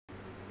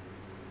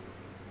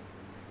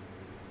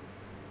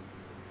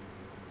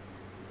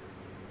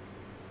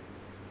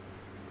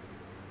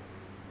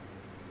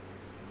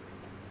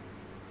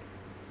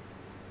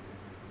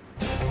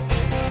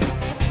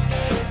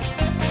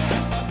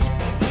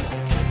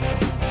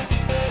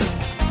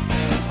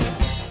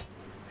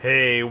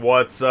Hey,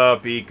 what's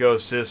up,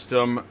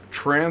 ecosystem?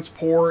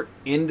 Transport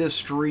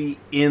industry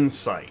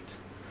insight.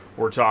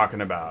 We're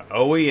talking about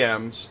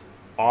OEMs,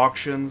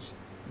 auctions,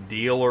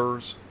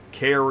 dealers,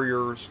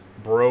 carriers,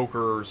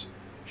 brokers,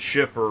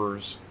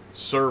 shippers,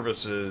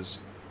 services,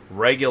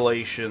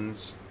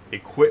 regulations,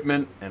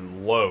 equipment,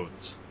 and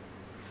loads.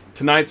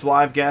 Tonight's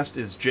live guest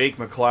is Jake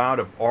McLeod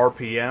of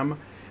RPM,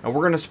 and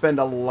we're going to spend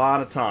a lot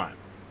of time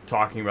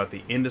talking about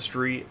the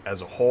industry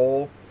as a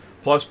whole.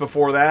 Plus,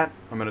 before that,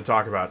 I'm going to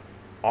talk about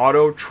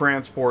auto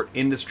transport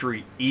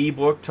industry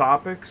ebook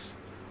topics.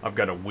 I've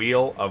got a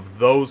wheel of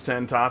those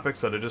 10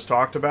 topics that I just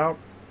talked about.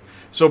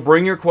 So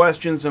bring your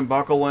questions and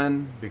buckle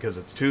in, because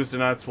it's Tuesday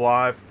nights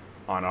live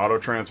on Auto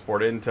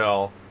Transport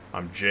Intel.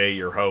 I'm Jay,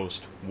 your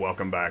host.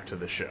 Welcome back to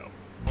the show.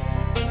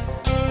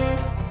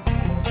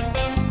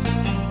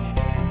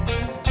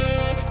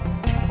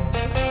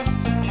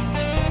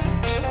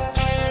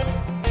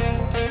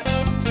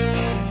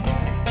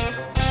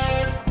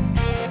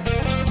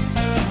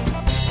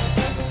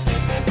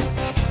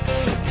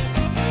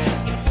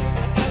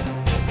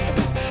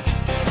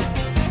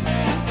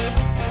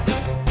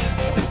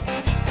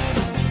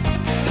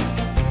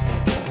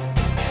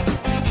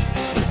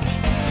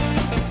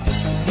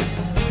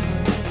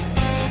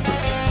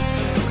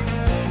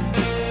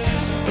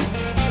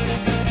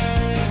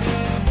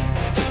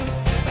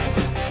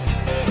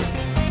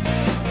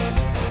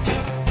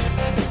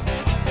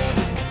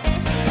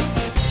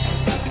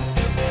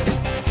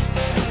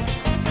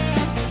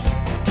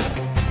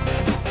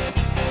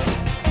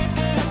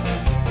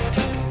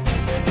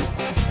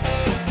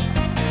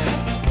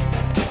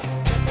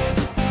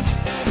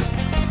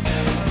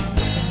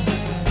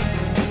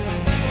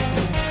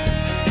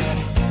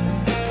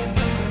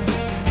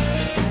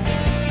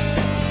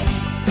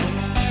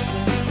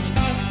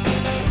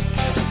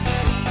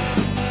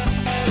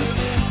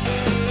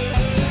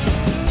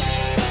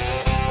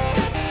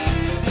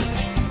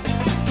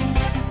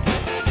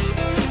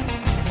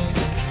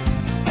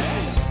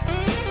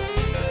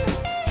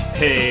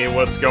 Hey,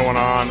 what's going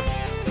on?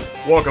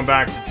 Welcome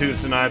back to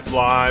Tuesday Nights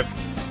Live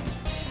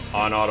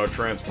on Auto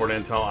Transport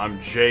Intel. I'm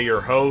Jay,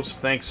 your host.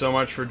 Thanks so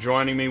much for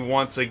joining me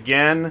once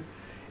again.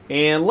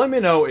 And let me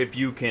know if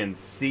you can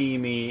see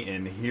me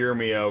and hear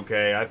me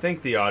okay. I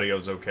think the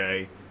audio's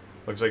okay.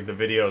 Looks like the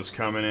video's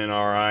coming in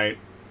alright.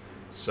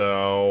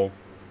 So,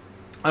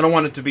 I don't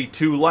want it to be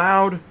too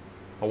loud.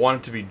 I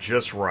want it to be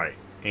just right.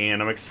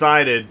 And I'm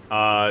excited.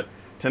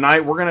 Tonight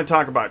we're going to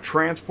talk about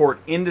transport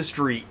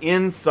industry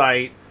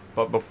insight.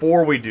 But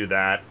before we do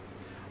that,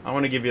 I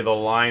want to give you the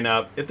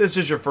lineup. If this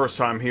is your first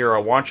time here, I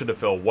want you to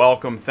feel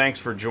welcome. Thanks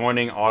for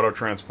joining Auto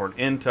Transport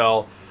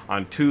Intel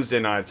on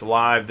Tuesday Nights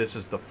Live. This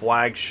is the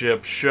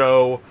flagship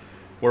show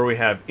where we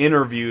have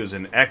interviews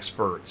and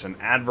experts and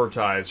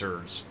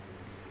advertisers.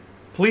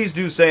 Please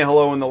do say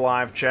hello in the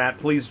live chat.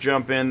 Please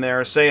jump in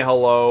there, say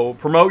hello,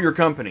 promote your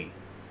company,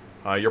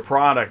 your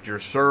product, your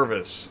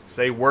service.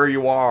 Say where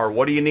you are,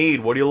 what do you need,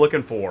 what are you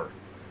looking for,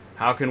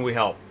 how can we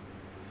help?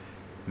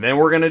 Then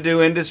we're going to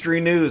do industry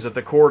news at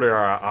the quarter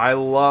hour. I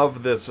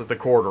love this at the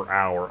quarter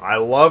hour. I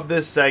love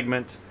this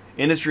segment.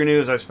 Industry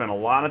news, I spent a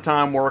lot of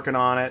time working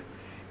on it.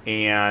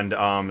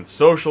 And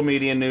social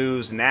media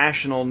news,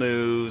 national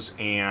news,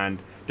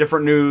 and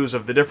different news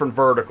of the different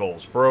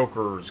verticals.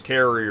 Brokers,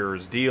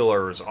 carriers,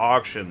 dealers,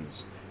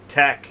 auctions,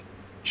 tech,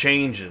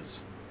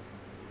 changes.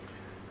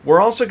 We're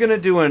also going to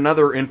do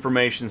another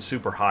information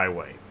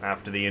superhighway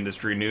after the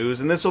industry news.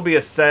 And this will be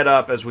a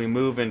setup as we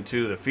move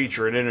into the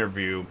feature and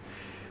interview.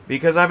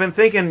 Because I've been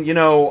thinking, you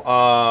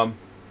know,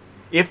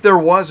 if there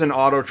was an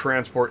auto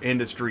transport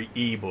industry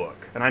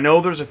ebook, and I know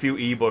there's a few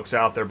ebooks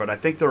out there, but I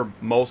think they're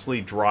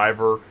mostly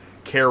driver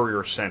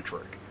carrier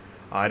centric.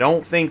 I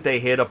don't think they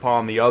hit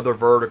upon the other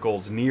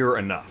verticals near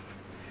enough.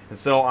 And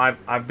so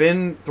I've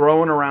been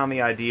throwing around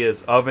the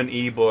ideas of an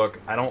ebook.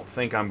 I don't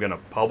think I'm going to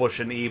publish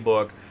an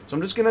ebook, so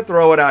I'm just going to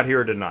throw it out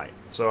here tonight.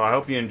 So I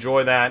hope you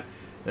enjoy that.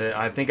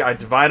 I think I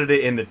divided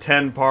it into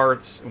 10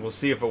 parts, and we'll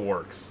see if it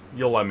works.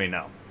 You'll let me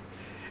know.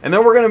 And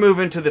then we're going to move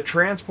into the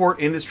Transport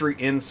Industry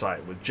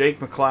Insight with Jake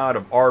McLeod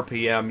of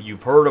RPM.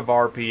 You've heard of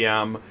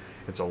RPM.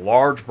 It's a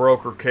large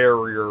broker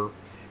carrier,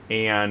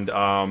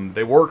 and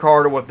they work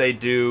hard at what they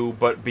do.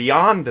 But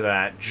beyond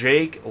that,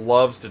 Jake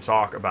loves to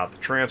talk about the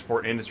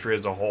transport industry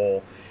as a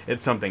whole.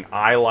 It's something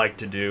I like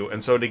to do.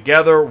 And so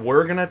together,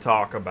 we're going to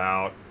talk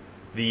about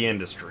the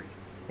industry.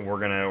 We're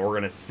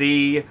gonna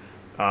see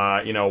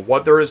you know,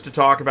 what there is to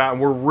talk about,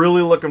 and we're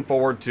really looking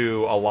forward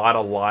to a lot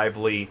of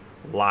lively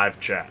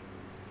chat.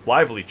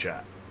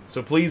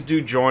 So please do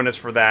join us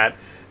for that.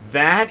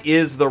 That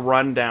is the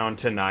rundown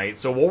tonight.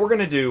 So what we're going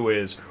to do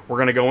is we're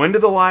going to go into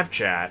the live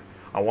chat.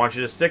 I want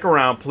you to stick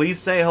around. Please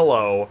say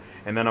hello.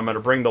 And then I'm going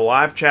to bring the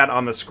live chat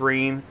on the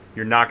screen.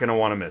 You're not going to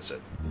want to miss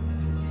it.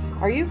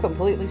 Are you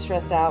completely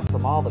stressed out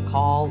from all the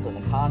calls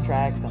and the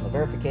contracts and the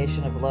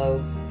verification of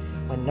loads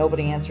when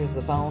nobody answers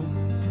the phone?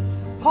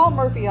 Call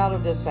Murphy Auto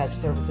Dispatch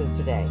Services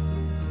today.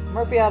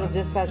 Murphy Auto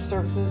Dispatch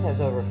Services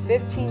has over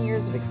 15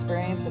 years of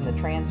experience in the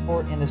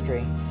transport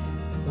industry.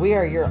 We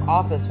are your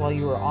office while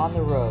you are on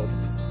the road.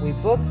 We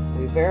book,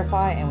 we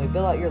verify, and we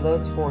bill out your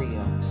loads for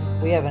you.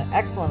 We have an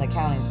excellent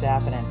accounting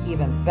staff and an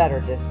even better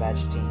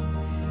dispatch team.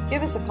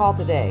 Give us a call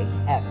today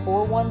at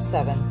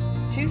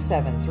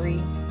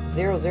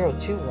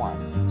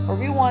 417-273-0021. Or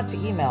if you want to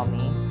email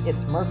me,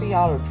 it's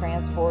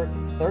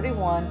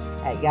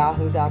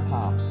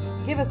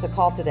murphyautotransport31@yahoo.com. Give us a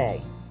call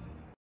today.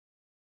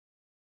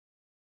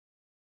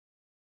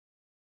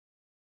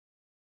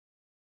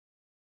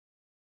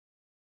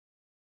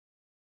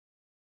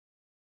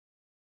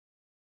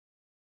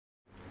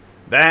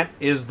 That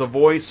is the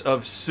voice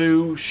of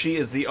Sue. She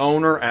is the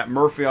owner at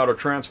Murphy Auto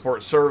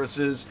Transport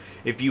Services.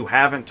 If you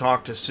haven't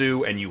talked to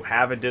Sue and you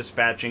have a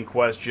dispatching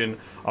question,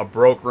 a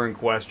brokering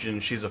question,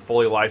 she's a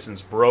fully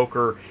licensed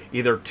broker.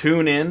 Either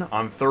tune in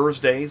on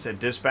Thursdays at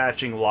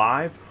Dispatching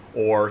Live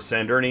or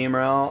send her an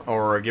email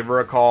or give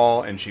her a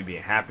call and she'd be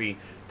happy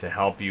to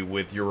help you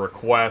with your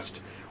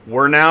request.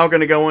 We're now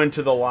going to go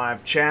into the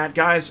live chat.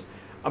 Guys,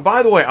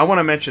 by the way, I want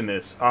to mention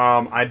this.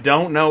 I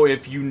don't know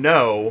if you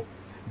know,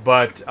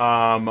 but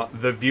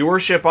the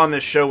viewership on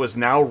this show is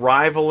now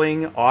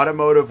rivaling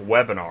automotive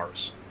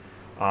webinars,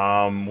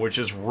 which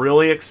is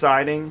really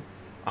exciting.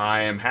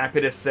 I am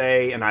happy to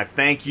say, and I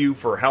thank you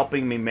for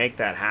helping me make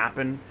that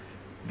happen.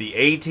 The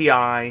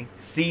ATI,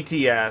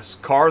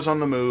 CTS, Cars on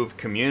the Move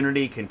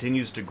community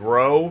continues to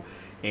grow,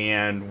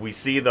 and we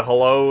see the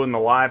hello in the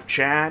live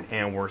chat,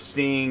 and we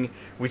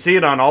see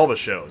it on all the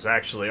shows,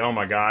 actually. Oh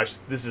my gosh,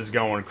 this is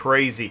going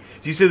crazy.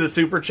 Do you see the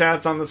super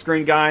chats on the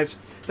screen, guys?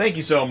 Thank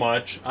you so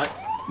much.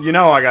 You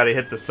know I got to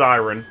hit the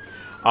siren.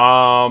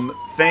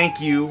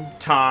 Thank you,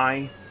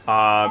 Ty.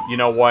 You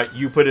know what?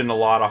 You put in a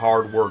lot of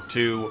hard work,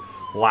 too,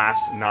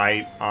 last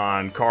night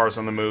on Cars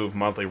on the Move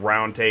Monthly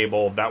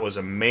Roundtable. That was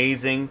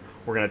amazing.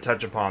 We're going to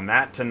touch upon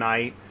that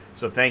tonight.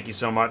 So thank you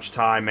so much,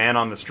 Ty. Man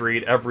on the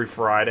Street every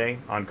Friday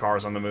on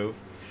Cars on the Move.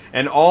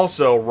 And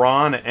also,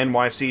 Ron at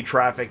NYC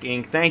Traffic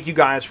Inc. Thank you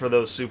guys for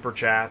those super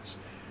chats.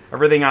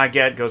 Everything I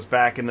get goes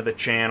back into the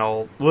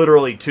channel.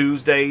 Literally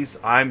Tuesdays,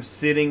 I'm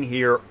sitting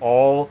here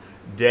all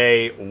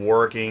day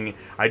working.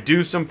 I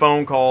do some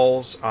phone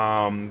calls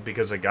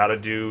because I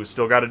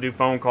still got to do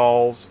phone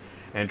calls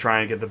and try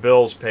and get the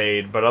bills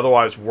paid, but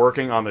otherwise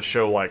working on the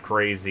show like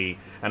crazy,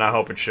 and I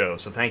hope it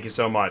shows. So thank you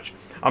so much.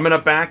 I'm going to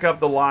back up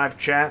the live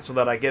chat so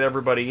that I get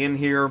everybody in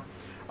here.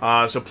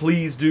 So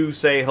please do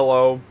say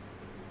hello.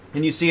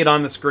 And you see it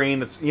on the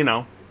screen. It's,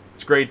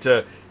 it's great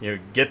to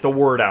get the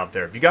word out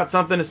there. If you got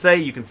something to say,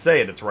 you can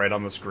say it. It's right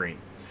on the screen.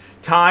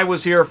 Ty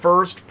was here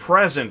first.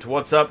 Present.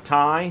 What's up,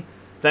 Ty?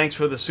 Thanks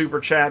for the super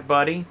chat,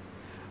 buddy.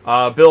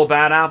 Bill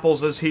Bad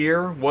Apples is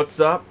here. What's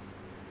up?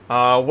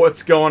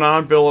 What's going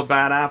on, Bill of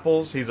Bad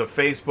Apples? He's a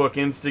Facebook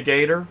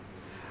instigator.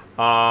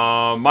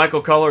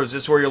 Michael Culler, is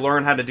this where you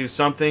learn how to do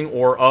something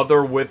or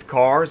other with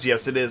cars?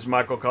 Yes, it is,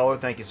 Michael Culler.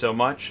 Thank you so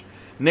much.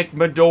 Nick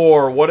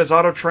Medor, what is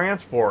auto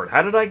transport?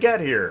 How did I get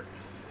here?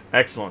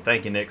 Excellent.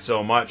 Thank you, Nick,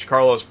 so much.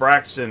 Carlos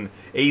Braxton,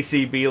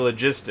 ACB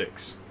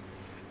Logistics.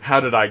 How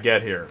did I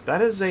get here?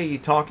 That is a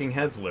Talking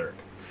Heads lyric.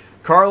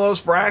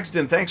 Carlos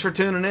Braxton, thanks for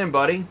tuning in,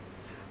 buddy.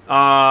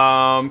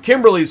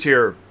 Kimberly's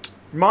here,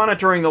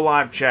 monitoring the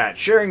live chat,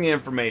 sharing the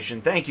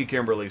information. Thank you,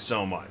 Kimberly,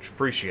 so much.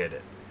 Appreciate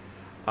it.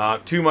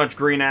 Too much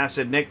green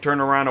acid. Nick, turn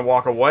around and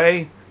walk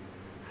away.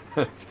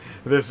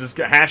 This is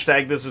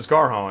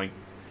car hauling.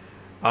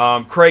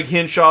 Craig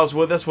Hinshaw's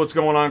with us. What's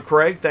going on,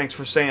 Craig? Thanks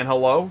for saying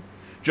hello.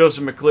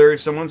 Joseph McCleary,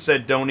 someone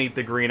said don't eat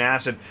the green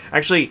acid.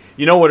 Actually,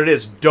 you know what it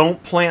is?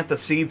 Don't plant the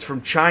seeds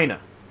from China.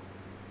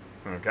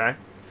 Okay?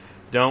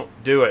 Don't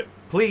do it.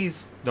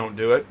 Please don't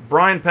do it.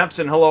 Brian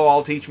Pepson, hello,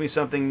 all teach me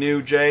something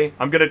new, Jay.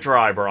 I'm going to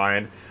try,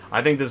 Brian.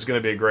 I think this is going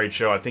to be a great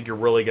show. I think you're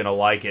really going to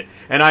like it.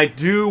 And I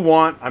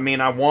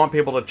want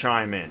people to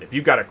chime in. If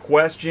you've got a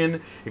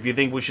question, if you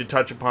think we should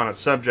touch upon a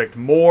subject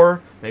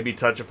more, maybe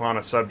touch upon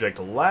a subject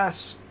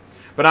less.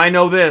 But I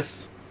know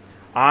this.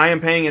 I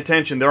am paying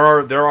attention. There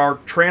are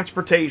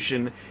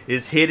transportation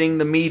is hitting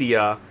the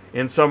media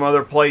in some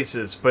other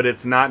places, but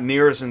it's not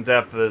near as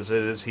in-depth as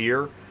it is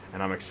here.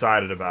 And I'm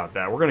excited about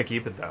that. We're going to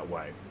keep it that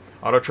way.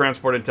 Auto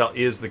Transport Intel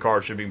is the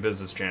car shipping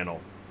business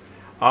channel.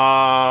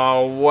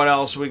 What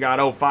else we got?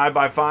 Oh,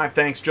 5x5.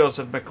 Thanks,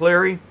 Joseph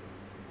McCleary.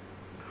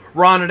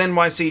 Ron at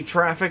NYC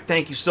Traffic.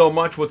 Thank you so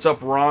much. What's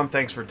up, Ron?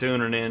 Thanks for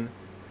tuning in.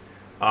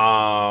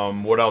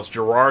 What else?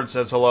 Gerard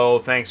says hello.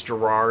 Thanks,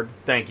 Gerard.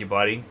 Thank you,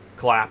 buddy.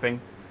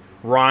 Clapping.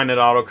 Ryan at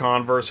Auto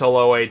Converse.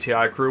 Hello,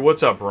 ATI crew.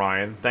 What's up,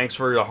 Ryan? Thanks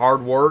for your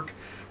hard work,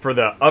 for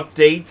the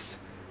updates.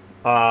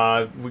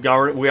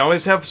 We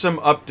always have some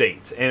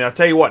updates, and I'll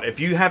tell you what,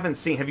 if you haven't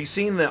seen, have you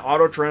seen the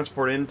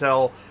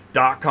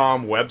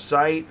autotransportintel.com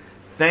website?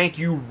 Thank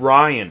you,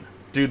 Ryan.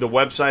 Dude, the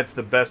website's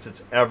the best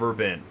it's ever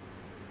been.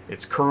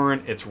 It's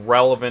current, it's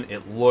relevant,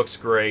 it looks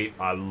great.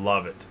 I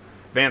love it.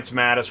 Vance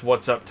Mattis,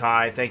 what's up,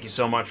 Ty? Thank you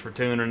so much for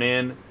tuning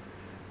in.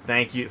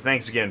 Thank you.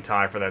 Thanks again,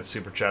 Ty, for that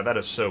super chat. That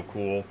is so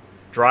cool.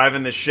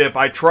 Driving the ship,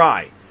 I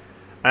try.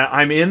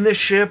 I'm in the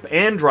ship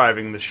and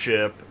driving the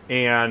ship,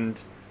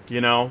 and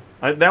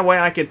that way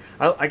I can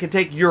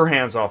take your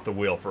hands off the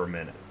wheel for a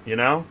minute,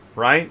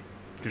 right?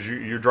 Because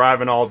you're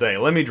driving all day.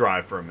 Let me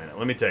drive for a minute.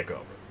 Let me take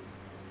over.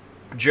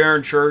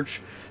 Jaron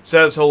Church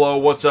says hello.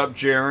 What's up,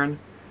 Jaron?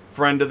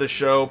 Friend of the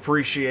show.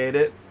 Appreciate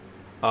it.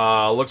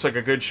 Looks like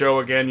a good show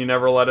again. You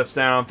never let us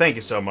down. Thank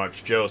you so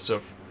much,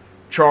 Joseph.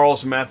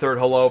 Charles Method,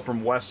 hello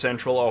from West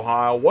Central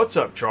Ohio. What's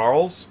up,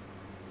 Charles?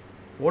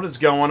 What is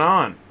going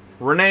on?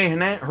 Renee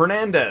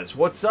Hernandez,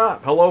 what's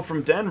up? Hello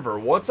from Denver.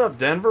 What's up,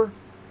 Denver?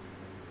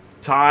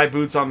 Ty,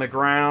 boots on the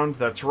ground.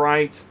 That's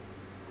right.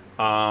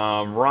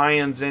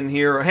 Ryan's in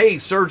here. Hey,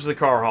 Serge the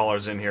Car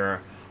Hauler's in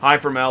here. Hi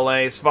from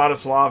LA.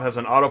 Svatoslav has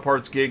an auto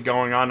parts gig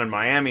going on in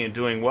Miami and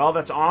doing well.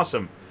 That's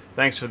awesome.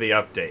 Thanks for the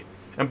update.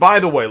 And by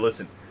the way,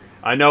 listen,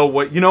 I know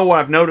what, you know what,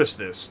 I've noticed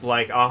this.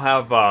 Like, I'll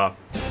have,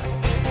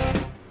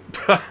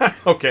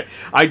 okay,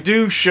 I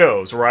do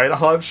shows, right?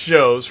 I'll have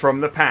shows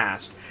from the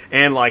past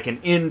and like an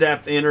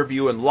in-depth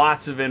interview and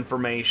lots of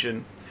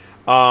information.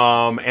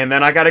 And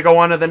then I got to go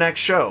on to the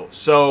next show.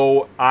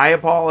 So I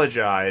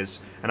apologize,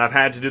 and I've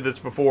had to do this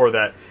before,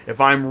 that if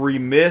I'm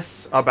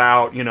remiss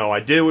about, you know, I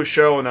do a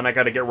show and then I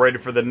got to get ready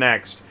for the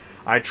next,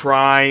 I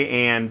try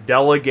and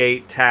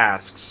delegate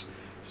tasks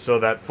so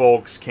that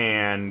folks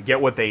can get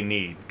what they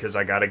need, because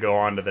I got to go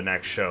on to the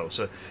next show.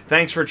 So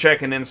thanks for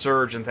checking in,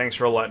 Serge, and thanks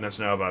for letting us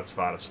know about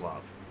Svatoslav.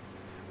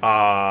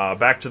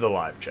 Back to the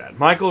live chat.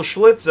 Michael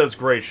Schlitz says,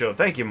 great show.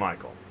 Thank you,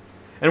 Michael.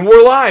 And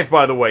we're live,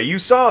 by the way. You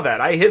saw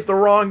that. I hit the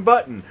wrong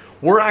button.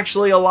 We're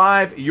actually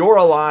alive. You're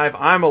alive.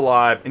 I'm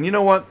alive. And you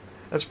know what?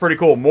 That's pretty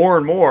cool. More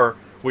and more,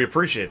 we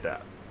appreciate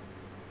that.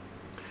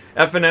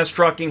 FNS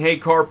Trucking. Hey,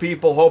 car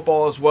people. Hope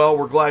all is well.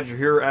 We're glad you're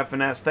here,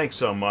 FNS. Thanks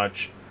so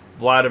much.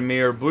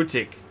 Vladimir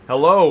Butik.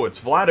 Hello, it's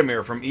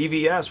Vladimir from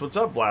EVS. What's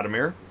up,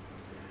 Vladimir?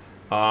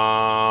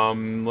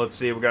 Let's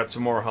see. We got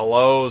some more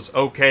hellos.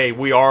 Okay,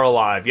 we are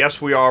alive.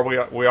 Yes, we are.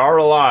 We are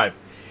alive.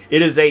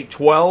 It is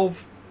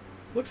 8:12.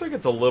 Looks like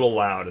it's a little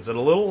loud. Is it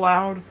a little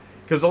loud?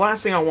 Because the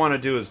last thing I want to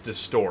do is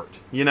distort,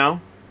 you know?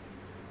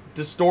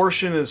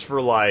 Distortion is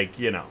for, like,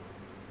 you know,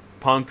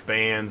 punk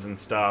bands and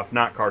stuff,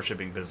 not car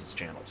shipping business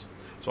channels.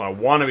 So I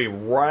want to be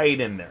right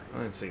in there.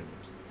 Let's see.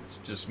 Let's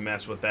just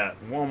mess with that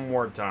one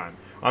more time.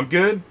 I'm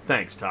good?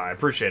 Thanks, Ty. I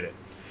appreciate it.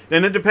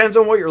 And it depends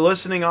on what you're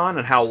listening on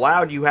and how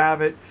loud you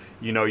have it.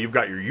 You know, you've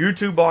got your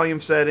YouTube volume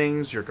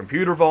settings, your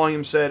computer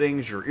volume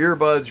settings, your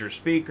earbuds, your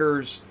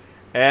speakers,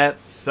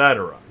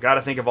 etc. Got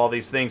to think of all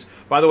these things.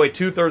 By the way,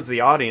 2/3 of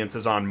the audience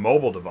is on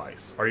mobile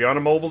device. Are you on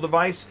a mobile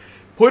device?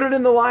 Put it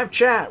in the live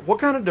chat. What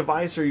kind of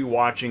device are you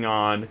watching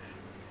on?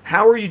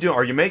 How are you doing?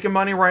 Are you making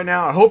money right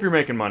now? I hope you're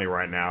making money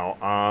right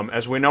now.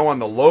 As we know on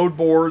the load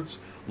boards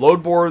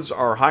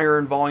are higher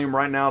in volume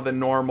right now than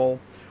normal.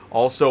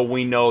 Also,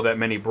 we know that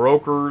many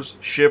brokers,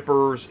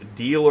 shippers,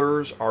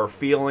 dealers are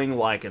feeling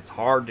like it's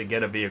hard to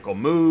get a vehicle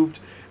moved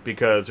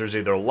because there's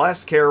either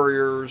less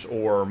carriers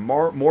or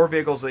more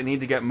vehicles that need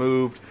to get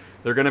moved.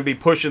 They're going to be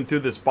pushing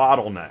through this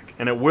bottleneck,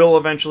 and it will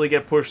eventually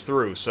get pushed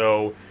through.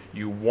 So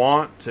you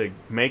want to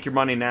make your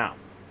money now.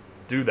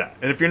 Do that.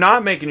 And if you're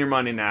not making your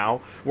money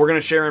now, we're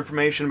going to share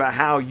information about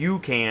how you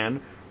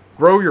can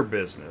grow your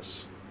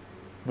business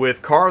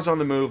with Cars on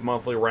the Move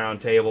Monthly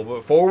Roundtable. But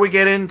before we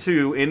get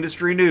into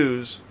industry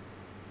news,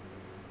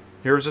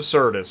 here's a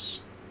Certus.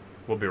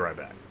 We'll be right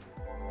back.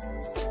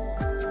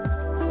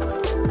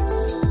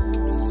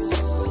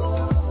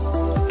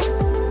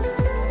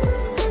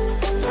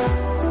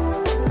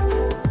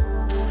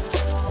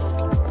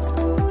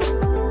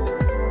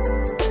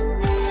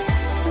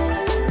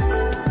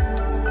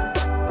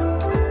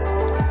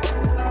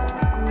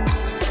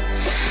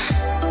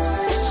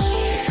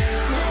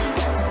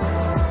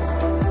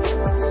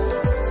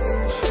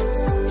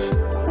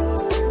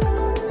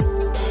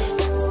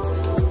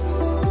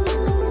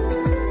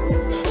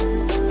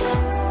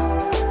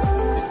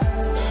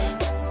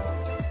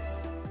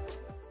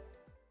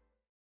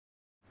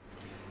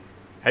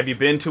 Have you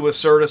been to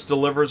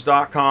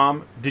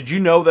AcertusDelivers.com? Did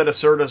you know that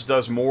Acertus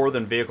does more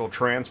than vehicle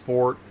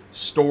transport,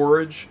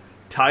 storage,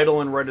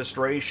 title and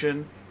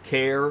registration,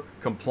 care,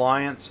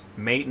 compliance,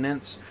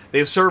 maintenance?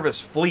 They service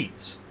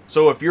fleets.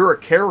 So if you're a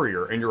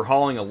carrier and you're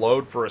hauling a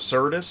load for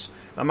Acertus,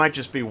 that might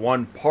just be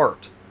one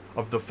part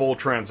of the full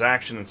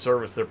transaction and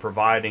service they're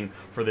providing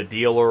for the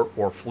dealer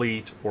or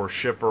fleet or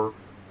shipper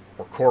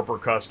or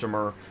corporate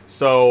customer.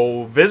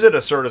 So visit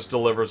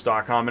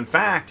AcertusDelivers.com. In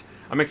fact,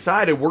 I'm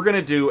excited. We're going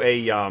to do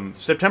a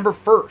September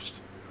 1st.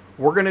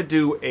 We're going to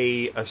do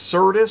a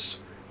Acertus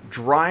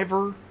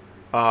driver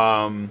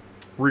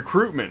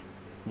recruitment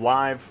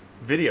live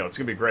video. It's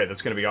going to be great.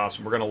 That's going to be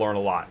awesome. We're going to learn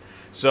a lot.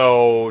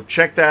 So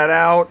check that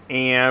out.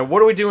 And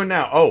what are we doing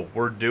now? Oh,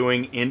 we're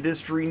doing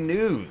industry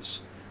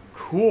news.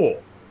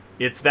 Cool.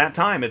 It's that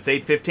time. It's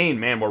 8:15.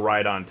 Man, we're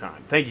right on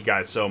time. Thank you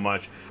guys so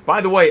much. By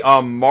the way,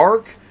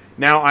 Mark.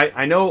 Now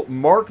I know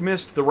Mark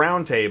missed the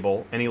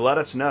roundtable, and he let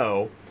us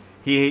know.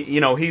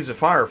 He's a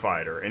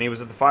firefighter, and he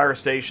was at the fire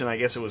station. I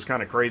guess it was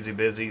kind of crazy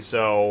busy,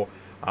 so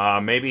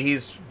maybe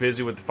he's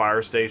busy with the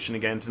fire station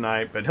again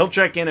tonight, but he'll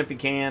check in if he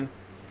can.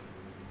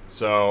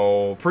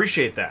 So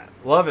appreciate that.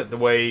 Love it, the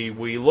way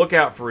we look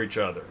out for each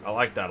other. I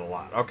like that a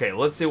lot. Okay,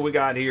 let's see what we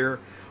got here.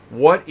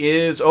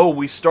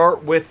 We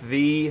start with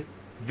the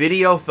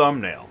video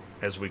thumbnail.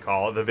 as we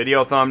call it, the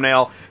video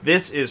thumbnail.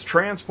 This is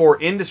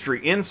Transport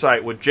Industry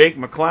Insight with Jake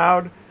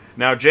McLeod.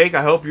 Now, Jake,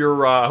 I hope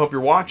you're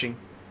watching,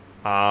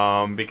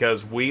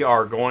 because we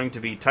are going to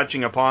be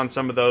touching upon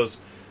some of those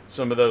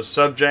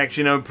subjects.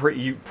 You know,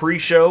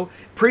 pre-show.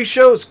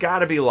 Pre-show's got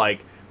to be like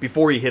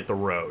before you hit the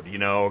road. You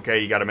know, okay,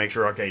 you got to make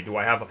sure. Okay, do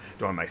I have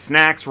my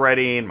snacks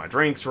ready and my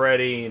drinks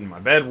ready and my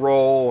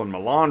bedroll and my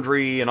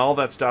laundry and all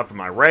that stuff? Am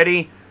I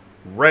ready?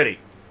 Ready.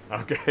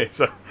 Okay,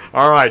 so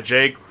all right,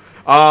 Jake.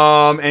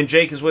 And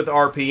Jake is with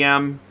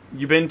RPM.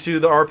 You been to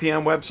the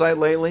RPM website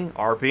lately?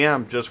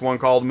 RPM, just one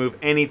call to move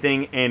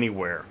anything,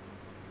 anywhere.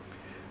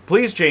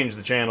 Please change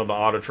the channel to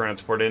Auto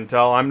Transport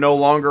Intel. I'm no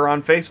longer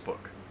on Facebook.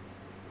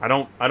 I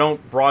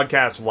don't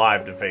broadcast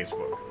live to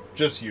Facebook,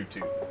 just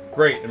YouTube.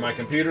 Great, and my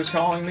computer's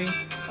calling me?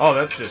 Oh,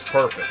 that's just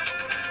perfect.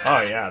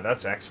 Oh yeah,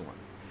 that's excellent.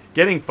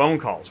 Getting phone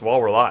calls while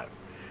we're live.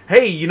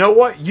 Hey, you know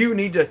what? You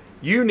need to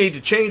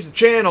change the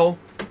channel.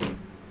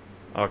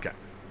 Okay,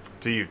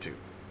 to YouTube.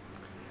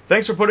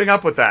 Thanks for putting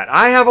up with that.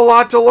 I have a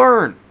lot to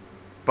learn,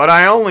 but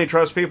I only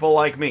trust people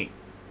like me.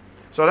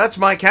 So that's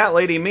my cat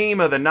lady meme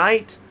of the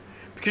night.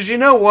 Because you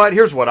know what?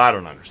 Here's what I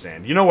don't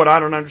understand. You know what I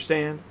don't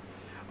understand?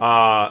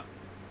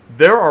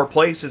 There are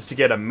places to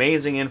get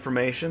amazing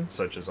information,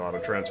 such as Auto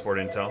Transport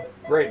Intel.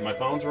 Great, my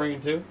phone's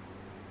ringing too?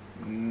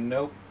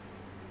 Nope.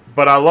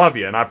 But I love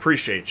you and I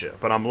appreciate you.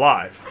 But I'm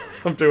live.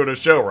 I'm doing a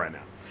show right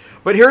now.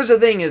 But here's the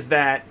thing is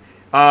that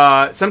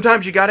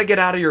sometimes you got to get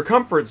out of your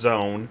comfort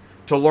zone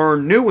to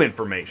learn new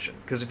information.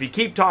 Because if you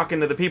keep talking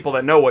to the people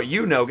that know what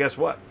you know, guess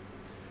what?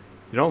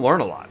 You don't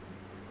learn a lot.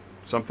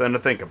 Something to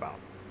think about.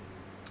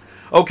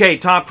 Okay,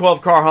 top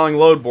 12 car hauling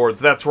load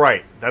boards. That's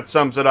right. That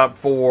sums it up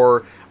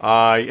for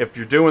if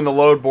you're doing the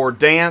load board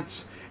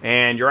dance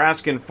and you're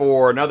asking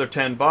for another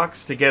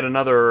 $10 to get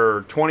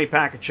another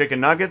 20-pack of chicken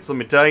nuggets, let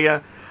me tell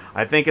you,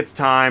 I think it's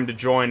time to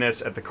join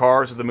us at the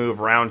Cars of the Move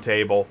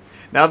Roundtable.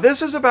 Now,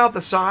 this is about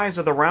the size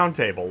of the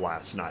roundtable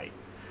last night.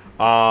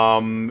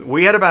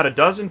 We had about a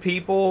dozen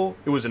people.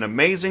 It was an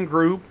amazing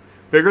group,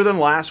 bigger than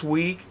last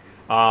week.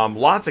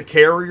 Lots of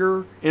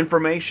carrier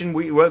information.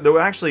 We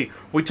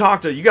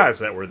talked to you guys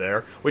that were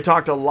there. We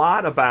talked a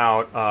lot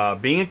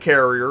about being a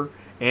carrier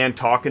and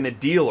talking to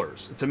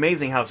dealers. It's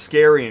amazing how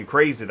scary and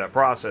crazy that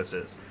process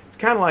is. It's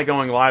kind of like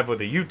going live with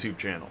a YouTube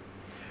channel.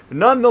 But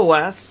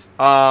nonetheless,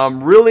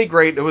 really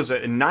great. It was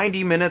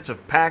 90 minutes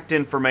of packed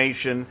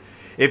information.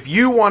 If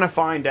you want to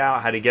find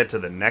out how to get to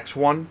the next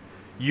one,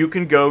 you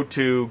can go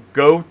to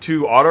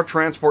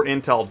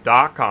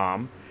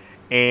autotransportintel.com.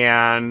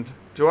 And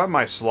do I have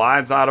my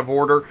slides out of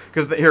order?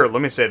 Because here,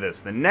 let me say this.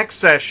 The next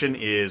session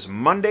is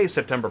Monday,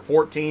 September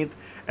 14th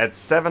at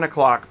 7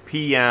 o'clock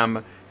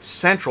p.m.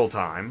 Central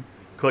Time.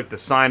 Click the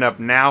Sign Up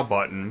Now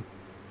button.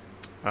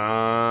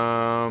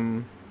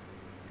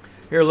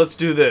 Here, let's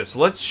do this.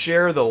 Let's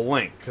share the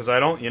link. Because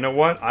you know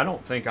what? I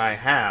don't think I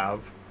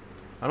have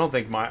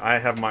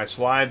my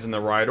slides in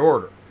the right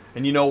order.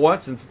 And you know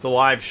what? Since it's a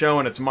live show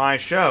and it's my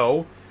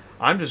show,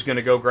 I'm just going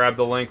to go grab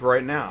the link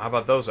right now. How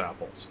about those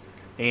apples?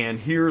 And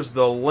here's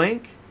the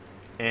link.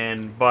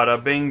 And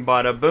bada bing,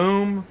 bada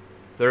boom.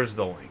 There's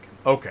the link.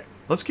 Okay,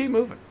 let's keep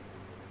moving.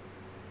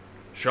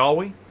 Shall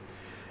we?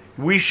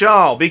 We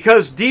shall,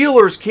 because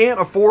dealers can't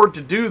afford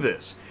to do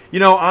this. You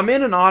know, I'm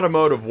in an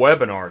automotive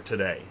webinar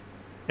today.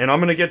 And I'm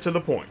going to get to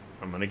the point.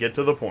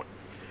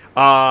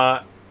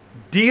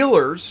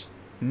 Dealers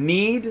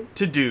need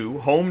to do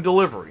home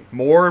delivery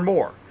more and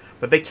more.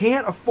 But they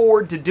can't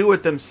afford to do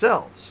it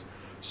themselves.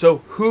 So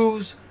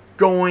who's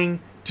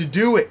going to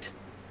do it?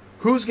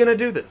 Who's going to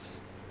do this?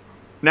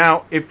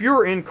 Now, if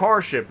you're in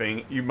car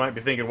shipping, you might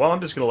be thinking, well,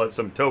 I'm just going to let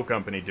some tow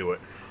company do it.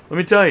 Let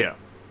me tell you,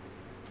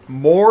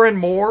 more and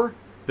more,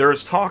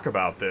 there's talk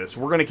about this.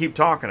 We're going to keep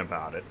talking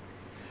about it.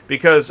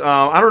 Because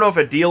I don't know if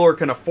a dealer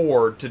can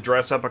afford to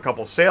dress up a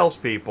couple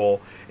salespeople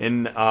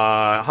in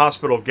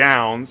hospital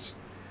gowns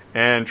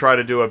and try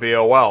to do a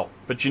BOL.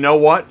 But you know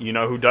what? You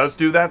know who does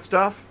do that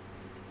stuff?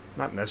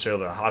 Not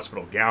necessarily the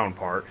hospital gown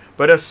part,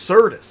 but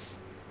Acertus.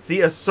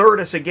 See,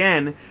 Acertus,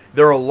 again,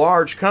 they're a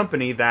large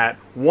company that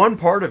one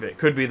part of it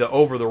could be the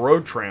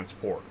over-the-road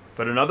transport,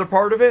 but another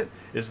part of it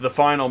is the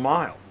final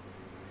mile.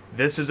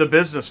 This is a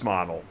business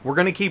model. We're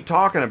going to keep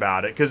talking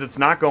about it because it's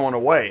not going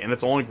away, and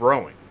it's only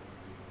growing.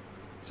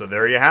 So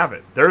there you have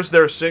it. That's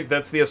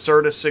the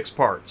Acertus 6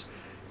 parts.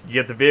 You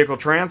get the vehicle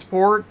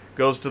transport,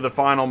 goes to the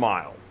final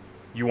mile.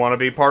 You want to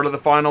be part of the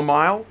final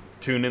mile?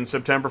 Tune in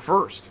September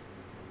 1st.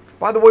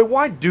 By the way,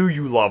 why do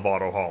you love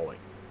auto hauling?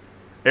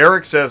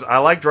 Eric says, I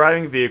like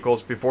driving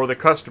vehicles before the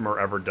customer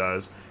ever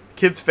does. The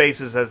kids'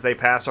 faces as they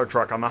pass our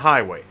truck on the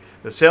highway.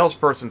 The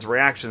salesperson's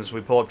reactions as we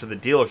pull up to the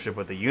dealership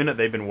with the unit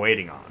they've been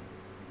waiting on.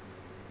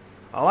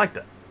 I like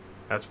that.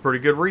 That's a pretty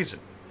good reason.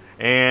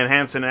 And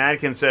Hanson and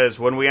Adkins says,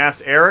 when we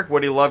asked Eric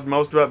what he loved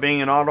most about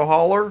being an auto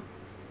hauler,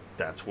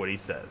 that's what he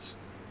says.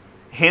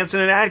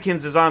 Hanson and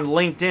Adkins is on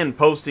LinkedIn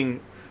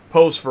posting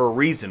posts for a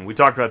reason. We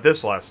talked about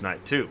this last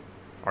night too.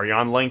 Are you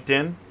on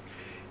LinkedIn?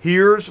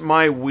 Here's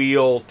my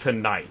wheel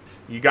tonight.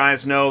 You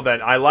guys know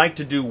that I like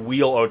to do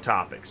wheel o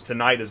topics.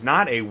 Tonight is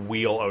not a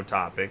wheel o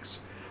topics,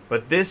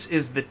 but this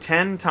is the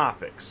 10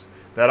 topics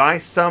that I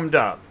summed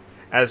up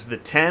as the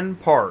 10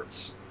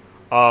 parts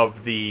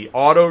of the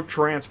auto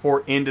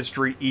transport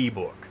industry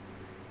ebook.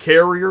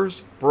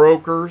 Carriers,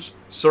 brokers,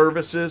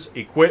 services,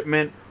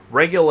 equipment,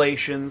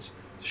 regulations,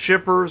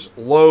 shippers,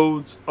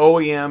 loads,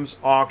 OEMs,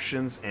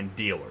 auctions, and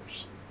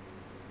dealers.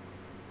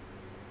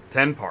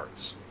 10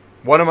 parts.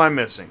 What am I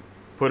missing?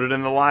 Put it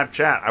in the live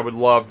chat. I would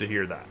love to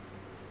hear that.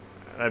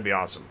 That'd be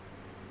awesome.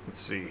 Let's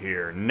see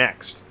here.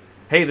 Next.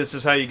 Hey, this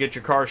is how you get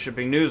your car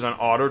shipping news on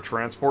Auto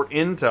Transport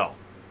Intel.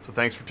 So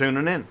thanks for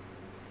tuning in.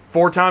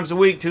 4 times a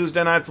week,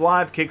 Tuesday Nights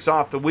Live kicks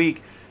off the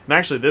week. And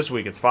actually this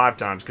week it's 5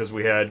 times because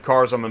we had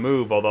Cars on the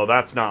Move, although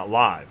that's not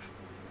live.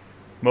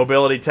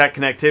 Mobility Tech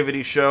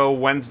Connectivity Show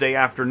Wednesday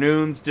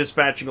afternoons.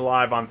 Dispatching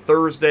Live on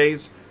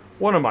Thursdays.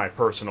 One of my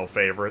personal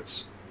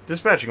favorites.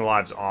 Dispatching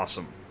Live's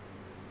awesome.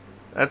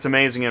 That's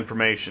amazing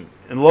information.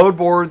 And load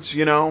boards,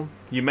 you know,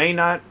 you may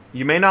not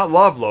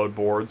love load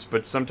boards,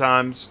 but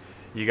sometimes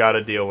you got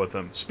to deal with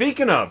them.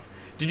 Speaking of,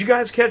 did you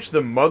guys catch the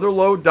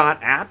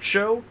Motherload.app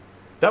show?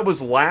 That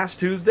was last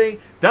Tuesday.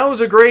 That was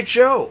a great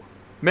show.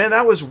 Man,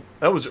 that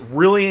was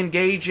really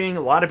engaging.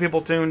 A lot of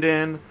people tuned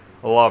in.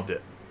 I loved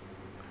it.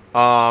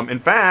 In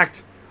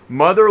fact,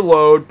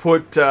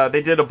 Motherload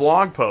they did a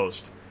blog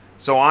post.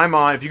 So I'm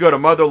on, if you go to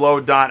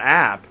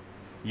Motherload.app,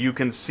 you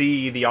can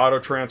see the Auto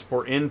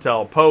Transport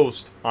Intel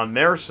post on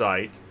their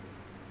site.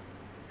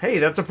 Hey,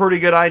 that's a pretty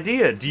good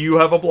idea. Do you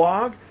have a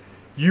blog?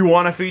 You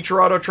want to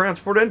feature Auto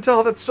Transport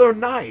Intel? That's so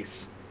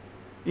nice.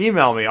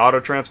 Email me,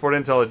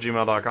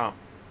 autotransportintel@gmail.com.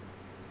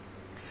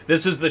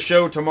 This is the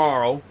show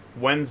tomorrow,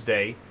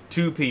 Wednesday,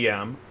 2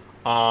 p.m.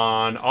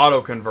 on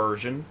auto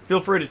conversion. Feel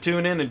free to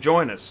tune in and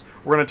join us.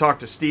 We're going to talk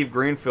to Steve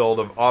Greenfield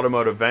of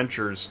Automotive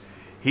Ventures.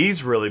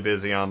 He's really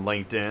busy on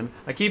LinkedIn.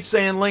 I keep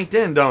saying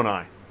LinkedIn, don't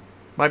I?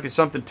 Might be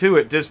something to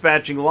it.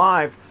 Dispatching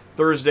Live,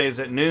 Thursdays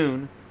at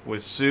noon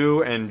with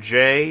Sue and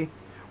Jay,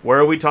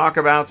 where we talk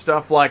about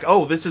stuff like,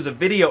 oh, this is a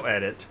video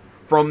edit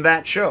from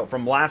that show,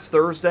 from last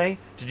Thursday.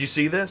 Did you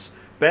see this?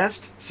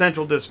 Best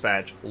Central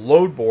Dispatch,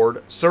 load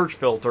board, search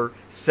filter,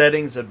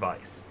 settings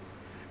advice.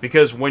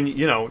 Because when,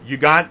 you know, you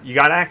got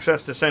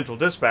access to Central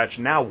Dispatch,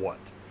 now what?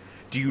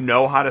 Do you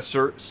know how to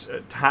search,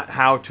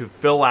 how to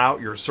fill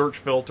out your search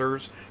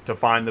filters to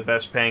find the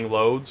best paying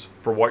loads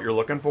for what you're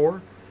looking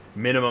for?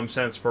 Minimum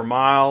cents per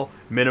mile,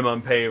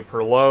 minimum pay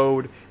per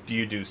load. Do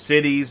you do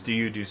cities? Do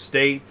you do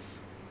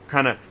states? What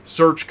kind of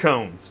search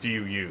cones do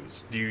you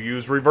use? Do you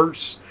use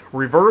reverse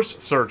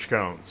search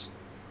cones?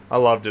 I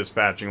love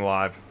Dispatching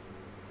Live.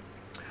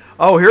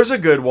 Oh, here's a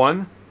good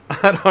one.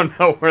 I don't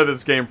know where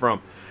this came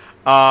from.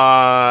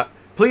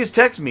 Please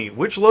text me.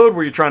 Which load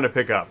were you trying to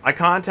pick up? I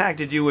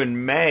contacted you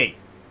in May.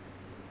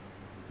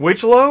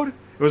 Which load?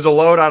 It was a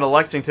load out of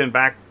Lexington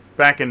back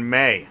in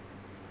May.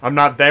 I'm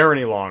not there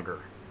any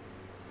longer.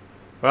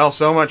 Well,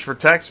 so much for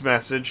text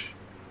message.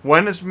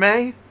 When is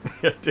May?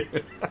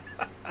 Dude.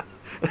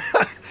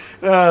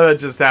 That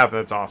just happened.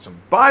 That's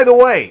awesome. By the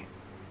way,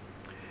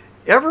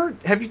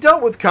 have you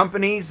dealt with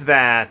companies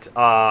that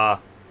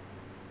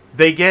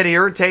they get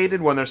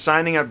irritated when they're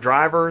signing up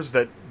drivers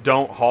that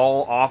don't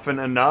haul often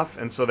enough,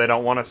 and so they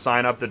don't want to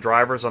sign up the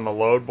drivers on the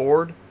load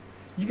board?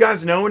 You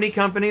guys know any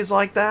companies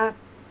like that?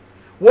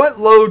 What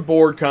load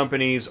board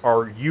companies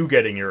are you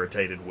getting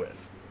irritated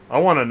with? I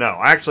want to know.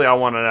 Actually, I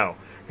want to know,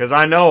 because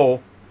I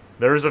know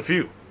there's a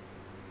few.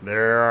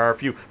 There are a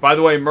few. By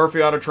the way,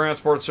 Murphy Auto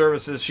Transport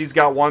Services, she's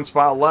got 1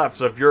 spot left,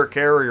 so if you're a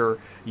carrier,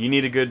 you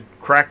need a good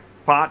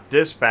crackpot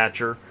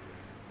dispatcher,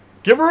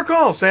 give her a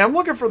call. Say, I'm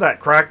looking for that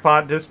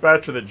crackpot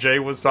dispatcher that Jay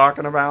was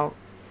talking about.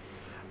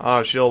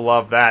 Oh, she'll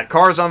love that.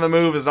 Cars on the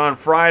Move is on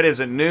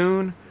Fridays at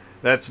noon.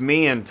 That's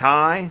me and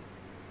Ty.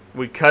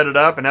 We cut it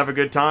up and have a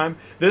good time.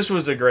 This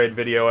was a great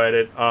video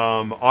edit.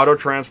 Auto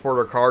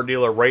Transporter Car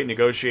Dealer Rate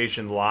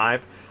Negotiation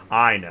Live.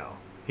 I know.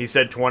 He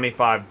said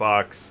 25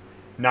 bucks.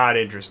 Not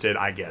interested.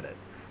 I get it.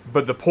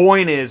 But the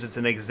point is, it's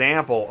an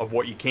example of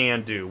what you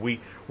can do. We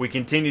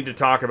continue to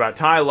talk about,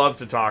 Ty loves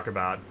to talk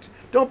about,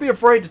 don't be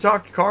afraid to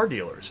talk to car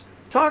dealers.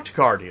 Talk to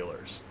car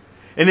dealers.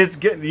 And it's,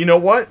 you know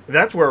what?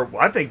 That's where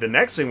I think the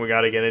next thing we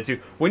got to get into.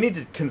 We need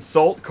to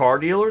consult car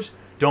dealers.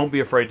 Don't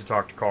be afraid to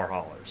talk to car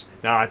haulers.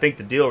 Now, I think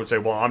the dealer would say,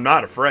 well, I'm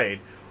not afraid.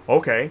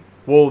 Okay,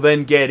 well,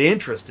 then get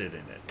interested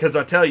in it. Because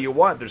I tell you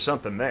what, there's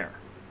something there.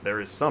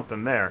 There is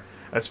something there.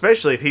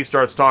 Especially if he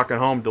starts talking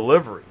home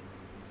delivery.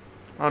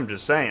 I'm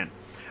just saying.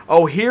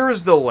 Oh,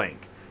 here's the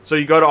link. So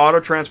you go to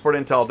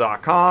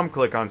autotransportintel.com,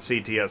 click on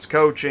CTS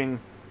Coaching,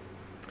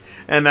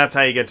 and that's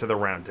how you get to the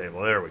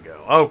roundtable. There we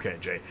go. Okay,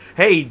 Jay.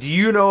 Hey, do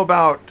you know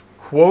about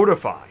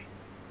Quotify?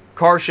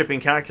 Car shipping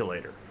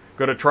calculator.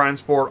 Go to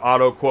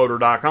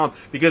transportautoquoter.com,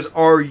 because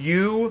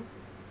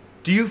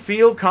do you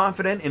feel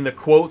confident in the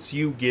quotes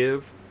you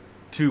give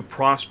to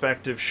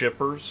prospective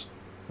shippers,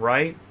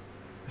 right?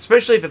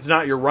 Especially if it's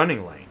not your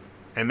running lane.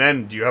 And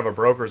then do you have a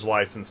broker's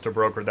license to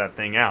broker that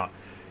thing out?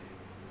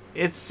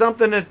 It's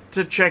something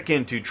to check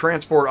into,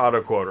 Transport Auto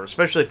Quoter,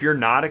 especially if you're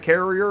not a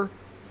carrier,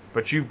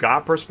 but you've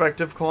got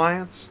prospective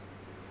clients.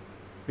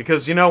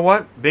 Because you know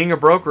what? Being a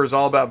broker is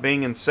all about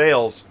being in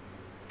sales.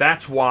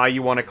 That's why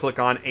you want to click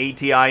on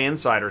ATI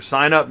Insider.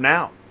 Sign up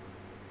now.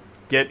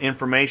 Get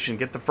information.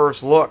 Get the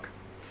first look.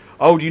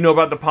 Oh, do you know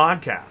about the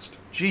podcast?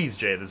 Geez,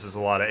 Jay, this is a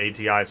lot of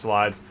ATI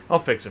slides. I'll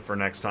fix it for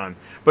next time.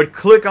 But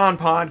click on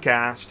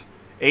podcast.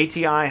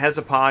 ATI has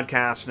a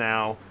podcast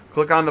now.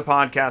 Click on the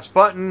podcast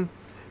button,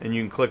 and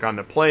you can click on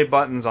the play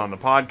buttons on the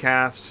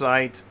podcast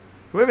site.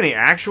 Do we have any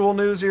actual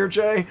news here,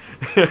 Jay?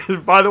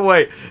 By the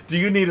way, do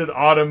you need an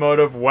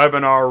automotive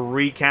webinar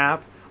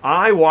recap?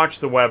 I watch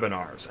the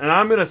webinars, and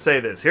I'm going to say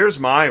this. Here's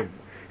my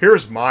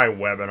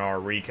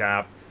webinar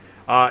recap.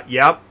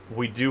 Yep,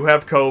 we do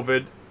have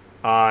COVID.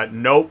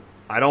 Nope,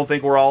 I don't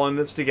think we're all in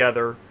this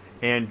together.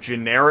 And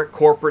generic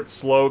corporate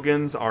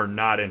slogans are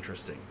not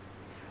interesting.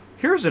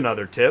 Here's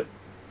another tip.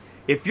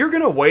 If you're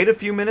going to wait a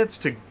few minutes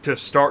to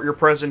start your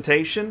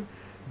presentation,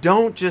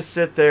 don't just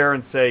sit there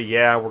and say,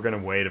 yeah, we're going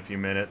to wait a few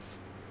minutes.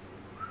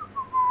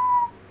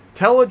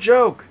 Tell a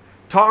joke.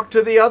 Talk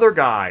to the other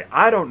guy.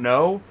 I don't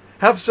know.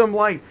 Have some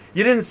light.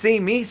 You didn't see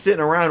me sitting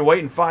around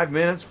waiting 5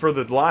 minutes for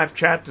the live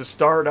chat to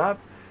start up?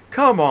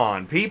 Come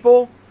on,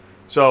 people.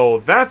 So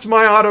that's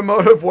my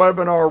automotive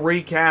webinar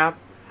recap.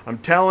 I'm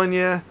telling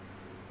you.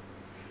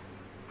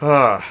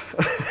 By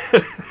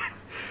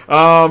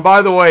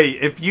the way,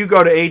 if you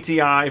go to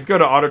ATI, if you go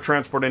to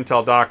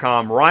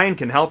autotransportintel.com, Ryan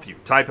can help you.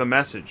 Type a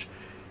message.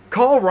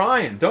 Call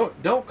Ryan.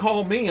 Don't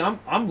call me.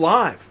 I'm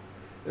live.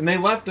 And they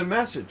left a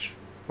message.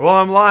 Well,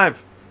 I'm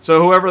live.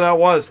 So whoever that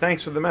was,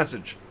 thanks for the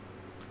message.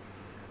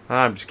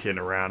 I'm just kidding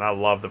around. I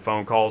love the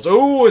phone calls.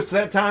 Oh, it's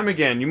that time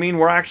again. You mean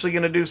we're actually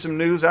going to do some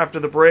news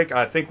after the break?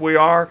 I think we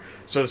are.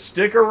 So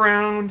stick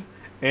around,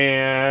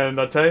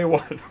 and I'll tell you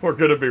what, we're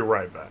going to be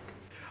right back.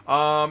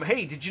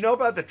 Hey, did you know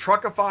about the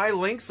Truckify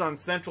links on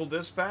Central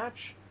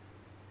Dispatch?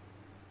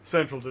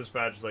 Central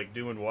Dispatch is like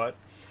doing what?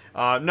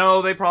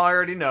 No, they probably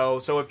already know.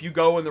 So if you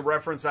go in the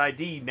reference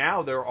ID,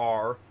 now there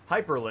are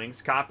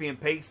hyperlinks. Copy and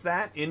paste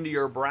that into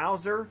your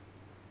browser.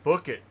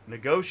 Book it.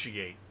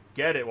 Negotiate.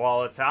 Get it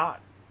while it's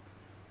hot.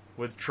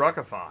 With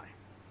Truckify.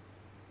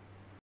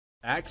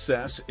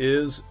 Access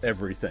is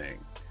everything.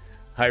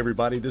 Hi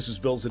everybody, this is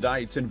Bill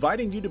Zadites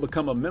inviting you to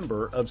become a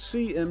member of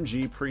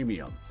CMG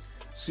Premium.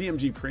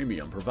 CMG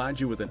Premium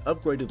provides you with an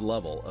upgraded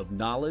level of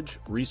knowledge,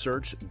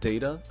 research,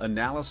 data,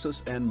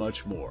 analysis, and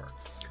much more.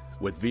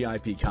 With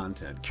VIP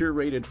content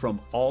curated from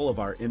all of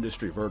our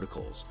industry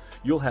verticals,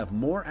 you'll have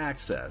more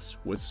access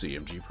with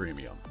CMG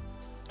Premium.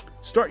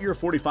 Start your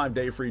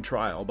 45-day free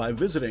trial by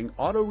visiting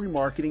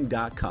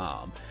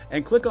autoremarketing.com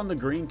and click on the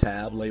green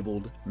tab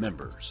labeled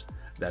Members.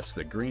 That's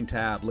the green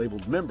tab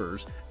labeled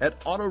Members at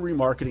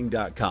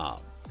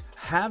autoremarketing.com.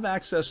 Have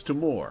access to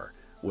more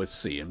with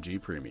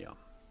CMG Premium.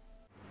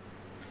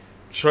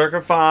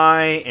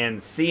 Truckify and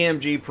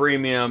CMG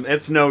Premium,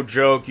 it's no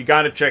joke. You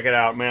got to check it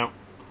out, man.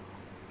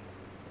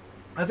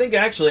 I think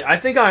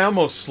I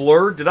almost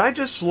slurred. Did I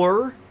just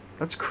slur?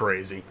 That's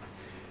crazy.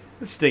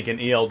 The stinking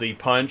ELD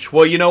punch.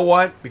 Well, you know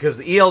what? Because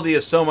the ELD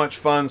is so much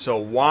fun, so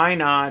why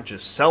not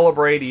just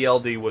celebrate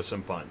ELD with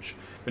some punch?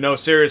 But no,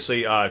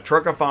 seriously,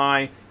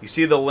 Truckify, you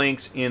see the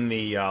links in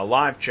the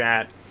live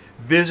chat.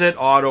 Visit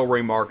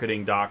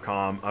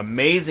autoremarketing.com.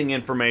 Amazing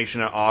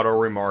information at auto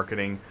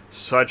remarketing,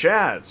 such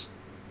as...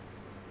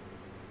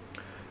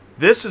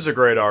 This is a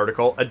great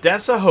article.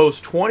 ADESA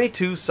hosts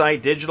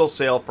 22-site digital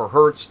sale for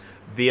Hertz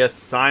via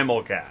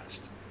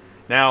simulcast.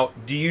 Now,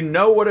 do you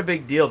know what a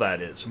big deal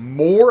that is?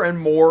 More and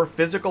more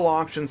physical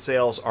auction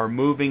sales are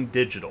moving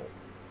digital.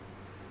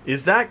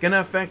 Is that going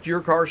to affect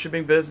your car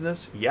shipping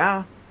business?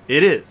 Yeah,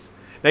 it is.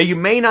 Now, you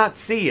may not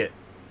see it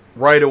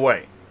right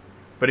away,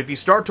 but if you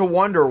start to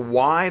wonder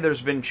why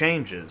there's been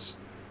changes,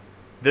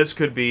 this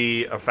could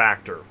be a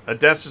factor.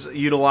 ADESA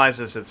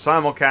utilizes its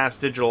simulcast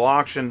digital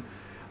auction,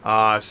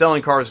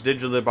 selling cars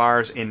digitally to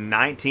buyers in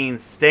 19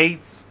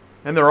 states,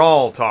 and they're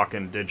all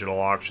talking digital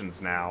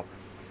auctions now.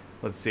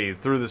 Let's see,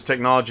 through this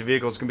technology,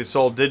 vehicles can be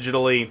sold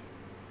digitally.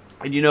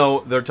 And you know,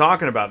 they're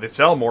talking about, they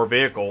sell more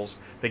vehicles.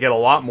 They get a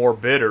lot more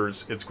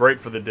bidders. It's great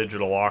for the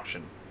digital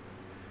auction.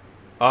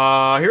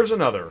 Here's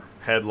another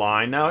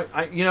headline. Now,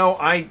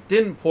 I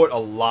didn't put a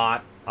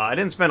lot, I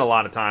didn't spend a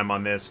lot of time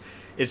on this.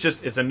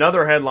 It's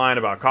another headline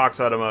about Cox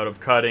Automotive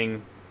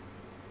cutting.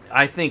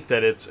 I think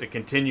that it's a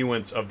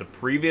continuance of the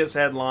previous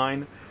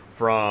headline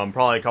from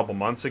probably a couple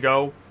months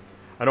ago.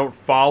 I don't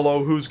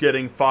follow who's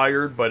getting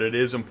fired, but it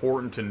is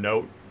important to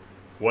note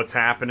what's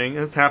happening.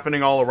 It's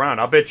happening all around.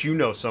 I bet you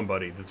know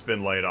somebody that's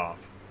been laid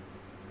off.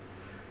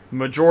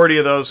 Majority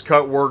of those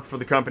cut worked for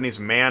the company's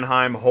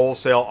Mannheim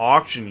wholesale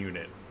auction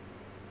unit.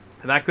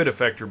 And that could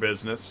affect your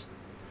business,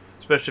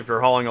 especially if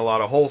you're hauling a lot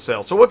of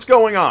wholesale. So what's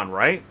going on,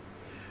 right?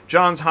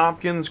 Johns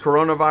Hopkins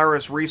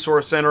Coronavirus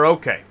Resource Center.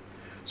 Okay,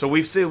 so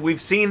we've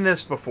seen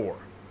this before.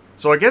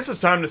 So I guess it's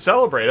time to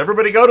celebrate.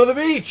 Everybody go to the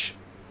beach.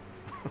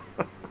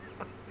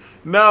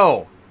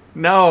 No,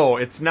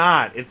 it's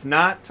not. It's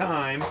not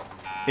time.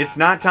 It's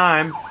not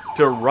time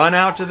to run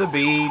out to the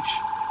beach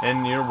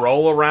and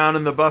roll around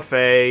in the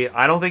buffet.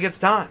 I don't think it's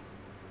time.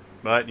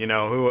 But,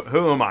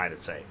 who am I to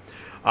say?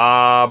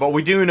 But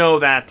we do know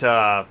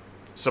that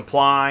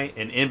supply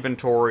and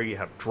inventory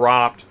have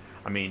dropped.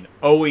 I mean,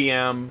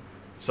 OEM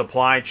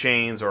supply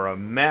chains are a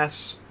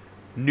mess.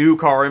 New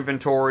car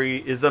inventory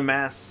is a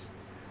mess.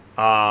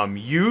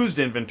 Used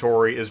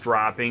inventory is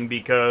dropping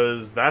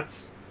because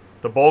that's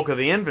the bulk of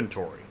the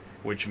inventory,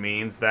 which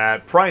means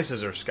that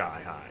prices are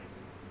sky high.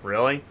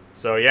 Really?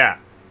 So yeah,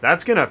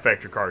 that's going to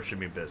affect your car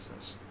shipping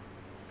business.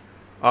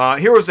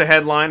 Here was the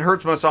headline.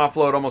 Hertz must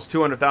offload almost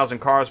 200,000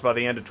 cars by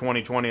the end of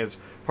 2020 as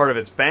part of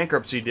its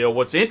bankruptcy deal.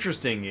 What's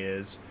interesting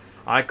is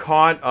I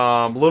caught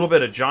a little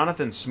bit of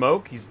Jonathan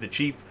Smoke. He's the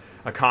chief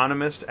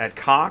economist at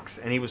Cox,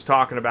 and he was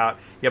talking about,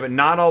 yeah, but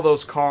not all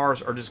those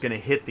cars are just going to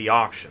hit the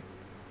auction.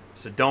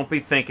 So don't be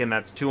thinking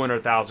that's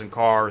 200,000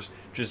 cars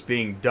just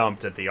being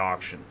dumped at the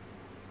auction.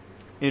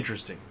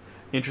 Interesting.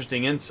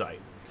 Interesting insight.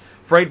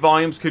 Freight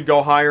volumes could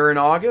go higher in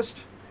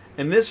August.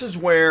 And this is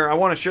where I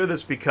want to show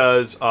this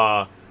because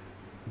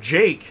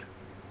Jake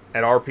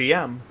at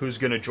RPM, who's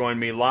going to join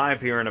me live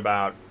here in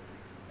about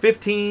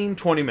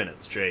 15-20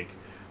 minutes, Jake.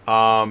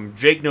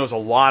 Jake knows a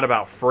lot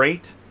about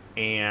freight,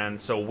 and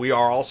so we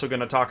are also going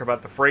to talk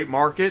about the freight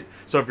market.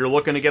 So if you're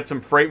looking to get some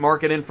freight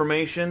market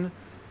information,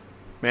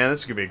 man,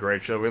 this could be a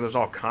great show. There's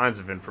all kinds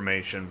of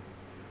information.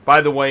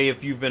 By the way,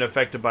 if you've been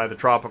affected by the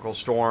tropical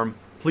storm,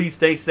 please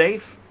stay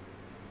safe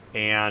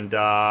and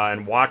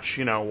watch,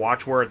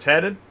 watch where it's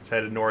headed. It's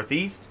headed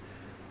northeast.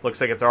 Looks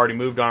like it's already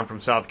moved on from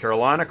South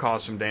Carolina,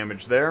 caused some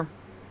damage there.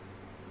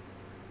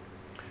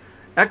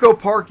 Echo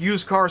Park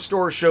used car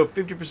stores show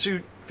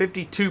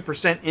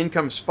 52%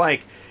 income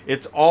spike.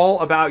 It's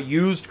all about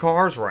used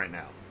cars right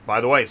now.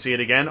 By the way, see it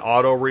again,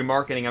 auto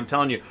remarketing. I'm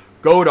telling you,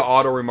 go to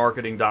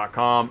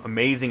autoremarketing.com.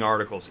 Amazing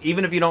articles.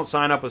 Even if you don't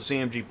sign up with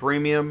CMG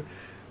Premium,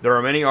 there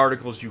are many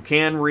articles you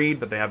can read,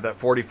 but they have that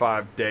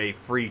 45-day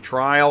free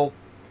trial.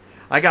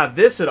 I got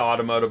this at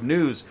Automotive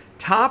News.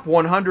 Top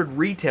 100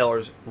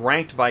 retailers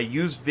ranked by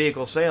used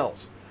vehicle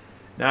sales.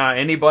 Now,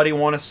 anybody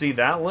want to see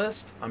that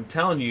list? I'm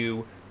telling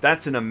you,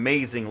 that's an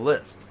amazing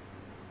list.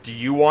 Do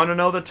you want to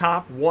know the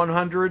top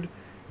 100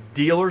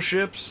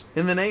 dealerships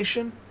in the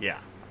nation?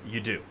 Yeah,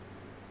 you do.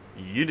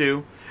 You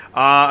do.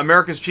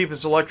 America's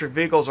cheapest electric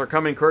vehicles are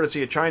coming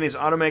courtesy of Chinese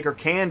automaker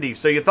Candy.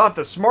 So you thought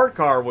the smart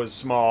car was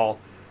small.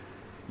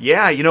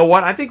 Yeah, you know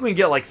what? I think we can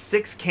get like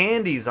 6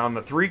 Candies on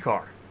the 3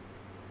 car.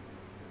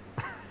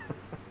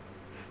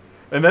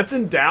 And that's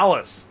in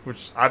Dallas,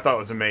 which I thought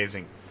was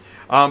amazing.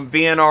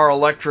 VNR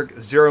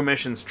electric zero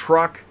emissions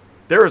truck.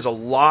 There is a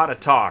lot of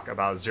talk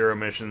about zero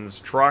emissions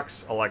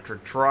trucks,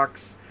 electric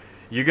trucks.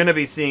 You're going to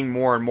be seeing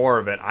more and more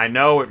of it. I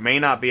know it may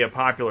not be a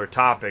popular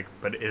topic,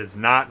 but it is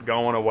not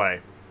going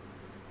away.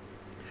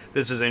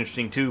 This is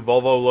interesting too.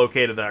 Volvo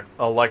located the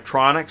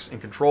electronics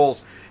and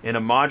controls in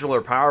a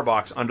modular power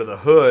box under the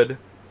hood,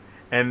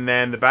 and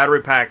then the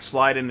battery packs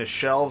slide into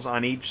shelves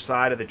on each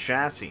side of the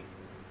chassis.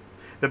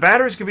 The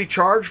batteries can be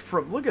charged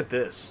from, look at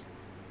this.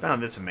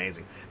 Found this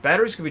amazing.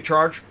 Batteries can be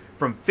charged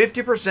from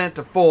 50%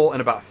 to full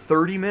in about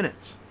 30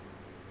 minutes.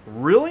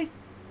 Really?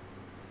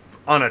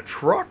 On a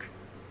truck?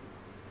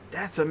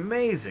 That's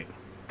amazing.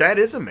 That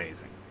is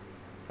amazing.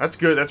 That's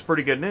good. That's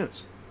pretty good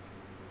news.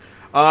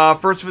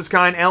 First of its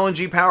kind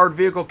LNG powered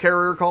vehicle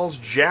carrier calls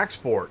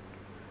Jacksport.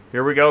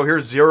 Here we go.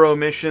 Here's zero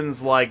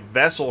emissions like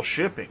vessel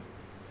shipping.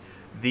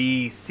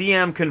 The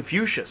CM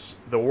Confucius,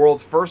 the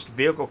world's first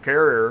vehicle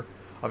carrier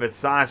of its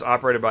size,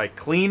 operated by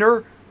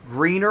cleaner,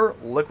 greener,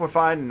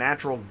 liquefied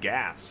natural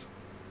gas.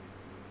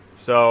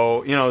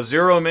 So,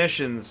 zero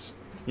emissions,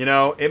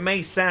 it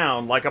may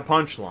sound like a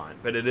punchline,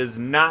 but it is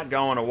not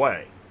going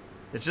away.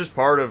 It's just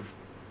part of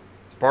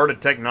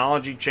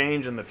technology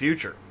change in the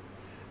future.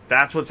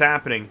 That's what's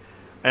happening.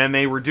 And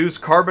they reduce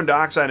carbon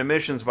dioxide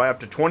emissions by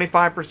up to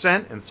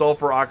 25% and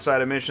sulfur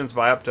oxide emissions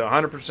by up to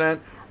 100%.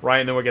 Right,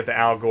 and then we get the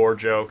Al Gore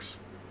jokes.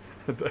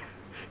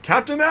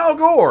 Captain Al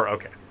Gore!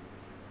 Okay.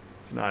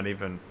 It's not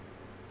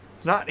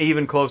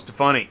even close to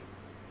funny.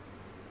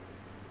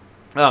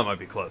 Oh, it might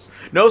be close.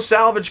 No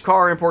salvage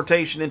car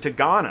importation into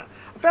Ghana.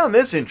 I found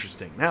this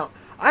interesting. Now,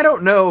 I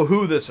don't know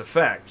who this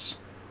affects,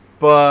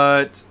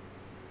 but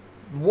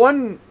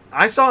one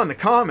I saw in the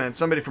comments,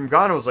 somebody from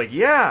Ghana was like,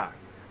 yeah,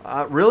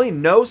 really?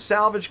 No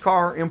salvage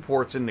car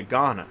imports into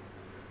Ghana.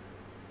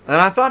 And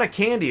I thought of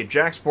Candy at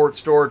Jacksport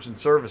Storage and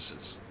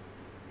Services.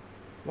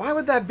 Why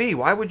would that be?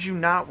 Why would you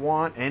not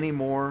want any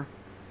more?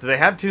 Do they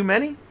have too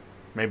many?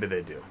 Maybe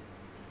they do.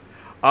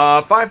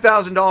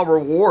 $5,000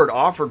 reward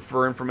offered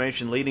for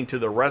information leading to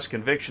the arrest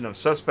conviction of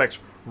suspects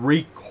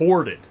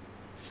recorded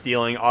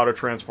stealing auto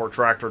transport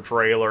tractor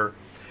trailer.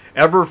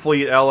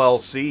 Everfleet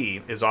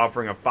LLC is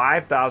offering a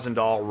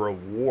 $5,000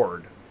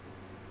 reward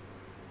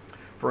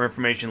for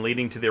information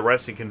leading to the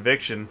arrest and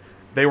conviction.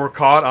 They were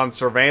caught on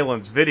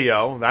surveillance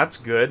video. That's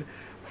good.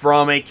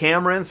 From a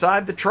camera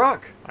inside the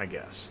truck, I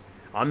guess.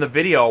 On the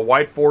video, a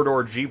white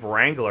four-door Jeep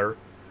Wrangler,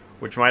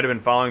 which might have been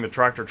following the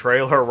tractor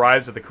trailer,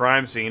 arrives at the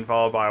crime scene,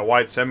 followed by a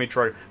white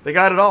semi-truck. They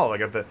got it all. They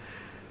got the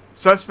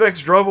suspects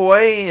drove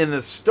away in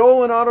the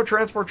stolen auto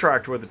transport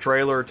tractor with the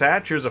trailer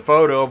attached. Here's a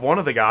photo of one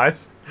of the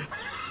guys.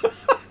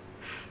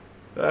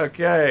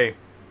 Okay.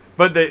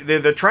 But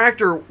the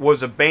tractor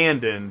was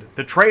abandoned.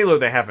 The trailer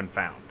they haven't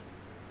found.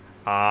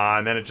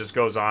 And then it just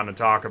goes on to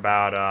talk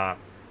about,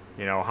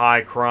 you know,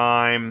 high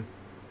crime,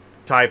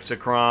 types of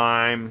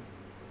crime,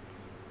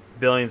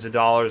 billions of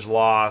dollars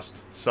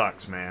lost.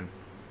 Sucks, man.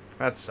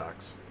 That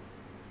sucks.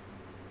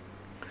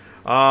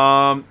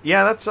 Yeah,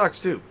 that sucks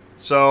too.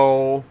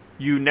 So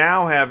you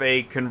now have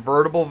a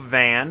convertible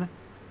van,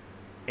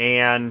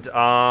 and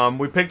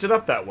we picked it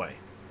up that way.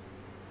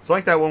 It's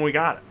like that when we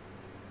got it.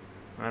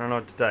 I don't know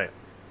what to tell you.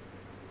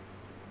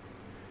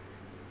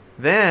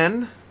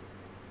 Then,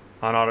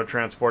 on Auto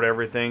Transport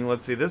Everything,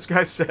 let's see, this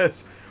guy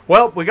says,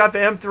 well, we got the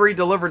M3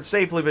 delivered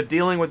safely, but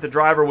dealing with the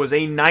driver was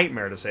a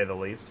nightmare, to say the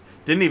least.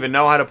 Didn't even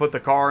know how to put the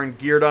car in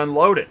gear to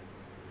unload it.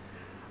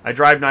 I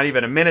drive not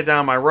even a minute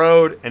down my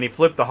road, and he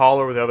flipped the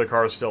hauler with the other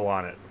cars still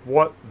on it.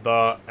 What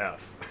the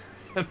F?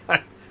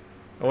 I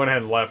went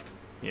ahead and left,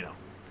 you know.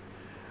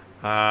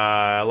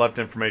 I left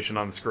information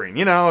on the screen.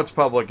 You know, it's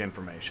public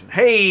information.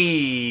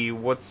 Hey,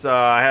 what's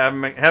have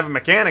a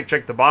mechanic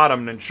check the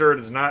bottom and ensure it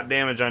is not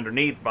damaged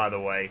underneath, by the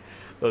way.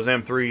 Those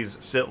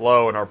M3s sit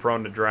low and are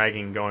prone to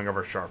dragging going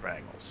over sharp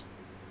angles.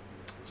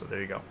 So there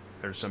you go.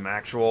 There's some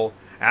actual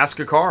ask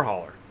a car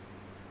hauler.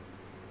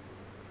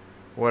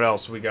 What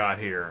else we got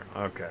here?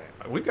 Okay.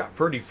 We got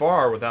pretty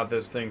far without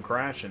this thing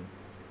crashing.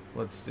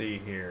 Let's see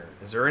here.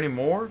 Is there any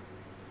more?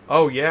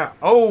 Oh, yeah.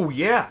 Oh,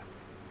 yeah.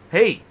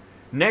 Hey.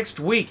 Next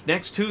week,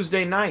 next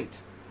Tuesday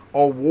night,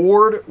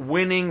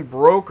 award-winning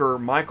broker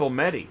Michael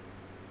Meddy.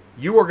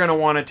 You are going to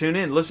want to tune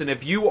in. Listen,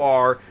 if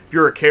you're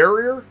a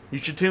carrier, you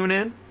should tune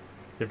in.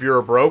 If you're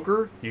a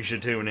broker, you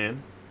should tune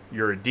in.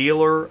 You're a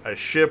dealer, a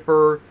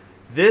shipper.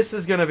 This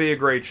is going to be a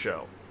great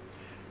show.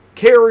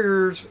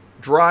 Carriers,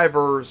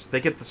 drivers, they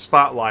get the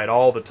spotlight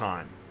all the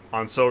time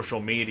on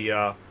social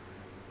media,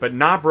 but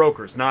not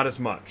brokers, not as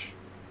much.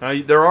 Now,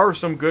 there are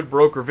some good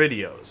broker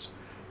videos.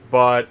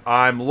 But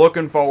I'm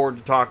looking forward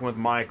to talking with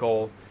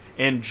Michael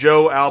and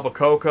Joe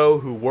Albacoco,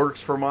 who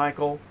works for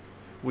Michael.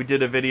 We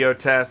did a video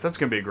test. That's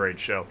going to be a great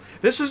show.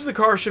 This is the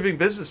Car Shipping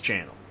Business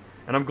Channel,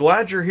 and I'm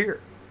glad you're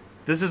here.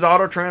 This is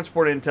Auto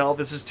Transport Intel.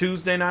 This is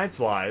Tuesday Nights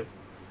Live.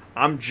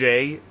 I'm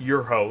Jay,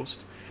 your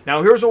host.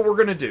 Now, here's what we're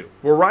going to do.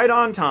 We're right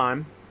on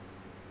time,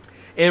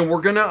 and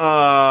we're going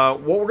to,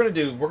 what we're going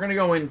to do, we're going to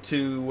go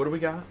into, what do we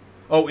got?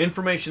 Oh,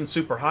 Information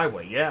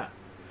Superhighway, yeah.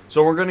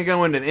 So we're going to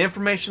go into the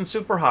Information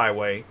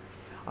Superhighway.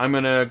 I'm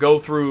going to go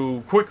through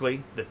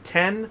quickly the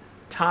 10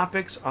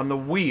 topics on the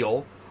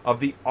wheel of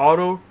the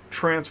auto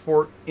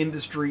transport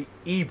industry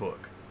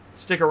ebook.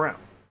 Stick around.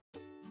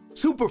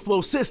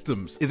 Superflow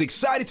Systems is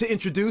excited to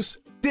introduce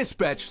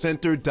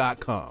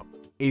DispatchCenter.com,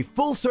 a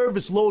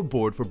full-service load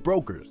board for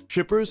brokers,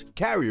 shippers,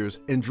 carriers,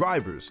 and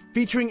drivers,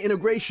 featuring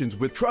integrations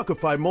with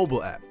Truckify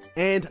mobile app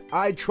and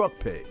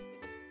iTruckPay.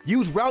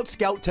 Use Route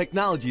Scout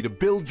technology to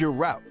build your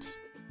routes.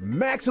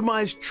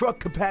 Maximize truck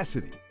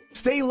capacity.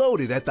 Stay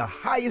loaded at the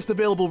highest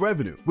available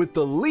revenue with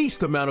the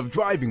least amount of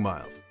driving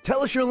miles.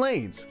 Tell us your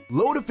lanes.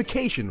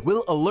 Loadification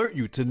will alert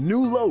you to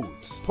new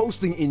loads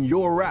posting in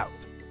your route.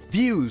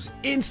 Views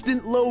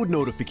instant load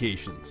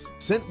notifications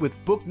sent with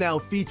Book Now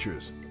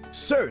features.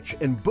 Search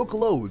and book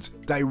loads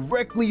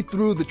directly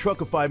through the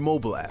Truckify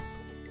mobile app.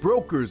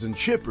 Brokers and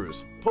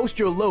shippers, post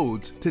your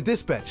loads to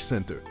Dispatch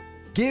Center.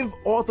 Give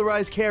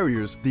authorized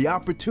carriers the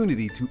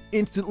opportunity to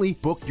instantly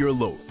book your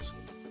loads.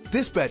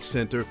 Dispatch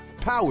Center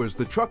powers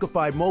the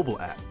Truckify mobile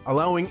app,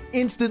 allowing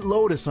instant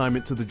load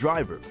assignment to the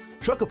driver.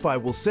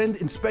 Truckify will send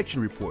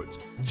inspection reports,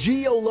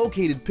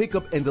 geo-located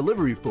pickup and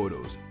delivery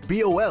photos,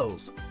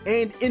 BOLs,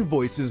 and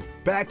invoices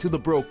back to the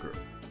broker.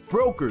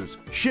 Brokers,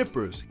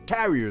 shippers,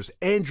 carriers,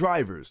 and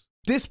drivers,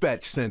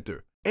 Dispatch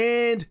Center,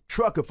 and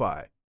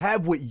Truckify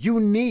have what you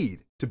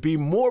need to be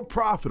more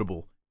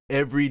profitable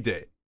every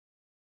day.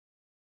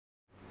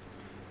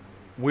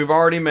 We've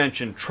already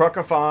mentioned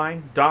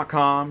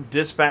Truckify.com,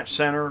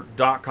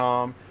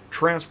 DispatchCenter.com,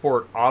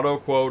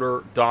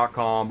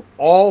 TransportAutoQuoter.com,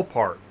 all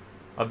part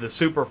of the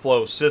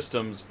Superflow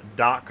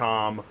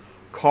Systems.com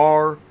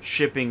car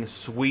shipping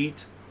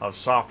suite of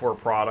software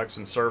products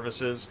and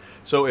services.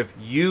 So if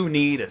you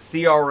need a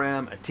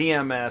CRM, a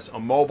TMS, a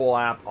mobile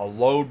app, a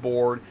load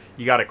board,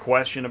 you got a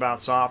question about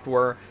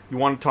software, you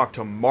want to talk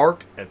to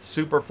Mark at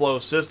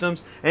Superflow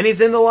Systems, and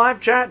he's in the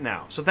live chat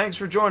now. So thanks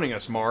for joining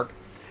us, Mark.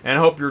 And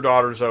I hope your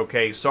daughter's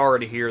okay. Sorry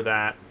to hear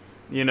that.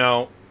 You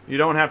know, you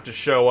don't have to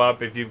show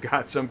up if you've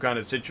got some kind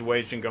of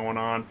situation going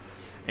on.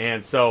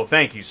 And so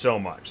thank you so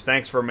much.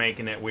 Thanks for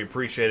making it. We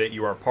appreciate it.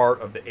 You are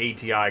part of the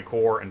ATI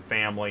core and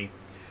family.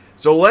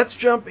 So let's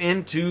jump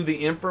into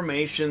the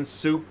Information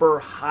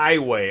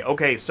Superhighway.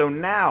 Okay, so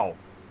now,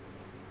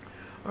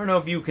 I don't know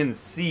if you can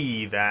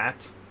see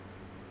that.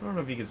 I don't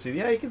know if you can see it.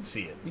 Yeah, you can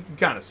see it. You can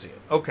kind of see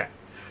it. Okay.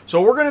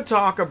 So we're going to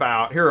talk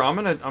about, here,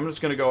 I'm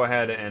just going to go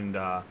ahead and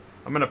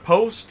I'm going to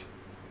post,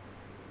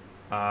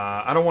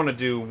 I don't want to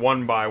do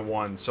one by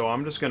one, so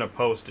I'm just going to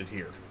post it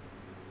here.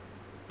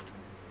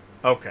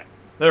 Okay,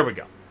 there we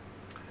go.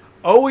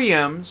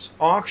 OEMs,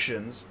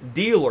 auctions,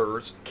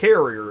 dealers,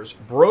 carriers,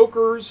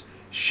 brokers,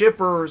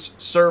 shippers,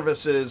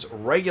 services,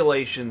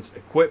 regulations,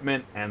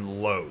 equipment,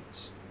 and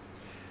loads.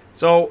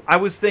 So I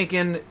was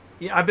thinking,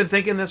 I've been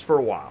thinking this for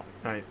a while.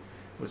 Right?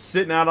 was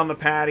sitting out on the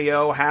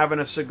patio, having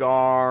a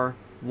cigar,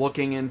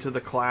 looking into the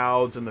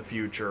clouds and the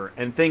future,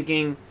 and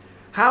thinking,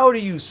 how do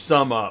you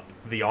sum up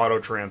the auto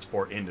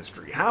transport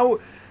industry? How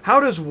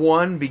does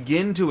one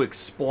begin to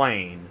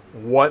explain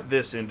what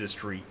this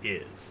industry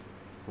is,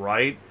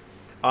 right?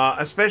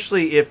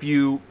 Especially if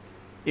you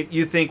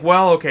think,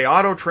 well, okay,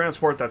 auto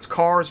transport, that's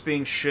cars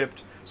being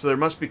shipped, so there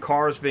must be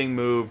cars being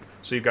moved,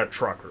 so you've got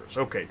truckers.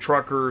 Okay,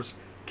 truckers,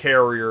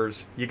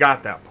 carriers, you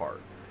got that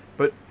part.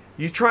 But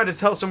you try to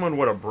tell someone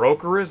what a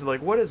broker is,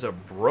 like, what is a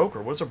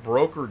broker? What does a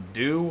broker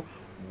do?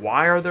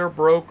 Why are there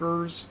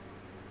brokers?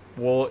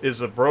 Well,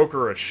 is a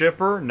broker a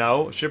shipper?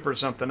 No, a shipper is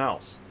something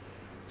else.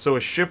 So a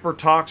shipper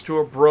talks to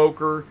a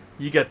broker,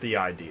 you get the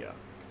idea.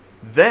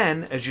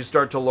 Then, as you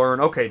start to learn,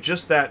 okay,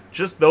 just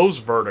those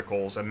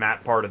verticals and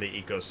that part of the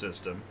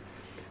ecosystem,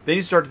 then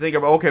you start to think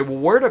about, okay, well,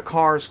 where do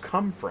cars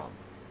come from?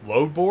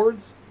 Load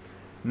boards?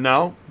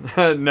 No,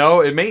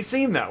 no, it may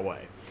seem that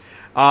way.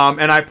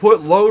 And I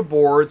put load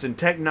boards and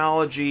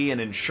technology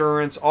and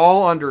insurance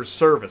all under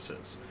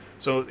services.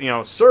 So, you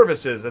know,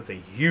 services, that's a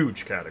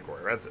huge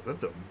category.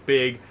 That's a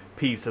big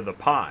piece of the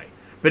pie.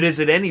 But is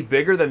it any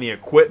bigger than the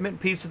equipment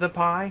piece of the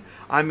pie?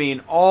 I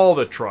mean, all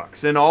the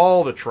trucks and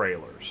all the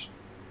trailers,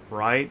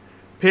 right?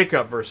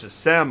 Pickup versus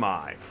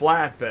semi,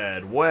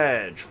 flatbed,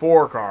 wedge,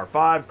 4-car,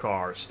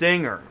 5-car,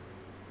 stinger,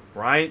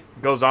 right?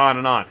 Goes on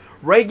and on.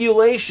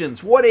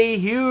 Regulations, what a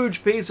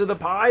huge piece of the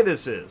pie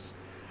this is.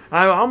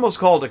 I almost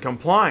called it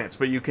compliance,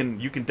 but you can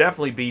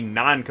definitely be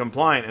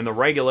non-compliant, and the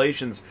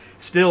regulations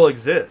still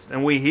exist.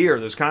 And we hear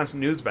there's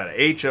constant news about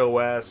it.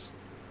 HOS.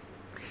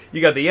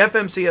 You got the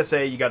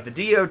FMCSA, you got the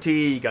DOT,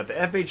 you got the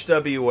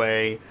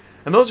FHWA,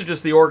 and those are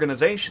just the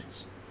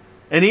organizations.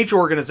 And each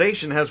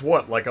organization has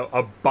what, like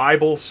a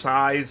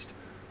Bible-sized,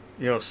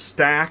 you know,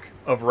 stack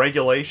of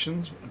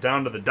regulations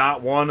down to the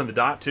 .1 and the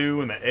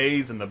 .2 and the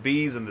A's and the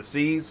B's and the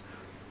C's.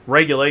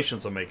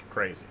 Regulations will make it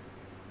crazy.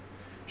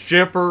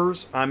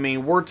 Shippers, I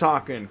mean, we're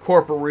talking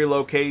corporate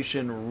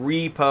relocation,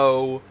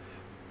 repo,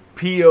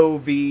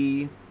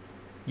 POV.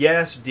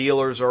 Yes,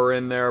 dealers are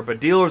in there, but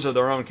dealers are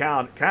their own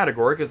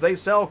category because they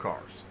sell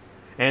cars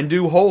and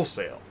do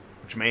wholesale,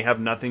 which may have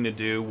nothing to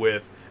do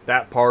with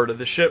that part of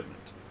the shipment.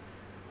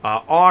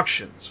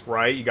 Auctions,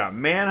 right? You got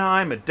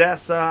Manheim,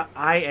 Odessa,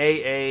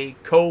 IAA,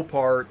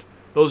 Copart.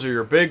 Those are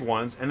your big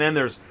ones. And then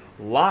there's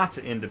lots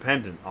of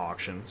independent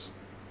auctions.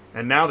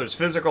 And now there's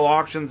physical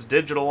auctions,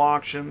 digital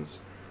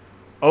auctions.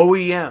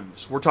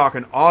 OEMs, we're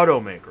talking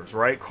automakers,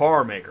 right?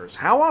 Car makers.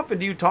 How often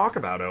do you talk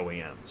about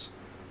OEMs?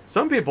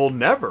 Some people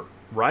never,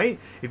 right?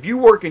 If you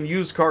work in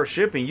used car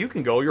shipping, you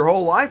can go your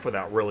whole life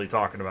without really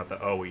talking about the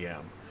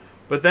OEM.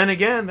 But then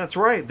again, that's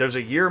right. There's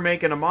a year,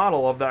 make, and a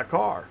model of that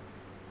car.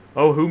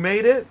 Oh, who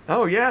made it?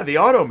 Oh, yeah, the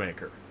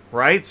automaker,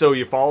 right? So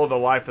you follow the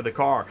life of the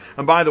car.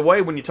 And by the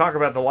way, when you talk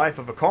about the life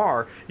of a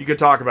car, you could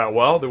talk about,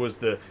 well, there was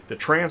the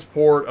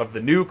transport of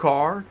the new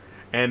car,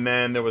 and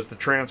then there was the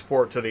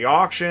transport to the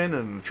auction,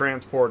 and the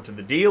transport to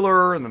the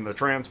dealer, and then the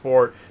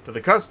transport to the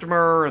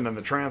customer, and then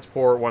the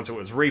transport once it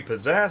was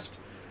repossessed,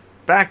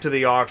 back to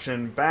the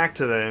auction, back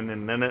to the,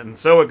 and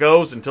so it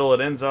goes until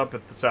it ends up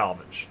at the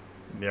salvage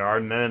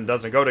yard, and then it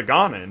doesn't go to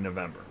Ghana in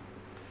November.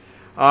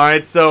 All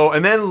right, so,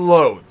 and then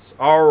loads.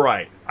 All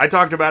right, I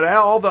talked about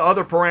all the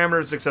other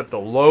parameters except the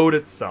load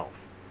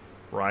itself,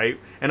 right?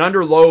 And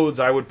under loads,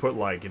 I would put,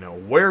 like, you know,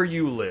 where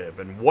you live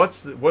and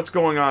what's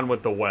going on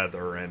with the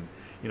weather, and,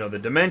 you know, the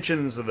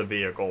dimensions of the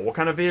vehicle. What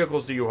kind of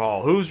vehicles do you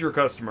haul? Who's your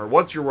customer?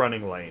 What's your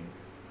running lane?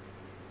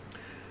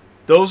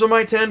 Those are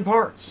my 10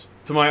 parts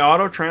to my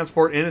auto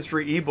transport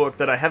industry ebook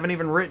that I haven't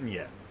even written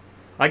yet.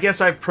 I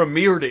guess I've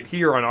premiered it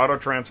here on Auto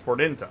Transport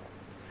Intel.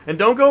 And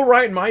don't go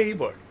writing my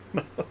ebook.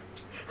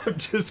 I'm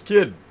just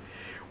kidding.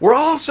 We're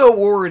also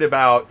worried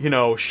about, you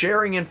know,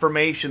 sharing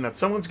information that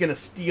someone's going to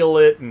steal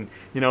it, and,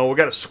 you know, we've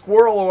got to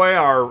squirrel away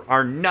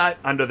our nut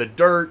under the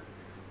dirt.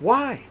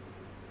 Why?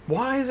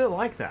 Why is it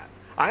like that?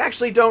 I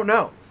actually don't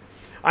know.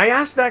 I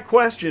asked that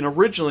question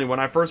originally when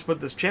I first put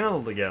this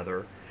channel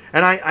together,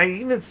 and I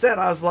even said,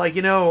 I was like,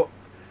 you know,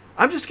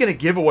 I'm just going to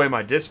give away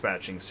my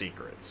dispatching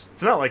secrets.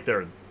 It's not like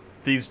they're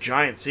these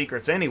giant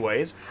secrets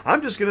anyways.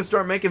 I'm just going to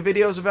start making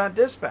videos about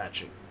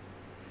dispatching.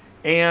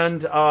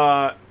 And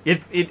I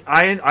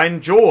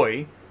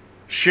enjoy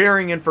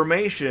sharing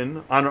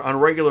information on a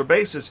regular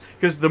basis,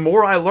 because the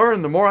more I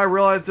learn, the more I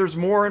realize there's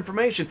more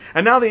information.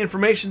 And now the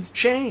information's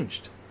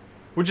changed,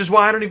 which is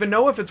why I don't even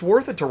know if it's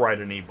worth it to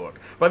write an ebook.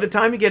 By the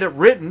time you get it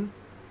written,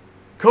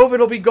 COVID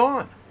will be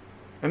gone,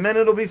 and then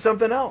it'll be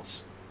something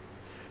else.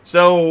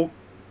 So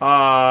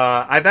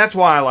that's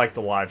why I like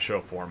the live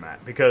show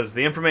format, because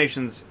the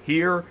information's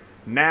here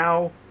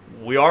now.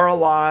 We are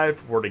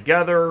alive. We're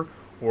together.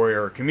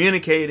 We're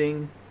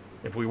communicating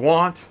if we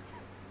want,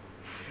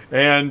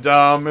 and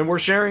we're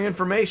sharing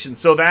information.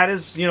 So that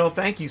is, you know,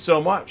 thank you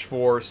so much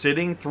for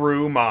sitting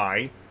through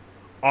my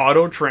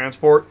auto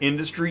transport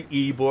industry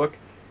ebook,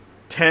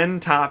 10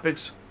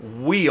 topics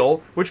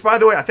wheel, which, by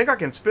the way, I think I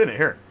can spin it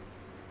here.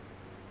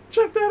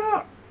 Check that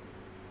out.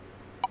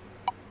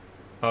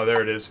 Oh,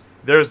 there it is.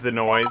 There's the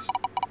noise.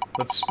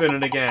 Let's spin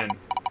it again.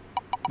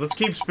 Let's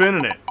keep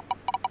spinning it.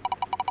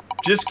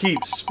 Just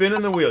keep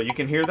spinning the wheel. You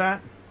can hear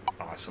that?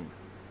 Awesome.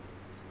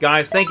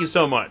 Guys, thank you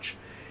so much.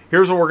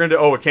 Here's what we're going to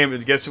do. Oh, it came.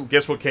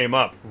 Guess what came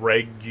up?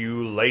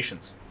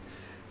 Regulations.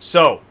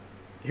 So,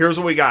 here's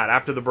what we got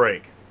after the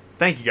break.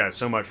 Thank you guys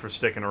so much for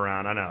sticking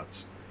around. I know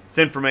it's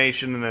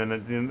information,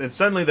 and then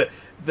suddenly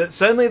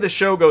the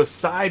show goes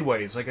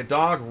sideways like a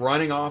dog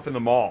running off in the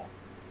mall,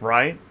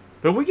 right?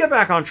 But we get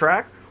back on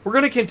track. We're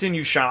going to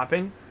continue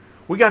shopping.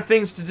 We got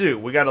things to do.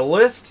 We got a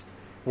list.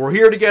 We're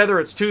here together.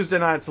 It's Tuesday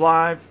Nights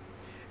Live,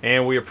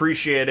 and we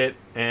appreciate it.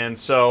 And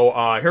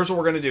so here's what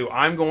we're going to do.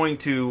 I'm going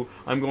to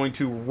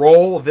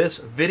roll this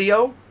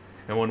video,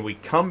 and when we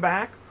come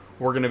back,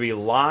 we're going to be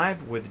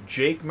live with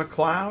Jake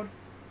McLeod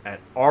at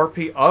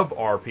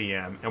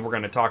RPM, and we're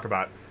going to talk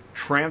about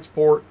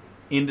transport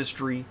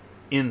industry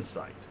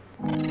insight.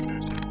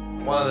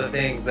 One of the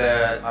things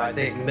that I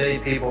think many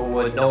people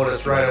would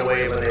notice right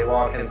away when they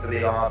walk into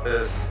the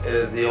office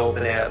is the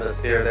open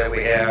atmosphere that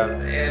we have.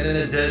 And in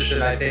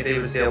addition, I think they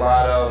would see a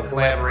lot of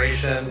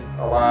collaboration,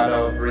 a lot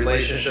of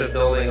relationship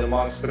building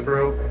amongst the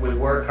group. We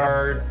work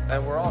hard,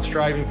 and we're all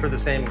striving for the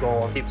same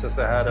goal. It keeps us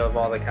ahead of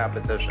all the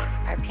competition.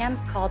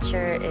 RPM's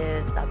culture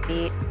is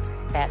upbeat,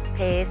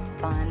 fast-paced,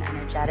 fun,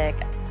 energetic.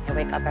 I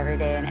wake up every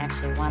day and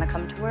actually want to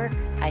come to work.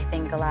 I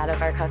think a lot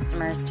of our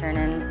customers turn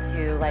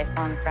into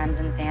lifelong friends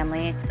and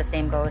family. The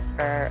same goes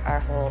for our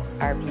whole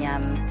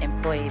RPM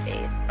employee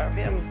base.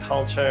 RPM's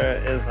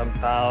culture is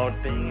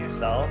about being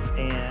yourself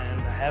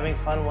and having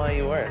fun while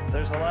you work.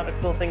 There's a lot of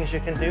cool things you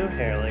can do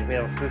here. Like we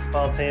have a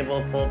foosball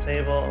table, pool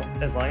table.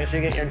 As long as you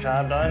get your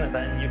job done,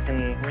 then you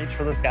can reach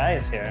for the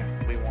skies here.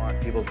 We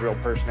want people's real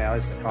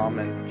personalities to come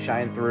and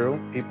shine through.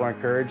 People are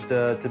encouraged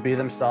to be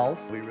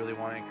themselves. We really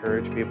want to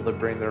encourage people to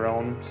bring their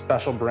own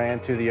special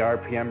brand to the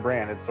RPM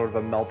brand. It's sort of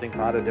a melting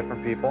pot of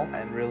different people,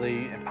 and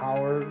really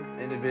empower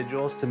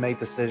individuals to make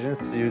decisions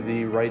to do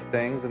the right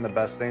things and the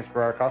best things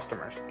for our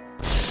customers.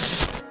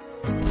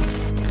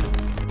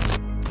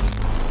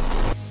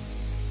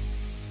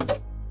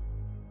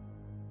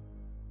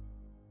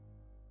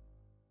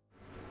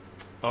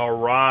 All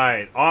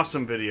right,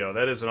 awesome video.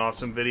 That is an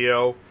awesome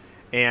video.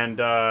 And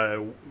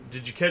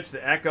did you catch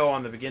the echo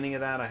on the beginning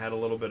of that? I had a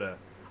little bit of...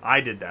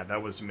 I did that.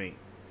 That was me.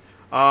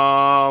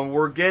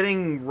 We're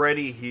getting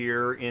ready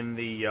here in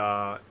the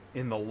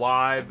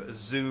live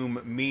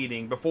Zoom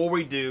meeting. Before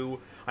we do,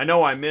 I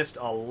know I missed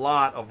a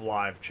lot of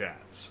live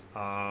chats.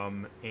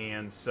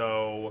 And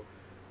so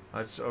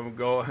I'm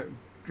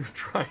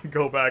try and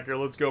go back here.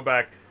 Let's go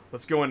back.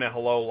 Let's go into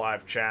hello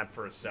live chat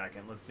for a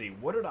second. Let's see.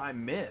 What did I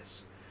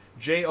miss?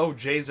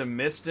 Jay's a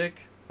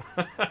mystic.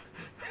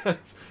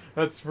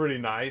 That's pretty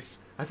nice.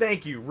 I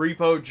thank you,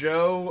 Repo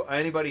Joe.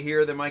 Anybody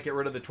here that might get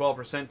rid of the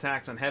 12%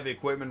 tax on heavy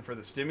equipment for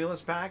the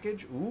stimulus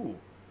package? Ooh,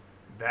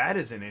 that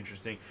is an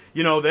interesting.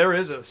 You know, there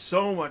is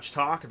so much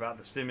talk about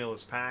the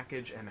stimulus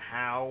package and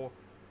how,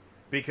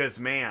 because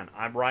man,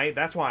 I'm right.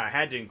 That's why I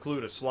had to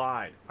include a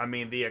slide. I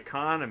mean, the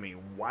economy.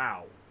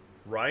 Wow,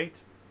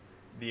 right?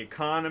 The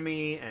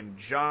economy and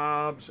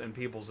jobs and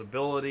people's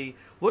ability.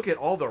 Look at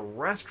all the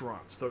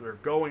restaurants that are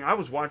going. I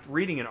was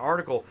reading an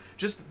article,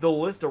 just the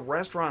list of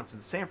restaurants in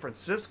San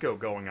Francisco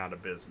going out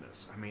of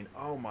business. I mean,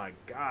 oh my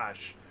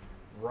gosh,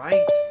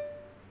 right?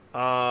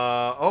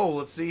 Oh,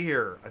 let's see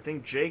here. I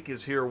think Jake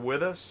is here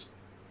with us.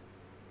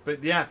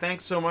 But yeah,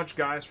 thanks so much,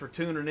 guys, for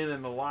tuning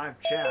in the live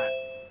chat.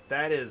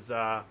 That is,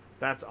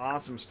 that's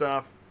awesome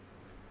stuff.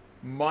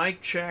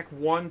 Mic check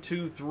 1,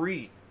 2,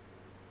 3.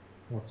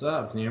 What's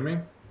up? Can you hear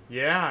me?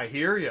 Yeah, I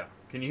hear you.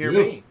 Can you hear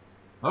me?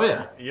 Oh,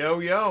 yeah.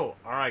 Yo.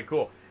 All right,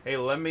 cool. Hey,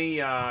 let me,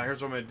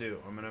 here's what I'm going to do.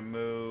 I'm going to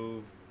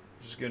move,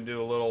 just going to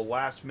do a little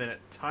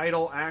last-minute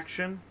title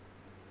action.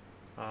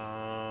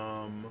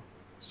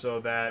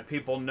 So that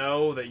people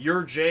know that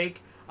you're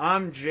Jake,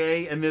 I'm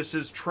Jay, and this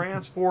is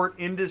Transport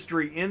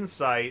Industry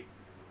Insight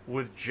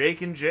with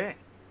Jake and Jay.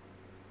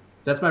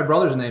 That's my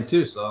brother's name,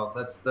 too, so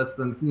that's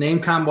the name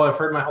combo I've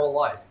heard my whole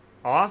life.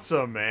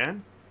 Awesome,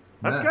 man.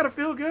 That's got to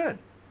feel good.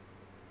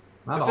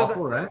 Not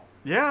awful, right?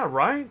 Yeah,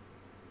 right?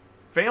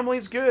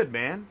 Family's good,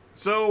 man.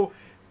 So,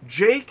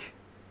 Jake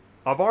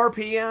of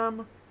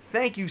RPM,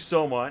 thank you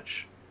so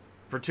much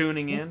for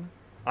tuning in.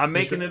 I'm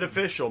making it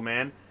official,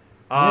 man.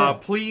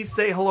 Please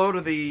say hello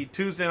to the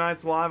Tuesday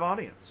Nights Live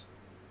audience.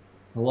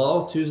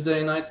 Hello,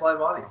 Tuesday Nights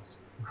Live audience.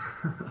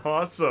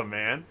 Awesome,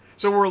 man.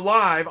 So we're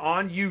live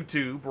on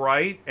YouTube,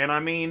 right? And I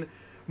mean,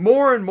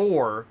 more and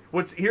more,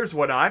 here's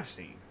what I've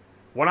seen.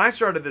 When I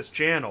started this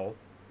channel,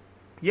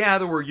 yeah,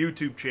 there were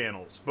YouTube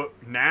channels, but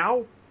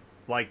now,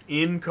 like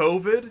in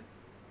COVID,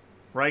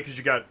 right? Because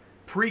you got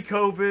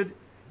pre-COVID,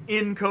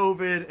 in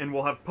COVID, and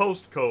we'll have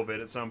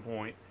post-COVID at some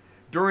point.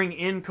 During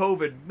in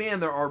COVID, man,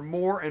 there are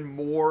more and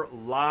more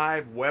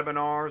live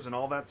webinars and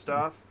all that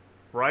stuff,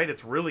 right?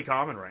 It's really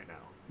common right now.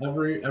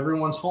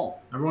 Everyone's home.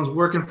 Everyone's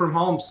working from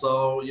home.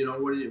 So, you know,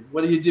 what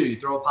do? You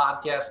throw a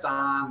podcast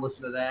on,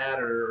 listen to that,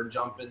 or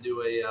jump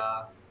into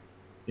a,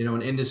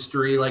 an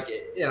industry like,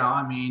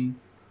 I mean,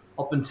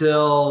 up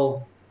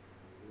until,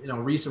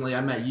 recently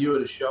I met you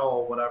at a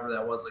show, whatever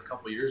that was, a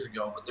couple years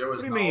ago. But there was.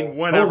 What do you mean,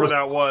 whenever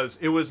that was?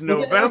 It was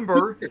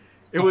November.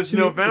 It was 2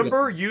 years ago.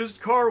 November,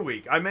 used car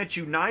week. I met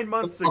you 9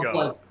 months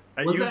ago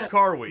at Was used that-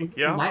 car week.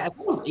 Yeah. I think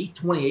it was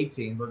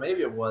 2018, but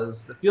maybe it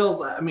was. It feels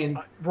like, I mean,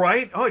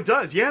 Right? Oh, it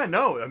does. Yeah,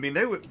 no. I mean,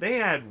 they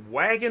had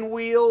wagon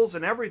wheels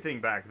and everything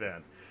back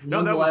then. No,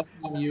 when's that the was last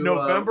time you,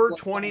 November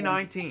when's the last time-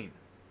 2019. when's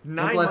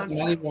 9 the last months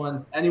time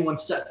ago. anyone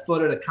set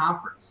foot at a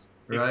conference,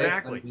 right?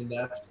 Exactly. I mean,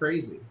 that's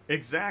crazy.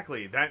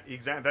 Exactly.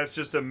 That's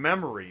just a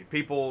memory.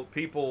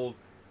 People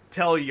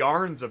tell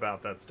yarns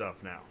about that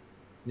stuff now.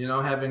 You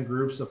know, having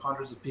groups of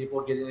hundreds of people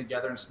getting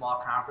together in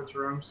small conference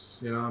rooms.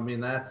 You know, I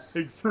mean, that's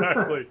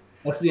Exactly.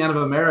 that's the end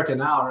of America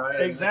now, right?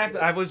 Exactly.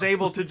 I was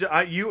able to.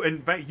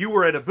 In fact, you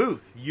were at a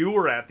booth. You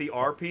were at the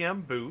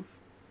RPM booth,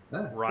 Yeah,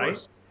 of right?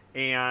 course.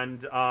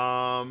 And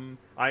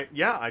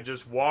I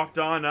just walked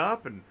on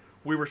up, and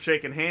we were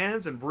shaking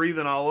hands and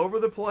breathing all over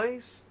the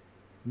place.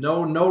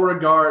 No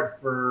regard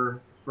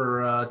for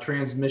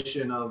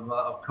transmission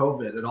of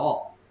COVID at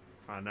all.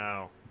 I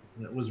know.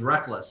 It was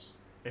reckless.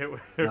 It.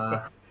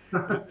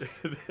 But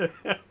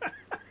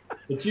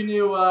you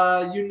knew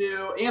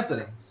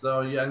Anthony,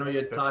 so I know you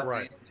had That's talked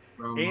right. to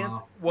Anthony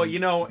from. Well, you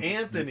know,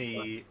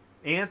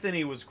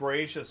 Anthony was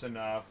gracious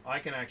enough. I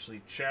can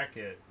actually check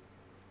it.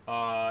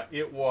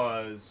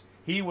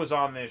 He was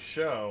on this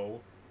show.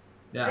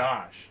 Yeah.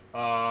 Gosh.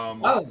 A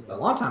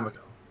long time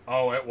ago.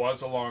 Oh, it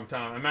was a long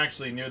time. I'm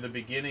actually near the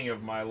beginning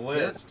of my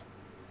list.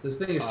 This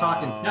thing he was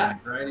talking tech,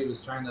 right? He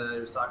was talking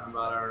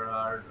about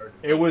our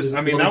It was.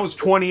 I mean, that was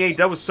 28.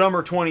 That was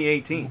summer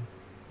 2018.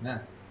 Yeah.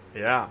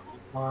 Yeah.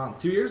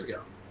 2 years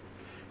ago.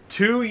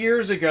 2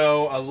 years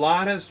ago, a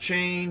lot has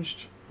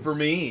changed for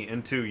me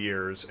in 2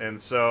 years, and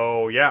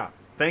so yeah.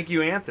 Thank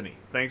you, Anthony.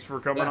 Thanks for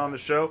coming on the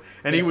show.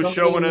 And he was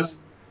showing us.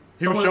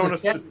 He was showing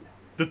us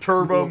the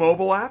Turbo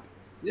mobile app.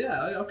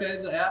 Yeah. Okay.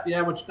 The app.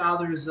 Yeah. Which now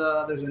there's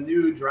a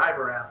new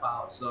driver app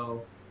out.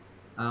 So,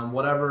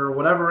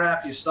 whatever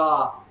app you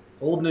saw,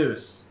 old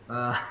news.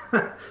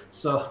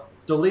 So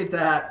delete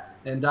that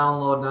and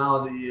download now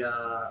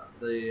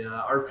the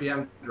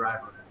RPM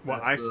driver. Well,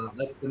 that's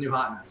the new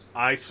hotness.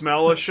 I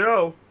smell a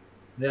show.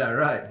 Yeah,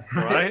 right.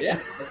 Right? Yeah.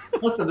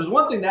 Listen, there's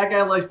one thing that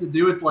guy likes to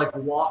do. It's like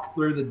walk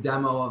through the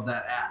demo of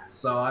that app.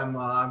 So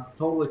I'm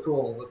totally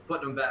cool with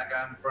putting them back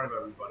on in front of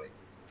everybody.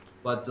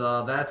 But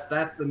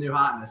that's the new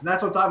hotness, and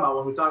that's what I'm talking about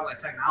when we talk like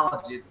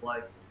technology. It's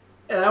like,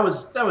 yeah, that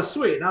was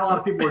sweet. Not a lot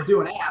of people were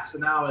doing apps,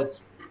 and now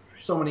it's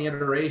so many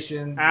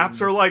iterations.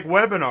 Apps are like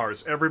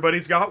webinars.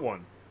 Everybody's got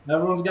one.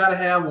 Everyone's got to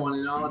have one,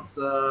 you know. It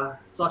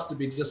sucks to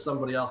be just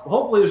somebody else, but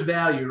hopefully there's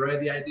value, right?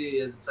 The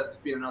idea is instead of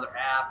just being another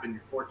app, and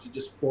you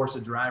just force a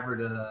driver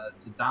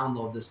to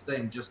download this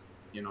thing, just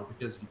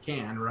because you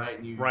can, right?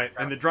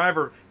 And the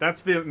driver,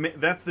 that's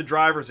the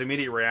driver's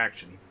immediate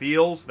reaction. He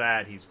feels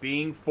that he's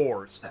being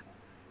forced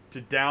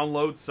to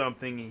download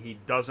something he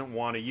doesn't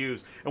want to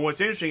use. And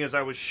what's interesting is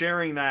I was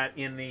sharing that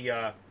in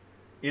the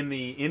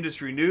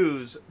industry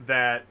news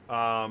that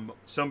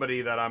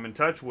somebody that I'm in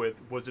touch with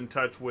was in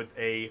touch with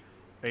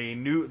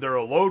they're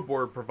a load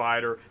board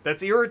provider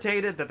that's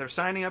irritated that they're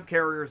signing up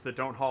carriers that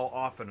don't haul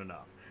often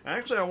enough. And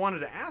actually, I wanted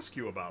to ask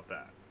you about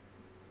that.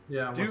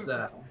 Yeah, what's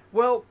that?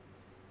 Well,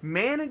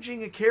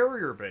 managing a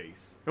carrier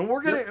base, and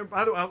we're gonna.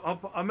 By the way,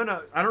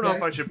 I don't know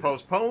if I should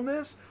postpone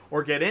this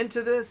or get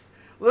into this.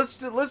 Let's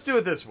do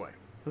it this way.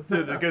 Let's do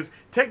it because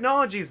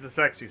technology is the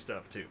sexy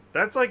stuff too.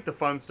 That's like the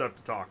fun stuff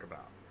to talk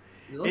about.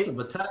 Listen,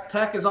 but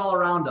tech is all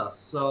around us.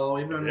 So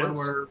even when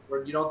we're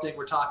you don't think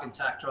we're talking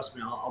tech, trust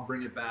me, I'll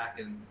bring it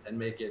back and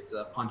make it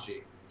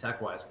punchy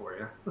tech-wise for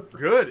you.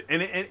 Good.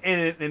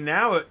 And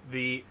now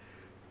the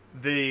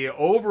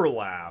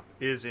overlap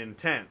is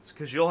intense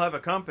because you'll have a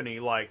company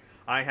like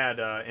I had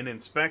an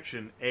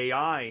inspection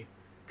AI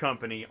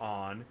company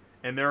on,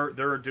 and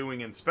they're doing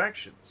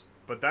inspections,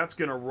 but that's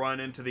going to run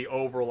into the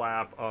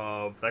overlap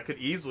of that could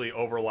easily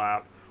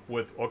overlap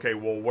with, okay,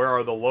 well, where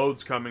are the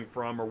loads coming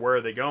from or where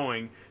are they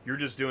going? You're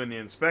just doing the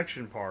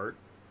inspection part.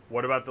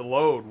 What about the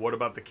load? What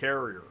about the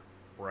carrier?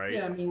 Right?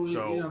 Yeah, I mean,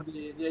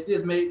 the idea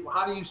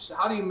is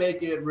how do you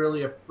make it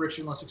really a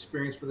frictionless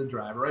experience for the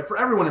driver, right? For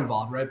everyone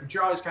involved, right? But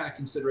you're always kind of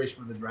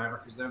consideration for the driver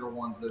because they're the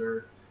ones that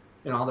are,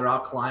 they're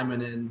out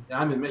climbing, and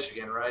I'm in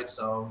Michigan, right?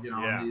 So,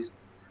 these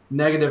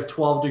negative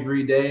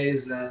 12-degree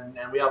days, and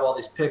we have all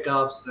these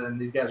pickups,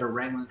 and these guys are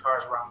wrangling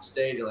cars around the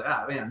state. You're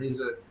like, man,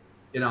 these are,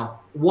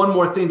 one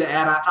more thing to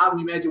add on top.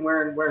 You imagine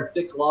wearing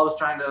thick gloves,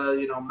 trying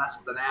to, mess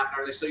with an app and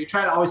everything. So you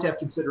try to always have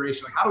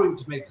consideration, like, how do we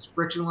just make this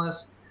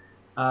frictionless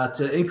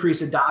to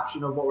increase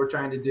adoption of what we're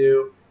trying to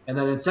do, and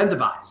then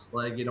incentivize,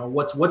 like,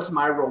 what's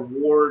my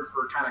reward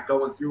for kind of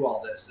going through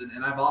all this?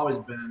 And I've always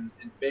been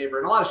in favor,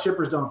 and a lot of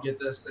shippers don't get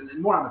this,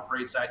 and more on the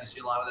freight side, you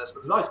see a lot of this,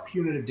 but there's always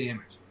punitive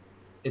damage.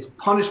 It's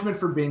punishment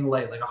for being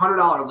late, like a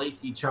 $100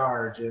 late fee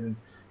charge and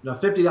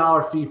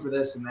 $50 fee for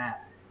this and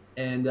that.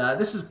 And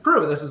this is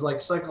proven. This is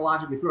like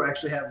psychologically proven. I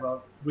actually have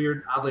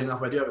oddly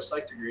enough, I do have a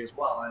psych degree as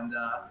well. And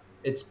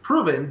it's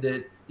proven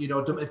that,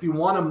 if you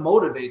want to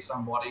motivate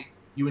somebody,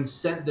 you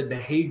incent the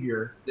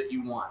behavior that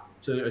you want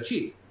to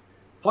achieve.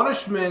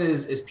 Punishment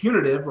is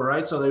punitive, all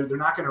right? So they're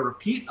not going to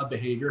repeat a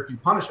behavior if you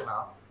punish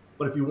enough.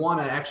 But if you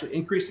want to actually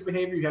increase the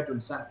behavior, you have to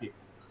incent people.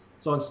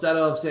 So instead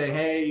of saying,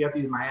 hey, you have to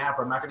use my app,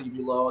 or I'm not going to give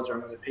you loads, or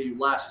I'm going to pay you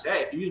less, say,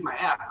 hey, if you use my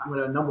app, I'm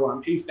going to, number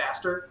one, pay you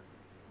faster.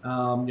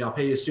 I'll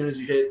pay you as soon as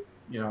you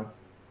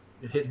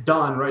hit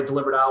done, right?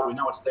 Delivered out. We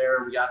know it's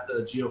there. We got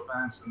the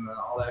geofence and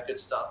all that good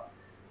stuff.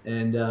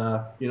 And,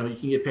 you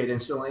can get paid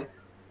instantly.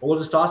 Or we'll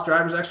just toss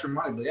drivers extra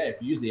money. But, hey,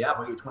 if you use the app,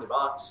 I'll give you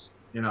 $20,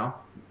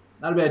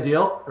 not a bad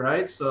deal,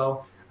 right?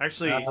 So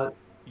actually,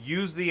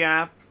 use the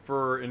app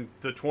for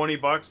the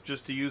 $20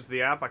 just to use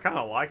the app. I kind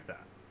of like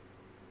that.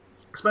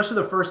 Especially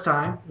the first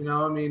time,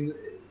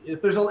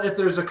 if there's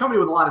a company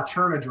with a lot of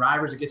churn of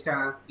drivers, it gets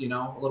kind of,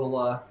 a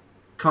little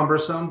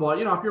cumbersome. But,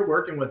 if you're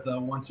working with a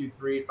 1, 2,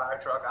 3,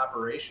 5 truck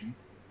operation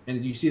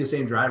and you see the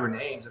same driver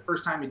names, the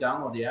first time you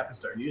download the app and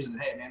start using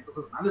it, hey, man,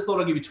 on this load,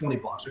 I'll give you $20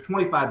 or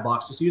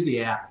 $25. Just use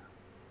the app.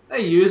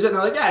 They use it and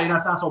they're like, yeah,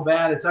 it's not so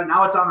bad.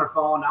 Now it's on their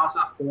phone. Now it's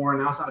not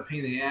foreign. Now it's not a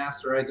pain in the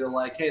ass, right? They're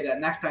like, hey, that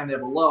next time they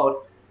have a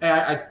load,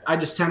 hey, I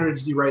just tendered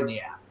it to you right in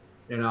the app,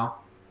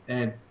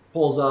 and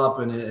pulls up,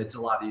 and it's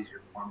a lot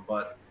easier for them.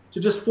 But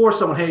to just force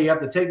someone, hey, you have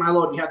to take my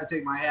load, you have to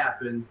take my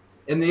app, and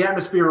in the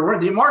atmosphere we're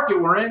in, the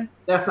market we're in,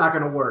 that's not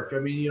going to work.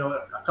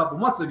 A couple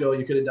months ago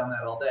you could have done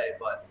that all day,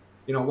 but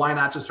why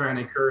not just try and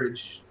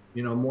encourage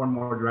more and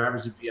more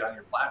drivers to be on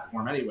your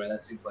platform anyway?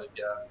 That seems like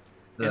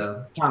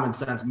the common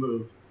sense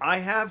move. I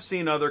have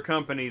seen other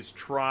companies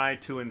try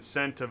to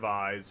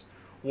incentivize,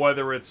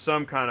 whether it's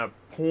some kind of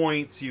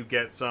points, you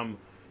get some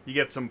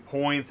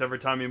points every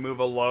time you move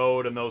a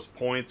load, and those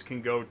points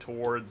can go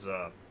towards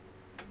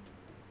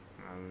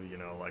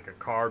like a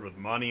card with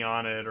money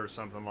on it or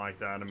something like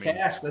that.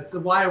 Cash. That's the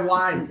why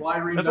that's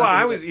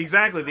why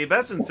exactly, the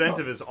best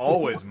incentive is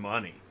always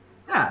money.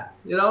 Yeah,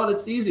 and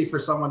it's easy for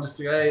someone just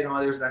to, hey,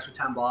 there's an extra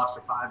 $10 or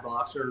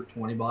 $5 or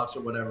 $20 or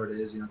whatever it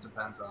is. It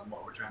depends on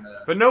what we're trying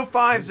to. But no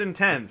 5s and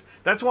 10s.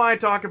 That's why I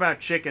talk about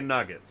chicken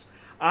nuggets.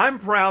 I'm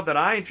proud that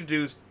I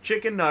introduced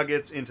chicken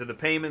nuggets into the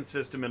payment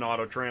system in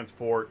auto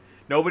transport.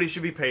 Nobody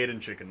should be paid in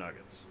chicken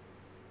nuggets.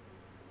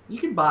 You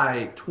can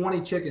buy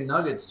 20 chicken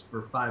nuggets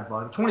for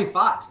 $5,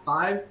 25,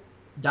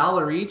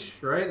 $5 each,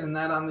 right? And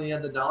that on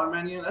the dollar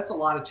menu, that's a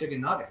lot of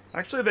chicken nuggets.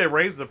 Actually, they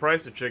raised the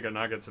price of chicken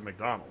nuggets at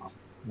McDonald's.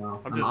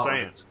 Well, I'm just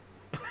saying.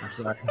 I'm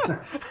sorry.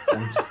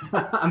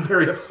 I'm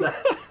very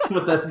upset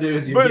with this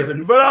news you've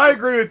given. But I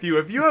agree with you.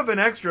 If you have an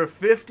extra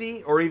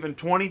 50 or even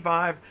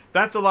 25,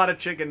 that's a lot of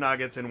chicken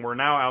nuggets, and we're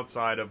now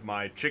outside of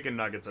my chicken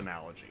nuggets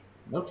analogy.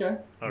 Okay.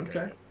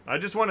 I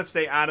just want to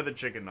stay out of the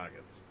chicken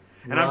nuggets.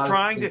 And I'm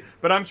trying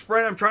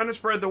to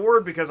spread the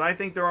word, because I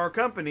think there are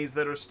companies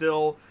that are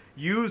still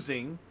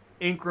using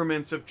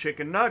increments of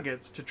chicken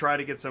nuggets to try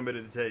to get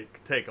somebody to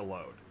take a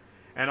load.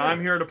 And sure. I'm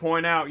here to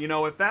point out,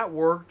 if that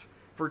worked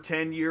for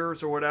 10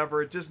 years or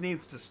whatever, it just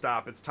needs to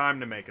stop. It's time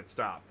to make it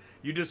stop.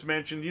 You just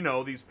mentioned,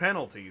 these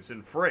penalties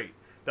in freight.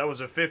 That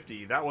was a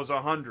 50. That was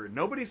 100.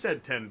 Nobody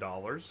said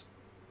 $10.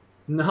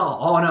 No.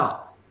 Oh, no.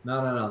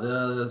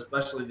 No.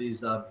 Especially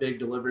these big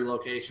delivery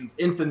locations,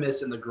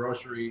 infamous in the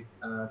grocery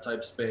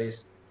type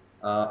space,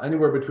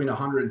 anywhere between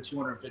 $100 and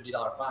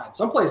 $250 fines.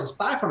 Some places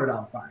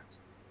 $500 fines.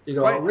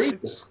 Right.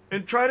 Outrageous.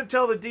 And try to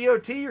tell the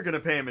DOT you're going to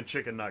pay them in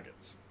chicken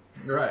nuggets.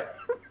 Right.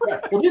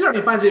 Well, these aren't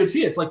even fines DOT.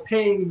 It's like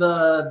paying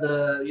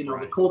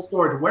the cold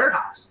storage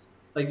warehouse.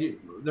 Like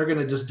they're going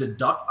to just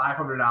deduct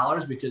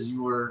 $500 because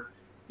you were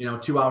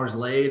 2 hours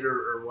late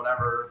or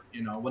whatever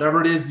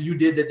whatever it is you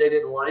did that they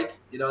didn't like.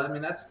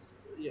 That's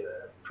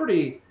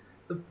pretty.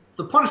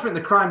 The punishment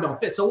and the crime don't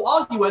fit. So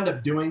all you end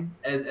up doing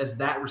as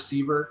that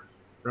receiver,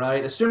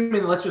 right?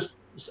 Let's just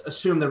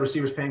assume the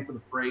receiver's paying for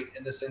the freight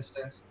in this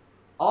instance.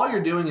 All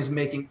you're doing is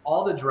making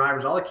all the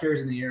drivers, all the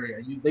carriers in the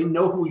area, they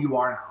know who you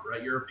are now,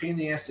 right? You're a pain in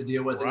the ass to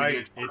deal with.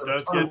 Right. It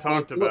does get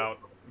talked about.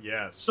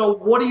 Yes. So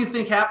what do you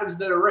think happens to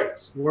their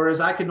rates?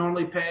 Whereas I could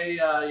normally pay,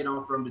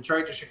 from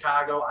Detroit to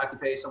Chicago, I could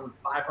pay someone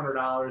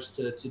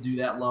 $500 to do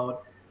that load.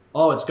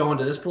 Oh, it's going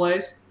to this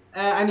place?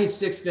 I need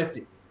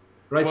 $650.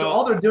 Right. Well, so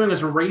all they're doing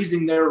is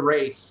raising their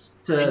rates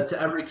to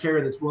every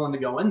carrier that's willing to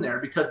go in there,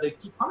 because they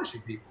keep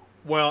punishing people.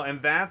 Well, and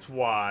that's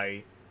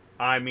why,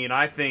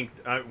 I think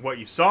what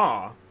you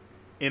saw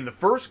in the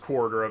first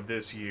quarter of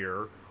this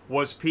year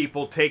was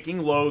people taking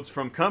loads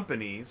from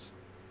companies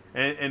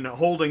and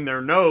holding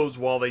their nose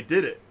while they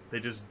did it. They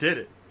just did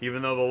it.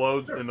 Even though the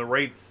load and the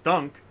rates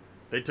stunk,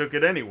 they took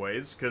it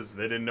anyways because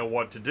they didn't know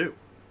what to do.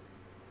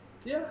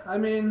 Yeah,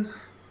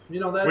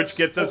 that's... Which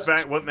gets us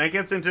back... What that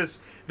gets into...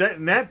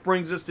 That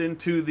brings us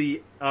into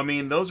the...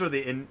 those are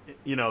the...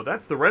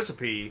 that's the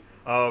recipe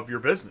of your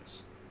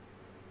business.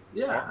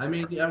 Yeah,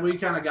 we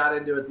kind of got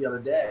into it the other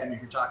day.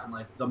 You're talking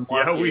like the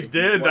market. Yeah, we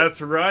did. That's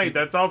right.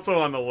 That's also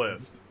on the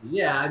list.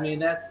 Yeah,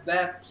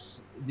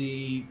 that's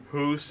the...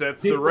 Who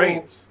sets the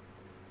rates?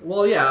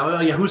 Well,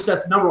 yeah. Who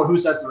sets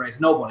the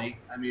rates? Nobody.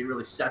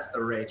 Really sets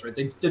the rates, right?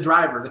 The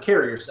driver, the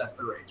carrier sets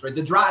the rates, right?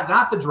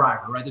 Not the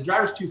driver, right? The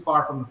driver's too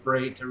far from the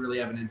freight to really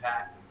have an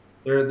impact.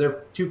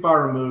 They're too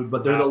far removed,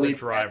 but they're the lead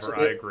driver. So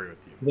I agree with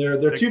you.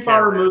 They're too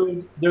far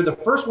removed. They're the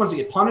first ones to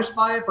get punished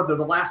by it, but they're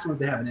the last ones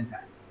to have an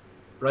impact.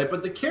 Right,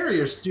 but the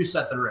carriers do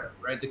set the rate,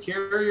 right? The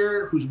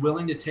carrier who's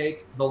willing to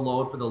take the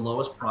load for the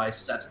lowest price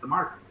sets the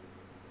market.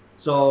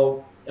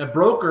 So a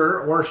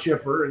broker or a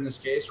shipper in this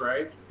case,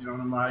 right? You know,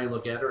 no matter how you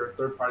look at it, or a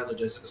third-party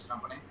logistics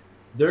company,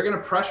 they're going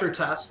to pressure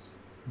test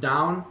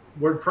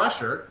downward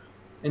pressure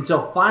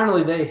until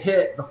finally they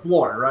hit the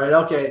floor, right?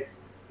 Okay,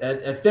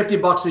 at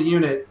 $50 a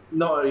unit,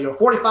 no, you know,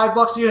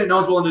 $45 a unit, no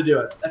one's willing to do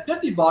it. At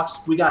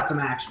 $50, we got some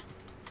action.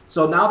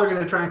 So now they're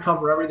going to try and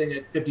cover everything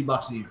at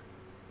 $50 a unit.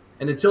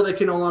 And until they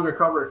can no longer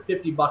cover at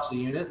 $50 a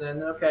unit,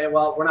 then okay,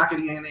 well, we're not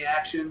getting any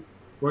action.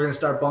 We're going to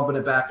start bumping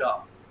it back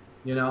up,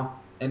 you know.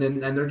 And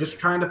they're just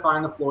trying to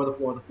find the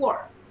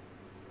floor.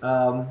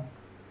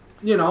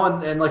 You know,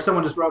 and like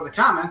someone just wrote in the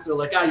comments, they're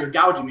like, you're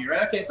gouging me,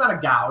 right? Okay, it's not a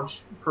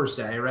gouge per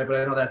se, right? But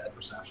I know that's the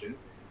perception.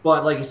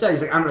 But like you said,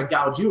 he's like, I'm going to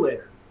gouge you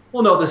later.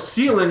 Well, no, the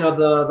ceiling of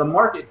the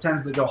market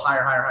tends to go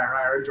higher,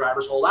 and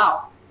drivers hold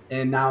out.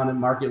 And now in a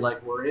market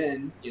like we're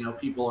in, you know,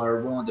 people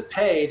are willing to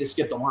pay to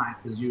skip the line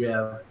because you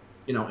have,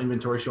 you know,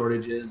 inventory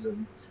shortages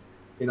and,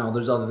 you know,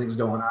 there's other things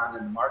going on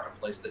in the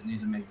marketplace that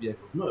needs to make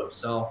vehicles move.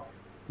 So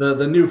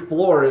the new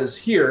floor is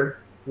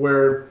here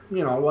where,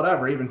 you know,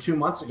 whatever, even 2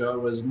 months ago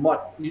it was much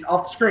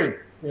off the screen,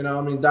 you know,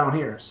 I mean, down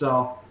here.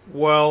 So,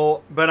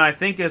 well, but I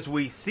think as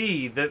we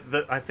see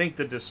that, I think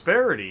the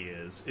disparity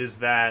is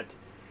that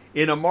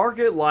in a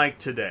market like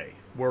today,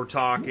 we're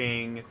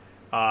talking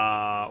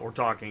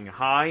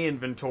high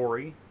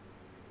inventory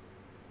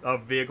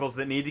of vehicles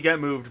that need to get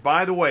moved.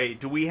 By the way,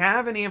 do we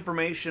have any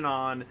information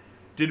on,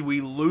 did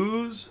we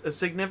lose a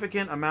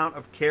significant amount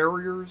of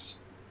carriers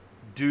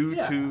due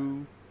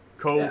to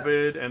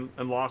COVID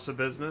and loss of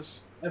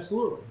business?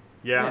 Absolutely.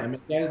 Yeah. I mean,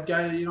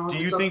 guy, you know, do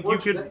you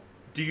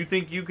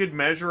think you could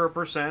measure a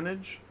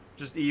percentage?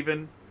 Just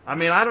even? I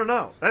mean, I don't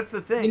know. That's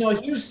the thing. You know,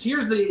 here's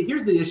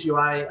the issue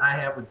I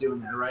have with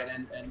doing that, right?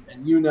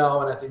 And you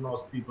know, and I think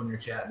most people in your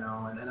chat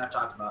know, and I've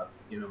talked about,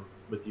 you know,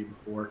 with you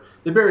before,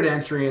 the barrier to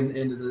entry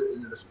into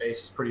the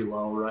space is pretty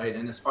low, right?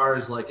 And as far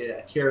as like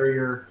a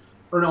carrier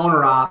or an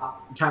owner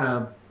op kind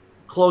of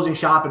closing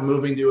shop and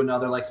moving to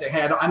another, like say,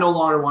 hey, I no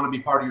longer want to be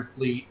part of your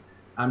fleet.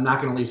 I'm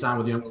not going to lease on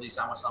with you. I'm going to lease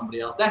on with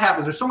somebody else. That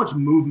happens. There's so much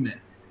movement.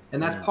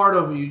 And that's part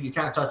of you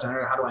kind of touched on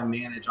it. How do I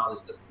manage all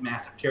this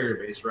massive carrier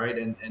base, right?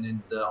 And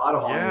in the auto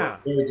hauling,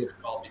 it's very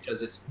difficult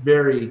because it's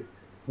very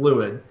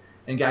fluid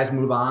and guys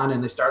move on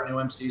and they start new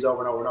MCs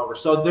over and over and over.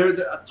 So there's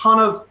a ton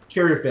of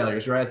carrier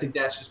failures, right? I think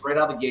that's just right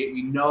out the gate.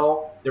 We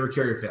know there were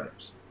carrier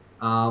failures.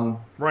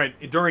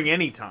 Right. During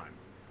any time.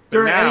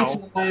 During any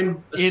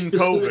time in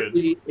COVID.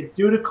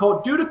 Due to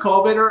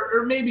COVID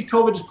or maybe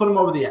COVID just put them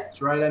over the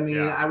edge, right? I mean,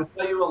 I would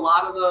tell you a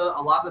lot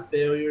of the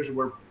failures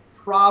were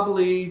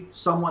probably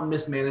somewhat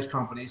mismanaged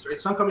companies, right?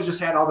 Some companies just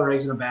had all their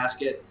eggs in a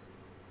basket.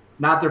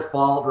 Not their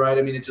fault, right?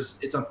 I mean, it's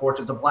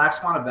unfortunate. It's a black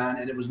swan event,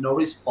 and it was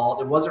nobody's fault.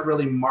 It wasn't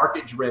really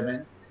market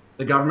driven.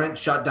 The government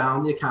shut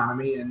down the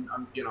economy, and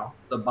you know,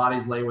 the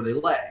bodies lay where they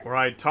lay.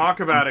 Right.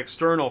 Talk about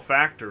external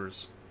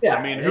factors. Yeah.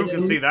 I mean, who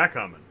can see that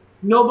coming?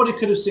 Nobody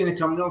could have seen it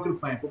coming. No one could have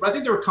planned for it. But I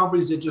think there were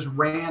companies that just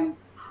ran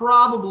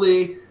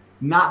probably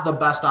not the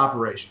best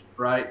operation,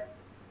 right?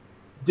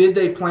 Did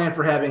they plan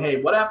for having,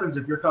 hey, what happens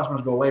if your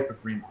customers go away for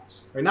 3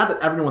 months? Right? Not that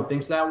everyone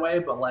thinks that way,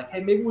 but like,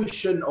 hey, maybe we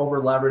shouldn't over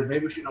leverage.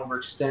 Maybe we shouldn't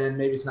overextend.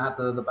 Maybe it's not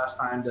the best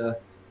time to,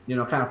 you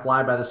know, kind of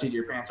fly by the seat of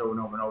your pants over and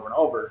over and over and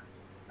over.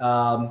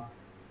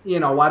 You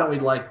know, why don't we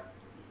like,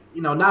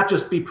 you know, not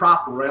just be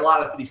profitable, right? A lot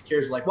of these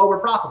carriers are like, well, we're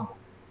profitable.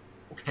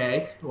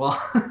 Okay, well,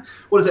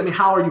 what does that mean?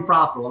 How are you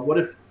profitable? What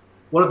if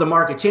the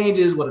market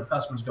changes? What if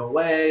customers go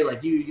away?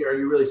 Like, are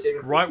you really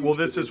saving? Right. Well,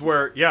 this is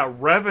where,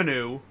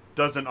 revenue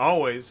doesn't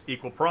always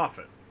equal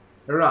profit.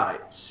 Right.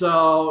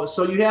 So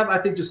you have, I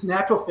think, just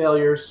natural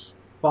failures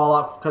fall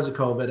out because of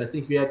COVID. I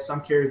think you had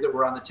some carriers that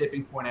were on the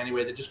tipping point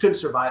anyway that just couldn't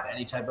survive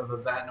any type of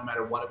event, no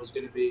matter what it was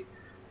going to be.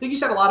 I think you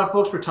said a lot of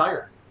folks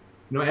retired.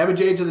 You know,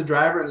 average age of the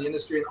driver in the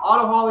industry, in the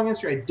auto hauling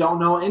industry, I don't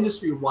know.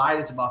 Industry wide,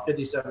 it's about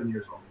 57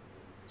 years old.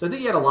 So I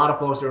think you had a lot of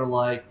folks that were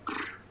like,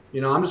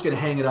 you know, I'm just going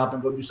to hang it up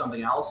and go do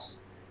something else.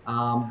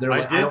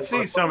 I did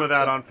see some of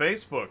that on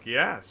Facebook.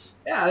 Yes.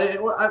 Yeah. They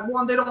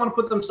don't want to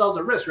put themselves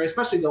at risk, right?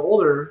 Especially the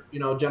older, you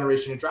know,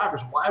 generation of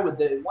drivers. Why would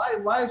they?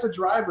 Why is a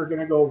driver going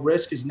to go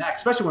risk his neck,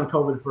 especially when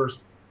COVID first,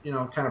 you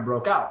know, kind of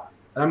broke out?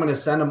 And I'm going to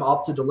send them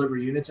up to deliver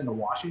units into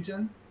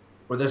Washington,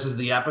 where this is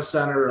the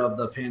epicenter of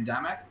the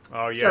pandemic.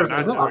 Oh yeah,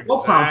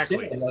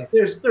 exactly. Like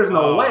there's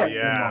no way.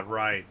 Yeah,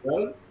 right.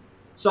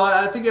 So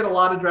I think you had a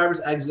lot of drivers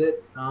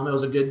exit. It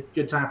was a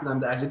good time for them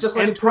to exit. Just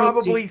like and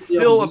probably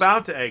still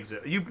about to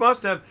exit. You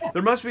must have.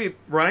 There must be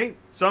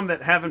some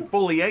that haven't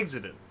fully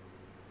exited.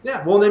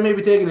 Yeah, well, they may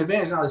be taking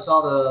advantage now. They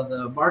saw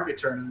the market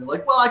turn, and they're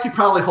like, "Well, I could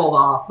probably hold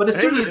off." But as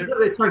soon as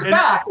it turns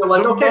back, they're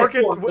like,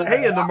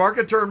 "Okay." And the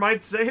market turn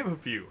might save a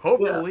few.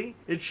 Hopefully,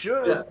 it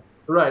should. Yeah.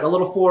 Right, a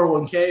little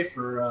 401k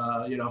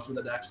for you know, for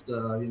the next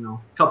you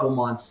know, couple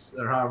months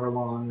or however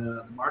long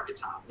the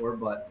market's hot for.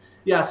 But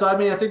yeah, so I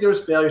mean, I think there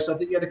was failure. So I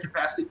think you had a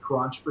capacity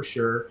crunch for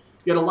sure.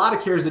 You had a lot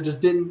of carriers that just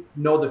didn't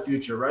know the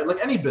future, right? Like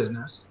any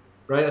business,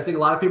 right? I think a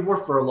lot of people were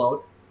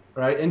furloughed,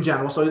 right? In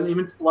general, so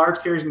even large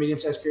carriers,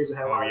 medium-sized carriers that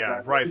have a lot of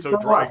drivers. Right.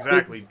 So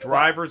exactly,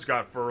 drivers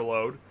got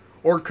furloughed,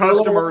 or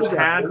customers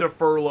had to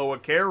furlough a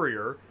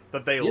carrier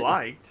that they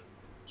liked.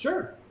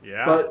 Sure.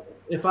 Yeah. But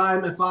if I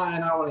don't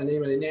want to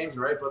name any names,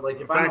 right? But like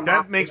if In fact,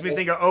 that makes me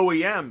think of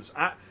OEMs.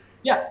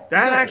 Yeah.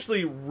 That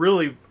actually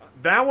really,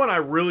 that one I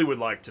really would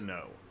like to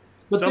know.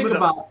 But think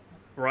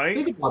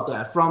about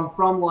that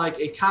from like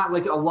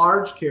a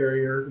large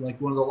carrier,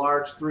 like one of the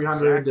large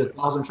 300 to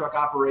 1,000 truck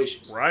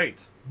operations. Right.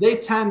 They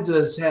tend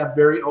to have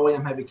very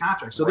OEM heavy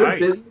contracts. So their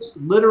business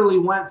literally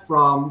went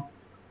from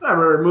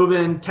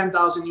moving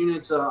 10,000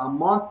 units a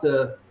month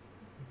to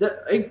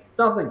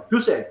nothing,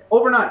 goose egg,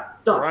 overnight,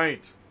 done.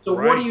 Right. So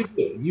what do?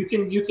 You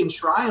can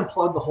try and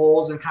plug the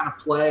holes and kind of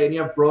play, and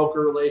you have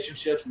broker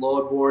relationships,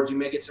 load boards. You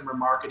may get some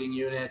remarketing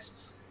units,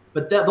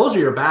 but those are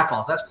your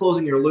backhauls. That's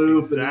closing your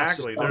loop.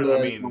 Exactly. And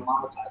that's just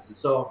monetize it.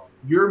 So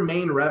your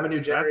main revenue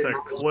generator.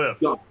 That's a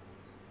cliff.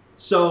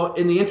 So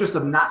in the interest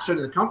of not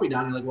shutting the company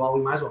down, you're like, well,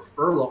 we might as well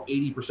furlough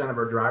 80% of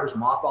our drivers,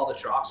 mothball the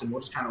trucks, and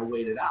we'll just kind of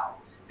wait it out.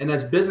 And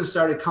as business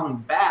started coming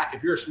back,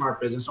 if you're a smart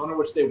business owner,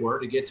 which they were,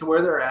 to get to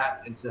where they're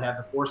at and to have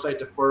the foresight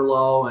to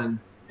furlough and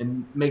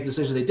make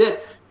decisions they did,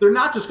 they're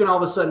not just going to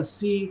all of a sudden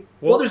see,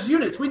 well, there's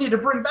units. We need to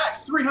bring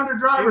back 300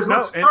 drivers.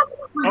 Let's start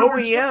with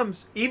 300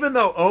 OEMs, even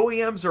though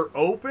OEMs are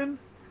open,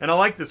 and I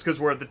like this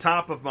because we're at the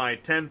top of my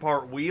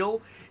 10-part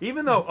wheel,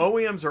 even though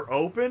OEMs are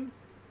open,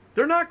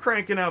 they're not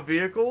cranking out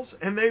vehicles,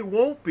 and they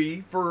won't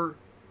be for,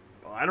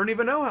 I don't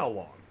even know how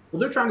long. Well,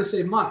 they're trying to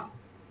save money,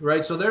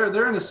 right? So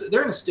they're in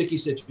a sticky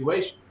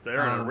situation.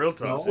 They're in a real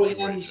tough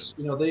situation.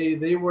 OEMs,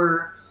 they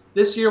were.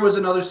 This year was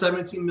another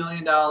 $17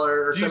 million.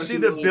 Do you see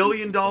the $1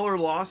 billion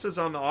losses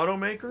on the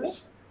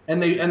automakers? Yeah.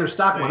 And their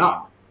stock went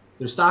up.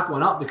 Their stock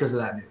went up because of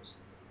that news.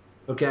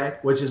 Okay,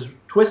 which is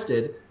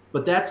twisted,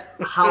 but that's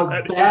how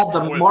bad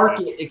the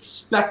market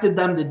expected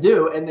them to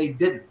do, and they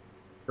didn't.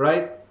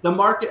 Right? The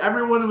market,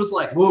 everyone was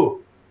like, "Whoa,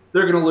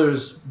 they're going to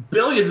lose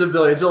billions of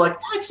billions." They're like,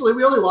 "Actually,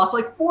 we only lost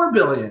like $4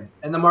 billion,"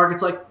 and the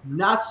market's like,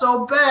 "Not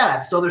so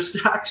bad." So their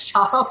stock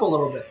shot up a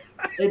little bit.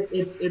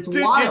 It's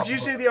Dude, wild. did you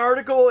see the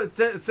article? It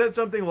said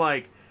something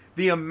like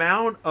the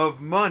amount of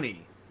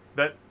money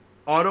that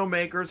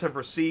automakers have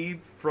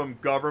received from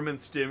government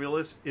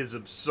stimulus is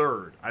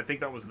absurd. I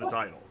think that was the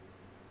title.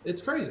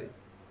 It's crazy.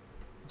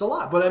 It's a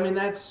lot, but I mean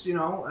that's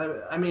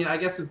I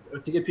guess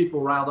to get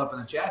people riled up in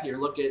the chat here,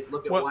 look at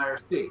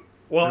YRC.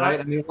 Well, right?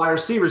 I mean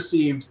YRC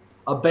received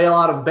a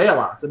bailout of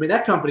bailouts. I mean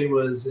that company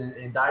was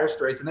in dire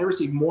straits, and they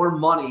received more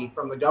money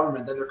from the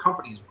government than their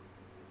companies were.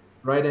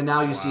 Right, and now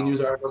you see news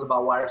articles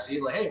about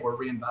YRC like, hey, we're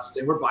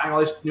reinvesting, we're buying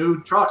all these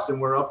new trucks, and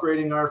we're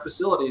upgrading our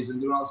facilities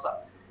and doing all this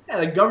stuff.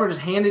 Yeah, the government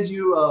just handed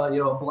you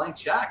a blank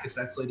check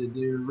essentially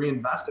to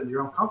reinvest in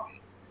your own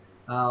company,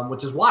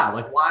 which is wild.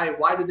 Like,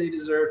 why did they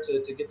deserve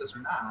to get this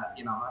or not?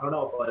 I don't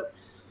know, but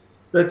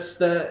that's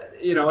the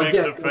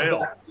again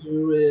back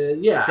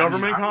to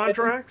government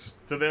contracts.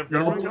 Do they have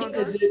government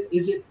contracts?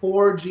 Is it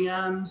for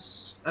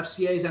GM's,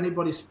 FCA's,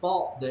 anybody's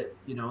fault that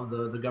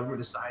the government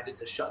decided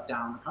to shut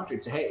down the country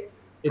and say, hey,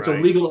 it's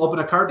illegal to open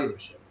a car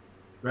dealership,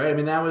 right? I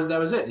mean, that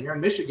was it. Here in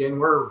Michigan,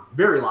 we're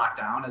very locked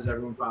down, as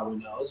everyone probably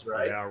knows,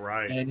 right? Yeah,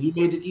 right. And you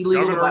made it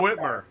illegal. Governor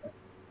Whitmer.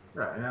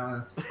 Right.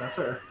 Yeah, that's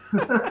her.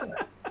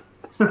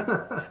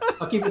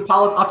 I'll keep it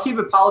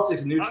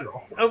politics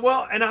neutral.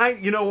 Well,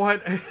 and you know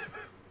what?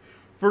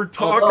 We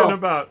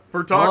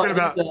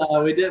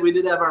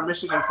did have our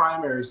Michigan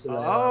primaries today.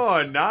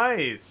 Oh,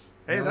 nice.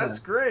 Hey, that's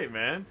great,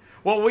 man.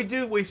 Well,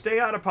 we stay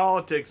out of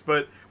politics,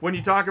 but when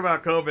you talk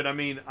about COVID, I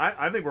mean,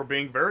 I think we're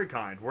being very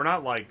kind. We're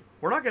not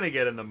going to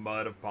get in the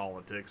mud of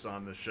politics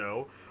on the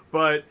show,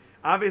 but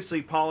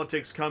obviously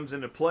politics comes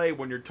into play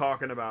when you're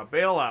talking about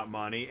bailout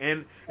money,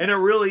 and it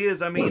really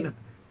is. I mean,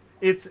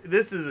 this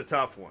is a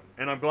tough one,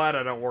 and I'm glad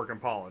I don't work in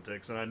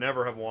politics, and I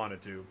never have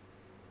wanted to.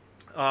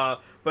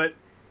 But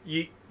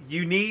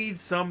you need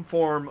some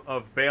form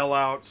of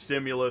bailout,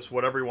 stimulus,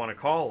 whatever you want to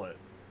call it.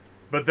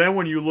 But then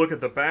when you look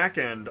at the back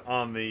end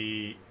on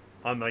the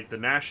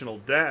national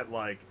debt,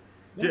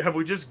 have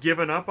we just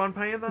given up on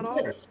paying that off?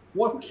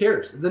 Who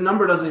cares? The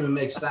number doesn't even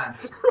make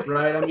sense,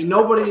 right? I mean,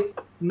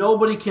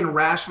 nobody can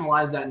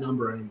rationalize that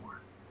number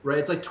anymore, right?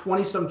 It's like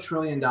 $20-some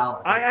trillion.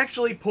 I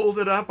actually pulled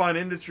it up on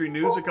Industry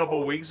News a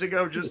couple of weeks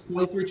ago. Just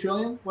 23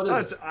 trillion? What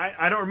is it?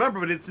 I don't remember,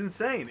 but it's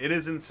insane. It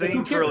is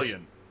insane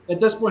trillion. At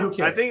this point, who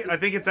cares? I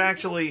think it's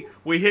actually,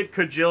 we hit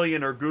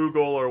cajillion or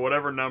Google or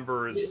whatever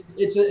number is.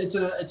 It's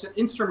an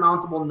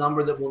insurmountable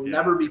number that will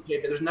never be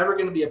paid. There's never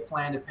going to be a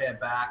plan to pay it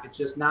back. It's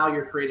just now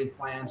you're creating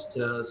plans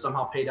to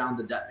somehow pay down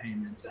the debt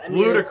payments. I mean,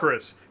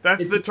 ludicrous.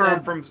 That's the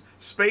term from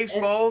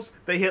Spaceballs.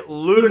 They hit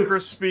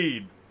ludicrous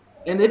speed.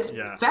 And it's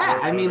fat.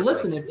 I mean,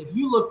 listen, if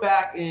you look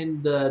back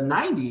in the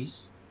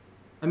 90s,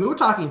 I mean, we're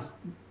talking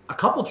a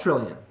couple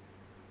trillion.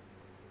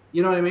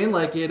 You know what I mean?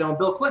 Like,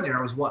 Bill Clinton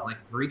era was what,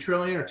 like 3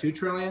 trillion or 2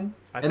 trillion?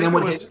 And then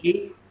when it hit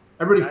 8,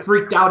 everybody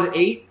freaked out at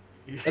 8.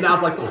 And I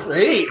was like,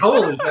 8?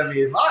 Holy, I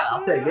mean,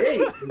 I'll take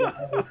 8.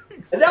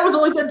 And that was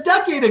only a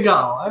decade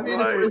ago. I mean,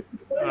 it's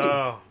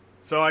insane.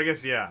 So I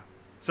guess,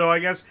 So I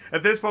guess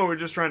at this point, we're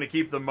just trying to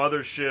keep the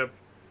mothership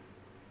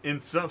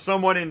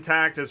somewhat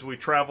intact as we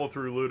travel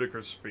through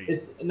ludicrous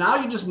speed. Now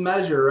you just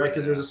measure, right?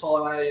 Because there's this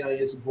whole,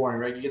 it's boring,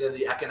 right? You get into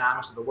the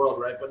economics of the world,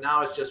 right? But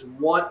now it's just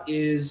what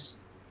is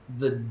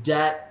the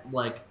debt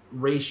like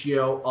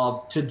ratio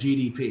of to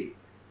GDP.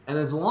 And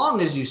as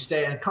long as you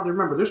stay, and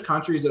remember, there's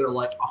countries that are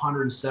like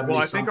 170.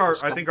 Well, I think our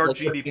like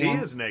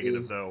GDP is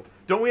negative though.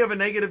 Don't we have a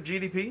negative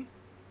GDP?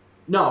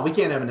 No, we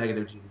can't have a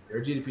negative GDP. Our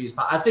GDP is.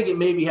 I think it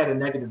maybe had a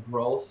negative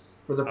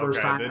growth for the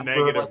first time. The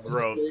negative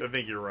growth. I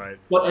think you're right.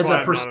 But as a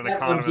I'm not an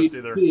economist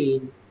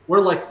GDP,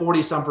 we're like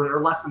 40-something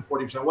or less than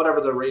 40%,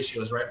 whatever the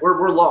ratio is, right?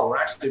 We're low. We're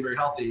actually very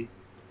healthy,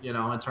 you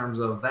know, in terms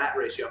of that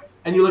ratio.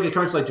 And you look at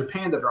countries like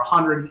Japan that are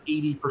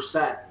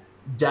 180%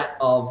 debt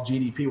of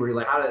GDP, where you're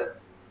like, how did,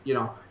 you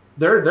know,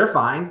 they're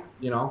fine,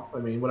 you know, I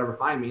mean, whatever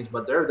fine means,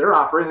 but they're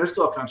operating. They're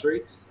still a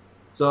country.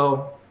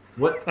 So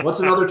what's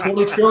another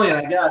 20 trillion?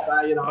 I guess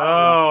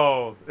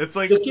it's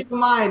like, just keep in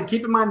mind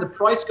the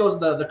price goes,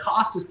 the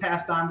cost is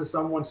passed on to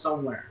someone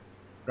somewhere,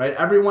 right?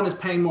 Everyone is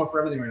paying more for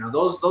everything right now.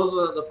 Those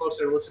are the folks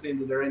that are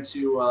listening that are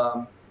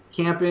into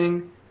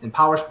camping and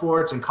power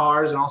sports and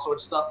cars and all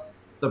sorts of stuff.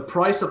 The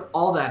price of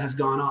all that has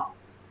gone up,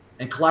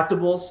 and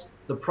collectibles.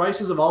 The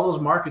prices of all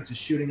those markets is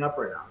shooting up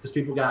right now because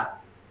people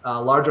got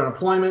large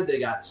unemployment. They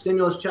got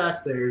stimulus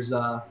checks. There's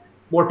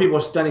more people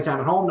are spending time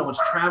at home. No one's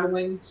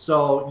traveling.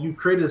 So you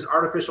created this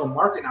artificial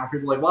market now.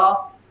 People are like,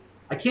 well,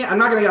 I'm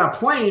not going to get on a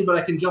plane, but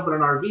I can jump in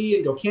an RV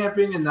and go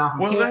camping. And now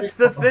that's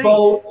the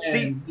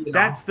thing.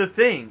 That's the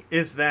thing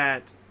is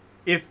that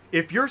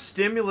if your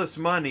stimulus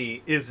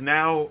money is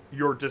now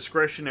your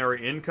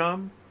discretionary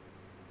income,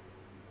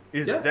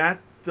 is that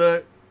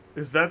the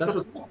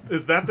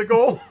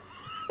goal?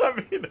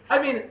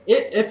 I mean,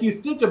 if you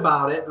think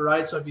about it,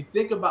 right? So if you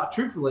think about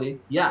truthfully,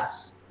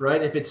 yes,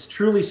 right? If it's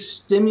truly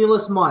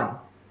stimulus money,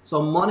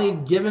 so money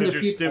given to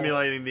people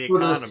stimulating the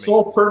economy for the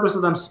sole purpose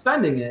of them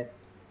spending it,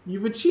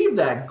 you've achieved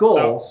that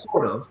goal,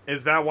 sort of.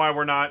 Is that why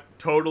we're not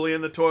totally in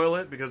the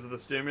toilet because of the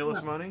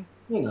stimulus money?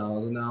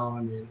 No.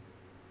 I mean,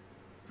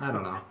 I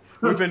don't know.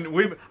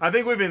 I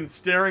think we've been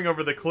staring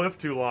over the cliff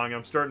too long.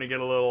 I'm starting to get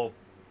a little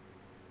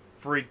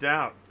freaked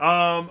out.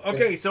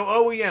 Okay, so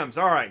OEMs.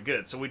 All right,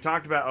 good. So we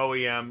talked about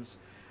OEMs.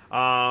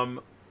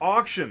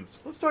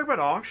 Auctions. Let's talk about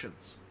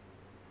auctions.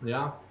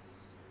 Yeah.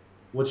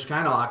 Which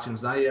kind of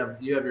auctions? Now you have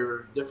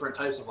your different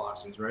types of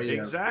auctions, right?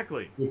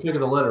 Exactly. You pick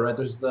the litter, right?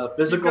 There's the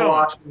physical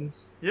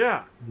auctions.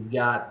 Yeah. You've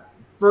got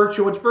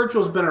virtual, which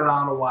virtual's been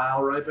around a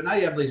while, right? But now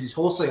you have these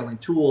wholesaling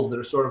tools that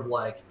are sort of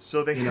like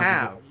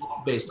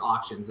based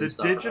auctions. The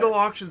digital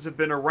auctions have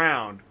been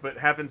around, but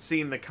haven't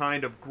seen the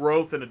kind of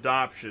growth and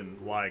adoption.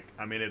 Like,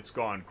 I mean, it's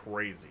gone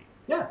crazy.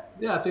 Yeah.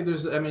 I think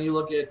there's. I mean, you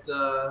look at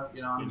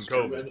I'm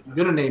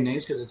going to name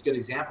names because it's a good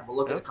example. But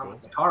look at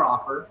the Car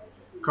Offer.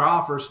 Car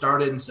Offer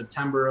started in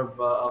September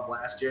of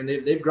last year, and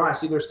they've grown. I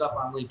see their stuff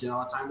on LinkedIn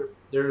all the time.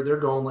 They're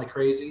going like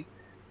crazy.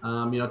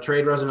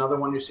 Trade Rev's another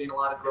one you're seeing a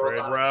lot of growth.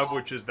 Trade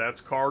Rev, that's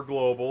Car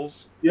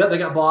Globals. Yeah, they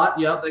got bought.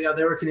 Yep,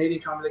 they were a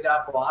Canadian company that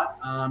got bought.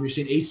 You're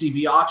seeing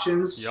ACV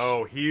auctions.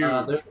 Yo, huge.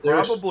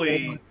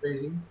 Probably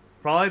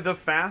the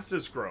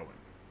fastest growing.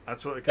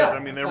 That's what, because I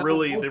mean they've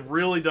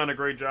really done a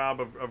great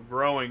job of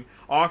growing.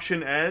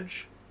 Auction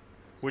Edge,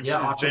 which is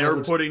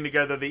they're putting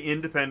together the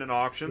independent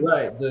auctions.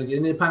 Right, the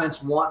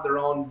independents want their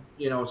own,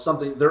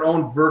 their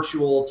own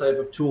virtual type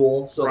of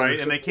tool. So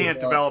right, and they can't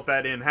develop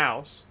that in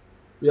house.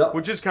 Yep.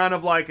 Which is kind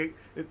of like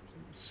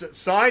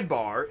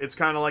sidebar. It's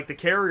kind of like the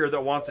carrier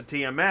that wants a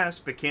TMS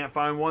but can't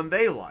find one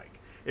they like.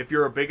 If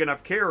you're a big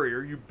enough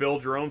carrier, you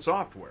build your own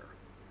software.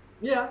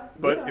 Yeah.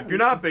 But if you're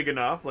not big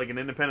enough, like an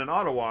independent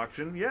auto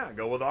auction,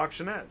 go with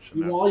Auction Edge.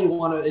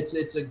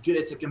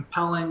 It's a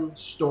compelling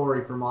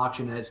story from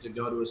Auction Edge to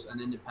go to an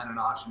independent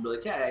auction. Be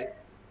like, hey,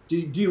 do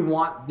you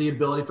want the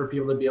ability for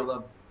people to be able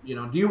to,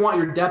 do you want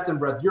your depth and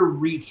breadth, your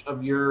reach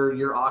of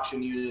your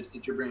auction units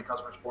that you're bringing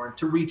customers for,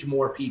 to reach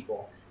more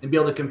people and be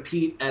able to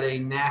compete at a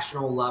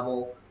national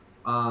level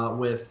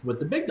with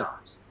the big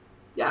dogs?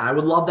 Yeah, I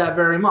would love that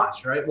very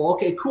much, right? Well,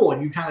 okay, cool.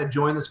 You kind of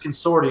join this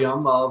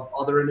consortium of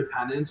other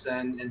independents,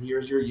 and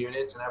here's your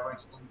units, and everyone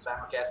can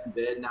simulcast and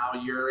bid. Now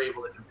you're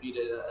able to compete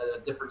at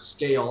a different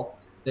scale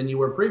than you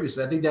were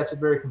previously. I think that's a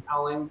very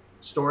compelling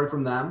story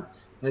from them,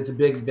 and it's a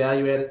big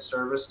value-added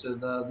service to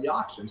the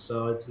auction.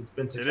 So it's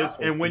been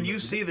successful. It is, and when you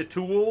see the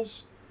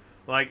tools,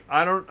 like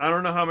I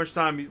don't know how much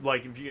time,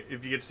 like if you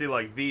get to see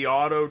like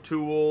V-Auto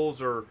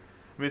tools, or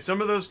I mean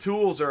some of those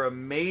tools are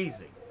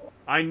amazing.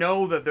 I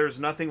know that there's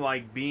nothing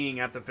like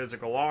being at the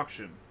physical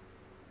auction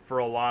for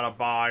a lot of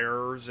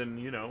buyers and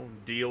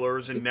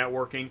dealers and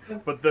networking,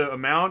 but the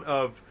amount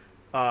of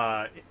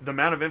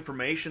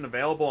information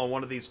available on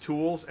one of these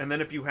tools, and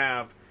then if you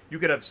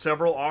could have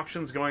several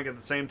auctions going at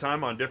the same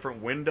time on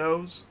different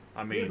windows.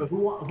 I mean, but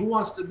who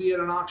wants to be at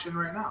an auction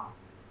right now?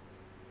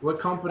 What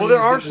company? Well, there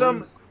are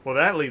some. Well,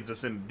 that leads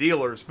us into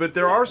dealers, but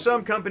there are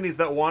some companies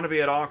that want to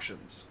be at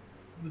auctions.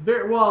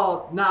 Very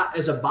well, not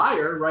as a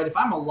buyer, right? If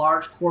I'm a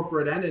large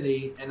corporate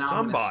entity and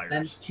I'm going to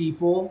send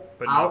people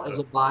out as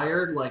a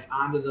buyer, like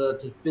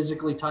to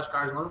physically touch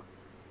cars,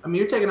 I mean,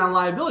 you're taking on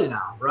liability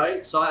now,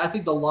 right? So I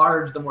think the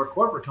more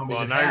corporate companies.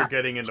 Well, now you're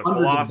getting into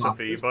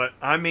philosophy, but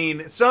I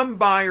mean, some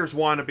buyers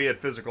want to be at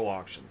physical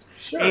auctions,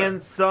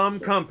 and some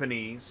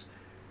companies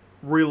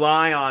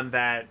rely on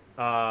that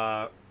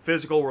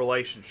physical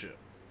relationship.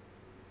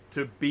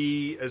 to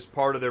be as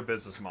part of their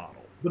business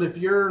model. But if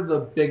you're the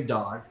big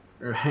dog,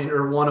 right,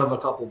 or one of a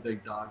couple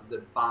big dogs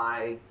that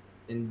buy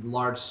in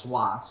large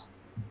swaths,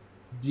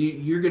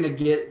 you're going to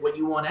get what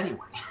you want anyway,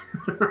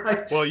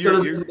 right? Well, you're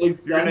going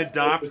to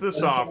adopt the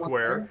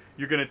software,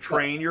 you're going to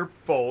train your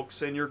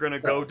folks, and you're going to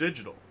go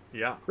digital.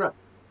 Yeah. Correct.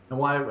 And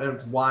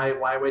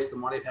why waste the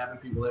money of having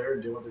people there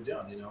and do what they're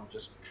doing? You know,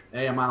 just,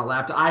 hey, I'm on a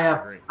laptop. I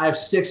have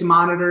 6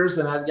 monitors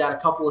and I've got a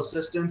couple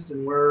assistants,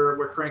 and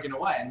we're cranking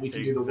away, and we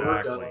can do the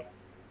work of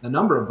a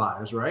number of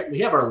buyers, right? We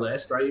have our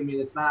list, right? I mean,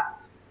 it's not,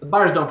 the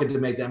buyers don't get to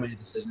make that many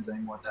decisions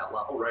anymore at that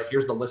level, right?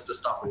 Here's the list of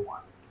stuff we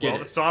want.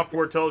 The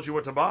software tells you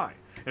what to buy.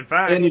 In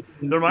fact,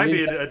 there might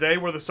be a day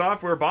where the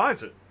software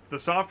buys it. The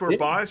software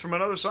buys from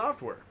another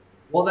software.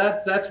 Well,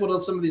 that's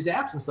what some of these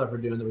apps and stuff are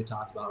doing that we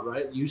talked about,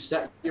 right? You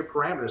set your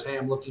parameters. Hey,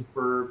 I'm looking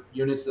for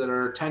units that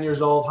are 10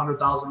 years old,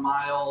 100,000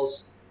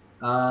 miles,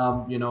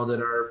 you know,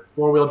 that are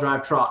 4-wheel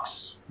drive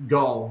trucks.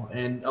 Go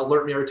and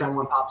alert me every time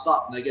one pops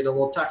up. And I get a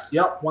little text.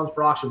 Yep, one's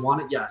for auction.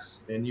 Want it? Yes.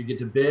 And you get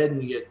to bid,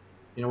 and you get,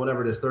 you know,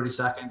 whatever it is, 30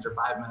 seconds or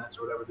 5 minutes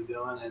or whatever they're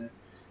doing. And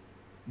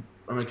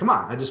I mean, come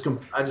on! I just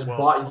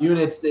bought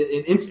units,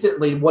 and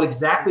instantly, what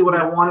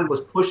I wanted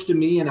was pushed to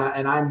me, and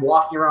I'm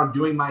walking around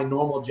doing my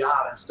normal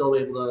job and still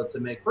able to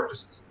make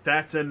purchases.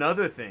 That's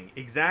another thing.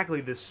 Exactly,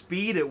 the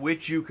speed at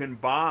which you can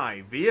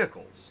buy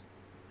vehicles.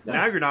 Yeah.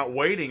 Now you're not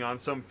waiting on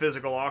some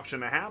physical auction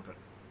to happen.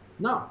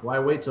 No, why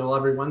wait till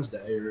every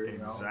Wednesday? Or,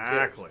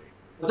 exactly.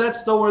 But that's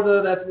still where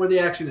the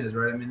action is,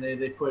 right? I mean,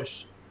 they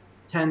push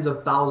tens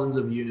of thousands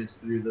of units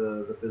through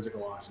the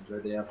physical auctions,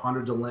 right? They have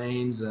hundreds of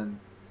lanes, and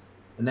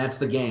that's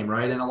the game,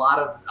 right? And a lot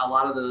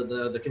of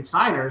the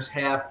consigners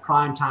have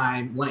prime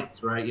time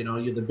lanes, right? You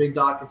know, the big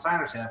dog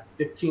consigners have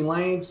 15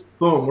 lanes.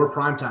 Boom, we're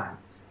prime time.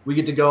 We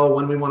get to go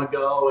when we want to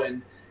go,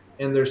 and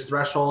there's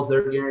thresholds.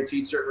 They're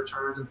guaranteed certain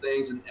returns and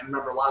things. And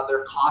remember, a lot of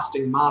their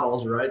costing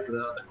models, right, for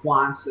the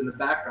quants in the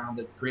background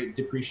that create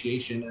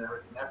depreciation and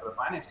everything for the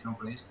finance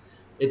companies,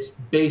 it's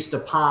based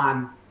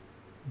upon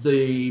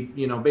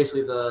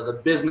basically the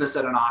business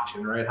at an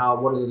auction, right?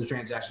 What do the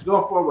transactions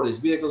go for? What do these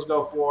vehicles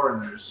go for?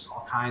 And there's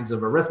all kinds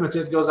of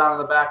arithmetic that goes on in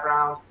the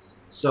background.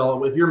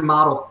 So if your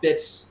model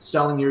fits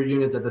selling your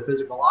units at the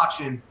physical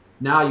auction,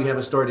 now you have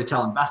a story to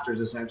tell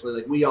investors, essentially.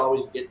 Like, we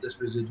always get this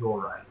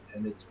residual right,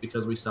 and it's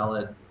because we sell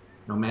it,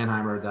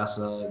 Manheim or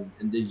Odessa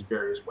in these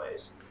various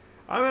ways.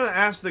 I'm going to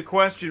ask the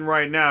question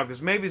right now,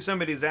 because maybe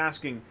somebody's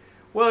asking,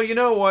 well, you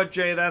know what,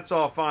 Jay, that's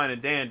all fine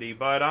and dandy,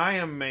 but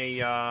I'm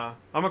a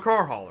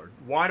car hauler.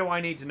 Why do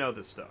I need to know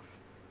this stuff?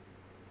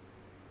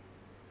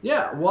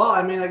 Yeah, well,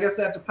 I mean, I guess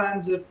that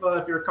depends if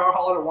you're a car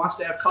hauler that wants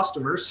to have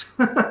customers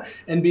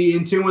and be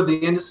in tune with the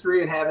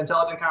industry and have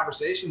intelligent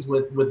conversations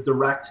with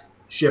direct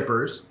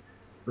shippers,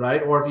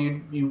 right? Or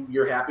if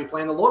you're happy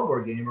playing the load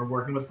board game or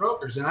working with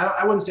brokers. And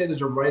I wouldn't say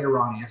there's a right or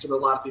wrong answer, but a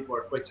lot of people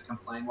are quick to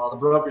complain, well, the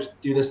brokers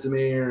do this to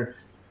me, or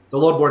the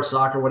load board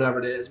suck, or whatever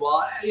it is.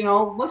 Well,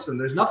 listen,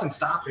 there's nothing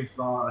stopping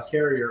from a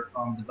carrier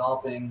from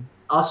developing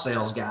a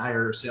sales guy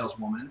or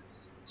saleswoman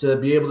to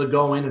be able to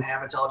go in and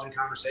have intelligent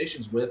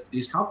conversations with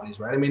these companies,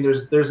 right? I mean,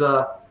 there's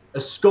a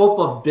scope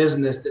of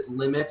business that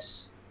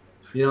limits,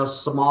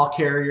 small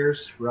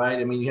carriers, right?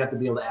 I mean, you have to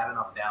be able to add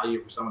enough value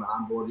for someone to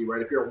onboard you,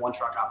 right? If you're a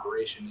one-truck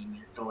operation and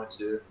you're going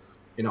to,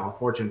 a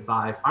Fortune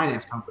 5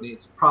 finance company,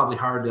 it's probably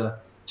hard to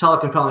tell a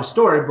compelling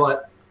story,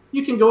 but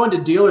you can go into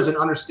dealers and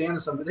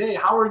understand something. Hey,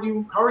 how are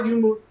you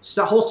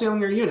wholesaling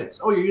your units?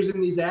 Oh, you're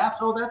using these apps?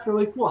 Oh, that's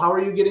really cool. How are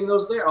you getting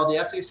those there? Oh, the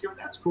app takes care of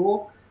that's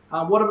cool.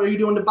 What are you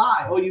doing to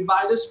buy? Oh, you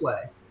buy this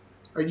way.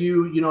 Are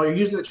you're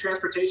using the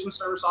transportation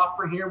service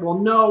offering here? Well,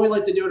 no, we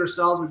like to do it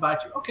ourselves. We buy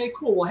it too. Okay,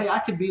 cool. Well, hey, I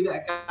could be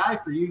that guy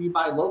for you. You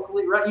buy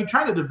locally, right? You're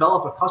trying to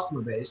develop a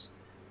customer base,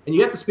 and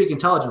you have to speak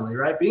intelligently,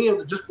 right? Being able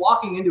to just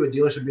walking into a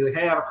dealership, be like,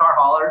 hey, I have a car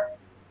hauler.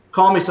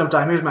 Call me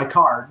sometime. Here's my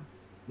card.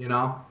 You're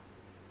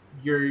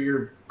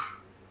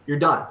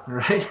done,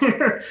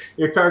 right?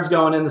 Your card's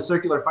going in the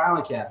circular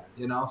filing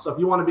cabinet, So if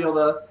you want to be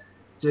able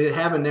to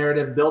have a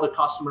narrative, build a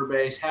customer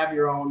base, have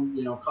your own,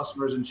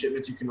 customers and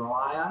shipments you can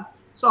rely on,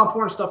 it's all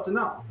important stuff to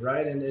know,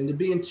 right? And to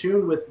be in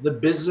tune with the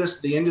business,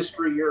 the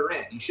industry you're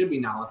in. You should be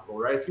knowledgeable,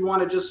 right? If you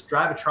want to just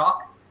drive a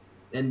truck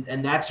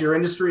and that's your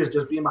industry, is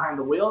just being behind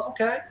the wheel,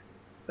 okay,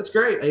 that's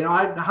great.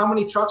 How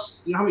many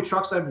trucks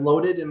I've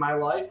loaded in my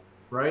life,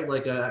 right?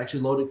 Like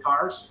actually loaded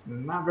cars?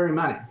 Not very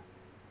many.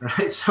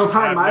 Right, so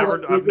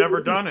I've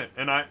never done it,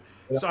 and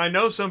so I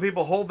know some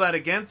people hold that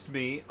against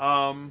me,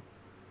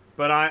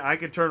 but I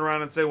could turn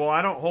around and say, well,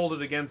 I don't hold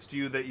it against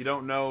you that you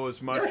don't know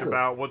as much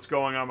about what's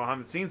going on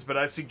behind the scenes, but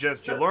I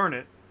suggest you learn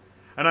it.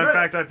 And in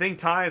fact, I think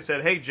Ty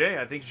said, hey, Jay,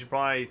 I think you should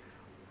probably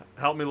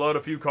help me load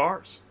a few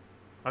cars.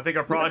 I think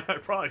I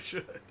probably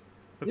should.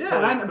 That's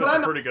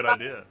a pretty good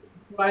idea.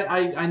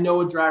 I know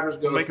what drivers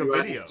go make through.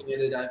 A video.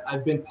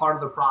 I've been part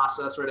of the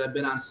process, right? I've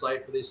been on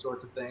site for these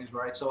sorts of things,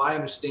 right? So I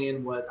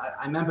understand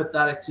I'm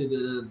empathetic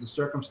to the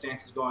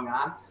circumstances going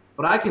on,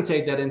 but I can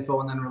take that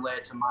info and then relay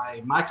it to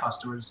my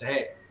customers and say,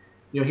 hey,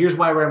 here's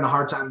why we're having a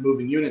hard time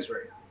moving units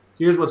right now.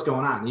 Here's what's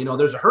going on.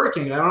 There's a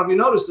hurricane. I don't know if you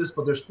noticed this,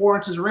 but there's 4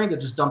 inches of rain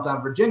that just dumped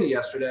on Virginia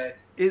yesterday.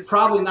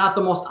 probably not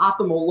the most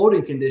optimal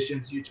loading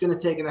conditions. It's going to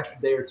take an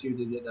extra day or two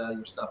to get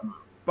your stuff moved.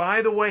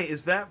 By the way,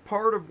 is that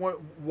part of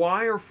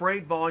why are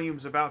freight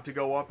volumes about to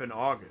go up in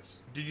August?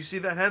 Did you see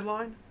that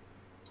headline?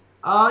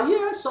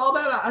 Yeah, I saw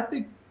that. I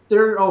think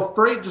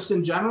freight just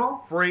in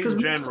general. Freight in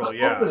general,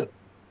 yeah.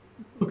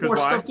 More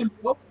stuff can be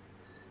open.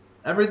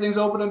 Everything's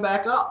opening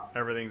back up.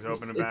 Everything's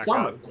opening It's back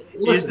summer. up.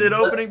 Listen, Is it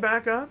opening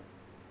back up?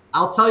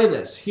 I'll tell you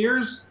this.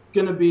 Here's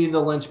going to be the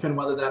linchpin,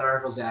 whether that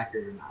article's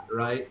accurate or not,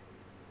 right?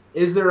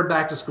 Is there a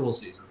back-to-school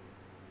season?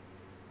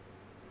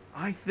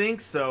 I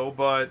think so,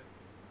 but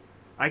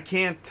I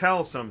can't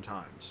tell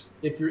sometimes.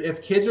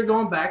 If kids are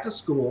going back to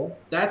school,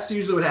 that's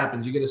usually what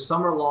happens. You get a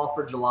summer lull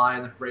for July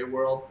in the freight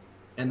world,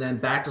 and then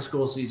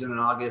back-to-school season in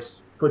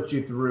August puts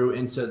you through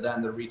into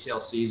then the retail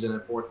season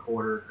and fourth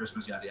quarter,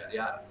 Christmas, yada, yada,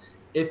 yada.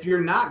 If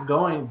you're not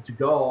going to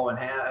go and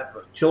have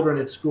children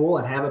at school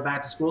and have a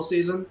back-to-school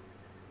season,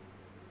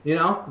 you're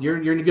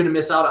going to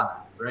miss out on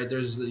that, right?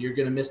 You're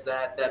going to miss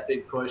that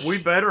big push.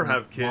 We better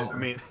have kids. I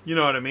mean, you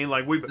know what I mean?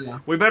 Like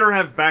we better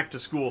have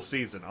back-to-school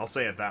season. I'll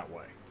say it that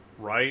way,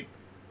 right?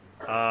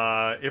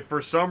 If for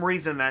some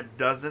reason that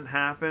doesn't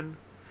happen,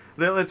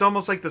 it's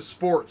almost like the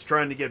sports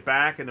trying to get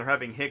back and they're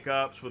having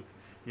hiccups with,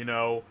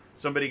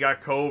 somebody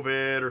got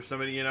COVID or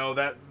somebody,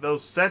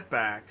 those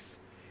setbacks.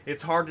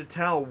 It's hard to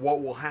tell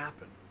what will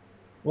happen.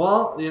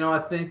 Well, I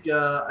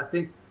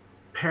think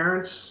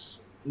parents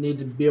need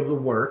to be able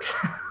to work,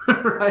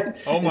 right?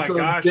 Oh my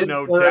gosh,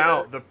 no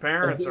doubt. The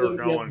parents are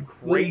going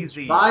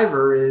crazy. The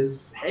driver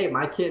is, hey,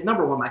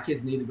 number one, my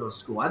kids need to go to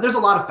school. There's a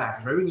lot of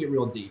factors, right? We can get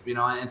real deep, and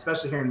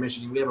especially here in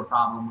Michigan, we have a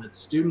problem with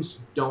students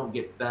don't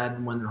get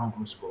fed when they're home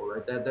from school,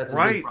 right? That's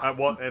right.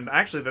 Well, and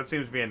actually, that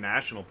seems to be a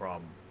national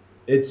problem.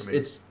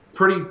 It's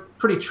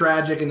pretty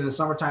tragic. And in the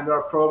summertime, there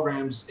are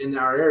programs in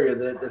our area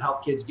that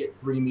help kids get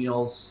 3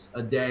 meals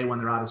a day when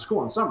they're out of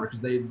school in summer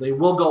because they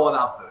will go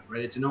without food,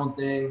 right? It's a known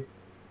thing.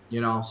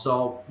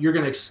 So you're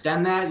going to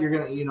extend that. You're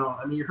going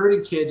to, you're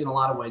hurting kids in a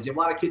lot of ways. You have a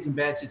lot of kids in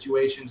bad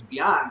situations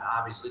beyond,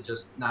 obviously,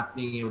 just not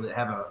being able to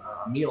have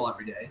a meal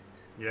every day.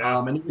 Yeah.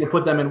 And you're going to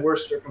put them in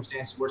worse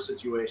circumstances, worse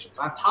situations.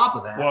 On top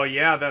of that. Well,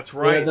 yeah, that's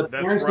right. The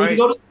parents need to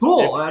go to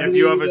school. If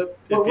you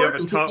have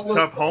a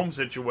tough home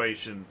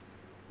situation.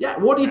 Yeah.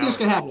 What do you think is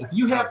going to happen? If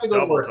you have to go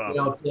to work,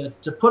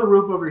 to put a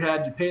roof over your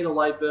head, to pay the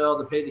light bill,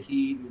 to pay the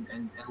heat,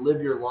 and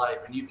live your life,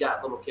 and you've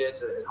got little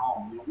kids at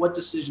home, what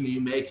decision are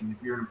you making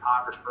if you're an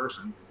impoverished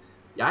person?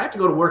 Yeah, I have to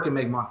go to work and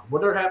make money.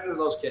 Whatever happened to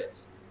those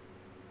kids?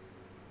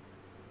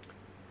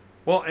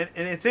 Well, and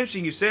it's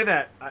interesting you say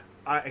that.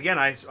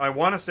 I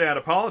want to stay out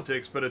of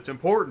politics, but it's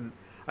important.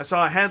 I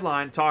saw a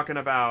headline talking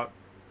about,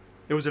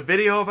 it was a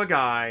video of a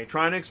guy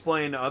trying to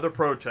explain to other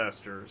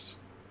protesters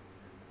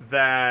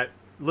that,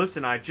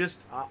 listen, I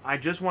just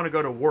want to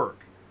go to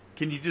work.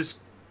 Can you just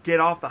get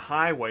off the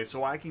highway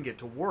so I can get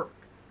to work?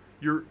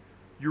 You're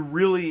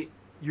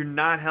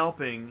not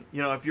helping.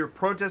 If you're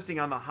protesting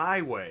on the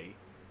highway,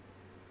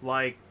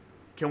 like,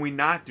 can we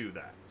not do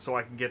that so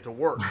I can get to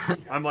work?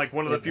 I'm like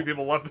one of the few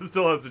people left that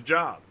still has a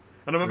job,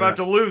 and I'm about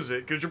to lose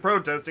it because you're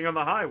protesting on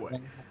the highway.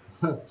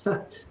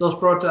 Those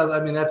protests,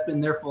 that's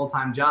been their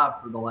full-time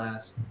job for the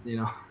last,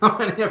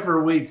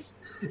 for weeks,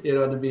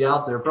 to be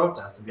out there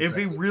protesting. It'd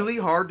be really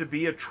hard to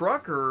be a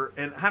trucker.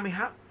 And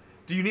how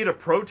do you need a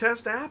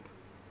protest app?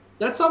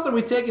 That's something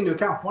we take into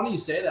account. Funny you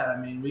say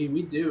that.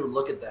 We do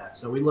look at that.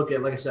 So we look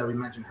at, like I said, we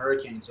mentioned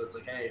hurricanes. So it's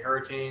like, hey,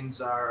 hurricanes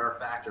are a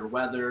factor,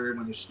 weather,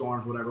 when there's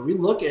storms, whatever. We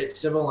look at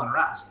civil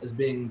unrest as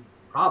being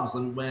problems.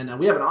 And when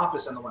we have an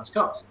office on the West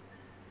Coast,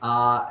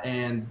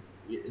 and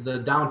the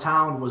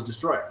downtown was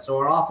destroyed. So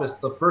our office,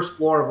 the first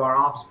floor of our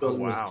office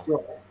building was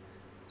destroyed.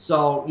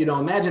 So,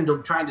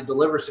 imagine trying to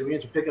deliver some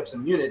units or pick up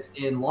some units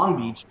in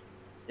Long Beach.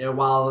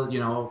 While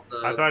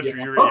I thought you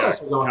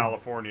were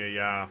California,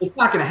 yeah. It's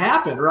not going to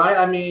happen, right?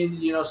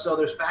 So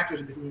there's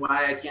factors between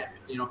why I can't,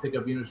 pick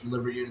up units,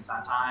 deliver units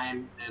on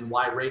time, and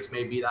why rates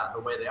may be that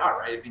the way they are,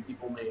 right?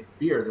 People may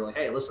fear. They're like,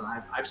 hey, listen,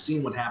 I've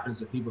seen what happens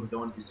to people who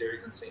go into these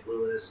areas in St.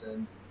 Louis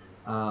and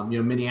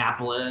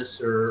Minneapolis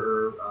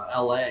or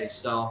LA.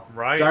 So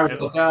drivers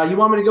are like, you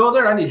want me to go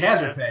there? I need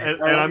hazard pay,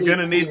 and I'm going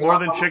to need more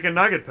than chicken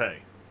nugget pay.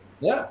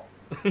 Yeah.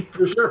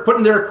 For sure,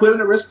 putting their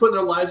equipment at risk, putting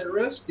their lives at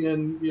risk,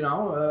 and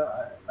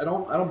I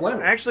don't blame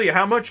them. Actually,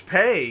 how much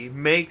pay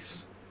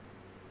makes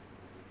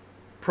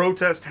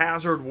protest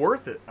hazard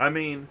worth it? I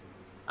don't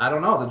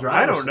know. The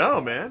drivers. I don't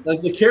know, man.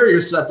 Like the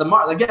carriers set the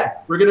mark. Again,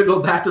 we're gonna go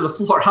back to the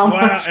floor. How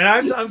much? And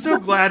I'm so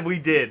glad we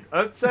did.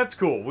 That's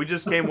cool. We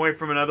just came away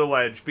from another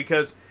ledge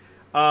because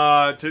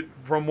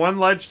from one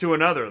ledge to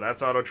another.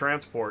 That's auto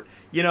transport.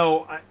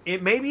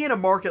 It may be in a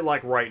market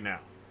like right now.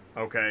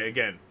 Okay,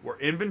 again, where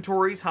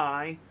inventory's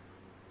high.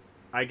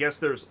 I guess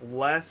there's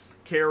less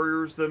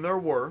carriers than there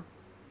were,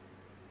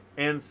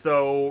 and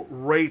so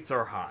rates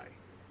are high.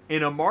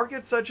 In a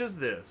market such as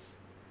this,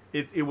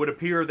 it would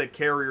appear that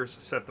carriers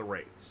set the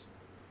rates.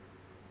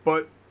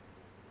 But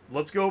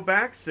let's go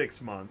back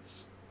 6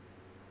 months.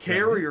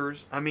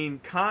 Carriers,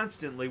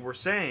 constantly were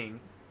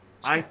saying,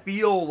 I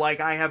feel like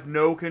I have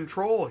no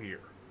control here.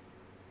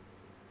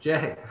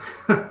 Jay,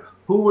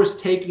 who was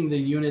taking the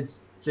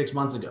units 6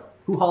 months ago?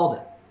 Who hauled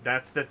it?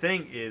 That's the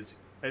thing is,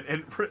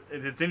 and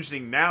it's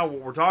interesting now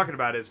what we're talking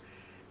about is,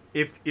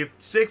 if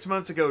 6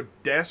 months ago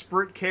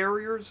desperate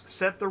carriers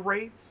set the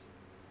rates,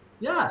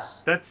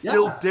 yes, that's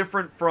still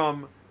different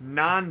from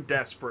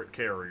non-desperate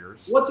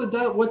carriers. What's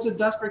a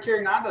desperate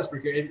carrier,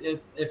 non-desperate carrier?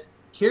 If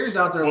carriers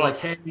out there like,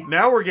 hey,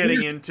 now we're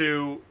getting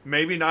into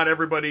maybe not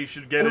everybody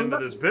should get into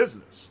this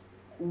business.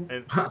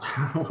 And,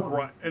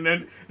 right, and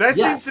then that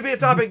seems to be a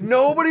topic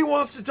nobody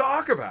wants to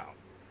talk about.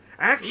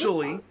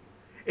 Actually,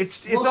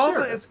 it's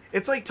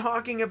like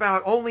talking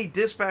about only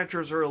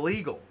dispatchers are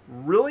illegal.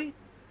 Really?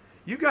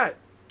 You got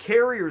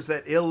carriers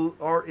that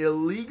are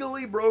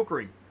illegally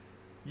brokering.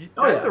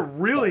 That's a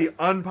really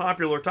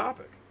unpopular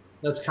topic.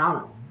 That's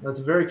common. That's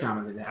a very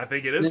common thing. I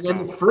think it is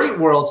in the freight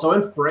world. So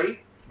in freight,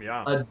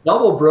 a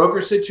double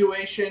broker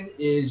situation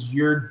is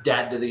you're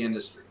dead to the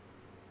industry.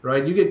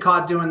 Right, you get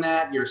caught doing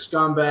that, you're a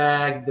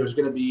scumbag. There's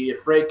going to be a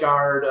freight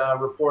guard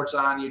reports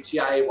on you,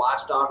 TIA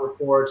watchdog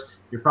reports.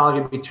 You're probably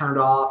going to be turned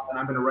off, and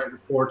I'm going to write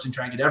reports and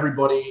try and get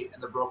everybody in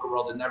the broker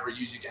world to never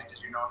use you again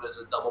because you're known as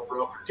a double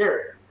broker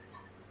carrier.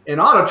 In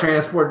auto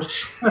transport,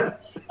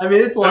 I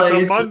mean, it's like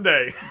that's a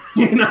Monday.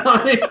 You know,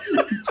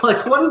 it's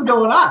like, what is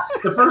going on?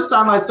 The first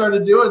time I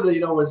started doing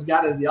it, was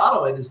got into the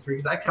auto industry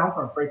because I come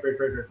from freight,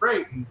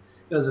 and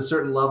there's a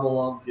certain level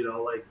of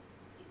like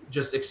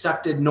just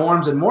accepted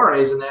norms and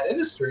mores in that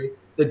industry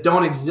that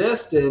don't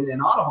exist in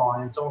auto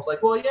hauling. It's almost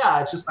like, well,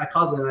 yeah, it's just my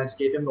cousin and I just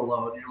gave him the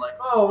load. And you're like,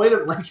 oh, wait a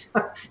minute, like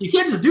you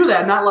can't just do that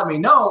and not let me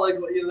know. Like,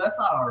 that's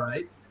not all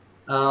right.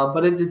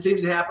 But it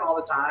seems to happen all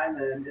the time,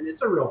 and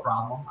it's a real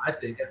problem. I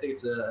think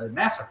it's a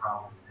massive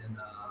problem.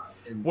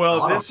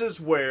 This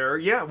is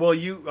where,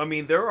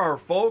 there are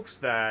folks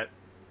that,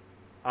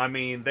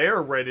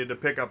 they're ready to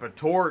pick up a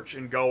torch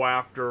and go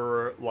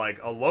after like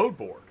a load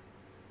board.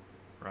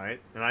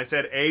 Right? And I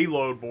said a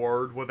load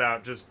board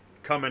without just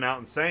coming out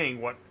and saying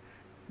what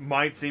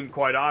might seem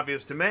quite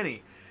obvious to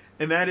many.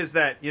 And that is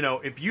that,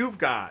 if you've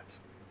got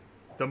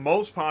the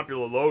most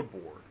popular load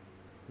board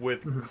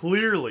with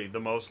clearly the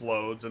most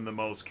loads and the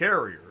most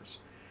carriers,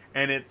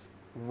 and it's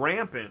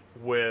rampant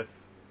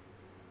with,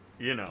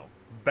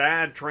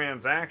 bad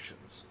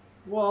transactions.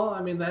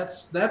 Well,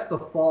 that's the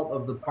fault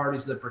of the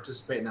parties that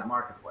participate in that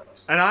marketplace.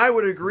 And I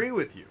would agree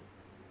with you.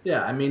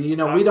 Yeah, we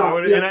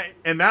don't.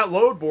 And that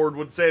load board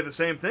would say the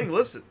same thing.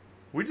 Listen,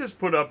 we just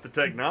put up the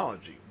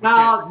technology.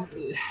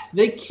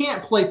 They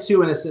can't play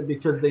too innocent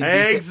because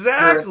they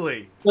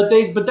exactly.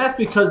 But that's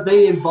because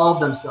they involve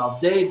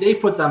themselves. They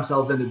put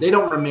themselves into. They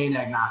don't remain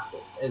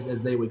agnostic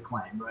as they would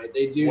claim, right?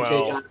 They do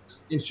take on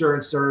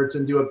insurance certs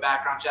and do a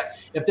background check.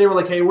 If they were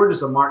like, hey, we're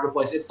just a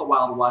marketplace. It's the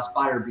Wild West.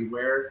 Buyer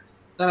beware.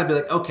 Then I'd be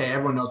like, okay,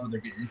 everyone knows what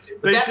they're getting into.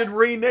 But they should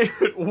rename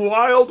it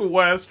Wild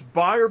West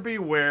Buyer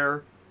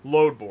Beware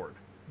Load Board.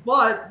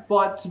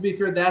 But to be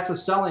fair, that's a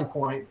selling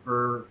point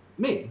for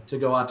me to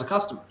go out to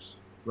customers,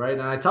 right?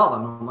 And I tell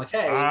them, I'm like,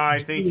 hey, I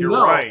think you're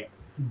right.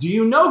 Do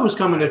you know who's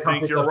coming to come? I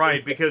think you're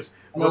right because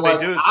what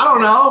they do is I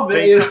don't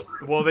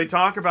know. They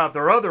talk about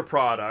their other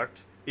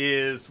product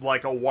is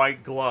like a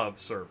white glove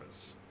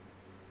service.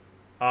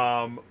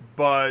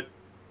 But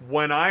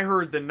when I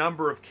heard the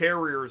number of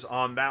carriers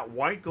on that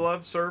white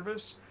glove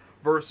service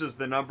versus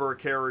the number of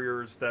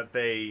carriers that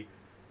they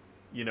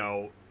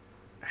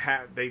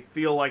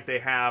feel like they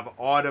have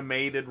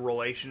automated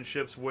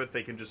relationships with,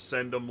 they can just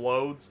send them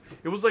loads.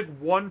 It was like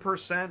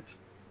 1%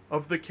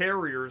 of the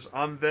carriers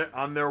on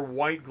their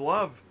white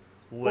glove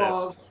list.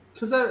 Well,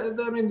 because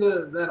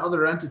that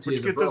other entity,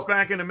 which gets us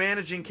back into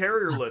managing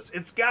carrier lists.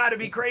 It's got to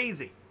be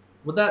crazy.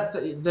 Well,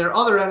 their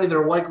other entity,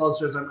 their white glove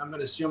service. I'm going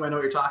to assume I know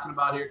what you're talking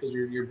about here because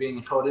you're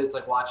being encoded. It's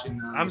like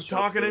watching. I'm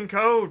talking in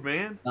code,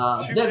 man.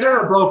 They're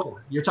a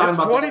broker. You're talking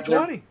about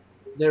 2020.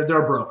 They're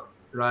a broker.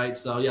 Right,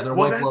 so yeah, they're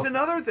well. That's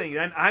another thing,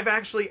 and I've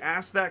actually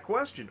asked that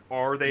question: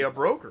 are they a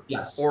broker?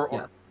 Yes,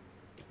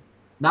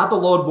 not the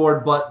load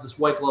board, but this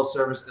white glove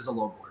service is a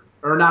load board,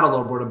 or not a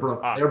load board, a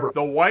broker. They're a broker.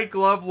 The white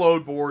glove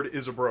load board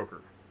is a broker.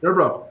 They're a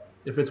broker.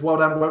 If it's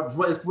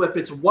if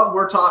it's what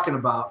we're talking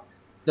about,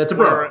 that's a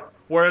broker.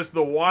 Whereas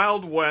the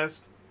Wild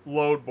West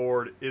load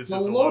board is the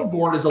just load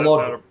board is a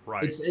load board.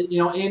 Right. It's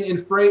in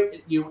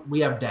freight we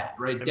have DAT,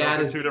 right? And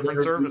DAT those are two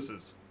different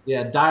services.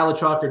 Yeah, Dial a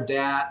Truck or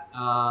DAT,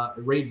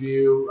 Rate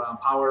View,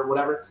 Power,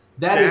 whatever.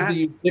 That is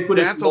the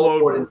ubiquitous load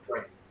board in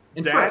freight.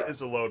 DAT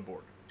is a load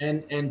board.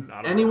 And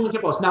anyone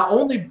can post.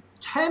 Now,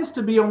 tends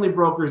to be only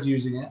brokers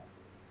using it,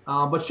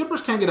 but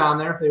shippers can get on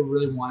there if they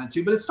really wanted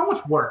to. But it's so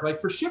much work. Like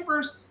for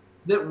shippers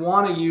that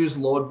want to use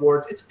load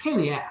boards, it's a pain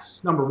in the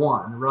ass, number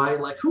one, right?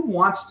 Like who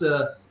wants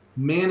to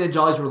manage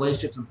all these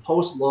relationships and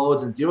post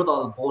loads and deal with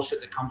all the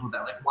bullshit that comes with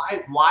that? Like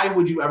why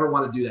would you ever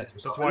want to do that to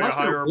yourself? That's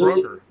why you hire a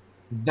broker.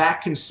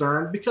 That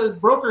concerned because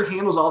broker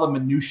handles all the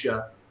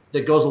minutia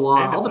that goes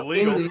along, and all the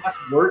pain in the ass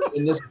work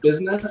in this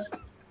business,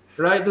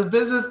 right? This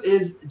business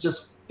is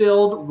just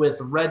filled with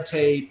red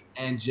tape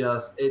and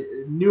just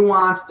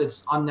nuance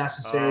that's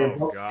unnecessary.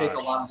 Oh, take a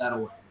lot of that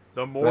away.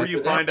 The more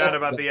you find out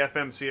about the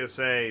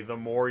FMCSA, the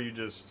more you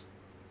just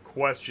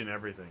question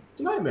everything.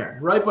 It's a nightmare,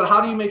 right? But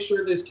how do you make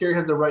sure this carrier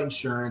has the right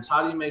insurance?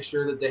 How do you make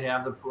sure that they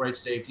have the right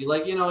safety?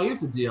 Like, you know,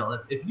 here's the deal.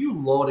 If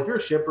you're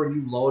a shipper and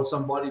you load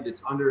somebody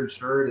that's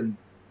underinsured and,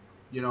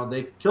 you know,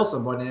 they kill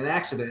somebody in an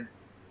accident,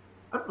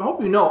 I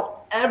hope you know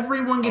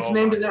everyone gets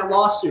named in that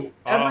lawsuit.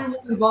 Everyone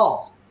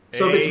involved.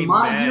 So if it's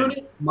my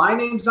unit, my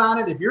name's on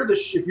it. If you're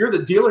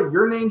the dealer,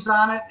 your name's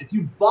on it. If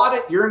you bought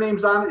it, your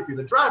name's on it. If you're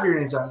the driver, your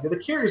name's on it. If you're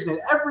the carrier's name.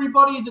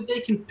 Everybody that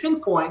they can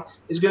pinpoint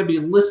is going to be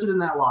listed in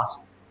that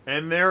lawsuit.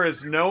 And there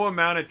is no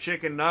amount of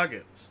chicken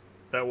nuggets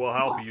that will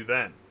help you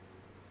then.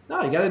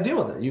 No, you got to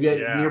deal with it.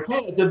 You're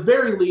paying, at the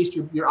very least,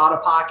 you're out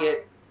of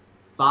pocket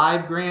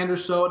 $5,000 or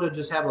so to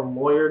just have a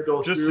lawyer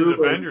go just through to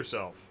defend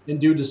yourself and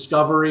do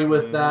discovery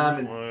with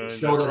them and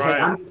show that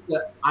hey,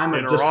 I'm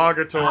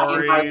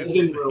interrogatories. Just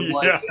in my living room,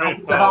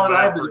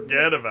 like,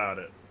 forget about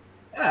it.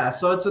 Yeah,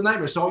 so it's a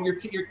nightmare. So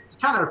you're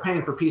kind of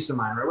paying for peace of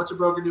mind, right? What's a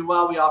broker do?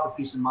 Well, we offer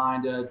peace of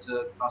mind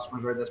to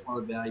customers, right? That's one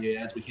of the value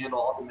adds. We handle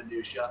all the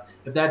minutia.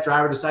 If that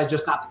driver decides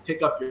just not to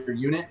pick up your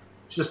unit,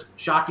 it just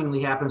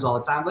shockingly happens all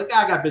the time. Like,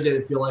 I got busy, I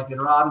didn't feel like it,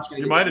 or I'm just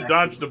going to. You might have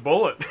dodged a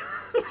bullet.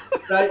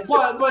 Right,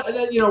 but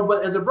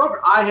as a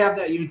broker, I have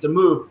that unit to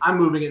move. I'm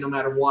moving it no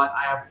matter what.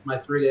 I have my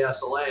 3-day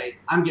SLA.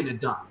 I'm getting it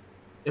done.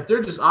 If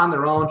they're just on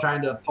their own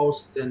trying to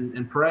post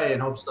and pray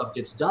and hope stuff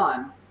gets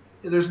done,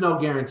 there's no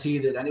guarantee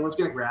that anyone's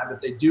going to grab it.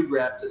 If they do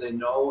grab it, do they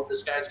know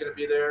this guy's going to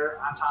be there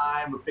on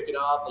time or pick it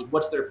up? Like,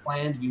 what's their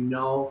plan? Do you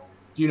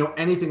know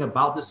anything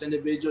about this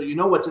individual? You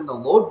know what's in the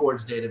load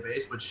boards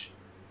database, which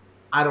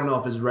I don't know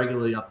if is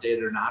regularly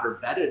updated or not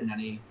or vetted in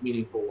any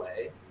meaningful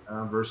way.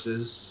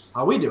 Versus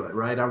how we do it,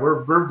 right?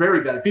 We're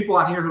very good. People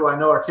on here who I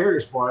know are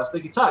carriers for us, they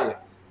can tell you,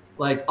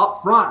 like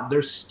up front,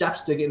 there's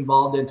steps to get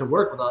involved in to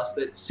work with us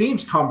that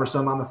seems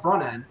cumbersome on the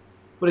front end,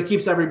 but it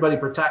keeps everybody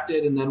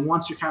protected. And then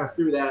once you're kind of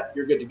through that,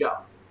 you're good to go.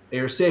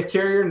 You're a safe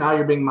carrier. Now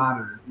you're being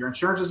monitored. Your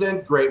insurance is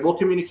in. Great. We'll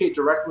communicate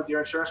directly with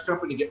your insurance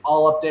company, get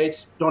all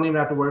updates. Don't even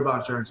have to worry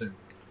about insurance in.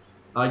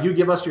 You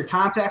give us your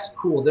contacts.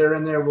 Cool. They're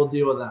in there. We'll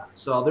deal with them.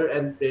 So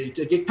they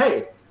get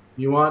paid.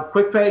 You want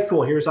quick pay?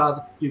 Cool. Here's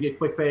how you get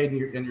quick pay, and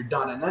you're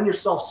done. And then you're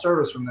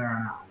self-service from there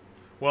on out.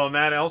 Well, and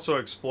that also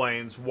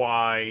explains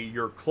why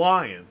your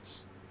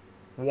clients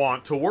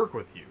want to work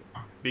with you,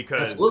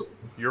 because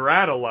you're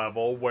at a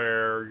level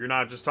where you're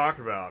not just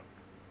talking about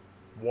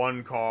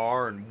one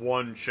car and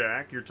one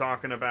check. You're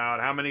talking about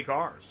how many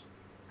cars,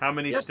 how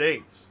many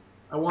states,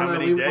 how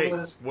many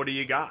days. What do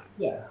you got?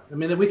 Yeah, I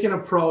mean, that we can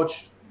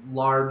approach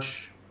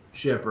large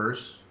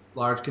shippers,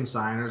 large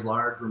consigners,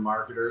 large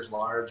remarketers,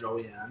 large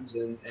OEMs,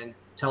 and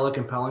tell a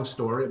compelling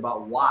story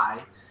about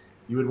why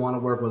you would want to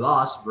work with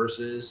us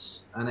versus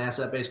an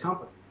asset-based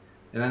company.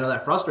 And I know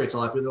that frustrates a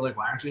lot of people. They're like,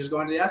 why aren't you just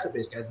going to the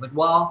asset-based guys? It's like,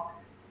 well,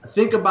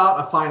 think about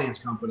a finance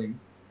company,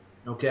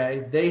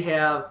 okay? They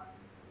have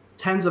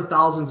tens of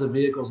thousands of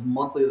vehicles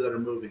monthly that are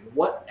moving.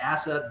 What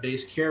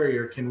asset-based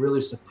carrier can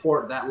really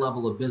support that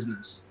level of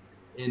business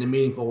in a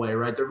meaningful way,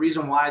 right? The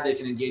reason why they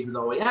can engage with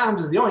OEMs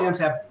is the OEMs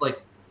have,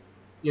 like,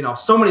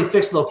 so many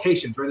fixed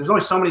locations, right? There's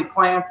only so many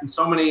plants and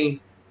so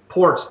many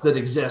ports that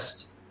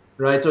exist,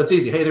 right? So it's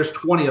easy. Hey, there's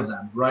 20 of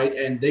them, right?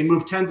 And they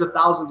move tens of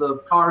thousands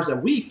of cars a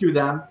week through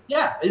them.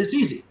 Yeah, it's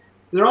easy.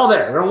 They're all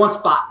there. They're in one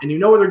spot, and you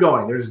know where they're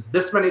going. There's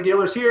this many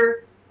dealers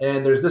here,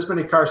 and there's this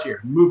many cars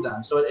here. Move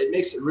them. So it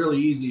makes it really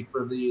easy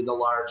for the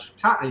large,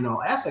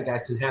 asset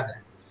guys to have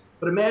that.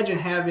 But imagine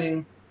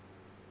having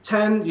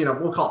 10,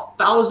 we'll call it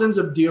thousands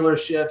of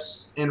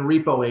dealerships and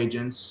repo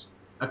agents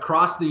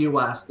across the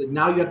U.S. that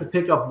now you have to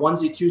pick up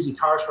onesie-twosie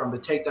cars from to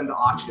take them to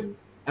auction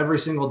every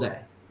single day,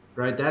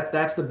 right?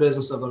 That's the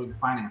business of a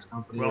finance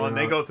company. Well, and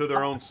they go through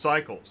their own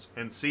cycles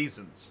and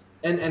seasons.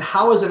 And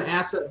how is an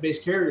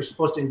asset-based carrier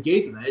supposed to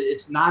engage with that?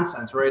 It's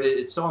nonsense, right?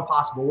 It's so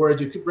impossible. Whereas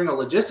you could bring a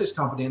logistics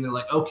company and they're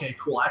like, okay,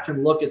 cool, I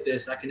can look at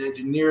this. I can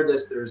engineer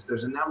this.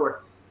 There's a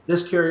network.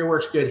 This carrier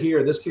works good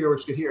here. This carrier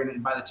works good here.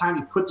 And by the time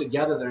you put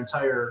together their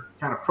entire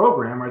kind of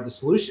program or the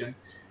solution,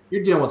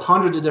 you're dealing with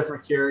hundreds of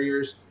different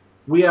carriers.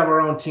 We have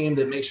our own team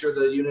that makes sure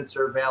the units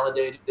are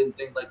validated and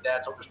things like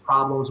that. So if there's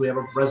problems, we have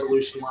a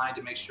resolution line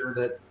to make sure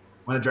that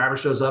when a driver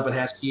shows up, it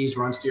has keys,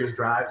 runs, steers,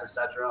 drives,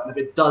 etc. And if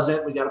it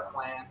doesn't, we got a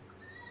plan.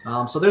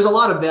 So there's a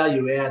lot of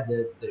value add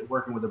that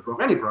working with a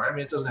broker, any broker. I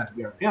mean, it doesn't have to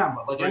be RPM,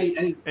 but like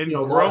any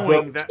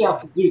growing that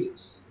can do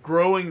this.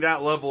 Growing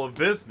that level of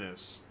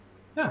business.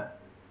 Yeah.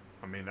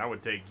 I mean, that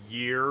would take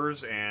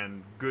years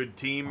and good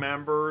team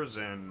members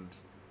and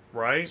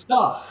right. It's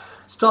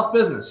tough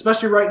business,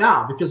 especially right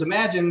now, because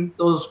imagine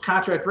those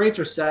contract rates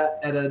are set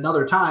at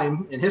another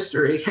time in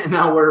history, and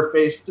now we're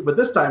faced with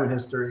this time in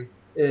history.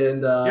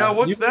 And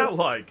what's that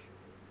like?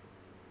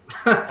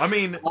 I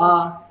mean, that's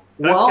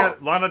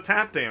got a lot of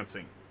tap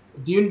dancing.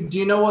 Do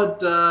you know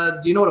what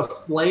a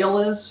flail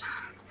is?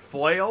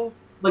 Flail?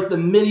 Like the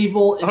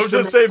medieval. I was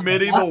just say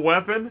medieval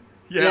weapon.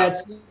 Yeah,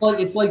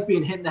 it's like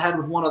being hit in the head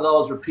with one of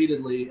those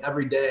repeatedly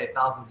every day,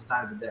 thousands of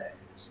times a day.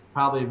 It's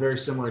probably a very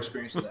similar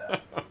experience to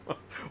that.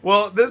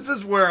 Well, this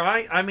is where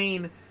I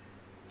mean,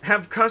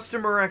 have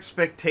customer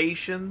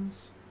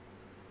expectations.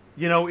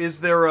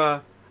 Is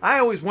there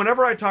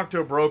whenever I talk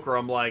to a broker,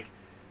 I'm like,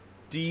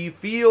 Do you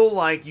feel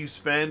like you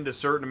spend a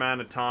certain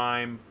amount of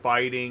time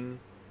fighting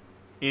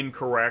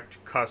incorrect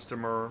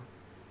customer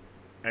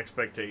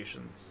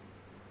expectations?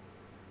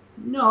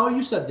 No,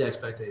 you set the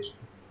expectation.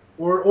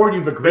 Or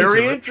you've agreed to it.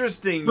 Very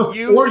interesting.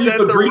 You set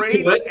the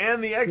rates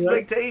and the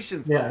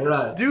expectations. Yeah,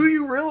 right. Do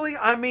you really?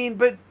 I mean,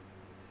 but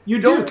you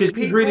do, because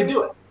you agree to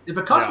do it. If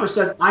a customer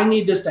says, I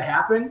need this to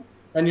happen,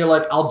 and you're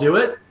like, I'll do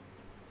it.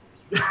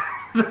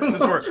 This is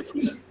where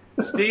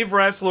Steve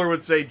Ressler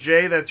would say,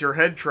 Jay, that's your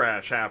head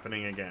trash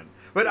happening again.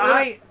 But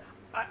I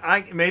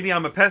maybe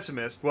I'm a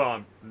pessimist.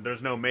 Well,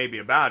 there's no maybe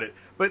about it.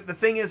 But the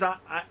thing is,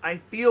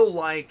 I feel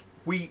like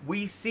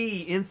we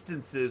see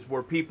instances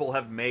where people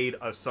have made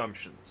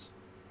assumptions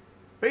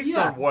based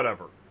on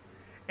whatever.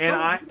 And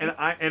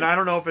I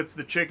don't know if it's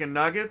the chicken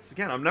nuggets.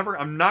 Again, I'm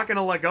not going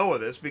to let go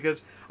of this,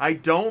 because I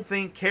don't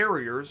think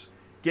carriers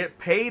get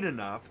paid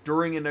enough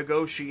during a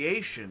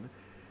negotiation.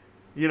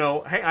 You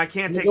know, hey, I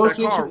can't take that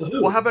car.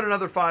 Well, how about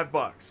another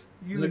 $5?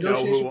 You know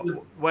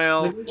who?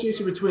 Well,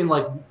 negotiation between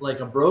like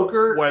a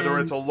broker, whether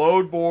it's a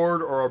load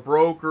board or a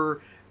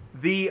broker,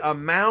 the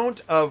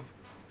amount of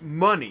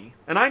money,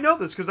 and I know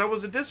this because I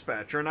was a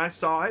dispatcher and I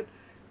saw it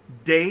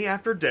day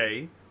after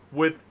day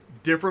with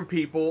different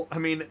people. I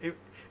mean,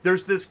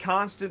 there's this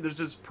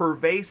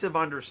pervasive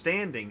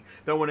understanding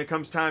that when it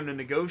comes time to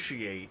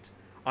negotiate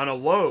on a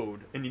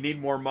load and you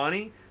need more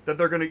money, that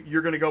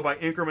you're gonna go by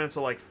increments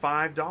of like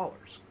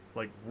 $5.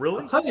 Like,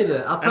 really? I'll tell you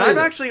that. I've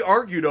actually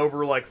argued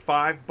over like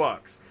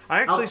 $5.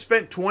 I actually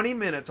spent 20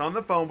 minutes on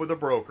the phone with a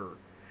broker,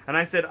 and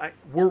I said,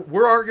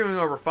 we're arguing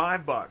over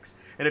 $5.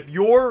 And if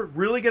you're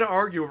really going to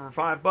argue over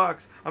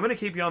 $5, I'm going to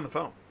keep you on the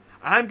phone.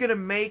 I'm going to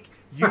make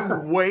you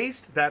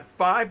waste that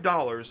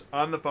 $5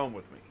 on the phone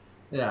with me.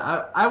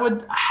 Yeah, I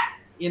would,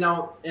 you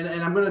know, and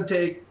I'm going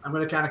to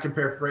kind of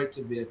compare freight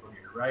to vehicle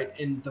here, right?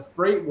 In the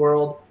freight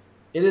world,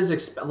 it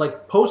is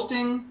like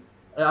posting.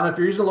 I don't know if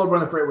you're using a load board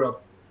in the freight world.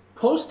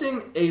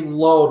 Posting a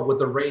load with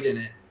the rate in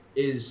it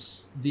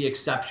is the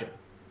exception.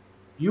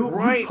 In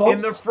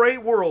the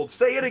freight world.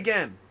 Say it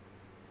again.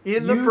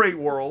 In the freight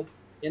world.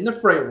 In the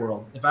freight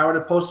world, if I were to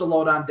post a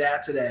load on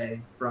DAT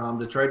today from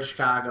Detroit to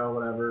Chicago,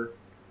 whatever,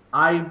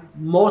 I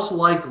most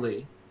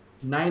likely,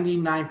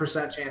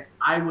 99% chance,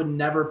 I would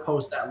never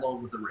post that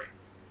load with the rate.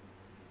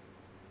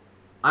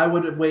 I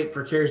would wait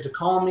for carriers to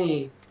call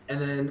me,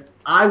 and then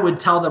I would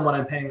tell them what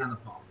I'm paying on the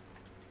phone.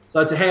 So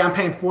I'd say, hey, I'm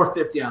paying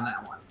 $450 on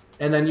that one.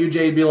 And then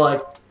UJ'd be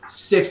like,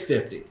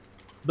 $650. Be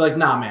like,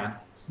 nah, man,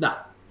 nah.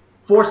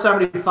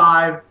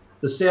 $475.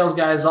 The sales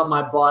guy is up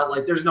my butt.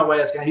 Like, there's no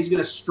way he's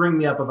gonna string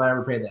me up if I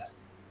ever pay that.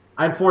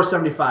 I'm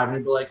 $475, and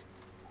he'd be like,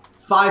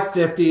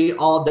 $550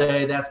 all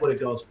day. That's what it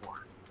goes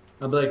for.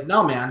 I'd be like,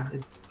 no, man,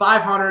 it's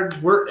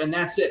 $500. And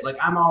that's it. Like,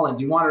 I'm all in.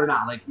 Do you want it or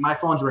not? Like, my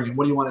phone's ringing.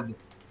 What do you want to do?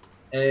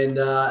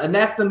 And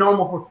that's the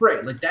normal for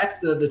freight. Like, that's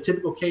the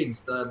typical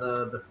cadence.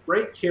 The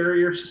freight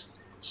carriers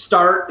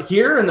start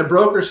here and the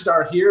brokers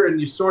start here, and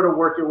you sort of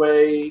work your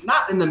way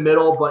not in the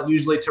middle, but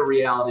usually to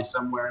reality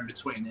somewhere in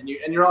between. And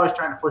you're always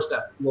trying to push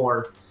that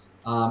floor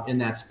in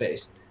that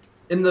space.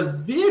 In the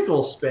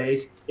vehicle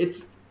space,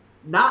 it's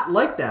not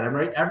like that.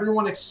 Right?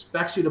 Everyone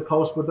expects you to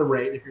post with the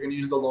rate. If you're going to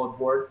use the load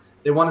board,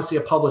 they want to see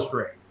a published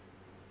rate.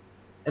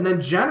 And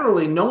then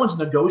generally, no one's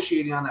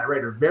negotiating on that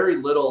rate, or very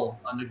little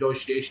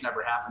negotiation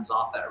ever happens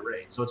off that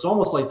rate. So it's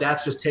almost like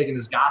that's just taken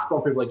as gospel.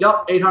 And people are like,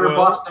 yep,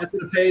 $800, that's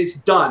what it pays,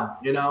 done,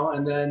 you know?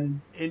 And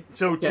then.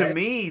 To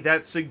me,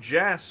 that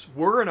suggests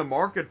we're in a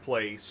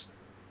marketplace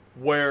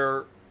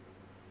where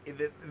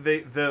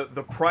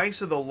the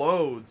price of the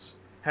loads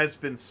has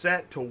been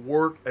set to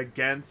work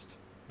against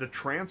the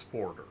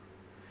transporter.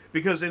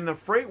 Because in the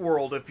freight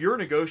world, if you're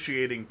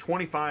negotiating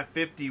 25,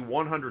 50,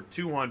 100,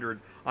 200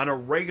 on a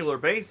regular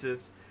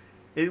basis,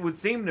 it would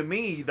seem to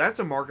me that's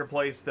a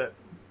marketplace that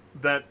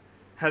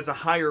has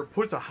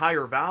puts a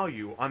higher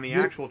value on the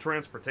actual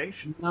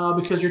transportation. No,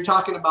 because you're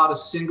talking about a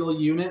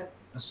single unit,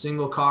 a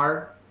single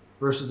car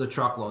versus a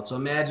truckload. So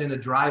imagine a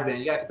drive-in.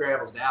 You got to compare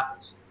apples to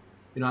apples.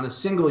 You know, on a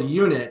single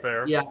unit,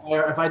 yeah,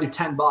 if I do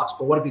 $10,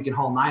 but what if you can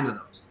haul 9 of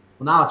those?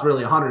 Well, now it's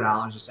really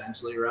 $100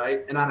 essentially,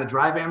 right? And on a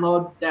drive-in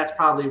load, that's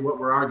probably what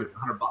we're arguing,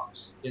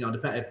 $100. You know,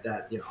 depend if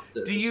that, you know,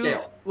 the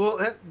scale.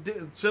 Well,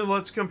 so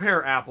let's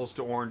compare apples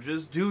to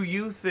oranges. Do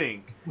you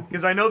think?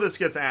 Because I know this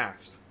gets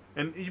asked,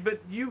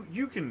 but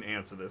you can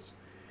answer this.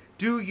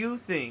 Do you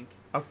think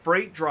a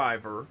freight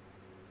driver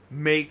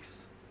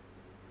makes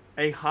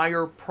a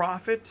higher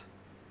profit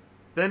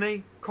than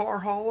a car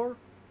hauler,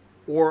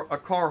 or a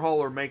car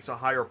hauler makes a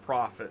higher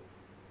profit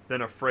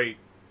than a freight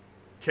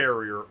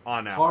carrier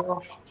on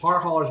average? Car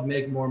haulers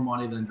make more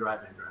money than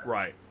drive-in drivers.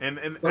 Right.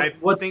 And I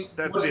think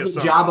that's the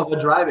assumption. Job of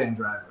a drive-in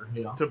driver,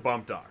 you know? To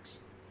bump docks.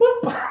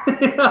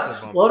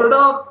 Load it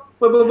up,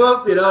 boop, boop,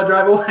 boop, you know,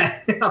 drive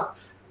away. You know?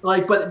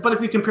 Like, but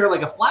if you compare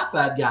like a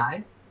flatbed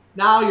guy,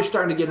 now you're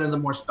starting to get into the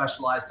more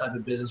specialized type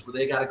of business where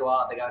they got to go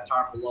out, they got to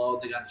tarp a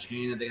load, they got to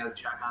chain it, they got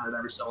to check on it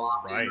every so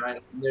often,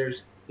 right?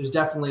 There's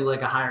definitely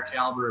like a higher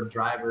caliber of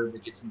driver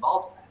that gets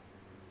involved in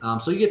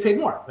that. So you get paid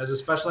more. As a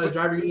specialized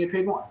driver, you get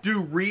paid more.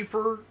 Do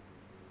reefer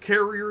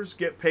carriers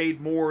get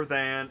paid more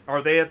than?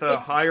 Are they at the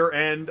higher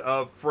end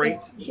of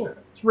freight? Sure.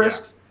 It's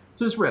risk.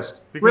 Yeah. It's risk.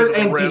 Because risk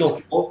and risk.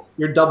 diesel.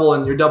 You're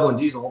doubling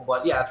diesel,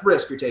 but yeah, it's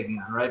risk you're taking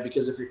on, right?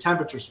 Because if your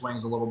temperature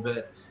swings a little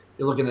bit,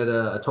 you're looking at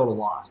a total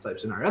loss type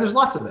scenario. And there's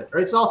lots of it,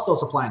 right? It's all still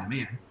supply and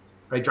demand,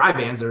 right? Dry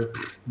vans, there's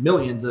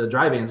millions of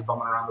dry vans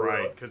bumming around the road.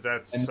 Right, because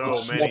that's And so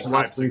much many less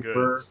types of reefer.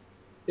 goods.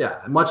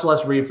 Yeah, much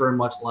less reefer and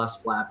much less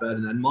flatbed,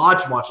 and then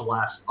much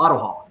less auto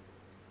hauling.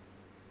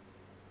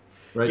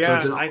 Right.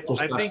 Yeah, So I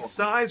it's think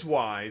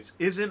size-wise,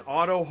 isn't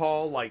auto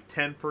haul like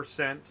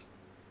 10%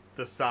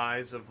 the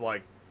size of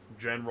like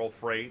general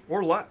freight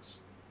or less?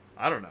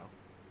 I don't know.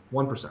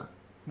 1%.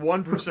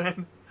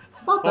 1%?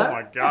 About that. Oh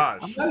my gosh.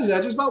 I'm not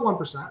exaggerating. It's about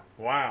 1%.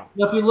 Wow.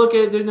 Now, if you look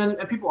at,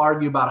 and people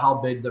argue about how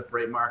big the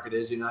freight market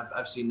is.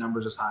 I've seen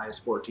numbers as high as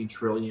 14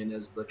 trillion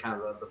as the kind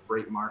of the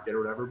freight market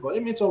or whatever. But I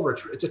mean, it's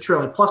a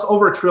trillion plus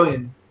over a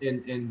trillion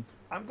in.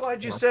 I'm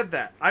glad you said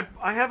that.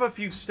 I have a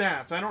few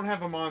stats. I don't have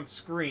them on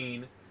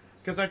screen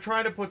because I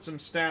try to put some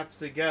stats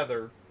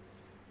together.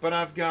 But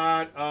I've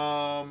got,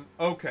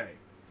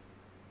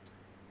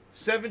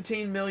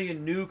 17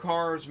 million new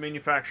cars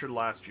manufactured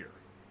last year.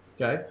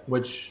 Okay,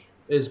 which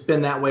has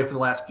been that way for the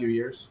last few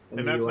years.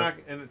 And that's not.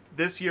 And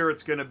this year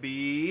it's going to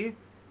be.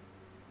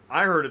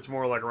 I heard it's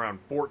more like around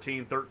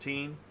 14,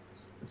 13.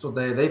 That's what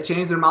they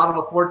changed their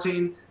model to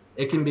 14.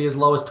 It can be as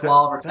low as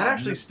 12 That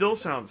actually still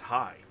sounds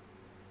high,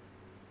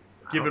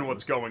 given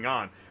what's going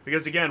on.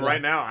 Because again,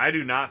 right now, I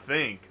do not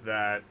think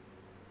that.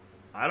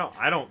 I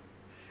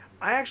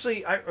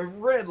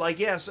read like,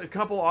 yes, a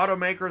couple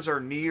automakers are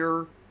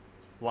near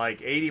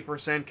like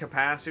 80%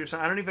 capacity or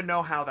something. I don't even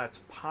know how that's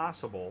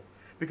possible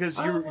because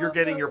you're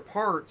getting your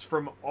parts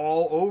from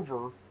all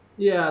over.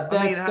 Yeah,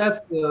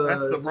 that's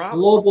the problem.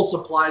 Global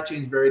supply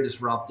chain is very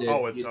disrupted.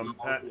 Oh, it's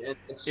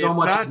so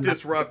much not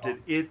disrupted.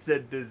 It's a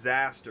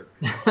disaster.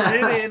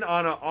 Sit in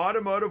on an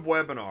automotive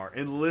webinar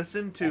and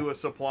listen to a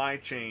supply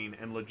chain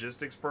and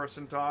logistics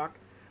person talk,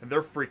 and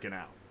they're freaking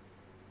out.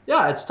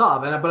 Yeah, it's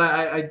tough, but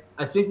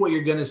I think what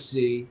you're going to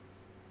see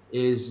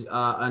is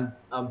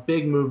a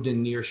big move to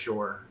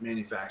nearshore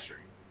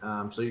manufacturing.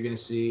 So you're going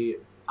to see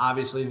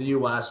obviously the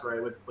U.S.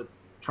 right with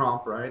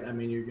Trump, right? I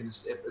mean, you're going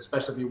to,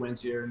 especially if he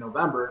wins here in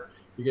November,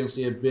 you're going to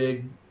see a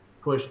big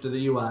push to the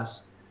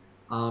U.S.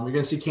 You're going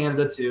to see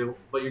Canada too,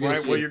 but you're going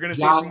to see you're going to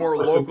see some more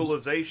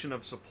localization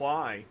of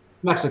supply.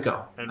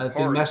 Mexico, and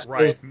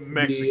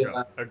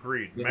Mexico,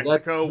 agreed. Yeah,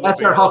 Mexico,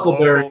 that's our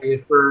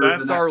huckleberry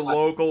that's our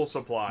local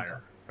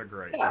supplier.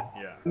 Agreed. Yeah.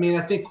 I mean,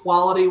 I think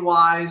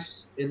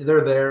quality-wise,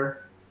 they're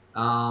there.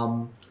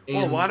 Well,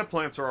 a lot of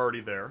plants are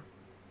already there.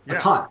 A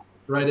ton,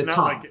 right? It's a not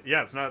ton. Like,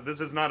 it's not. This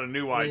is not a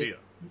new idea.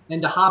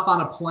 And to hop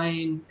on a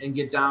plane and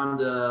get down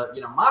to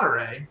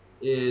Monterey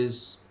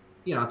is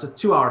it's a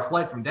 2-hour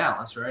flight from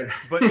Dallas, right?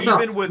 But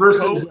even with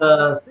versus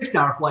a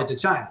 6-hour flight to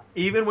China.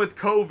 Even with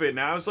COVID,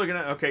 now I was looking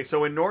at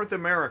so in North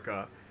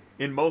America,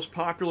 in most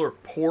popular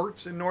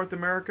ports in North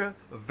America,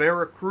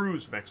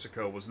 Veracruz,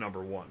 Mexico was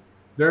 #1.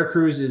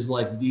 Veracruz is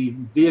like the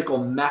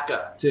vehicle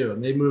mecca too,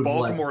 and they move.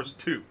 Baltimore's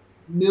too.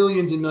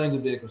 Millions and millions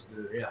of vehicles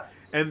through there, yeah.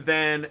 And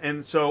then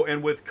and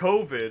with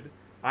COVID,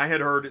 I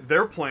had heard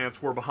their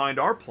plants were behind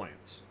our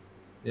plants.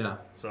 Yeah.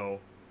 So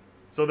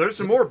there's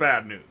some more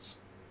bad news.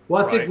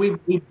 Well, I think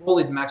we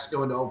bullied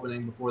Mexico into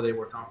opening before they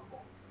were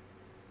comfortable.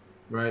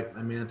 Right.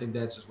 I mean, I think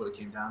that's just what it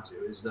came down to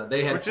is that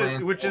they had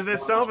plans. Which in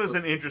itself is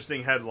an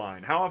interesting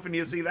headline. How often do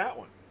you see that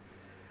one?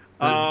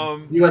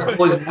 U.S.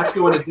 bullies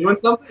Mexico into doing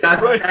something.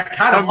 Right.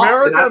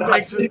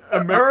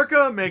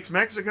 America makes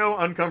Mexico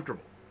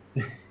uncomfortable.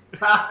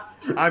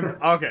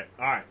 Okay.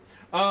 All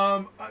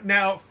right.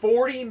 Now,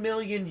 40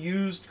 million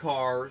used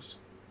cars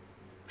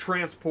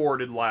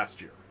transported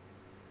last year.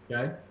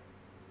 Okay.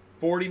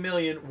 40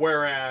 million,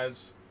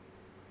 whereas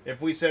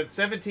if we said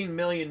 17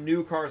 million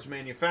new cars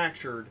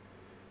manufactured,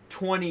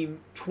 20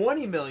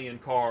 million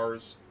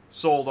cars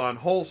sold on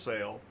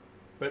wholesale,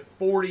 but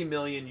 40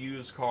 million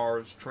used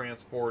cars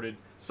transported,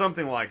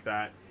 something like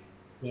that.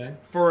 Okay.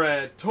 For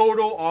a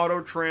total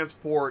auto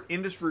transport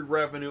industry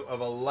revenue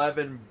of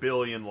 $11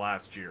 billion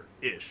last year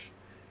ish.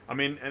 I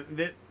mean,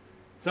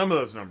 some of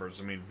those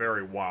numbers,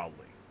 vary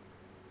wildly.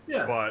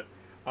 Yeah. But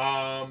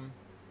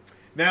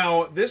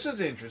now this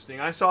is interesting.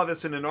 I saw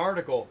this in an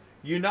article.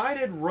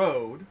 United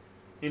Road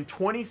in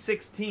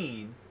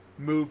 2016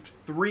 moved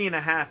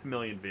 3.5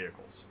 million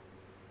vehicles.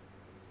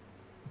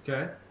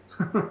 Okay.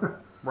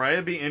 Right,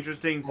 it'd be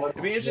interesting.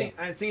 It'd be interesting.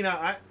 I see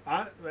now.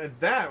 I read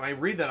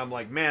that. I'm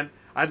like, man,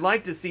 I'd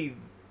like to see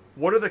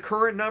what are the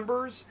current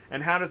numbers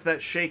and how does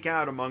that shake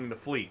out among the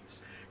fleets.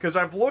 Because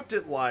I've looked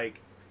at like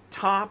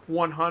top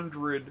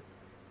 100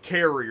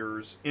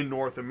 carriers in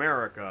North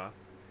America,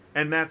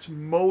 and that's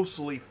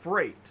mostly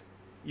freight.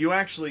 You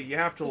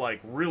have to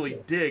like really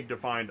dig to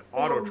find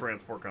auto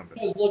transport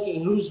companies. Look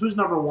at who's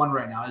 #1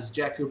 right now. Is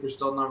Jack Cooper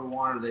still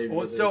 #1? Or they?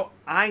 Well, so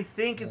I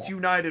think it's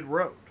United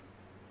Road.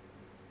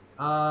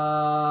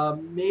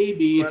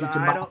 Maybe if you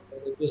combine the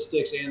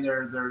logistics and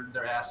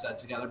their asset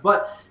together.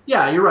 But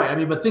yeah, you're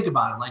right. But think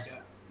about it. Like,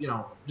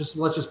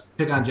 let's just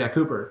pick on Jack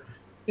Cooper.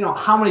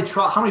 How many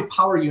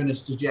power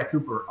units does Jack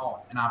Cooper own?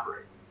 and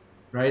operate,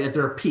 right? At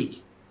their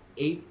peak,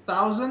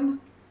 8,000.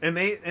 And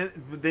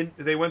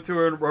they went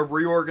through a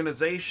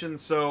reorganization.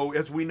 So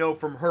as we know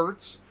from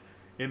Hertz,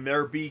 in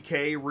their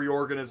BK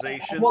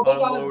reorganization, well,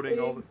 unloading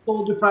all the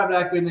sold to private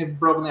equity and they've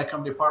broken that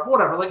company apart.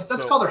 Whatever. Like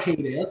let's call their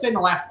heyday. Let's say in the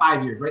last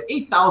 5 years, right?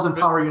 8,000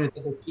 power units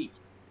at their peak,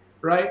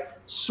 right?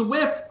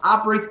 Swift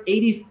operates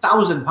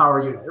 80,000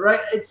 power unit, right?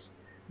 It's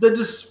the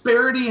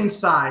disparity in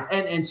size,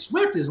 and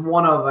Swift is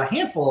one of a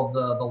handful of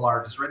the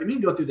largest, right? I mean,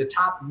 you go through the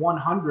top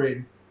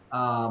 100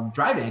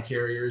 dry van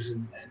carriers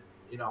and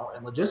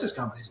logistics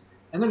companies,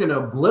 and they're going to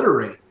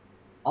obliterate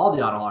all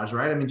the auto lines,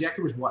 right? I mean, Jack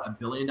Cooper's what, $1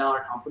 billion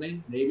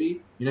company,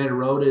 maybe? United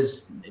Road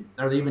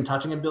are they even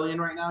touching $1 billion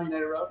right now,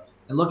 United Road?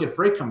 And look at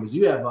freight companies.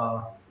 You have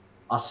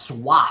a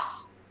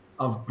swath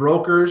of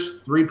brokers,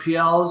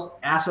 3PLs,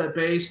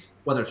 asset-based,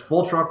 whether it's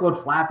full truckload,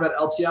 flatbed,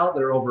 LTL,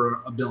 they're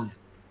over $1 billion.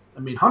 I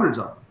mean, hundreds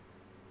of them.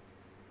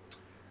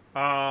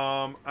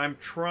 I'm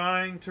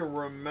trying to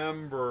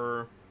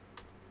remember.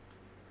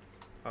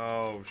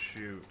 Oh,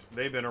 shoot.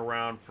 They've been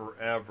around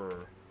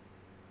forever.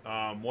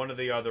 One of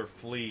the other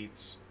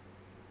fleets.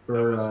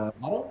 For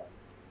model?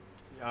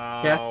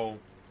 Oh,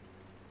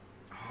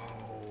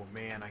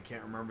 man, I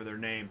can't remember their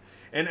name.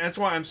 And that's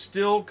why I'm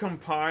still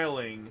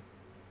compiling,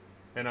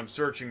 and I'm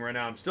searching right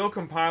now. I'm still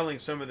compiling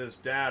some of this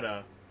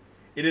data.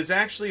 It is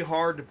actually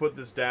hard to put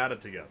this data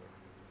together.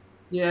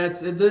 Yeah,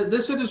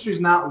 this industry is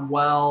not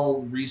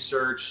well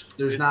researched.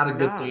 There's not a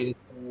good data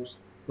source.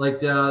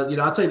 Like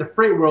I'll tell you, the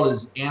freight world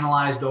is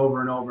analyzed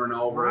over and over and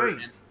over, right.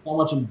 and so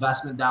much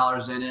investment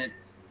dollars in it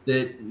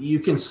that you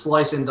can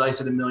slice and dice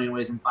it a million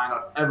ways and find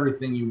out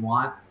everything you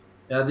want.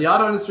 The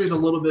auto industry is a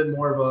little bit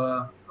more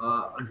of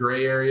a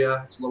gray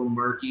area. It's a little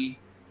murky.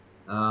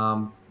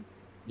 And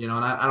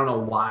I don't know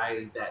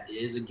why that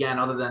is. Again,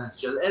 other than it's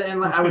just,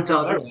 and I would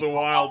tell it's the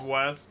Wild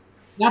West.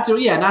 Not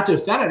to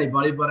offend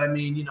anybody, but I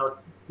mean,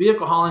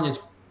 vehicle hauling is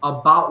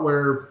about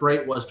where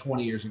freight was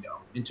 20 years ago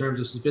in terms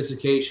of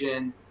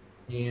sophistication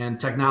and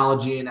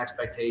technology and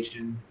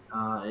expectation.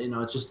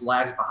 It just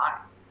lags behind.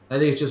 I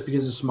think it's just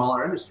because it's a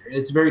smaller industry.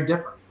 It's very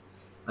different.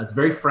 It's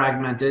very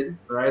fragmented,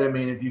 right? I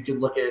mean, if you could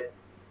look at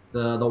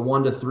the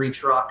 1 to 3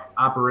 truck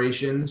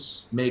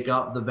operations make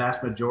up the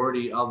vast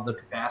majority of the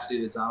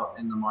capacity that's out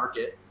in the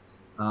market.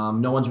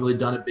 No one's really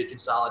done a big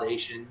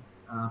consolidation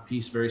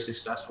piece very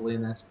successfully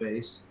in that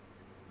space.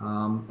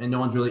 And no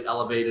one's really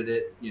elevated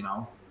it,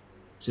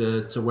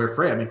 to where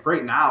freight. I mean,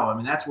 freight now,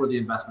 that's where the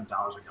investment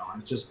dollars are going.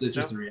 It's just the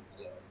reality.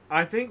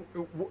 I think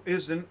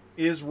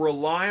is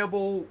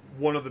Reliable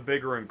one of the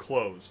bigger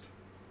enclosed?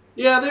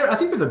 Yeah, I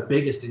think they're the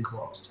biggest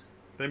enclosed.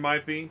 They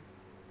might be.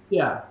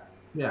 Yeah.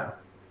 Yeah.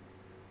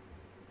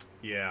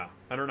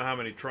 I don't know how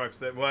many trucks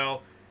that.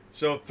 Well,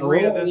 so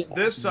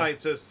this site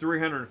says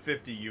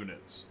 350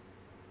 units.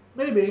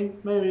 Maybe.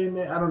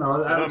 I don't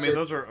know.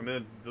 Those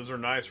are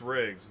nice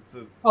rigs.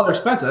 They're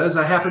expensive. It's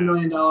a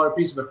 $500,000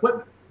 piece of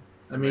equipment.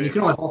 I mean, you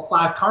can only haul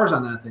 5 cars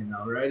on that thing,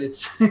 though, right?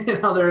 It's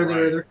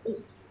they're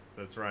crazy.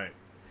 That's right.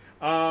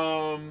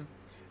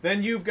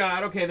 Then you've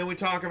got then we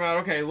talk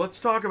about let's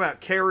talk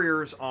about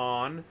carriers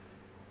on.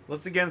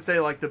 Let's again say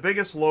like the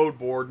biggest load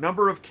board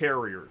number of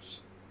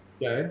carriers.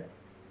 Okay.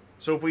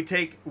 So if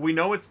we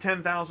know it's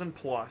 10,000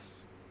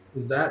 plus.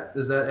 Is that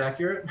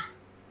accurate?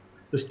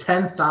 There's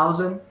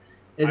 10,000.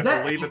 I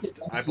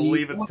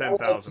believe it's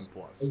 10,000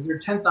 plus. Is there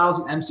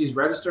 10,000 MCs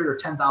registered or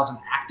 10,000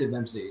 active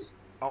MCs?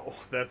 Oh,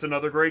 that's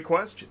another great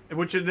question.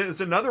 Which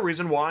is another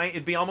reason why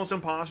it'd be almost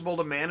impossible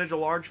to manage a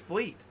large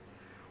fleet.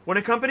 When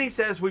a company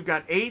says we've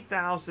got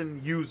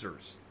 8,000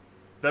 users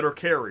that are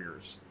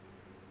carriers,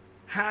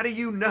 how do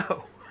you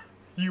know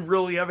you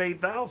really have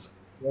 8,000?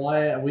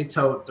 Well, we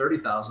tote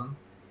 30,000.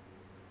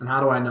 And how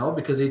do I know?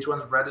 Because each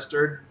one's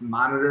registered,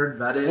 monitored,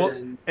 vetted. Well,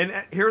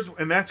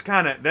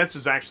 this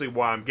is actually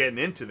why I'm getting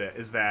into that,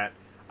 is that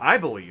I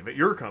believe at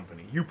your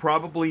company, you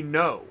probably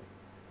know.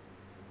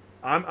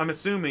 I'm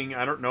assuming,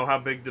 I don't know how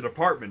big the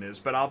department is,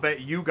 but I'll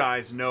bet you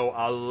guys know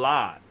a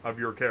lot of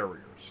your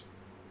carriers.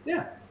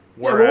 Yeah.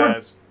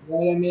 Whereas...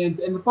 and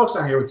the folks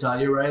on here would tell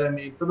you, right? I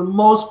mean, for the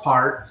most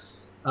part,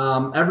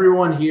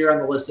 everyone here on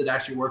the list that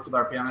actually worked with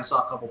RPM, I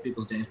saw a couple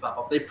people's names pop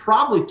up. They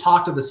probably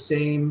talk to the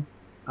same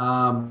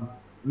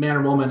man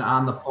or woman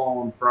on the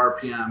phone for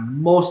RPM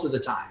most of the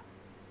time,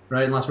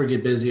 right? Unless we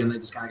get busy and they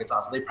just kind of get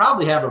tossed. So they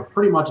probably have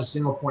pretty much a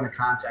single point of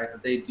contact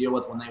that they deal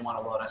with when they want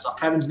to load. I saw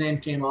Kevin's name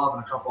came up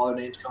and a couple other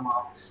names come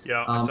up.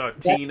 Yeah, I saw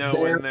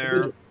Tino in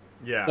there.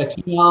 Yeah.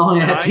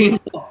 Tino.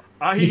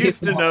 I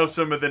used to know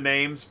some of the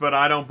names, but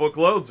I don't book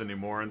loads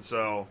anymore, and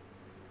so...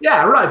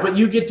 Yeah, right, but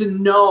you get to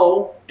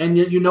know, and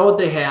you know what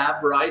they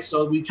have, right?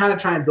 So we kind of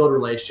try and build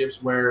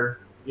relationships where,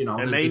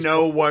 And they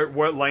know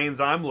what lanes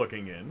I'm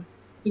looking in.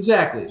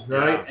 Exactly,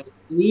 right? Yeah.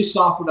 And we use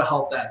software to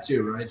help that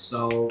too, right?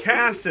 So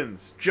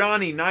Cassins,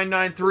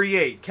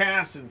 Johnny9938,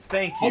 Cassins,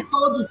 thank you. I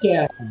told you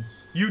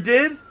Cassins. You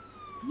did?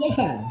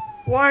 Yeah.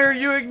 Why are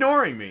you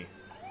ignoring me?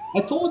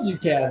 I told you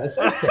Cassins.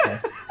 I said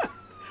Cassins.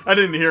 I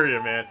didn't hear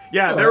you, man.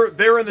 Yeah,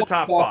 they're in the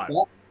top 5.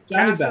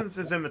 Cassins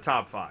is in the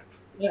top 5.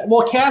 Yeah,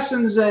 well,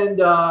 Cassins and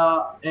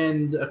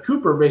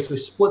Cooper basically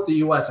split the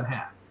U.S. in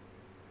half.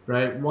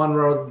 right? One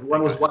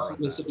was west of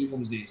the Mississippi,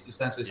 one was east.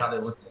 Essentially, is how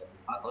they looked at it.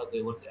 How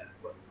they looked at it,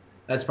 but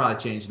that's probably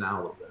changed now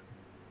a little bit.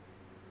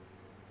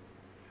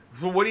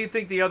 So what do you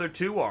think the other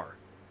two are?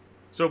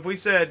 So if we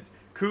said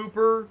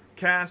Cooper,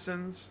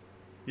 Cassens,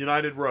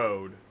 United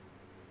Road,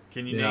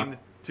 can you name the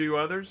two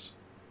others?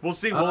 We'll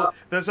see. So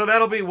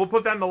we'll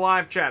put that in the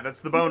live chat.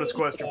 That's the bonus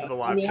question for the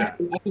live chat.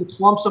 I can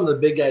clump some of the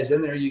big guys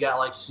in there. You got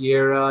like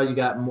Sierra, you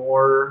got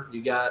Moore,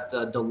 you got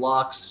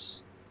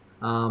Deluxe,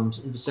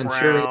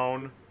 Centurion,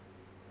 Crown,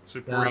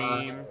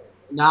 Supreme.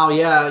 Now,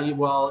 the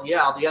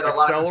other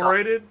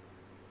Accelerated.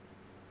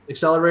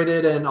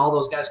 Accelerated, and all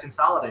those guys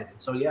consolidated.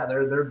 So yeah,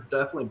 they're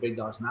definitely big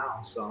dogs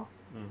now. So,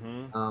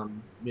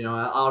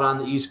 out on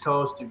the East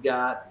Coast, you've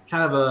got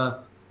kind of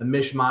a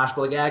mishmash,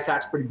 but like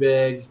Adcock's pretty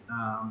big,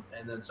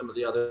 and then some of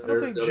the other. I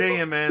don't think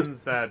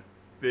JMN's that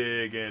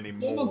big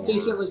anymore. JMN's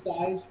decently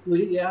sized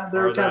fleet, yeah.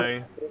 Are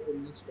they?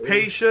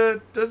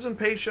 Pasha, doesn't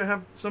Pasha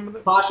have some of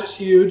the? Pasha's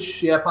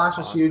huge, yeah.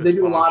 Pasha's huge. They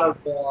do a lot of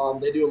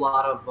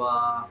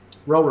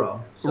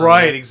Ro-Ro. So.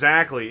 Right,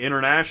 exactly.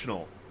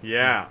 International,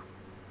 yeah.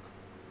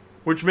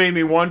 Which made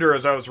me wonder,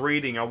 as I was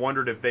reading, I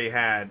wondered if they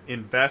had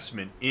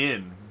investment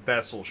in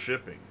vessel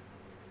shipping.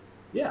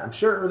 Yeah, I'm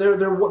sure they're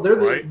the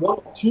one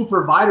of two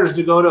providers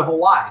to go to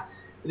Hawaii.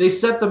 They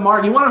set the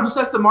market. You want to know who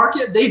sets the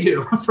market? They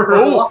do.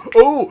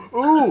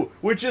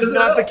 Which is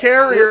not the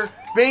carrier.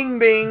 Bing,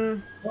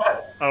 bing.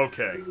 Right.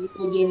 Okay.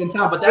 Game in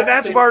town, but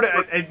that's part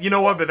of. You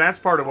know what? But that's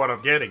part of what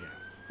I'm getting at.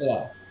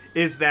 Yeah.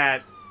 Is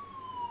that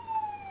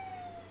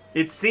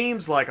it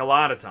seems like a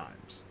lot of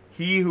times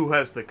he who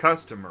has the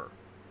customer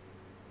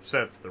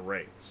sets the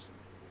rates,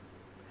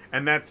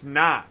 and that's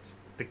not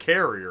the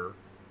carrier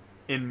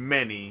in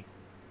many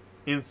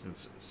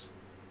instances.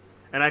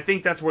 And I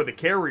think that's where the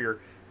carrier,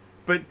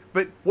 but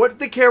what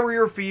the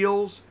carrier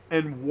feels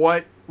and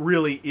what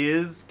really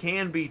is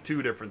can be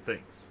two different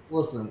things.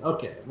 Listen,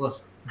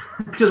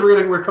 because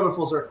we're coming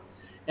full circle,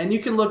 and you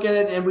can look at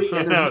it, and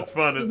no, it's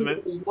fun, isn't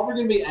it? There's never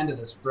going to be an end to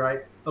this,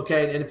 right?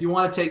 Okay, and if you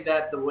want to take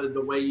that the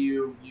way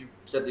you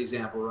set the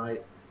example,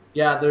 right?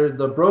 Yeah,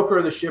 the broker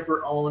or the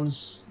shipper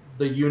owns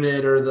the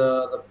unit or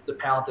the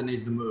pallet that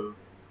needs to move,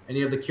 and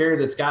you have the carrier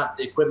that's got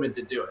the equipment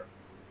to do it.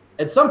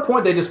 At some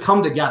point, they just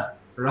come together,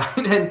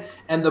 right?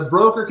 And the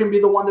broker can be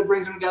the one that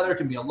brings them together. It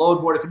can be a load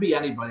board. It could be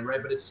anybody,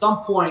 right? But at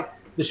some point,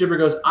 the shipper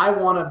goes, I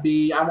want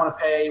to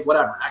pay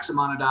whatever, X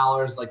amount of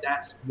dollars. Like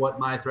that's what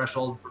my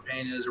threshold for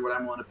paying is or what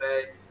I'm willing to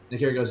pay. And the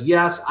carrier goes,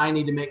 yes, I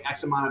need to make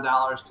X amount of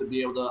dollars to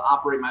be able to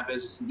operate my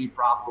business and be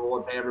profitable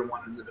and pay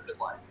everyone and live a good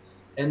life.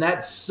 And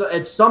that's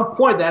at some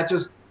point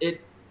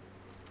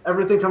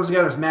everything comes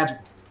together as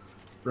magical,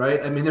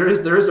 right? I mean, there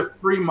is a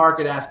free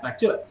market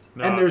aspect to it.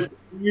 No. And there's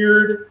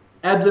weird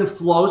ebbs and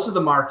flows to the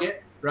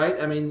market, right?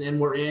 I mean, and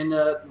we're in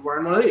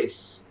one of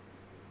these.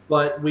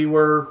 But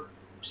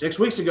 6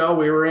 weeks ago,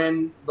 we were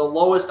in the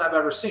lowest I've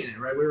ever seen it,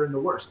 right? We were in the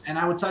worst. And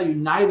I would tell you,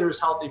 neither is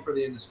healthy for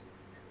the industry.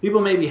 People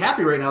may be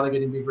happy right now they're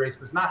getting big rates,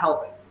 but it's not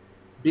healthy.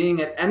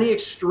 Being at any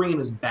extreme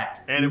is bad.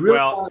 And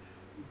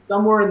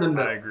somewhere in the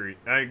middle. I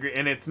agree.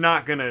 And it's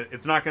not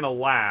gonna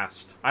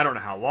last. I don't know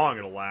how long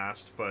it'll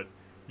last, but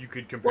you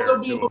could compare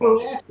it to a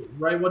reaction,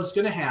 right? What's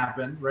going to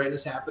happen, right?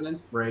 This happened in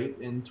freight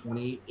in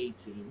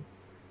 2018,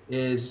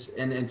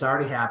 and it's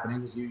already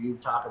happening as you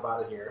talk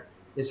about it here.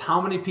 Is how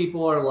many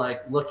people are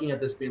like looking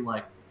at this, being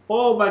like,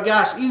 "Oh my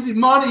gosh, easy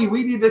money.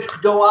 We need to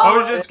go out." I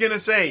was just gonna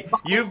say,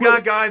 you've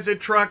got guys at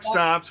truck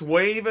stops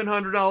waving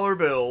 $100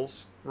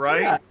 bills.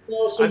 Right. Yeah.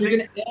 So you're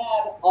going to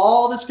add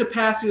all this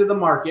capacity to the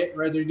market,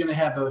 right? You're going to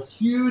have a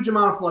huge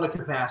amount of flooded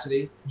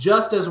capacity,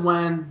 just as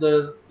when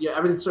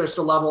everything starts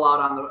to level out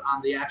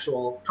on the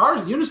actual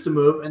cars units to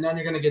move, and then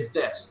you're going to get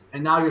this,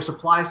 and now your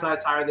supply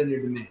side's higher than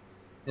your demand,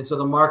 and so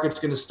the market's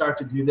going to start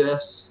to do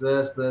this,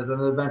 and then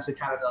eventually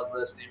kind of does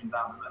this and evens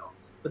out in the middle.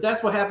 But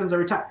that's what happens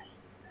every time.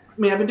 I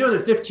mean, I've been doing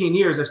it 15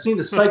 years. I've seen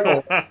the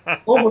cycle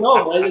over and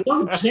over. Right? It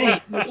doesn't change.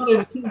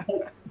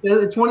 In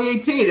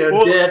 2018, it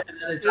did, and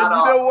then it shot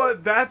off. You know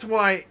what? That's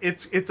why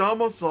it's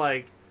almost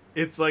like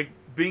it's like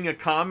being a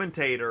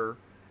commentator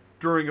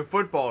during a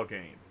football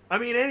game. I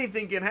mean,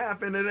 anything can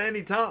happen at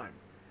any time.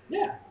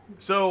 Yeah.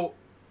 So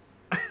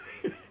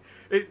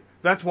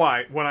that's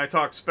why when I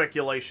talk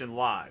speculation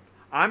live,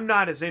 I'm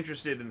not as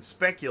interested in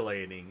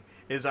speculating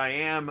as I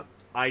am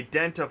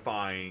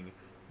identifying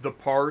the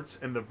parts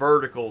and the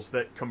verticals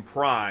that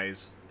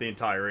comprise the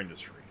entire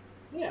industry.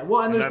 Yeah,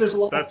 well, and there's a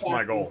lot. That's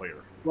my goal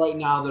here right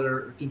now that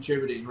are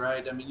contributing,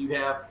 right? I mean,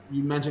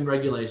 you mentioned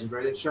regulations,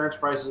 right? Insurance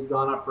prices have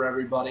gone up for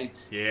everybody.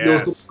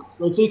 Yes.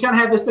 So you kind of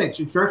have this thing.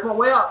 Insurance went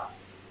way up,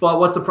 but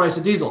what's the price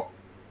of diesel?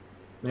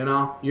 You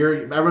know,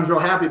 everyone's real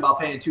happy about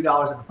paying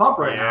 $2 at the pump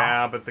right now.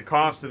 Yeah, but the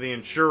cost of the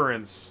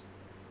insurance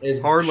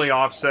hardly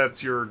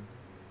offsets your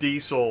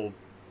diesel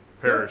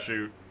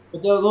parachute.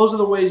 But those are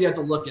the ways you have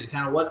to look at it.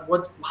 Kind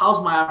of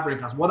how's my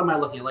operating cost? What am I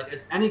looking at? Like,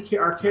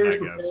 are carriers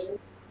prepared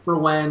for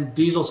when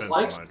diesel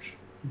spikes?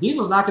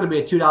 Diesel's not going to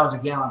be at $2 a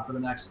gallon for the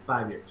next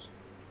 5 years,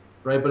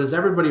 right? But is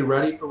everybody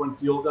ready for when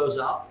fuel goes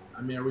up?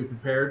 I mean, are we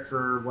prepared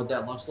for what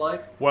that looks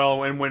like?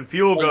 Well, and when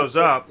fuel goes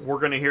up, we're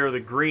going to hear the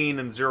green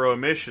and zero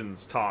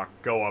emissions talk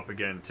go up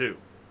again too.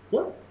 Yeah,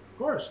 of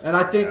course. And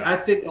I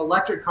think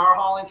electric car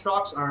hauling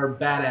trucks are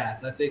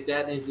badass. I think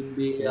that needs to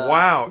be.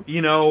 Wow,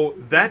 you know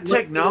that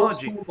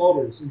technology.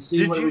 Motors and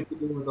see what we can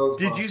do with those.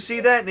 Did you see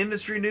that in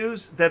industry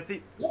news that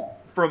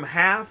from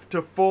half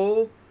to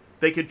full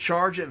they could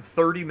charge it in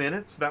 30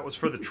 minutes? That was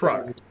for the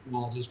truck.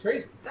 Technology is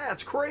crazy.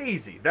 That's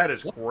crazy. That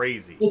is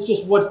crazy. It's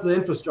just what's the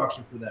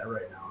infrastructure for that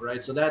right now,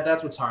 right? So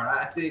that's what's hard.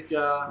 I think.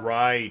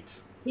 Right.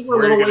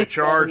 Where are you going to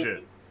charge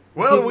it?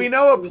 Well, we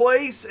know a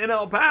place in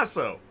El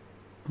Paso.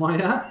 Oh,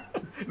 yeah?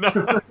 No.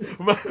 The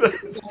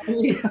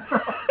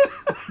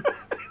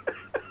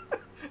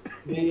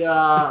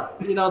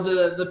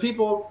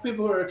people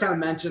who are kind of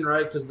mentioned,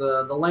 right? Because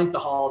the length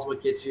of haul is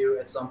what gets you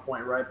at some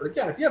point, right? But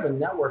again, if you have a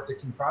network that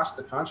can cross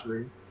the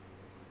country,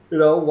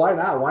 why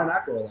not? Why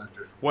not go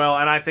electric? Well,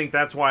 and I think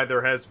that's why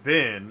there has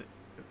been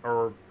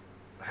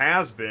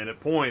at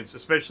points,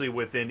 especially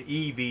within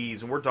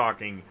EVs, and we're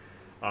talking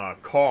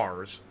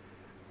cars.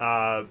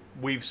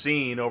 We've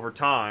seen over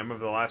time,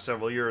 over the last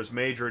several years,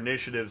 major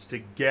initiatives to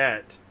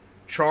get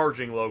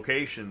charging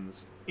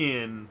locations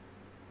in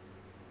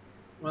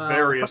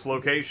various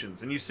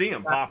locations, and you see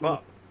them pop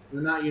up.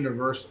 They're not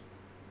universal.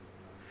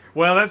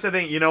 Well, that's the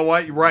thing. You know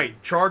what? You're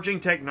right. Charging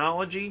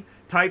technology,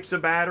 types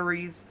of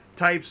batteries,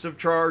 types of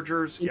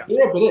chargers. In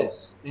Europe, it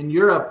is. In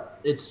Europe,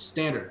 it's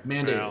standard,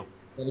 mandated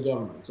by the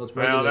government. So it's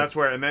regulated. Well, that's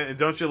where. And then,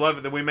 don't you love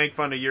it that we make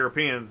fun of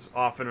Europeans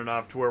often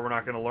enough to where we're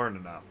not going to learn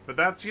enough? But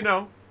that's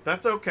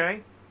that's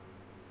okay.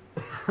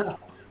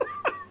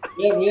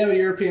 Yeah, we have a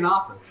European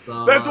office.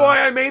 So, that's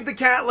why I made the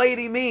cat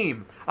lady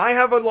meme. I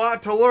have a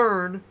lot to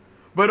learn,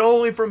 but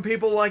only from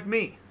people like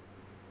me.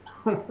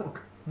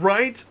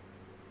 Right?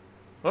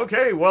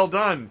 Okay, well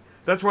done.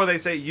 That's where they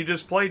say you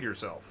just played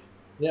yourself.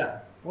 Yeah.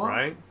 Well,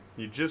 right?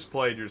 You just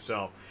played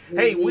yourself.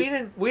 Hey, we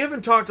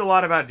haven't talked a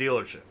lot about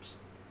dealerships.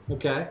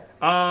 Okay.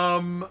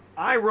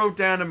 I wrote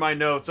down in my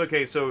notes.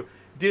 Okay, so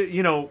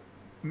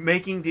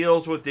making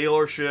deals with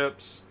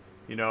dealerships,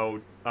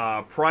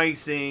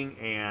 pricing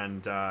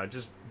and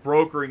just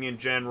brokering in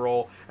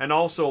general, and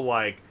also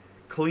like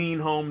clean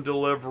home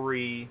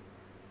delivery,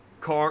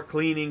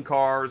 cleaning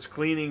cars,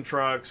 cleaning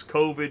trucks,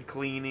 COVID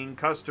cleaning,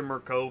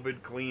 customer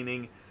COVID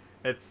cleaning,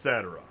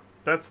 etc.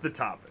 That's the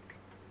topic.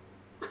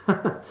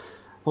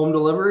 Home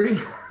delivery?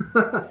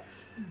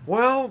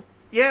 Well,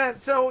 yeah,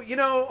 so,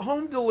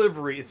 home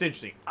delivery, it's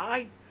interesting.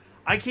 I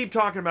keep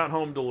talking about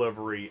home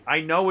delivery.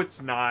 I know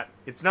it's not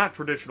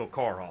traditional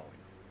car hauling.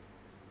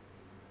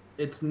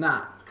 It's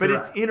not. But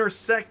correct. It's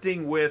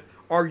intersecting with,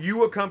 are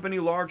you a company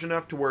large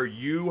enough to where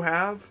you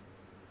have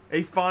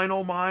a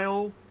final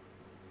mile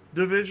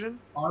division?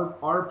 Our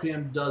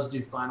RPM does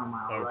do final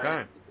mile, okay.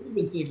 Right? We've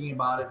been thinking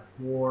about it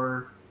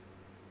for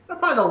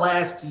probably the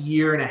last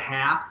year and a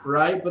half,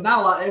 right? But not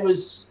a lot.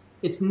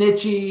 It's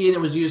niche-y, and it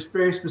was used for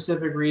very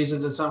specific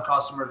reasons, and some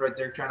customers right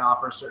there trying to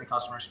offer a certain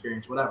customer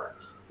experience, whatever.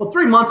 Well,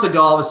 3 months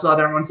ago, all of a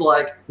sudden, everyone's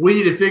like, we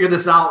need to figure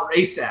this out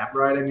ASAP,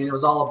 right? I mean, it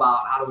was all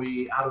about how do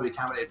we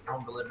accommodate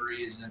home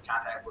deliveries and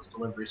contactless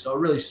delivery. So it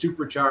really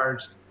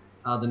supercharged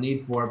the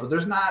need for it. But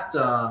there's not,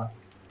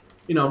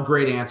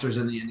 great answers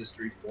in the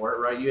industry for it,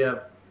 right? You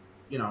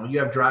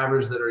have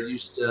drivers that are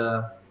used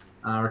to,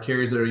 or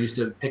carriers that are used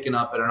to picking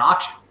up at an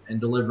auction and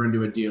delivering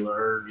to a dealer,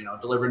 or,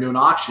 delivering to an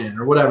auction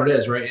or whatever it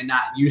is, right? And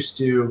not used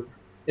to,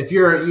 if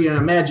you're,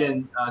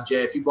 imagine,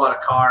 Jay, if you bought a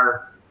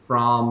car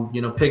from,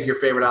 pick your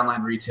favorite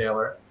online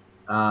retailer,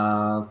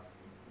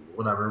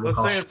 whatever. Let's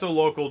say it's a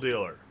local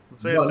dealer.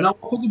 We'll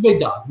pick a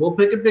big dog. We'll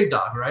pick a big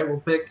dog, right?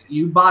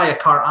 You buy a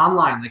car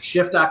online, like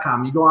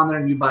shift.com. You go on there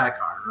and you buy a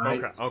car,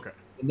 right? Okay.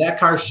 And that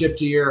car's shipped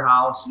to your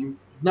house. You've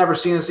never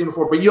seen this thing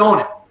before, but you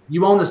own it.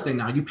 You own this thing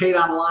now. You paid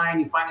online.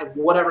 You find it,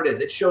 whatever it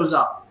is. It shows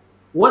up.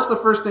 What's the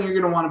first thing you're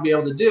going to want to be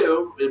able to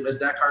do as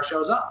that car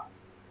shows up?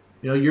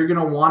 You're going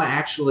to want to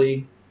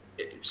actually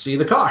see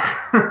the car,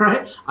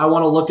 right? I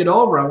want to look it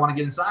over. I want to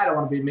get inside. I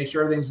want to make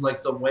sure everything's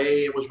like the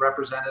way it was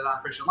represented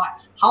on Christian Line.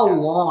 How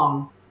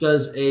long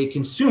does a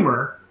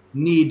consumer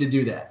need to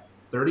do that?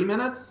 30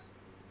 minutes?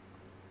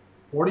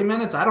 40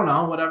 minutes? I don't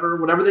know,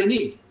 whatever they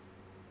need.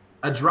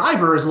 A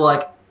driver is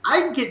like,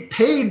 I get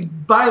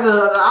paid by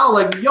the hour.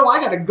 Like, I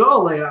got to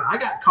go. Like, I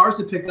got cars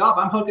to pick up.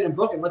 I'm hooking and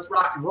booking. Let's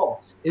rock and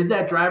roll. Is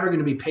that driver going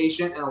to be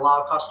patient and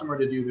allow a customer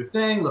to do their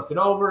thing, look it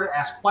over,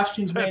 ask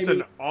questions, maybe? That's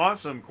an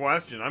awesome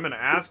question. I'm going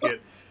to ask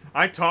it.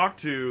 I talk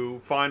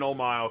to final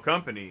mile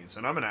companies,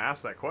 and I'm going to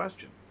ask that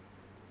question.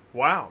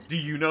 Wow. Do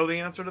you know the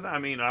answer to that? I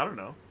mean, I don't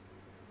know.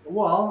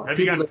 Well, have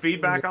you gotten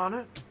feedback on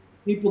it?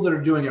 People that are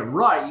doing it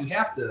right, you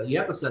have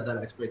to set that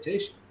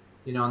expectation.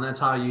 And that's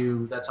how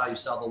you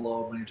sell the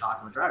load when you're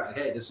talking with drivers. Like,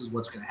 hey, this is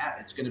what's going to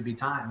happen. It's going to be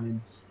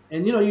time,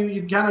 and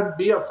you kind of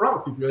be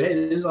upfront with people. Hey,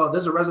 this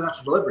is a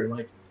residential delivery.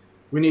 Like,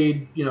 we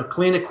need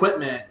clean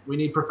equipment. We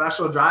need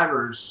professional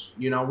drivers.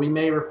 We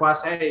may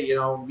request, hey,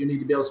 you need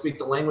to be able to speak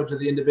the language of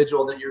the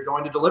individual that you're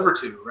going to deliver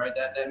to, right?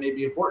 That may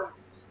be important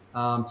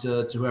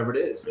to whoever it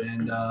is,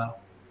 and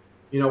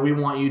we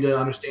want you to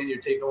understand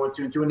you're going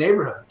into a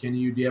neighborhood. Do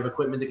you have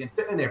equipment that can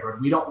fit in a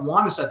neighborhood? We don't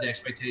want to set the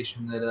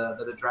expectation that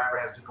a driver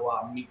has to go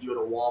out and meet you at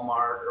a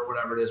Walmart or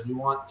whatever it is. We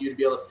want you to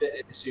be able to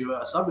fit into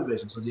a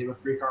subdivision. So do you have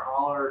a 3-car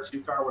hauler or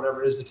 2-car,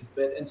 whatever it is that can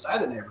fit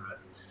inside the neighborhood?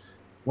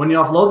 When you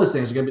offload this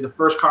thing, is it going to be the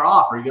first car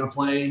off? Are you going to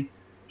play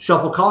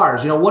shuffle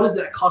cars? What does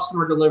that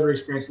customer delivery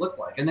experience look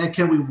like? And then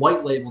can we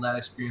white label that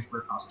experience for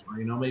a customer?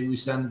 Maybe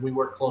we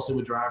work closely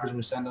with drivers and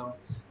we send them,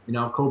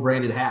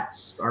 co-branded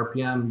hats,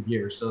 RPM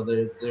gear, so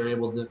they're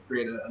able to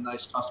create a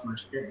nice customer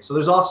experience. So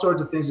there's all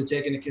sorts of things to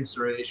take into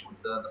consideration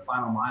with the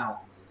final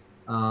mile.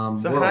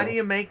 So how do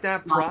you make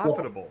that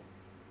profitable?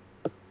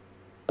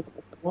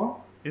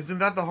 Well, isn't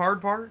that the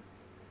hard part?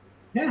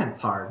 Yeah, it's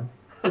hard.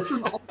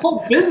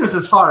 Whole business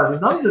is hard.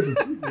 None of this is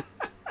easy.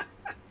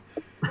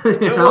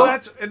 Well,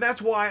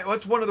 that's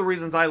one of the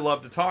reasons I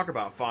love to talk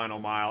about final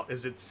mile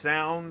is it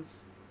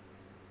sounds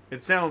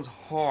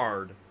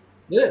hard.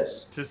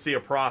 Yes. To see a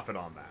profit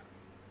on that.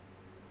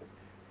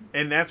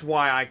 And that's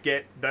why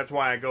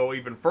I go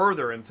even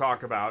further and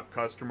talk about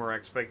customer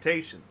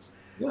expectations.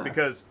 Yeah.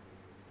 Because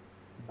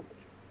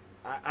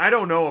I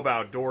don't know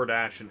about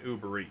DoorDash and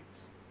Uber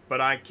Eats,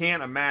 but I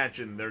can't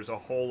imagine there's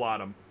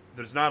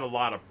not a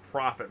lot of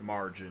profit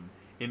margin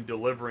in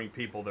delivering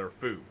people their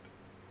food.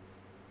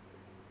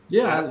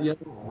 Yeah.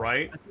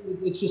 Right?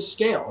 It's just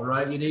scale,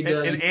 right? You need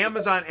and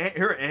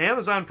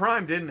Amazon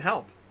Prime didn't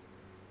help.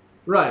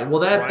 Right. Well,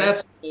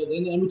 that's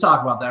and we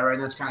talk about that, right?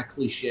 And that's kind of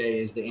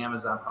cliche, is the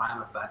Amazon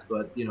Prime effect.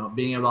 But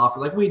being able to offer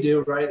like we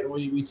do, right?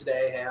 We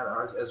today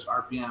have as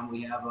RPM,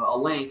 we have a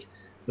link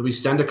that we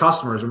send to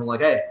customers, and we're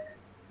like, hey,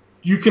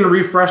 you can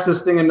refresh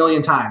this thing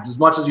 1,000,000 times as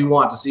much as you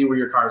want to see where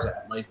your car's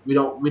at. Like we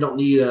don't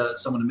need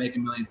someone to make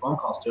 1,000,000 phone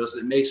calls to us.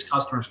 It makes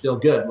customers feel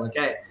good. Like,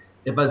 hey,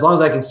 as long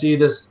as I can see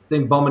this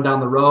thing bumming down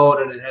the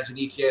road and it has an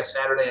ETA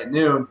Saturday at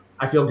noon,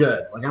 I feel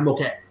good. Like I'm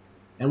okay.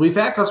 And we've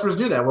had customers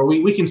do that where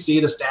we can see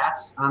the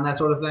stats on that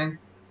sort of thing.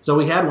 So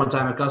we had one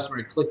time a customer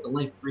had clicked the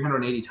link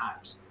 380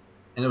 times,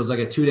 and it was like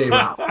a 2-day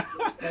route.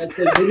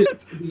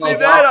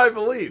 I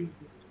believe.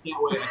 I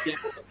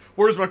can't wait.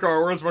 Where's my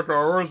car? Where's my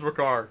car? Where's my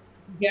car?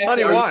 Yeah,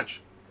 Honey, watch.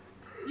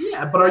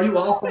 Yeah, but are you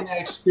offering that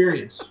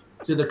experience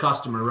to the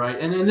customer, right?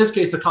 And in this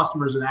case, the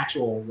customer is an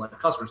actual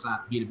customer. It's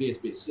not B2B, it's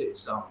B2C.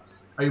 So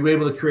are you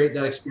able to create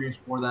that experience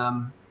for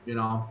them, in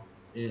a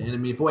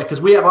meaningful way? Because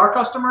we have our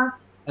customer,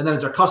 and then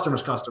it's our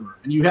customer's customer,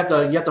 and you have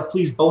to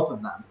please both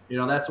of them.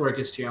 That's where it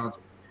gets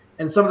challenging.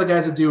 And some of the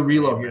guys that do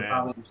reload here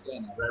probably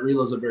understand that, right?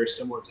 Reload's a very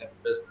similar type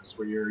of business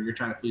where you're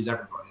trying to please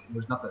everybody. And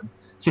there's nothing,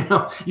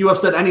 you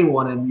upset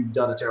anyone and you've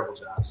done a terrible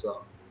job.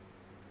 So.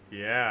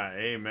 Yeah,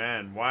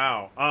 amen.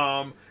 Wow.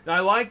 I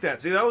like that.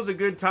 See, that was a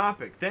good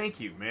topic. Thank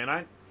you, man.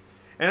 And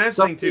that's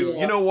the thing too.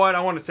 You know what?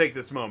 I want to take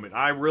this moment.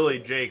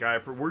 Jake,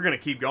 we're gonna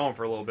keep going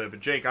for a little bit, but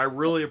Jake, I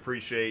really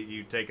appreciate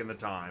you taking the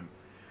time.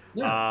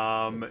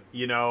 Yeah.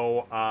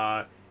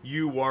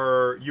 You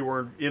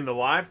were in the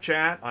live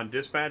chat on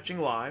Dispatching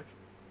Live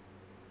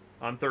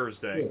on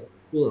Thursday.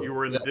 Cool. You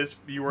were in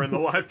the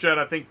live chat,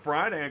 I think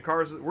Friday on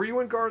Cars. Were you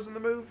in Cars in the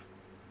Move?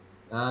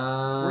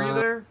 Were you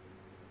there?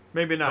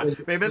 Maybe not.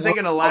 Maybe I'm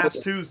thinking of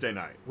last Tuesday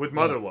night with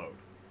Motherload.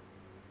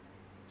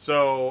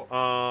 So,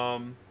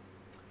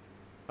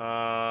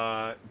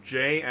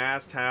 Jay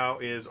asked, how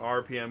is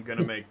RPM going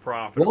to make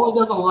profit? Wally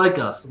doesn't like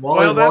us.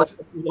 Wally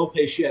we don't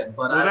pay shit,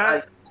 but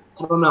I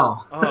don't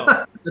know. Oh.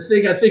 I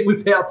think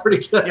we pay out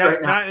pretty good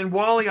right now. And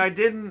Wally, I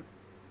didn't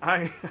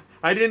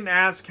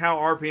ask how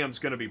RPM's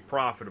going to be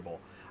profitable.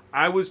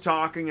 I was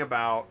talking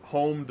about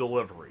home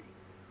delivery,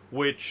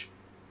 which,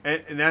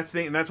 and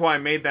that's why I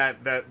made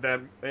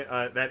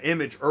that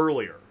image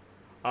earlier.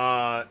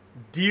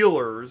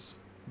 Dealers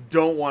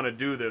don't want to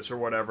do this or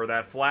whatever.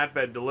 That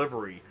flatbed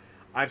delivery.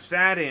 I've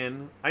sat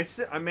in.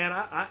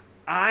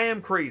 I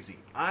am crazy.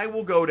 I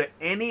will go to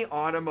any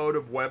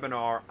automotive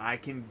webinar I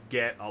can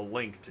get a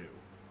link to.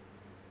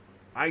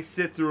 I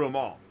sit through them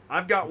all.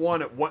 I've got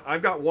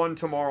one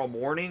tomorrow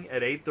morning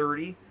at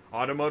 8:30.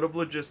 Automotive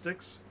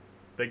Logistics.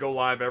 They go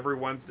live every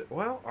Wednesday.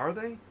 Well, are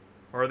they?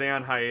 Or are they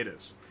on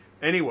hiatus?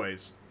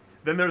 Anyways,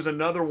 then there's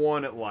another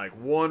one at like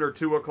 1 or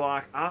 2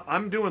 o'clock.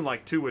 I'm doing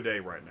like 2 a day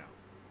right now.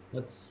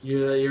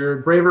 You're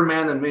a braver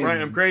man than me. Right,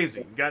 I'm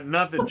crazy. Got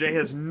nothing. Jay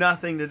has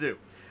nothing to do.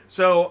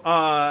 So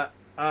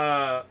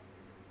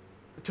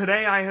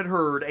today I had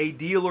heard a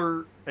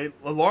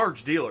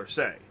large dealer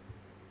say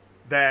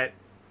that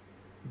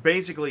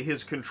basically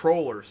his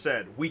controller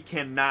said we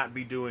can't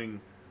do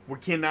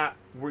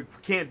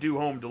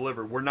home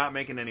delivery. We're not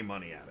making any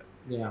money at it.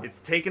 Yeah.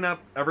 It's taking up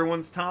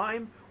everyone's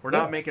time. We're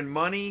not making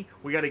money.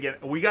 We got to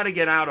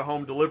get out of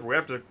home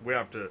delivery. We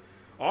have to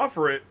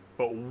offer it,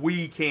 but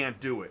we can't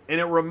do it.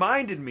 And it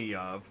reminded me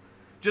of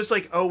just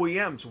like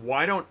OEMs.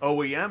 Why don't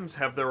OEMs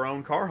have their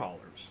own car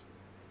haulers?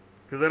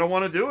 Because they don't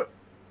want to do it.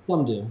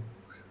 Some do.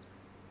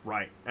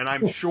 Right. And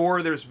I'm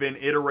sure there's been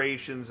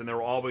iterations, and there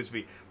will always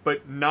be,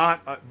 but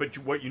not. But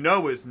what you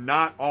know is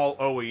not all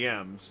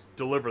OEMs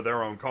deliver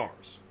their own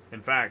cars.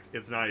 In fact,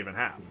 it's not even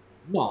half.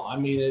 No, I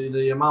mean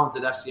the amount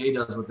that FCA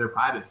does with their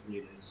private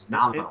fleet is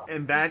nominal.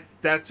 And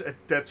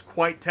that's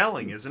quite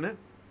telling, isn't it?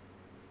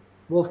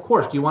 Well, of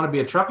course. Do you want to be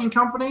a trucking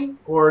company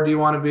or do you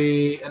want to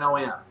be an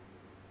OEM?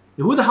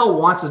 Who the hell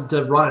wants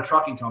to run a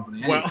trucking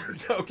company? Anyway?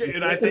 Well, okay,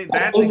 and I think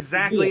that's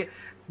exactly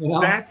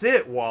that's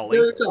it, Wally.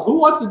 Who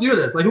wants to do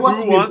this? Like, who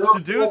wants to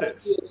do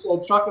this?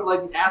 Trucking,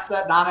 like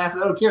asset,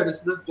 non-asset. I don't care.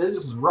 This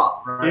business is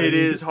rough. Right? It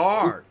is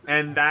hard,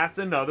 and that's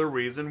another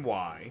reason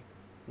why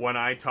when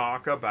I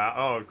talk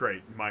about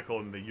great, Michael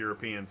and the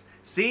Europeans.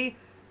 See,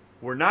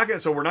 we're not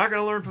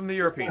gonna learn from the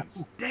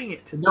Europeans. Dang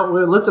it! No,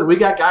 listen, we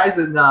got guys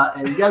and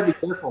you got to be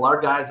careful.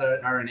 Our guys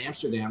are in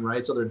Amsterdam,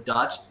 right? So they're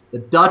Dutch. The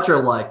Dutch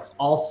are like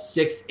all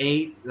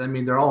 6'8". I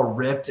mean, they're all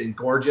ripped and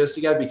gorgeous.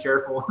 You got to be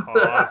careful.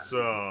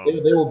 Awesome.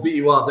 they will beat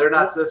you up. They're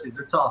not sissies.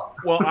 They're tough.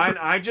 Well,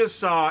 I just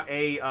saw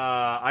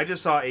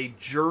a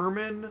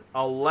German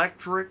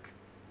electric.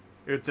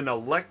 It's an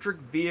electric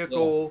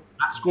vehicle.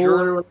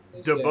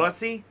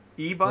 E-bussy.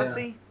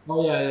 Yeah.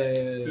 Oh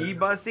yeah.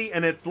 E-bussy,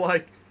 and it's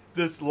like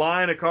this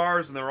line of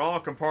cars, and they're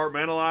all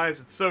compartmentalized.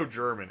 It's so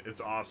German.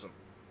 It's awesome.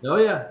 Oh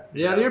yeah.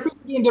 The Europeans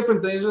are doing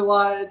different things.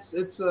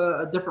 It's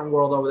a different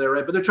world over there,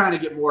 right? But they're trying to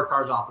get more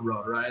cars off the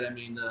road, right? I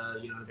mean,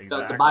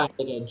 to buy like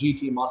a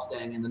GT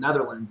Mustang in the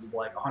Netherlands is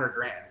like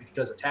 $100,000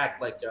 because of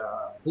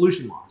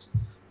pollution laws,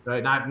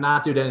 right?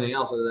 Not due to anything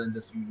else other than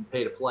just you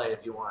pay to play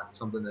if you want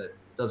something that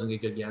doesn't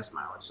get good gas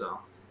mileage. So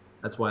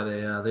that's why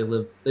they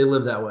live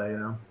that way,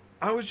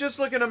 I was just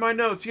looking at my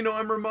notes.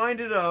 I'm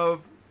reminded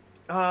of.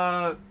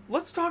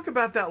 Let's talk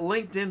about that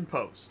LinkedIn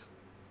post.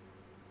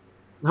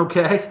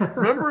 Okay.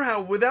 Remember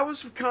how that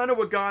was kind of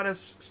what got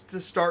us to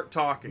start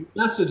talking?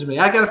 Message me.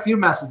 I got a few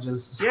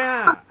messages.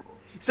 Yeah.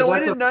 So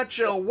in a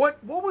nutshell,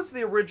 what was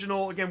the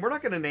original? Again, we're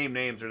not going to name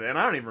names or that. And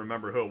I don't even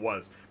remember who it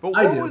was. But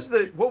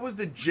what was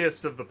the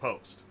gist of the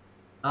post?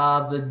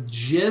 The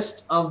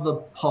gist of the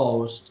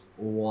post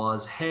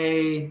was,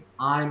 "Hey,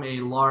 I'm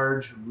a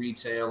large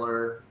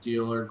retailer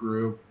dealer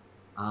group.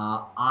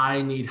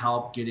 I need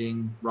help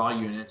getting raw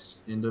units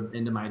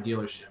into my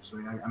dealerships.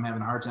 I'm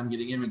having a hard time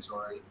getting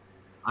inventory.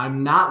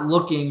 I'm not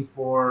looking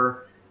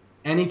for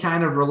any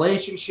kind of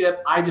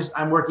relationship.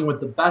 I'm working with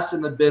the best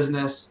in the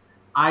business.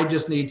 I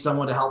just need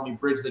someone to help me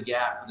bridge the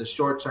gap for the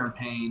short-term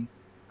pain.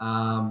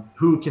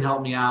 Who can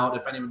help me out?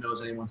 If anyone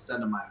knows anyone,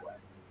 send them my way."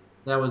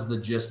 That was the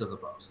gist of the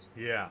post.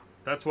 Yeah,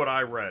 that's what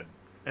I read.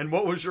 And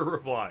what was your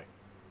reply?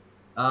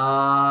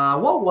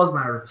 What was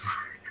my reply?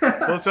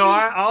 Well, so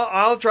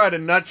I'll try to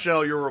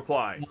nutshell your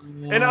reply.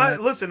 And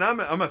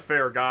I'm a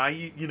fair guy.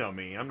 You know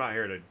me. I'm not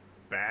here to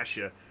bash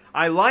you.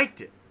 I liked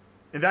it,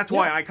 and that's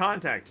why I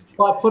contacted you.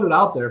 Well, I put it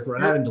out there for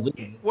having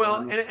deleted it.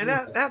 Well,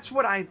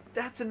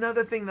 that's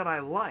another thing that I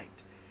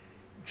liked.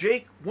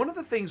 Jake, one of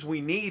the things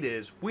we need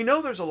is we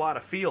know there's a lot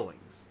of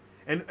feelings,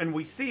 and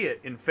we see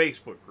it in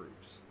Facebook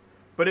groups,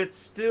 but it's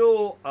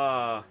still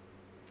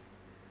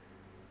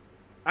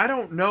I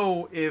don't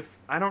know if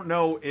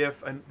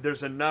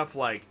there's enough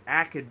like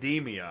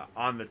academia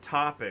on the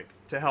topic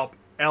to help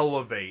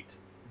elevate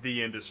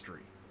the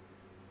industry.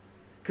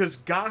 Because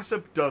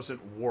gossip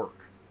doesn't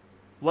work.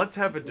 Let's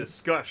have a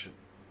discussion,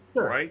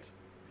 right?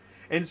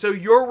 And so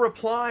your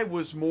reply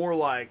was more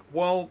like,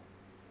 well,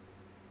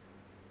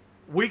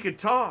 we could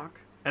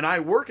talk, and I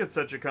work at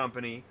such a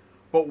company,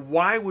 but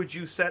why would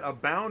you set a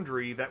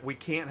boundary that we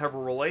can't have a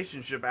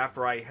relationship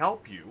after I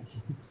help you?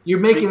 You're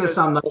making this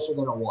sound nicer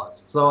than it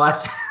was. So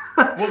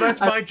well, that's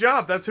my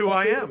job. That's who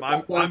I am.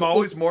 I'm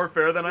always more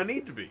fair than I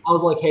need to be. I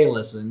was like, hey,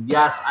 listen,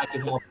 yes, I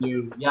can help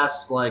you.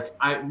 Yes,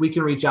 we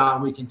can reach out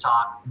and we can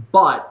talk.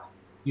 But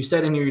you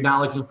said in here you're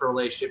not looking for a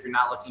relationship. You're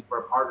not looking for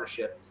a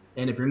partnership.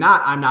 And if you're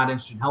not, I'm not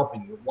interested in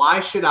helping you. Why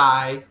should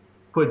I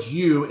put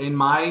you in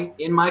my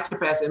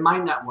capacity, in my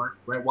network,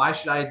 right? Why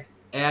should I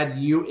add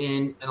you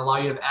in and allow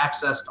you to have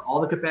access to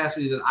all the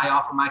capacity that I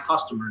offer my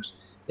customers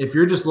if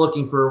you're just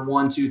looking for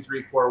 1, 2,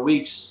 3, 4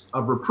 weeks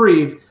of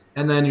reprieve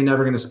and then you're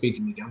never going to speak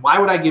to me again? Why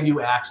would I give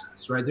you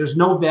access, right? There's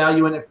no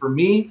value in it for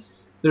me.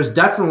 There's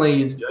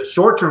definitely a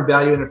short-term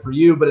value in it for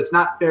you, but it's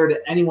not fair to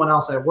anyone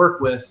else I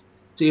work with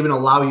to even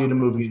allow you to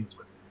move units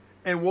with me.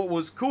 And what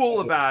was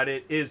cool about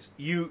it is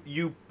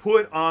you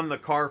put on the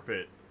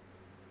carpet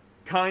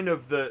kind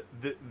of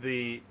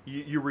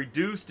you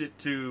reduced it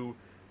to,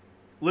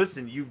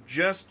 listen, you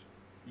just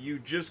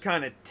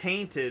kind of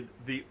tainted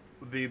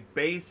the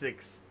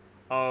basics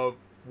of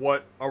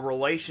what a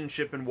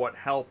relationship and what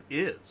help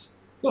is.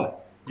 Yeah.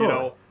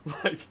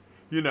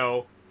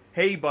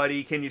 Hey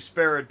buddy, can you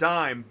spare a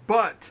dime?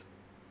 But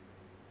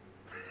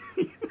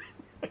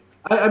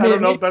I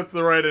don't know if that's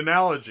the right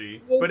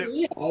analogy, but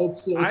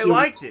I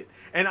liked it.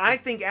 And I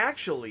think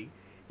actually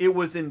it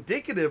was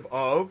indicative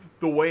of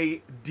the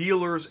way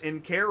dealers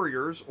and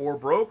carriers or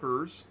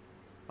brokers,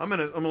 I'm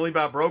gonna leave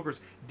out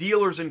brokers,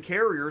 dealers and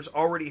carriers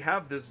already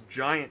have this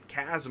giant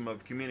chasm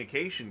of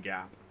communication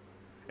gap.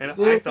 And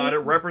I thought it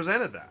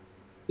represented that.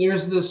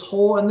 There's this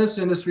whole, and this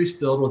industry's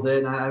filled with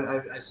it. And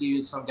I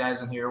see some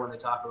guys in here when they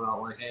talk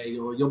about like, hey,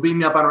 you'll beat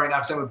me up on it right now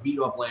because I'm going to beat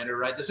you up later,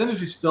 right? This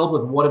industry's filled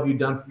with what have you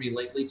done for me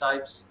lately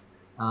types.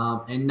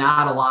 And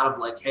not a lot of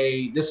like,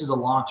 hey, this is a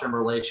long-term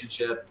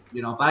relationship.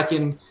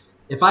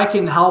 If I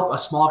can help a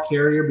small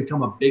carrier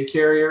become a big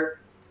carrier,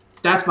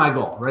 That's my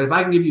goal, right? If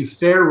I can give you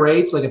fair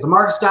rates, like if the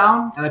market's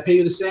down and I pay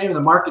you the same and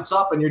the market's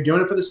up and you're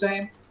doing it for the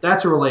same,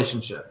 that's a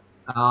relationship.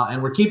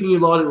 And we're keeping you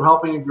loaded, we're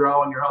helping you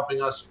grow, and you're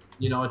helping us,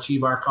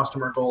 achieve our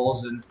customer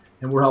goals, and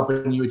we're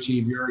helping you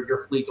achieve your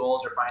fleet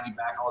goals or finding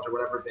backhauls or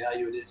whatever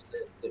value it is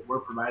that we're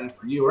providing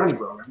for you or any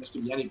broker. This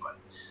could be anybody.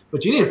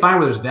 But you need to find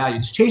where there's value.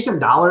 Just chasing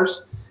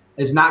dollars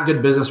is not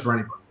good business for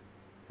anybody.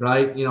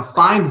 Right?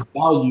 Find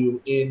value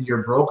in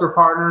your broker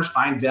partners,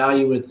 find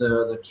value with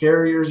the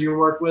carriers you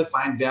work with,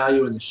 find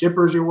value in the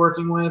shippers you're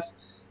working with.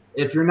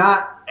 If you're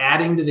not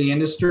adding to the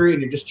industry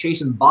and you're just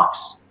chasing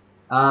bucks,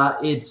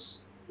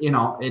 it's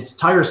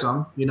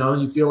tiresome.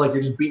 You feel like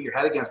you're just beating your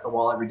head against the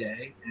wall every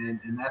day,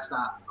 and that's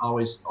not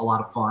always a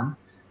lot of fun.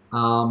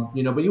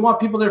 But you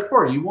want people there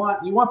for you. You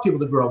want people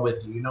to grow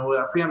with you.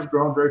 Preem's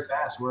growing very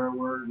fast. We're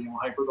a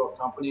hyper growth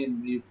company,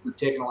 and we've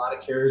taken a lot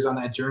of carriers on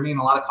that journey, and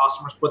a lot of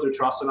customers put their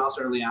trust in us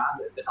early on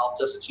that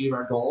helped us achieve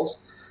our goals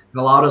and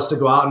allowed us to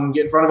go out and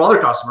get in front of other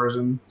customers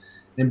and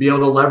be able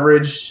to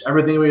leverage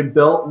everything we had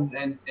built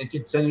and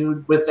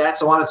continue with that,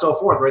 so on and so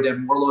forth. Right, to have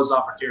more loads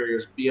off our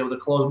carriers, be able to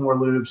close more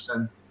loops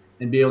and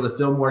be able to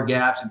fill more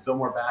gaps and fill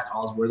more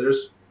backhauls. Where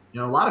there's a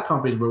lot of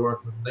companies we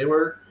work with, they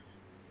were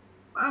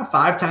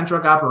 5-10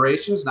 truck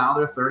operations. Now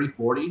they're 30,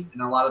 40.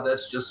 And a lot of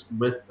that's just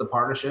with the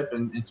partnership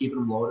and keeping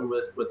them loaded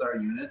with our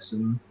units,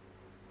 and,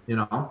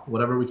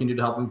 whatever we can do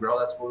to help them grow,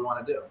 that's what we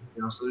want to do.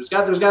 So there's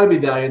got to be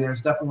value in there.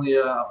 It's definitely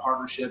a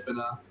partnership and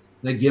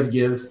a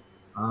give.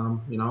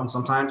 And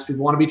sometimes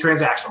people want to be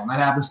transactional, and that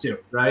happens too,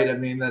 right? I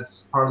mean,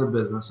 that's part of the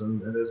business,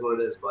 and it is what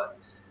it is. But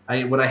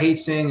what I hate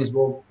saying is,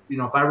 well,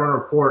 if I run a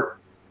report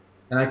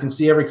and I can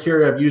see every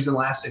carrier I've used in the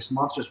last 6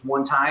 months just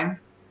one time,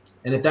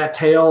 and if that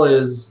tail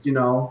is,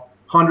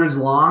 hundreds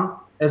long,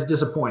 that's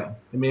disappointing.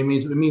 I mean,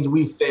 it means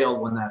we failed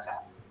when that's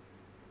happened.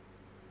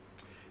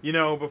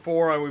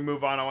 Before we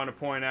move on, I want to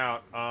point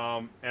out,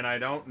 and I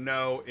don't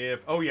know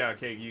if, oh yeah,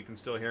 okay, you can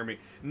still hear me.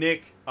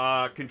 Nick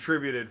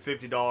contributed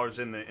 $50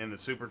 in the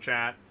super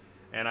chat,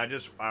 and I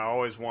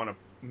always want to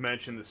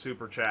mention the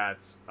super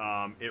chats.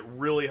 It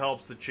really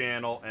helps the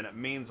channel, and it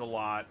means a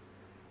lot.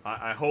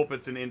 I hope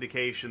it's an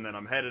indication that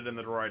I'm headed in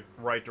the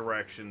right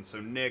direction. So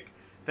Nick,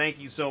 thank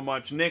you so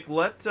much. Nick,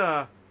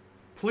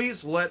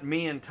 please let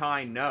me and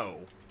Ty know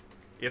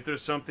if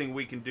there's something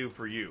we can do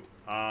for you.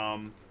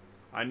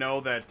 I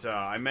know that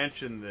I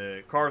mentioned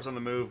the Cars on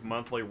the Move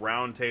monthly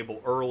roundtable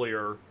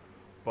earlier,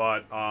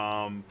 but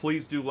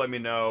please do let me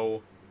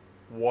know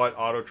what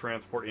Auto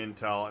Transport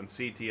Intel and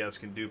CTS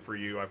can do for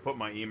you. I put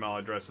my email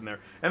address in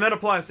there, and that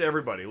applies to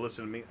everybody.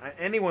 Listen to me.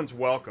 Anyone's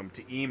welcome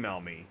to email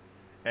me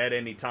at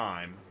any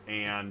time,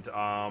 and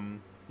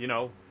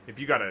if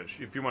you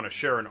want to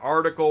share an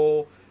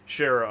article,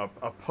 share a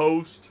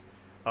post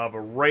of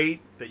a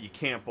rate that you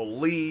can't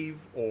believe,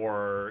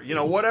 or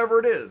whatever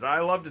it is,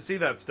 I love to see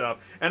that stuff.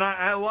 And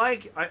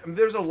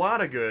there's a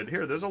lot of good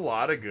here. There's a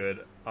lot of good.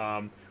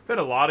 We've had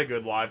a lot of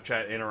good live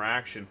chat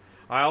interaction.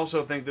 I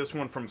also think this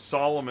one from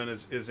Solomon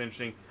is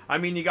interesting. I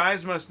mean, you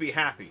guys must be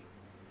happy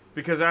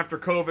because after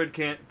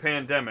COVID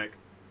pandemic,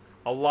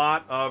 a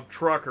lot of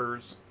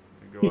truckers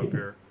go up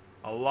here.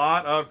 A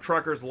lot of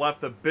truckers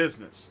left the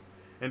business.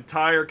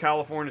 Entire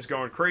California's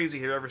going crazy.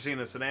 Have you ever seen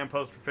a sedan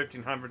post for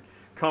 $1,500?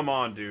 Come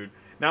on, dude.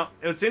 Now,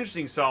 it's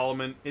interesting,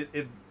 Solomon,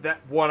 that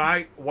what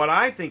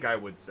I think I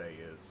would say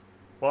is,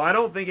 well, I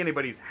don't think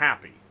anybody's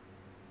happy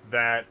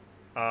that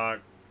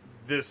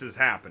this is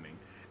happening.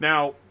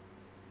 Now,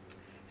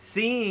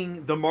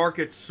 seeing the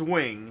market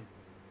swing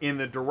in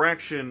the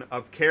direction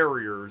of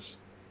carriers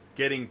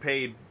getting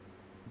paid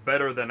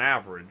better than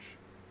average,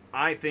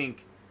 I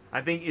think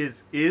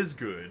is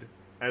good,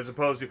 as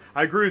opposed to,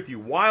 I agree with you,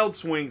 wild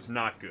swings,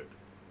 not good.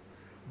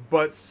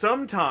 But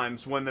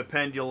sometimes when the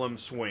pendulum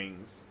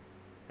swings,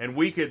 and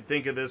we could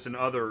think of this in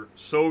other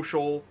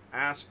social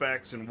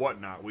aspects and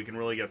whatnot, we can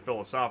really get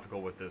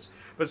philosophical with this,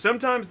 but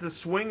sometimes the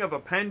swing of a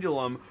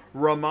pendulum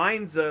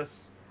reminds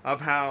us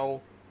of how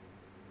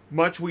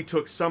much we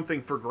took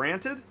something for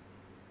granted,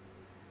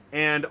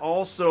 and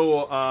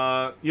also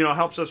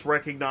helps us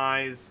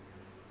recognize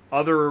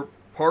other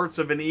parts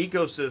of an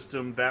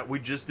ecosystem that we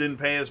just didn't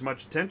pay as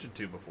much attention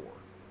to before.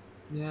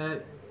 Yeah,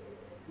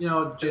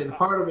 Jay,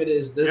 part of it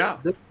is this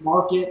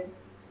market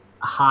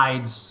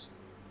hides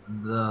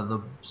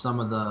some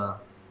of the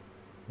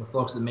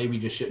folks that maybe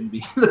just shouldn't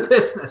be in the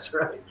business,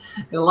 right?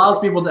 It allows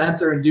people to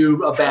enter and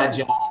do a bad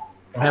job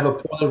or have a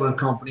poorly run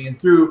company, and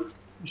through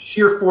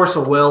sheer force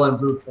of will and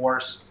brute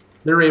force,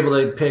 they're able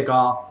to pick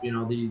off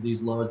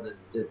these loads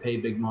that pay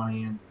big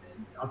money. And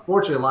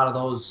unfortunately, a lot of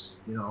those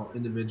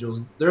individuals,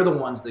 they're the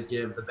ones that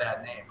give the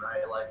bad name,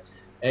 right? Like,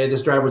 hey,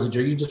 this driver was a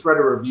jerk. You just read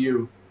a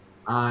review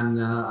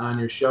on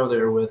your show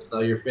there with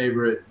your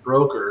favorite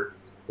broker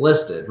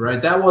listed,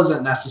 right? That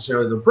wasn't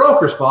necessarily the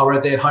broker's fault,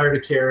 right? They had hired a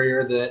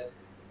carrier that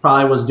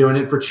probably was doing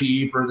it for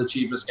cheap, or the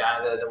cheapest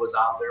guy that was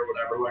out there,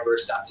 whatever, whoever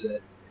accepted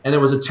it. And it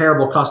was a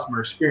terrible customer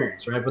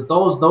experience, right? But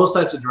those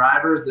types of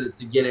drivers that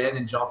get in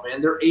and jump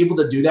in, they're able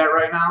to do that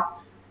right now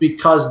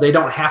because they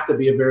don't have to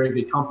be a very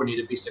big company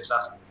to be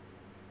successful,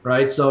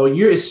 right? So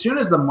as soon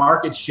as the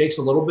market shakes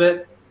a little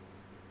bit,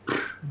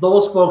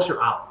 those folks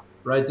are out,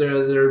 right?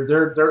 They're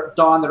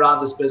done. They're out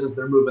of this business.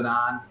 They're moving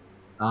on.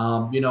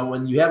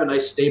 When you have a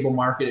nice stable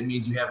market, it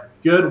means you have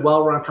good,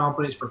 well-run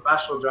companies,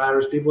 professional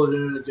drivers, people who are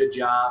doing a good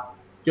job,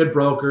 good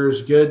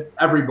brokers, good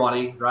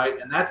everybody, right?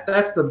 And that's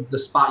the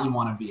spot you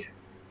want to be in.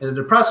 In a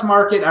depressed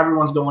market,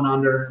 everyone's going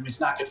under. I mean, it's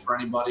not good for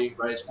anybody,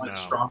 right? It's only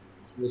strong to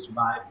really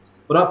survive.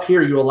 But up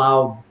here, you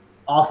allow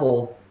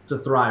awful to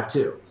thrive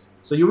too.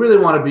 So you really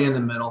want to be in the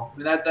middle. I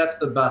mean, that's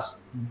the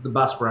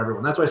best for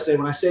everyone. That's why I say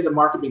when I say the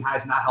market being high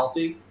is not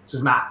healthy, it's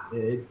just not.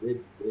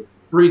 It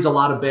breeds a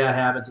lot of bad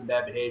habits and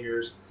bad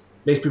behaviors,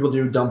 makes people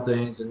do dumb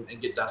things and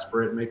get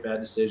desperate and make bad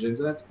decisions.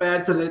 And that's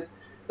bad because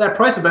that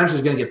price eventually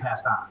is going to get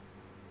passed on.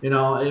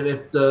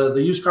 If the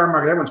used car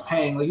market, everyone's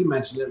paying, like you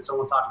mentioned it,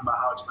 someone talking about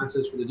how expensive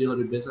it is for the dealer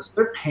to do business.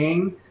 They're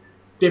paying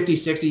 50,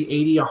 60,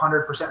 80,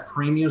 100%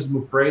 premiums to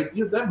move freight.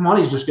 That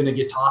money's just going to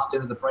get tossed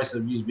into the price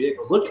of used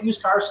vehicles. Look at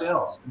used car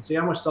sales and see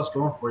how much stuff's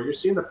going for. You're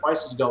seeing the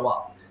prices go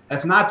up.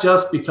 That's not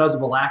just because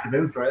of a lack of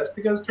inventory. That's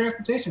because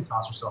transportation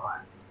costs are so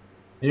high.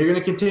 And you're going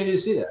to continue to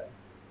see that.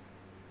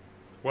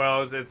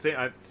 Well,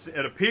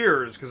 it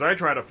appears, because I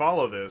try to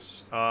follow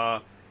this,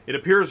 it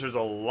appears there's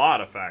a lot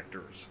of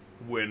factors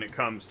when it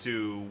comes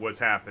to what's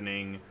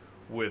happening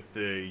with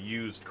the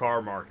used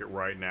car market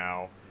right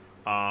now.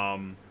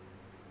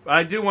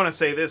 I do want to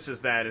say this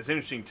is that it's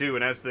interesting too,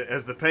 and as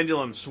the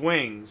pendulum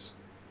swings,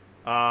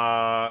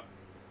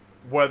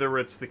 whether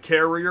it's the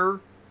carrier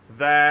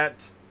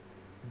that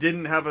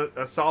didn't have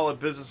a solid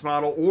business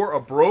model or a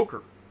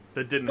broker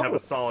that didn't have a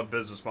solid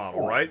business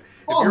model, right?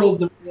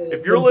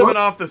 If you're living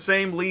off the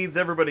same leads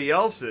everybody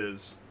else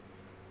is,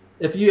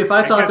 if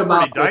I talk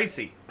about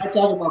dicey. I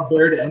talk about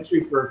barrier to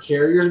entry for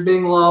carriers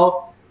being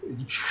low.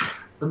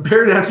 The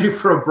barrier to entry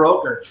for a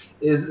broker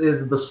is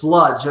the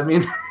sludge. I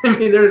mean,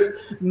 there's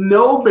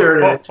no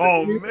barrier to entry.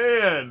 Oh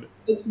man,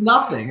 it's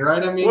nothing,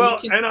 right? I mean,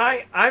 and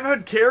I've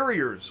had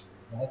carriers.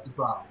 That's the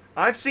problem.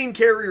 I've seen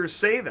carriers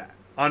say that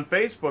on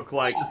Facebook,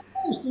 like,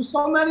 there's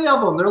so many of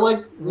them. They're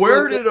like,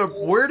 where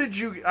did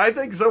you? I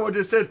think someone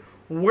just said,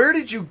 where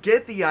did you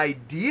get the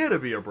idea to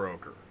be a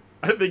broker?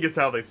 I think it's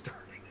how they started.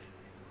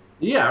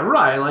 Yeah,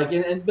 right. Like,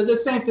 but the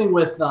same thing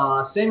with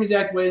same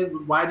exact way.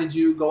 Why did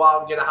you go out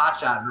and get a hot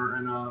shot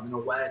and a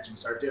wedge and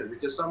start doing it?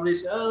 Because somebody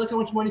said, "Oh, look how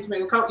much money you can make.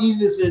 Look how easy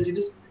this is.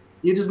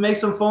 You just make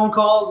some phone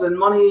calls and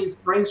money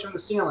rains from the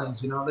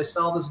ceilings. They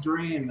sell this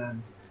dream."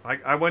 And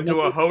I went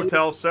to a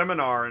hotel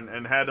seminar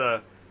and had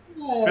a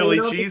Philly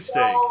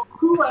cheesesteak.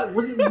 Who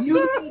was it? You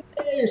the other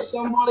day or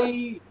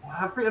somebody?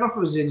 I don't know if it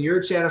was in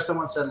your chat or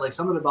someone said like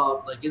something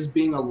about like is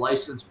being a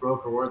licensed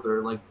broker worth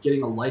or like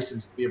getting a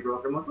license to be a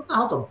broker. I'm like, what the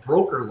hell's a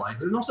broker like?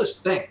 There's no such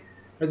thing.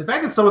 Like, the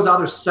fact that someone's out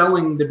there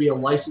selling to be a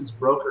licensed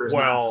broker is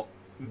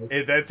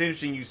that's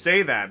interesting you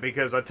say that,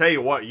 because I tell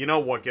you what,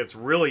 what gets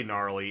really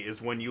gnarly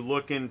is when you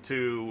look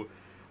into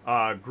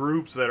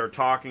groups that are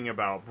talking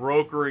about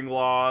brokering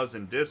laws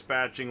and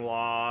dispatching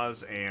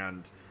laws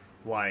and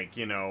like,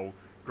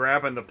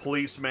 grabbing the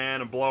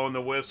policeman and blowing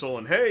the whistle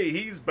and hey,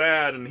 he's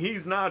bad and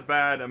he's not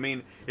bad. I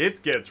mean,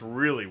 it gets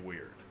really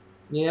weird.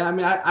 Yeah, I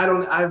mean,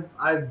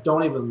 I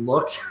don't even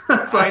look.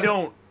 I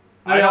don't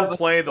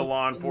play the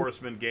law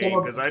enforcement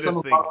game because I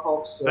just think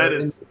that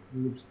is.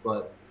 Groups,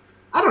 but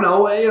I don't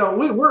know.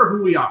 We're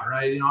who we are,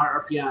 right?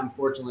 Our RPM,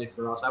 fortunately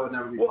for us, I would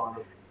never be part of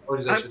an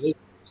organization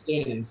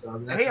standing. So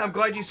hey, I'm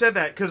glad you said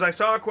that because I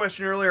saw a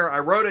question earlier. I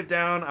wrote it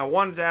down. I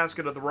wanted to ask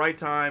it at the right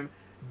time.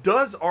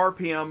 Does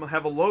RPM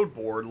have a load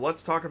board?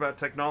 Let's talk about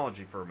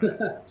technology for a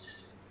minute.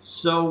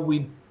 So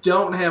we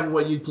don't have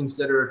what you'd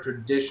consider a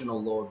traditional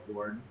load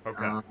board.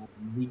 Okay.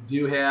 We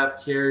do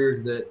have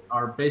carriers that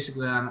are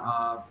basically on,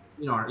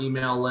 our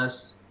email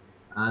list.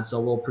 So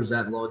we'll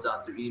present loads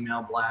out through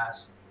email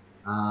blasts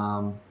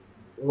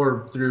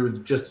or through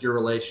just your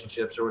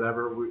relationships or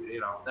whatever.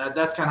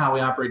 That's kind of how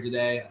we operate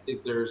today. I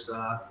think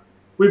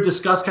we've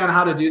discussed kind of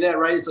how to do that,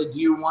 right? It's like, do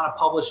you want to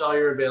publish all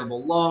your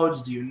available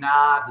loads? Do you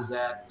not? Does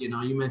that, you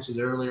mentioned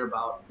earlier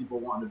about people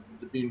wanting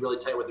to be really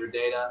tight with their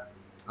data.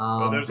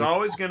 Well, there's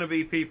always going to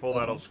be people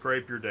that'll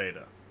scrape your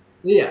data.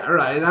 Yeah,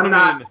 right. And I'm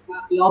not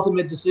the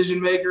ultimate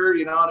decision maker,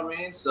 you know what I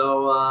mean?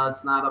 So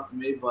it's not up to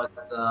me, but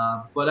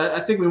I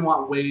think we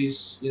want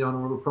ways, and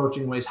we're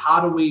approaching ways. How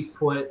do we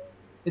put,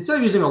 instead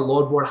of using a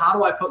load board, how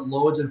do I put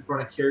loads in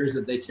front of carriers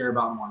that they care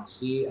about and want to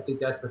see? I think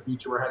that's the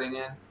future we're heading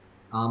in.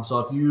 So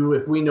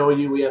if we know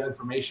you, we have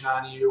information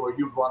on you, or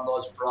you've run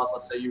those for us,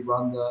 let's say you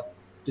run the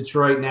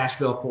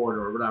Detroit-Nashville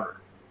corridor or whatever.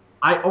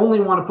 I only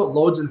want to put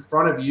loads in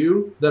front of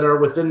you that are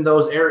within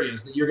those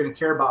areas that you're going to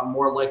care about and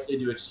more likely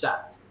to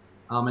accept.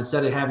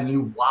 Instead of having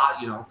you,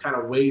 kind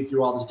of wade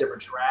through all this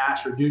different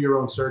trash or do your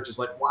own searches.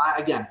 Like, why,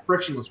 again,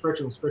 frictionless.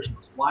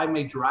 Why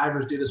make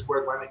drivers do this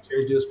work? Why make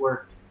carriers do this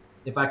work?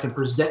 If I can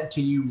present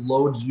to you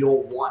loads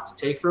you'll want to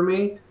take from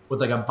me with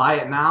like a buy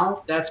it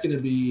now, that's going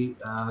to be,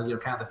 kind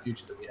of the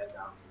future that we head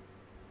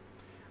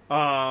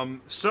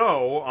down.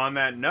 So on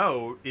that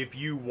note, if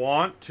you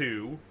want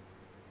to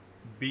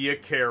be a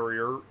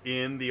carrier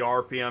in the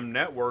RPM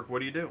network, what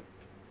do you do?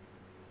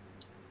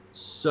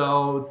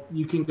 So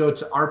you can go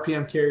to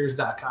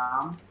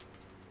rpmcarriers.com,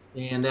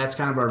 and that's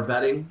kind of our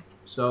vetting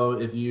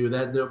So if you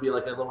there'll be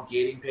like a little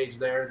gating page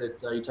there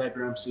that you type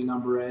your MC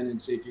number in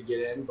and see if you get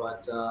in.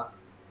 But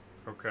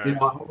okay, you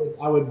know,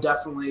 I would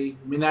definitely.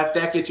 I mean that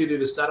gets you through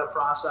the setup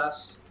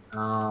process.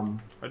 I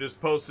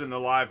just posted in the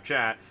live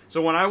chat.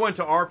 So when I went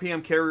to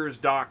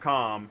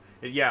rpmcarriers.com,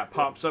 it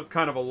pops up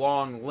kind of a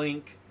long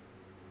link.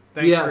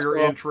 Thanks for your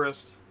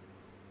interest.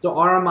 So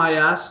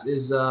RMIS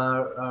is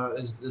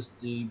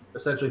the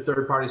essentially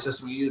third-party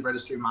system we use,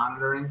 registry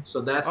monitoring.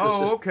 So that's the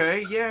system.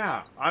 Okay,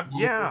 yeah,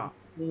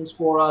 Things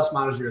for us,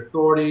 monitors your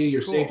authority,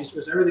 your safety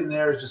scores, everything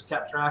there is just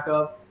kept track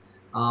of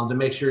to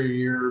make sure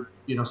you're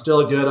still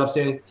a good,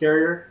 upstanding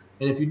carrier.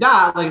 And if you're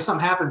not, like if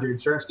something happens, your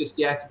insurance gets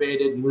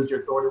deactivated, you lose your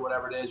authority,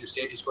 whatever it is, your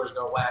safety scores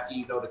go wacky,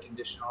 you go to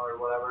conditional or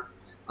whatever.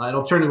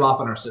 It'll turn you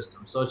off on our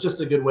system. So it's just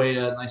a good way,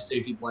 a nice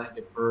safety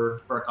blanket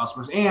for our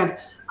customers. And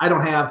I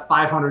don't have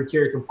 500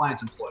 carrier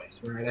compliance employees,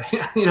 right? So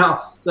I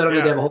don't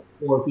need to have a whole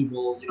floor of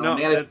people,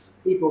 manage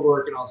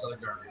paperwork and all this other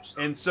garbage.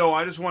 And so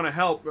I just want to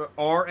help.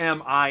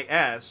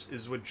 RMIS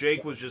is what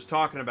Jake was just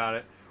talking about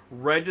it.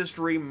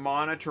 Registry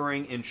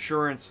Monitoring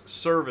Insurance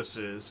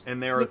Services,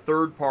 and they're a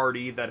third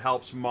party that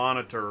helps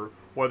monitor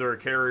whether a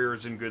carrier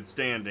is in good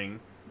standing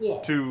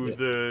to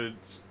the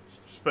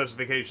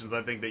specifications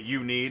I think that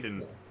you need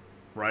and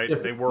right. Yeah,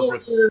 they work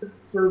with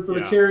for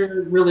the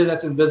carrier. Really,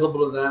 that's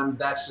invisible to them.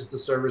 That's just the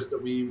service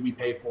that we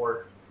pay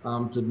for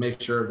to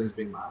make sure everything's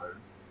being monitored.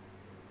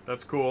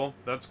 That's cool.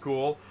 That's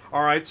cool.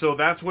 All right, so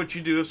that's what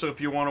you do. So if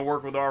you want to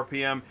work with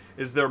RPM,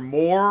 is there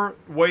more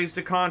ways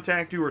to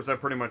contact you, or is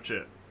that pretty much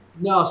it?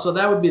 No, so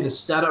that would be the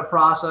setup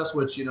process,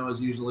 which is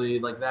usually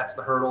like that's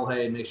the hurdle.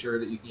 Hey, make sure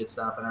that you can get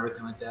set up and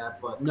everything like that.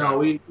 But no,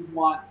 we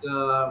want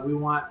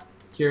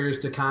carriers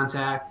to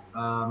contact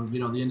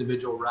the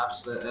individual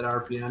reps at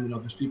RPM.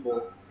 If there's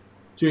people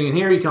tuning in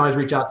here, you can always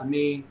reach out to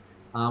me.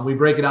 We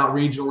break it out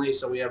regionally,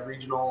 so we have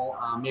regional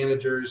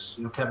managers.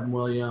 Kevin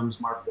Williams,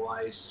 Mark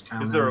Weiss.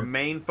 Is there a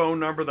main phone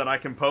number that I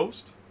can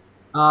post?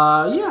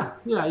 Yeah,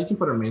 you can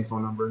put our main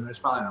phone number in there. It's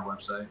probably on our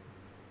website.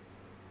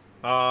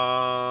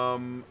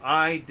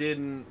 I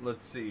didn't.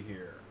 Let's see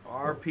here.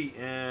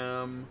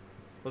 RPM.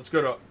 Let's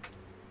go to.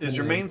 Is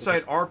your main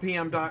site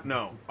RPM?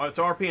 No, it's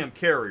RPM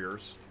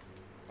Carriers.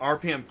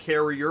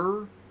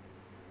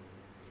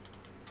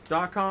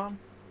 RPMcarrier.com.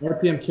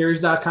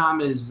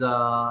 RPMcarriers.com is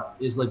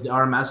like the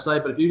RMS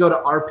site, but if you go to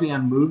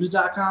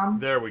RPMmoves.com.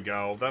 There we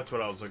go. That's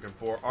what I was looking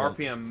for.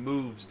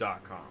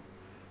 RPMmoves.com.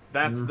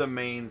 That's the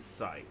main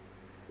site.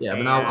 Yeah,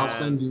 but I'll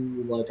send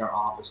you like our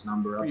office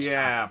number.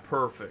 Yeah,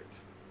 perfect.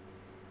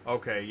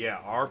 Okay, yeah,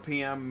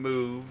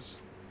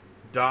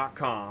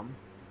 RPMmoves.com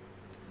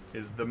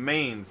is the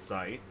main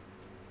site.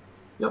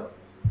 Yep.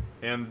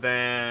 And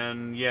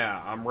then,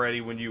 I'm ready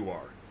when you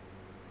are.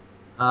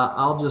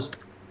 I'll just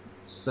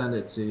send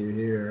it to you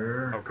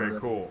here. Okay,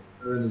 cool.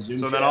 In the Zoom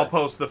so chat. then I'll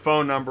post the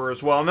phone number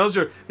as well. And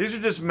these are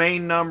just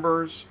main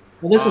numbers.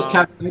 Well, this is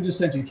Kevin. I just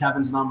sent you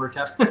Kevin's number,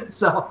 Kevin.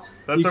 So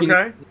that's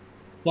okay.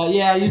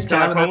 Yeah, use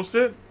Kevin. Can I post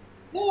it?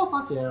 Yeah,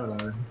 fuck yeah,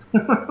 whatever.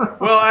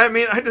 Well, I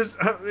mean, I just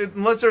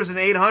unless there's an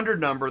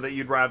 800 number that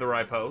you'd rather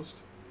I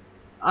post.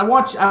 I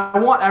want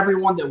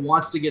everyone that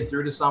wants to get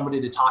through to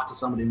somebody to talk to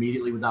somebody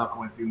immediately without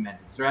going through menus,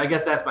 right? I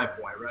guess that's my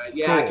point, right?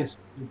 Yeah, cool. I can see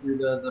through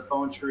the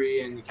phone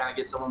tree and you kind of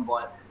get someone,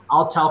 but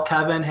I'll tell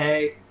Kevin,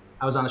 hey,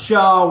 I was on the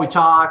show, we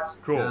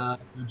talked. Cool.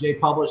 Jay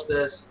published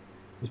this.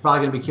 There's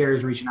probably going to be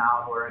carriers reaching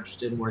out who are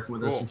interested in working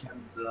with us. And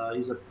Kevin's,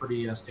 he's a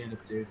pretty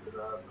stand-up dude for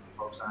the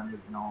folks on here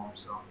who know him.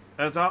 So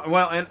that's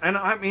well, and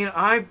I mean,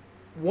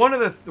 one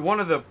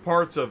of the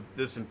parts of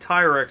this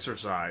entire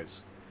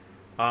exercise,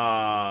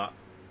 I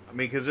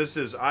mean, because this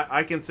is,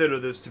 I consider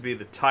this to be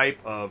the type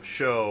of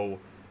show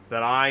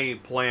that I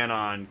plan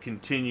on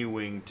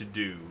continuing to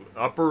do.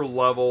 Upper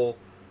level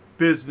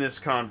business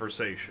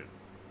conversation.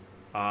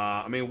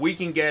 I mean, we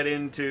can get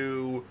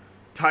into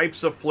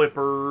types of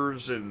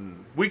flippers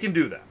and we can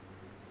do that.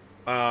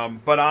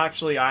 But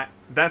actually, I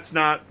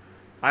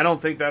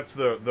don't think that's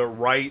the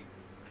right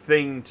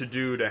thing to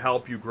do to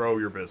help you grow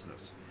your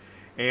business.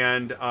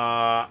 And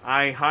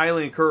I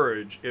highly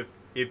encourage,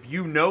 if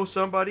you know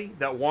somebody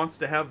that wants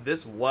to have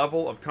this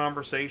level of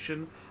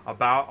conversation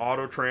about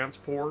auto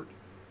transport,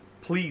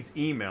 please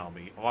email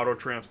me,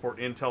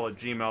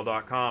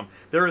 autotransportintel@gmail.com.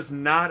 There is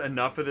not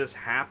enough of this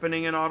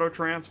happening in auto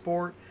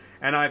transport,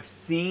 and I've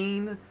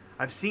seen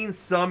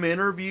some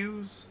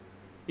interviews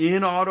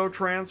in auto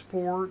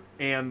transport,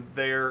 and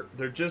they're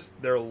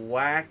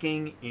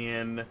lacking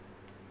in,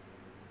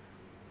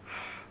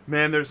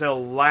 man, there's a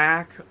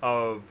lack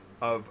of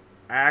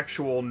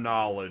actual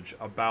knowledge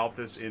about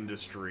this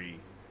industry,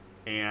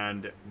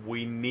 and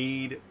we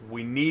need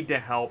to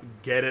help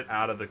get it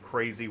out of the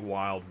crazy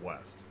Wild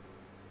West.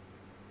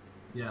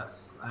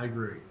 Yes, I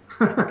agree.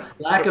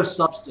 Lack of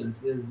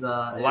substance is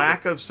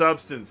lack of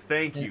substance.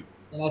 Thank you.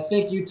 And I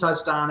think you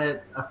touched on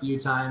it a few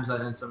times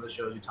in some of the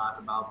shows you talked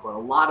about, but a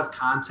lot of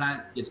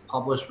content gets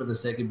published for the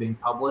sake of being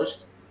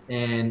published,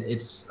 and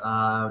it's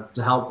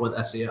to help with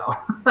SEO.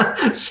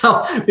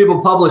 So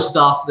people publish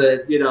stuff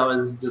that,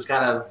 is just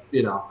kind of,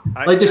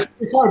 like just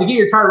your car, to get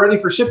your car ready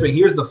for shipping.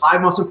 Here's the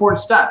 5 most important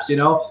steps,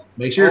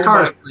 make sure your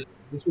car is clean.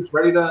 It's just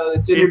ready to.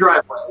 It's in your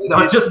driveway. You know,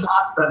 it's just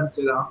nonsense.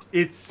 You know.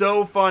 It's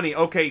so funny.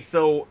 Okay,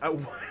 so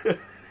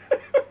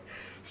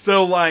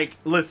so like,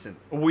 listen,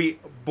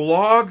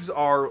 blogs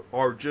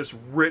are just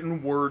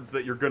written words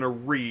that you're gonna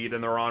read,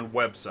 and they're on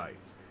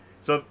websites.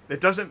 So it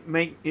doesn't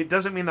mean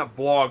that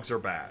blogs are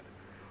bad.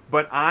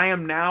 But I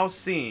am now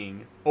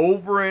seeing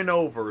over and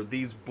over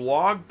these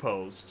blog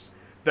posts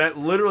that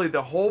literally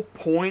the whole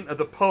point of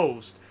the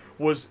post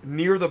was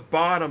near the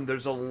bottom.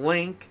 There's a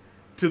link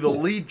to the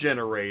lead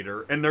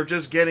generator, and they're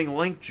just getting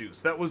link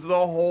juice. That was the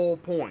whole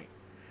point.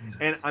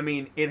 And I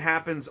mean, it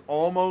happens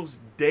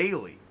almost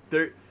daily.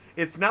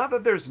 It's not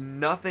that there's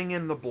nothing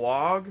in the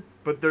blog,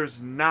 but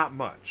there's not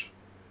much.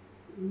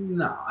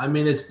 No, I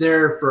mean, it's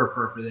there for a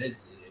purpose.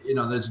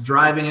 There's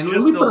driving. It's and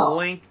just a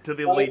link to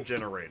the lead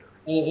generator.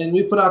 And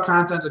we put out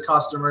content to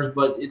customers,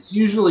 but it's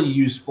usually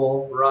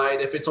useful,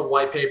 right? If it's a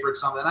white paper, it's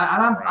something.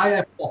 I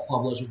have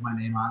self-published with my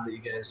name on that. You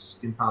guys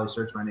can probably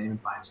search my name and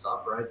find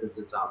stuff, right?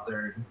 That's out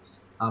there.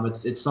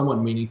 It's somewhat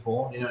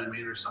meaningful, you know what I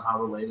mean, or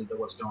somehow related to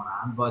what's going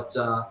on. But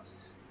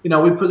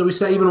we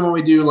say even when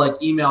we do like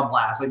email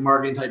blasts, like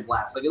marketing type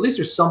blasts, like at least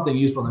there's something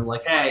useful. And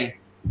like, hey,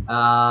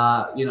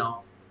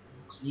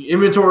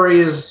 inventory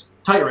is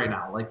tight right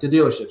now, like the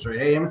dealerships, right?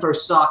 Hey, inventory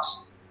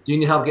sucks. Do you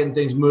need help getting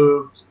things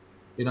moved?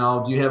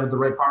 Do you have the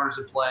right partners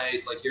in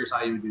place? Like, here's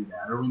how you would do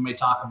that. Or we may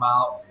talk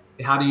about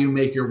how do you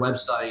make your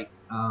website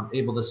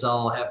able to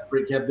sell, have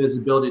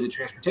visibility to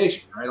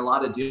transportation, right? A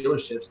lot of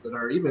dealerships that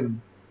are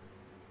even,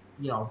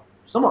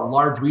 somewhat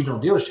large regional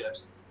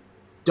dealerships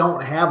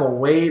don't have a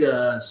way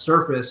to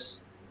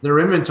surface their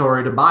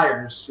inventory to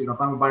buyers.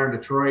 If I'm a buyer in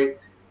Detroit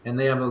and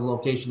they have a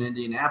location in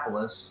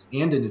Indianapolis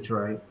and in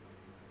Detroit,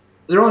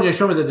 they're only going to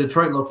show me the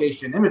Detroit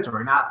location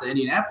inventory, not the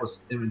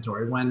Indianapolis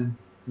inventory.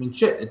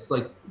 It's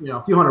like,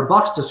 a few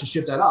 $100 just to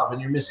ship that up,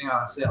 and you're missing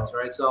out on sales,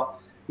 right? So,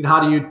 how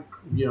do you,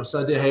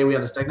 hey, we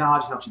have this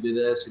technology, helps you do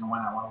this, why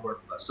not want to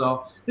work with us?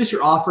 So at least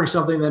you're offering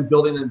something, then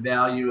building in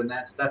value, and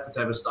that's the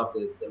type of stuff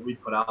that we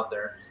put out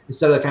there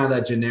instead of kind of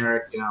that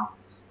generic,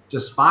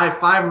 just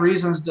five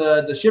reasons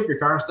to ship your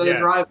car instead of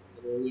driving.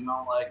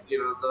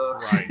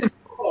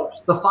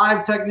 The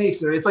 5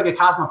 techniques. It's like a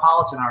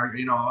Cosmopolitan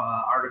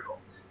article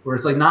where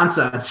it's like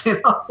nonsense.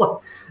 It's like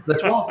the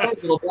 12 things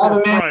that'll drive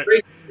a man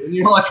crazy. And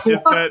you're like, what?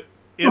 It's that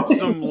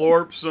ipsum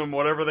lorpsum,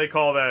 whatever they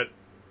call that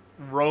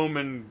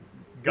Roman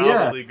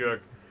gobbledygook.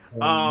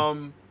 Yeah.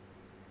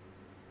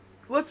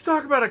 Let's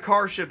talk about a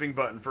car shipping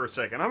button for a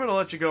second. I'm going to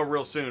let you go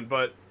real soon,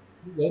 but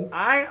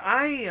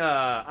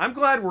I'm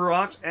glad we're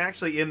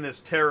actually in this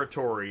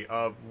territory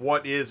of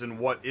what is and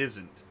what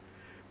isn't,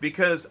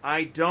 because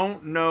I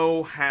don't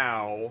know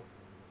how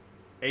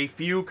a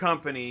few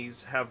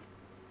companies have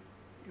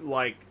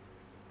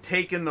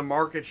taken the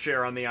market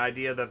share on the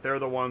idea that they're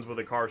the ones with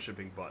a car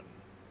shipping button.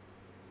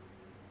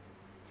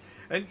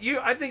 And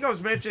I think I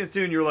was mentioning this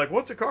too, and you were like,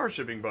 "What's a car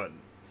shipping button?"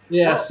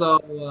 Yeah,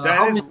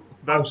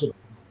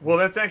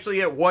 that's actually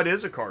it. What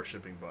is a car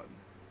shipping button?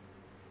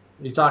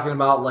 You're talking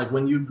about like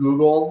when you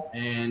Google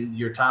and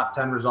your top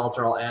 10 results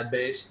are all ad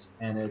based,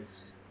 and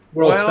it's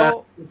world's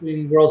fastest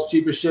shipping, world's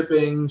cheapest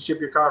shipping, ship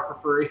your car for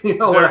free.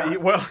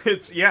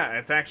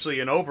 It's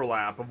actually an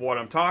overlap of what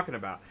I'm talking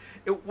about.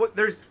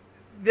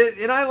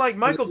 And I like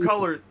Michael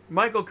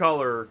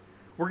Culler.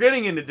 We're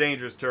getting into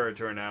dangerous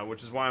territory now,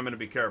 which is why I'm going to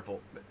be careful.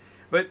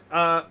 But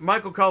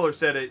Michael Culler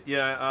said it.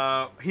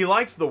 Yeah, he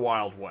likes the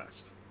Wild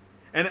West,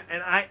 and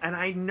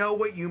I know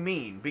what you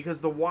mean, because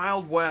the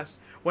Wild West,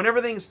 when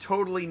everything's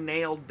totally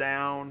nailed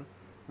down,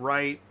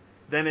 right?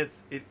 Then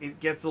it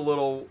gets a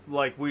little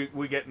like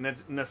we get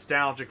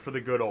nostalgic for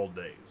the good old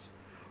days.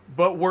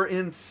 But we're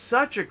in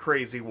such a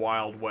crazy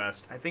Wild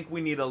West. I think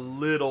we need a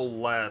little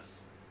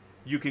less.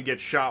 You can get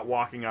shot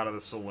walking out of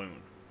the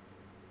saloon,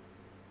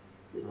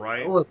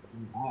 right?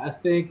 I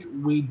think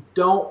none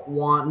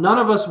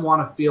of us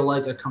want to feel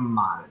like a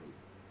commodity.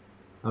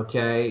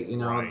 Okay,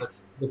 right.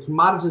 The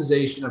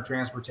commoditization of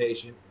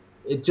transportation,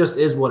 it just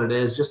is what it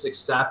is. Just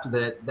accept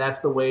that that's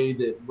the way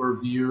that we're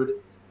viewed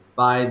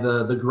by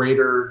the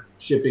greater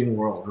shipping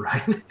world,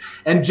 right?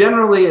 And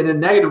generally in a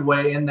negative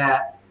way, in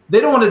that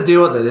they don't want to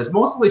deal with it. It's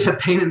mostly a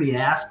pain in the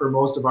ass for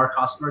most of our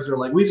customers. They're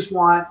like, we just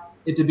want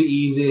it to be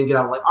easy and get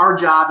out. Like, our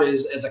job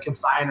is as a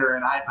consigner,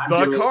 and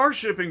I'm the car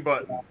shipping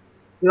button.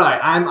 Right.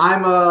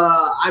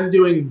 I'm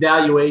doing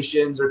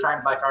valuations or trying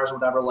to buy cars or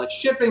whatever. Like,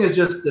 shipping is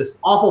just this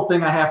awful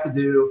thing I have to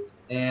do,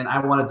 and I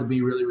want it to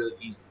be really, really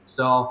easy.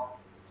 So,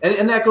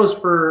 and that goes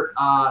for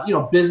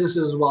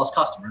businesses as well as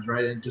customers,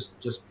 right? And just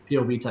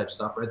POV type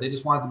stuff, right? They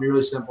just want it to be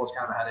really simple. It's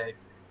kind of a headache.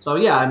 So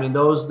yeah, I mean,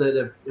 those that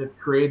have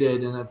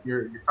created, and if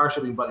your car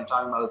shipping button you're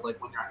talking about is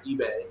like when you're on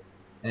eBay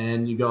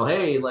and you go,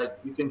 hey, like,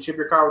 you can ship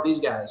your car with these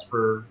guys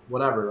for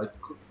whatever, like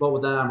quote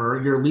with them, or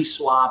your lease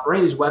swap, or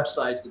any of these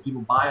websites that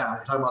people buy on.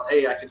 You're talking about,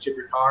 hey, I can ship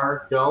your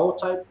car, go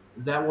type.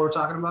 Is that what we're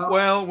talking about?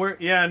 Well,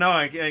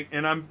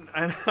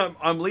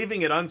 I'm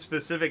leaving it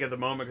unspecific at the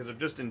moment because I'm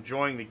just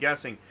enjoying the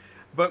guessing.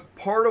 But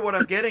part of what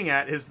I'm getting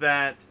at is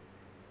that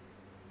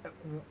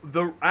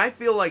I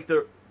feel like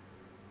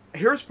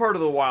here's part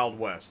of the Wild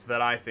West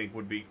that I think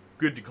would be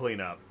good to clean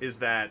up, is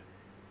that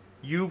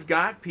you've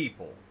got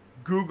people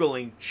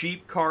Googling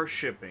cheap car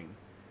shipping,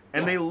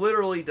 and they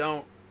literally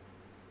don't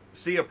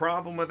see a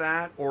problem with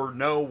that or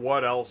know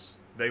what else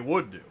they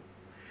would do.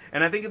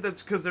 And I think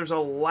that's because there's a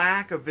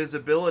lack of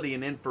visibility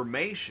and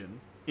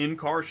information in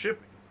car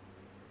shipping.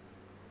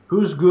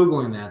 Who's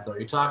Googling that, though? Are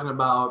you talking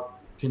about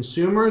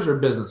consumers or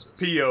businesses?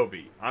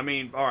 POV. I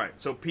mean, all right,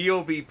 so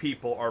POV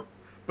people are,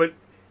 but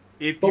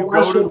if you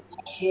go to...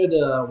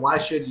 Why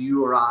should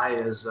you or I,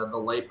 as the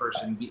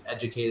layperson, be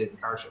educated in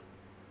car shipping?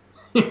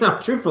 You know,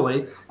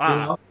 truthfully,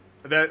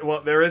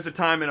 there is a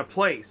time and a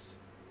place,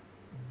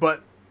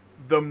 but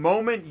the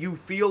moment you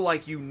feel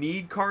like you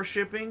need car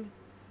shipping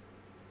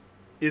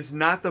is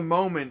not the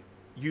moment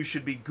you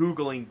should be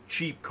Googling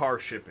cheap car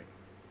shipping.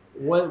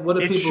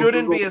 What it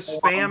shouldn't be a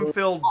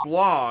spam-filled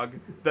blog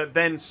that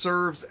then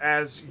serves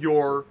as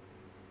your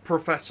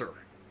professor.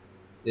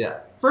 Yeah,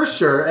 for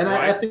sure. And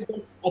right? I think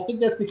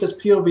that's because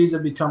POVs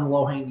have become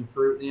low-hanging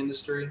fruit in the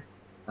industry.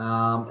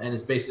 And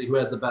it's basically who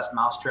has the best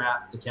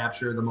mousetrap to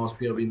capture the most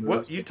POV moves.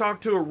 Well, you talk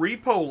to a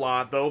repo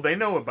lot, though, they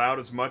know about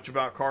as much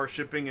about car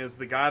shipping as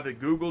the guy that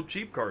Googled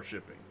cheap car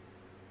shipping.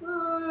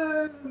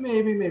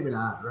 Maybe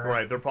not.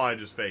 Right, they're probably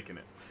just faking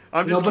it.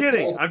 I'm just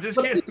kidding.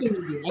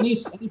 Any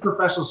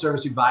professional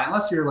service you buy,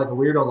 unless you're like a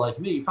weirdo like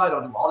me, you probably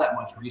don't do all that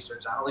much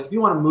research on it. Like if you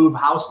want to move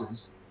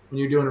houses when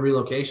you're doing a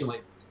relocation,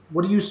 like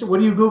what do you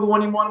Google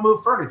when you want to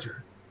move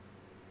furniture?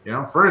 You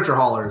know, furniture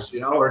haulers,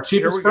 or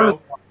cheapest furniture.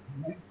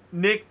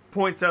 Nick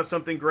points out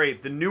something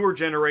great. The newer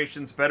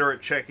generation's better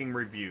at checking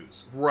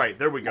reviews. Right,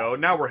 there we go.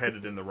 Now we're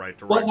headed in the right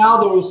direction. But now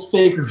there's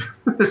fake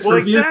reviews. Well,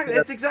 exactly.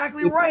 That's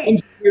exactly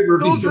right.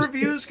 Those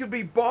reviews could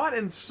be bought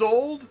and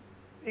sold.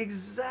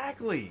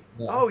 Exactly.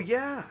 Yeah. Oh,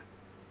 yeah.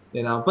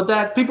 But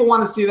that people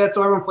want to see that,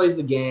 so everyone plays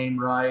the game,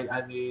 right?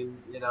 I mean,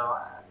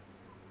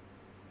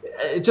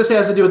 it just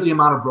has to do with the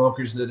amount of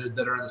brokers that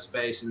are in the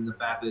space and the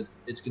fact that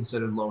it's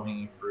considered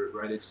low-hanging fruit,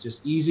 right? It's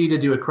just easy to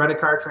do a credit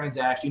card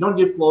transaction. You don't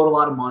need to float a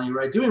lot of money,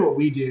 right? Doing what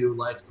we do,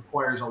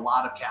 requires a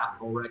lot of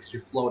capital, right? Because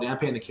you're floating. I'm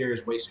paying the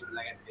carriers way sooner than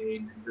I get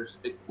paid, and there's a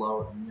big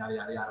float, and yada,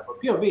 yada, yada. But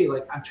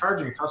POV, I'm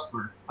charging a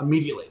customer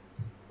immediately.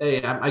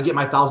 Hey, I get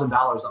my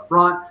 $1,000 up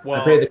front.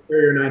 I pay the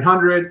carrier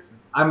 $900.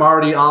 I'm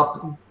already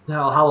up.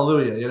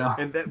 Hallelujah,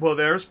 And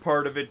there's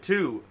part of it,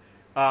 too.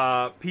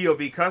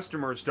 POV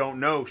customers don't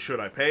know,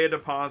 should I pay a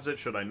deposit?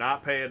 Should I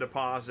not pay a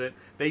deposit?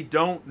 They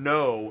don't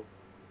know.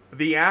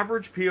 The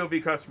average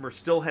POV customer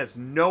still has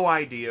no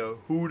idea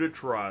who to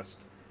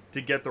trust to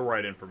get the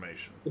right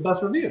information. The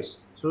best reviews.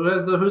 So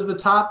who's the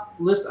top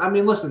list? I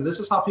mean, listen, this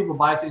is how people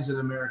buy things in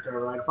America,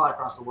 right? Probably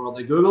across the world.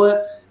 They Google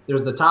it.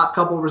 There's the top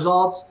couple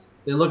results.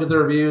 They look at the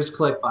reviews,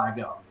 click, buy,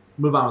 go.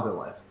 Move on with their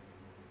life.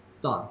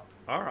 Done.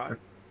 All right.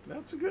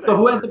 That's a good idea. So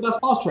who has the best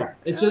mousetrap?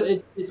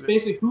 It's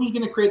basically who's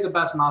going to create the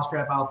best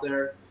mousetrap out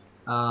there.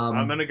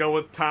 I'm going to go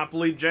with top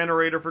lead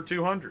generator for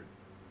 200.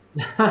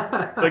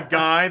 The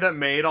guy that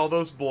made all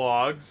those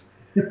blogs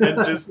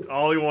and just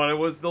all he wanted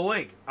was the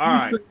link. All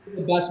right.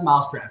 The best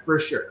mousetrap for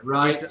sure,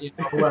 right?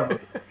 Whoever.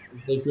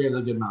 They created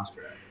a good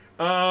mousetrap.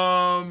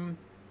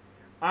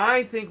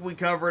 I think we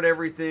covered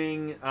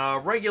everything.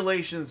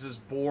 Regulations is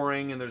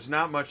boring and there's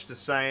not much to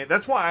say.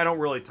 That's why I don't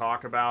really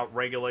talk about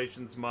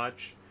regulations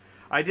much.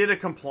 I did a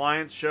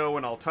compliance show,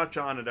 and I'll touch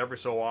on it every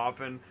so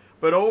often.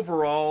 But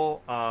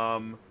overall, I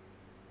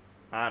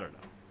don't know.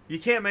 You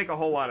can't make a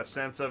whole lot of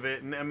sense of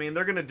it. And, I mean,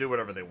 they're going to do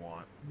whatever they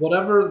want.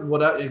 Whatever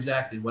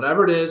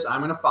it is, I'm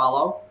going to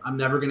follow. I'm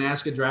never going to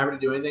ask a driver to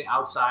do anything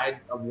outside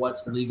of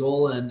what's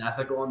legal and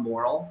ethical and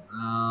moral.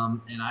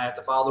 And I have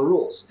to follow the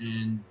rules.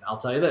 And I'll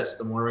tell you this,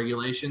 the more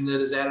regulation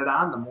that is added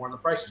on, the more the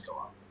prices go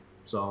up.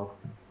 So...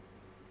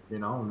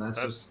 and that's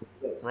just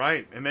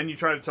right. And then you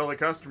try to tell the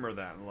customer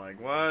that,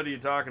 like, what are you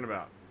talking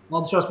about?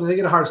 Well, trust me, they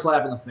get a hard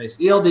slap in the face.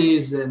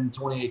 ELDs in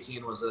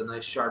 2018 was a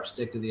nice sharp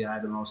stick to the eye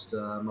to most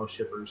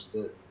shippers.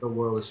 The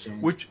world has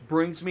changed. Which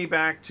brings me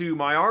back to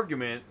my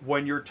argument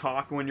when you're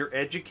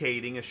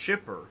educating a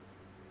shipper,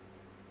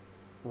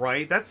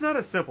 right? That's not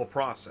a simple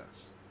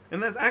process.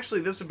 And that's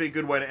actually, this would be a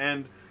good way to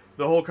end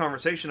the whole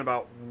conversation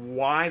about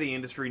why the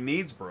industry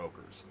needs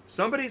brokers.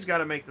 Somebody's got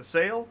to make the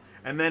sale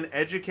and then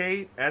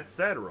educate,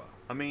 etc.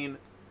 I mean,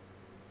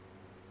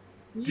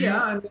 do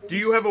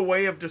you have a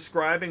way of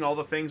describing all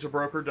the things a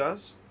broker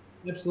does?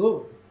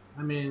 Absolutely.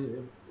 I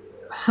mean,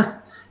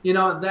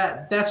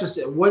 that's just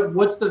it.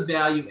 What's the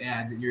value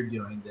add that you're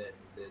doing that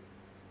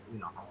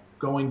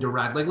going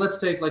direct? Like, let's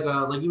take like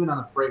even on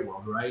the freight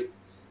world, right?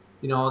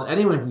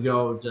 Anyone can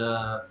go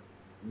to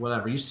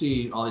whatever. You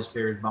see all these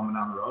carriers bumming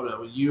down the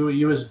road.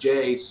 You as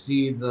Jay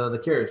see the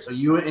carriers. So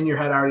you in your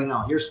head already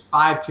know, here's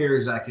 5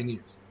 carriers I can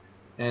use.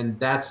 And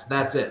that's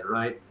it,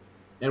 right?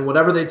 And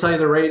whatever they tell you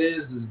the rate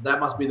is that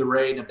must be the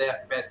rate. And if they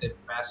have capacity, they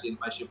have capacity. And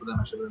if I ship with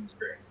them, I ship with them. It's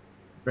great,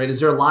 right? Is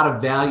there a lot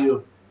of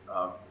value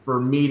for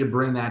me to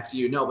bring that to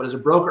you? No, but as a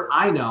broker,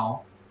 I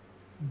know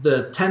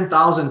the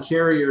 10,000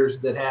 carriers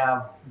that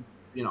have,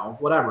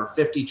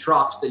 50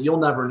 trucks that you'll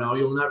never know,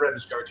 you'll never have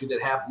discovered to,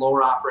 that have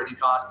lower operating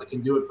costs, that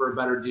can do it for a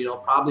better deal,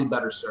 probably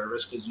better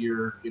service because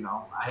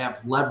I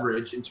have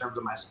leverage in terms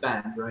of my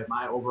spend, right?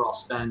 My overall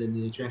spend in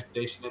the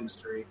transportation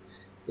industry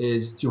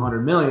is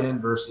 200 million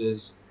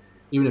versus,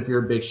 even if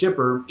you're a big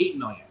shipper, 8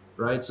 million,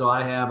 right? So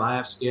I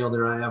have scale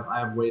there. I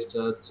have ways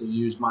to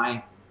use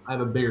I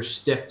have a bigger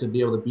stick to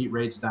be able to beat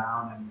rates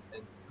down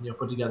and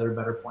put together a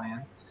better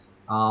plan.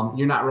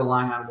 You're not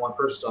relying on one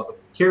person. So if a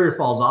carrier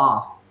falls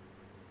off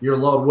your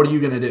load, what are you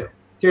going to do?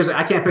 Carrier's like,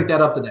 I can't pick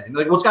that up today. And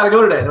they're like, well, it's got to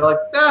go today. They're like,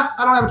 I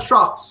don't have a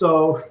truck.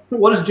 So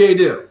what does Jay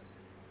do?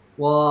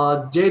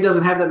 Well, Jay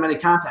doesn't have that many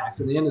contacts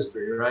in the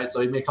industry, right?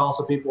 So he may call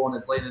some people and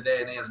it's late in the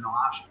day and he has no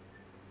option.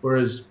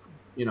 Whereas,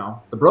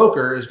 the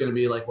broker is going to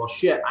be like, well,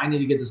 shit, I need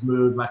to get this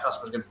moved. My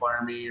customer's going to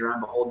fire me, or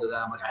I'm beholden to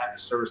them. Like, I have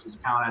to service this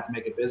account. I have to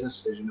make a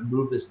business decision to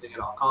move this thing at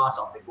all costs.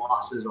 I'll take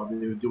losses. I'll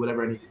do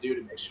whatever I need to do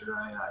to make sure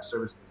I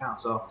service the account.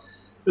 So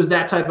there's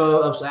that type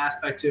of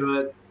aspect to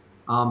it.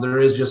 There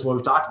is just what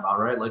we've talked about,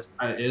 right? Like,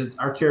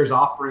 are carriers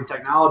offering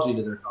technology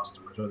to their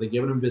customers? Are they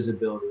giving them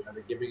visibility? Are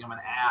they giving them an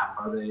app?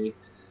 Are they,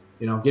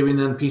 giving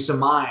them peace of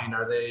mind?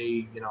 Are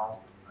they,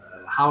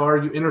 how are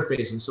you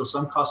interfacing? So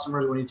some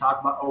customers, when you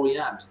talk about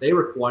OEMs, they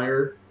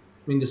require,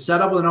 to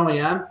set up with an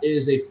OEM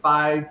is a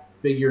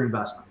 5-figure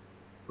investment,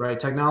 right?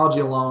 Technology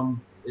alone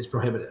is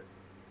prohibitive,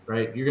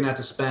 right? You're going to have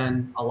to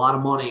spend a lot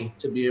of money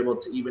to be able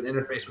to even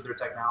interface with their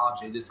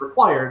technology. It's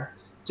required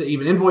to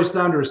even invoice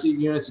them, to receive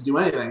units, to do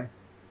anything.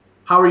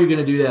 How are you going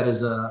to do that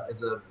as a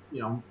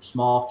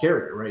small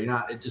carrier, right?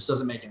 It just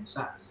doesn't make any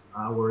sense.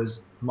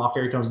 Whereas small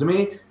carrier comes to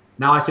me,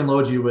 now I can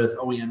load you with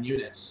OEM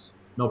units.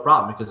 No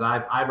problem, because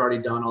I've already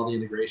done all the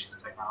integration,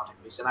 the technology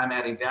piece, and I'm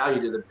adding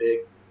value to the big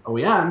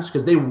OEMs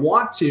because they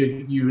want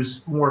to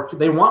use more.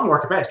 They want more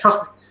capacity. Trust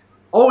me,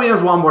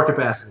 OEMs want more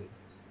capacity,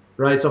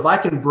 right? So if I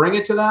can bring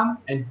it to them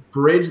and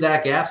bridge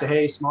that gap, say,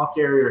 hey, small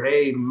carrier,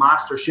 hey,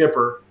 monster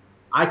shipper,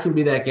 I can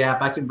be that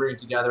gap. I can bring it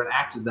together and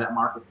act as that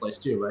marketplace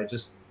too, right?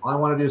 Just all I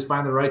want to do is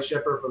find the right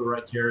shipper for the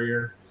right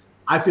carrier.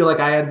 I feel like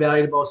I add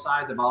value to both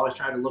sides. I've always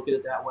tried to look at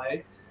it that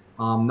way.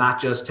 Not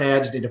just, hey, I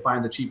just need to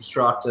find the cheapest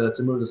truck to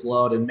move this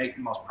load and make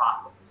the most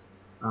profit.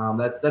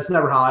 That's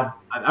never how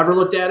I've ever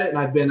looked at it. And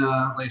I've been,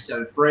 like I said,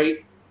 in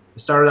freight. I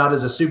started out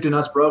as a soup to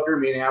nuts broker,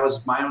 meaning I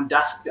was my own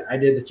desk. I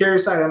did the carrier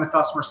side and the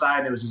customer side,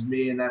 and it was just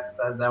me, and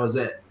that was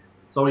it.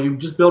 So you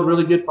just build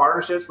really good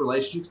partnerships,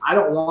 relationships. I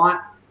don't want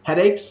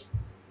headaches,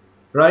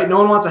 right? No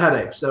one wants a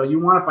headache. So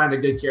you want to find a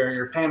good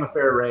carrier, pay them a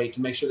fair rate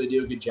to make sure they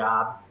do a good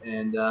job,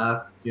 and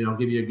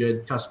give you a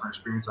good customer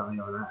experience on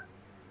the other end.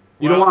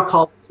 You don't want to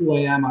call at 2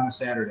 a.m. on a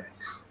Saturday.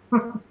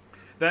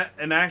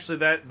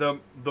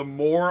 The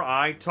more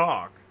I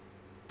talk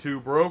to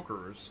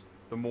brokers,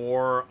 the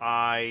more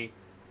I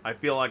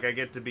feel like I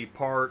get to be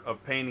part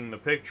of painting the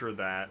picture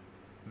that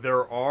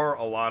there are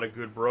a lot of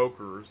good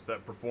brokers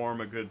that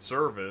perform a good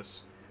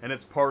service, and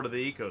it's part of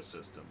the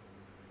ecosystem.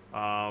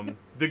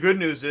 The good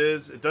news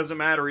is it doesn't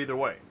matter either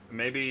way.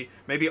 Maybe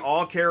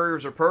all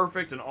carriers are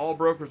perfect and all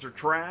brokers are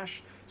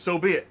trash. So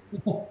be it.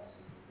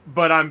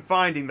 But I'm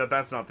finding that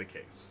that's not the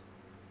case.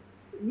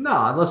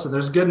 No, listen,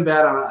 there's good and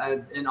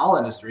bad in all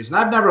industries. And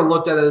I've never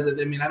looked at it as,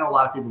 I know a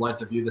lot of people like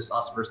to view this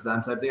us versus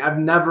them type thing. I've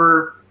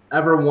never,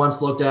 ever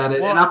once looked at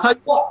it. Well, and I'll tell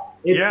you what.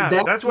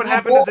 That's what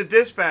happened as a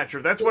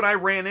dispatcher. That's what I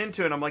ran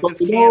into. And I'm like, this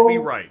can't be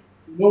right.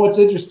 You know what's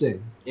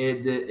interesting?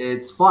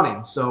 It's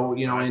funny. So,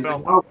 in our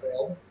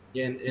world,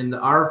 in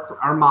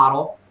our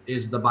model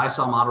is the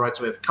buy-sell model, right?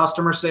 So we have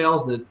customer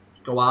sales that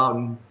go out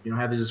and,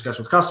 have these discussions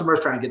with customers,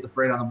 try and get the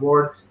freight on the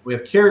board. We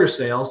have carrier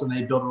sales, and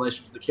they build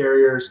relationships with the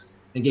carriers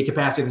and get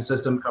capacity in the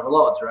system to cover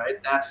loads, right?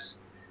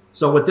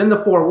 So within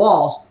the 4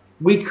 walls,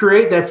 we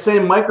create that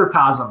same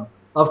microcosm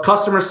of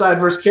customer side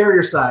versus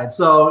carrier side.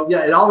 So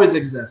yeah, it always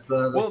exists.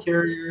 The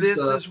carriers. This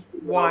is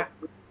why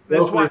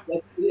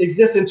it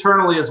exists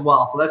internally as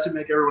well. So that should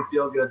make everyone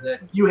feel good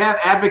that you have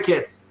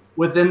advocates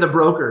within the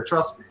broker.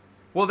 Trust me.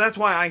 Well, that's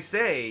why I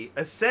say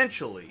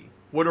essentially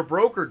what a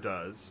broker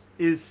does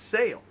is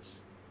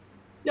sales.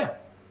 Yeah.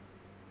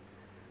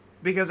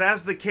 Because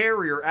as the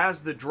carrier,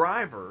 as the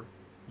driver,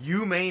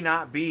 you may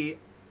not be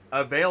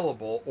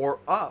available or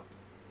up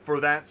for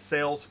that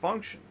sales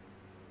function.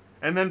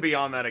 And then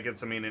beyond that, it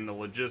gets, into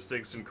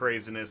logistics and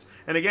craziness.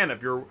 And again,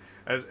 if you're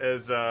if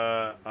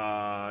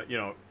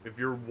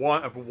you're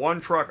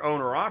one truck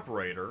owner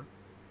operator,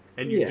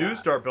 and you do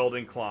start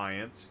building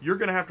clients, you're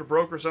going to have to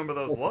broker some of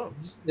those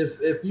loads.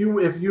 If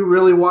you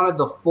really wanted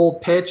the full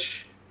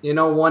pitch,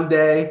 one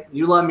day,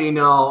 you let me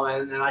know,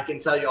 and I can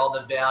tell you all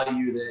the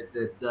value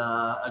that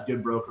a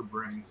good broker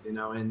brings, in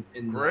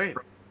Great.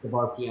 The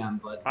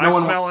RPM. But I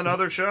smell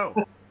another show.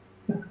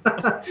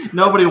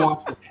 Nobody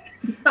wants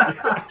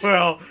that.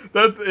 Well,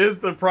 that is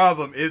the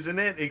problem, isn't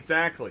it?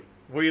 Exactly.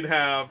 We'd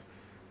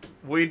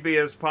be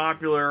as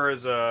popular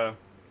as a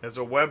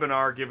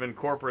webinar giving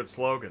corporate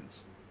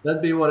slogans.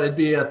 That'd be it'd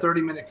be a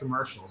 30-minute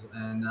commercial,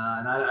 and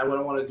I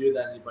wouldn't want to do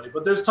that to anybody.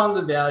 But there's tons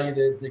of value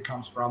that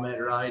comes from it,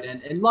 right?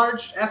 And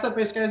large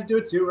asset-based guys do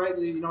it too, right?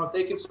 If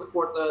they can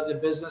support the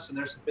business and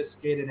they're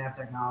sophisticated and have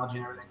technology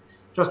and everything.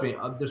 Trust me,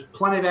 there's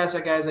plenty of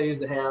asset guys I use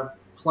that have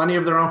plenty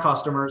of their own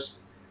customers,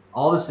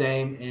 all the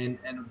same. And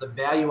the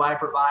value I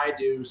provide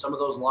to some of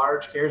those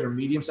large carriers or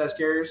medium-sized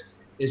carriers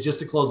is just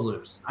to close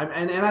loops.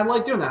 And I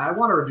like doing that. I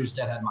want to reduce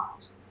deadhead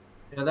miles.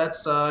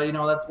 that's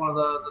that's one of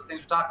the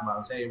things we're talking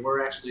about. Is hey,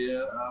 we're actually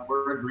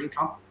we're a green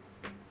company.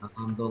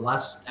 The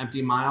less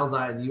empty miles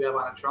you have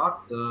on a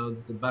truck, the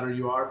better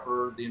you are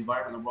for the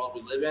environment, the world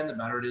we live in. The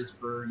better it is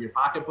for your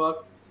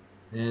pocketbook.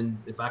 And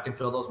if I can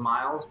fill those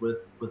miles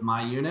with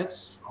my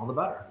units, all the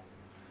better.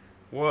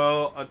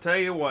 Well, I'll tell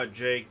you what,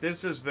 Jake,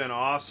 this has been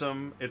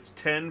awesome. It's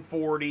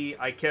 10:40.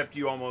 I kept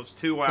you almost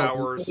 2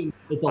 hours.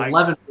 It's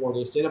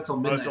 11:40. Stayed up till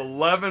midnight. It's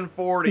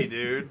 11:40,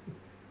 dude.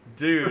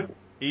 Dude,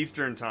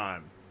 Eastern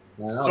time.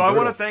 Yeah, So I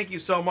want to thank you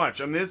so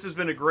much. I mean, this has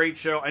been a great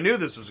show. I knew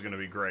this was going to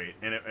be great,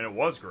 and it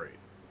was great.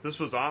 This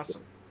was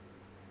awesome.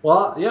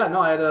 Well, yeah,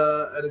 no, I had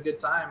a good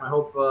time. I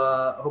hope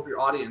your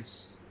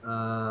audience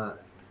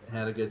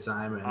had a good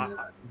time and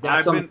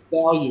got some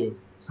value.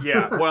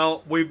 Yeah,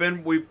 well, we've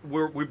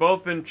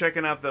both been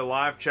checking out the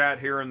live chat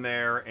here and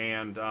there,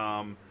 and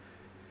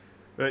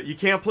you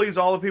can't please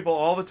all the people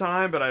all the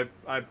time, but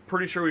I'm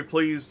pretty sure we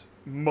pleased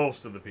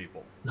most of the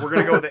people. We're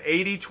gonna go with the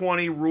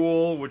 80-20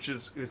 rule, which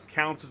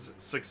counts as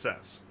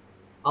success.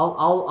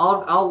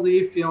 I'll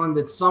leave feeling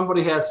that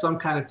somebody has some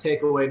kind of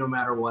takeaway, no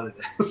matter what it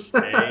is.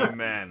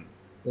 Amen.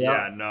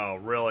 Yeah, no,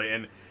 really,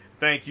 and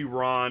thank you,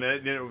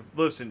 Ron.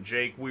 Listen,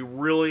 Jake, we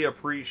really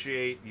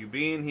appreciate you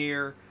being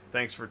here.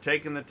 Thanks for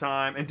taking the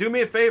time. And do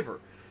me a favor.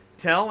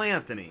 Tell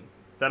Anthony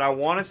that I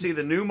want to see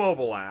the new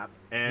mobile app,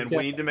 and we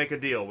need to make a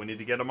deal. We need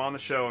to get him on the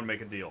show and make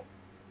a deal.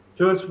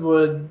 Toots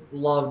would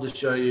love to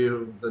show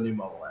you the new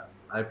mobile app.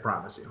 I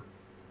promise you.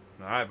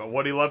 All right, but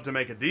would he love to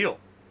make a deal?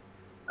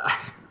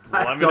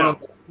 Let me know.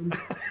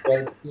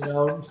 But,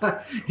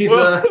 he's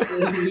I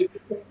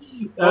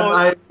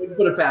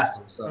put it past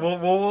him. So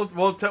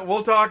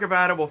we'll talk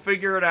about it. We'll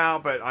figure it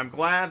out. But I'm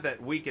glad that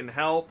we can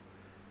help.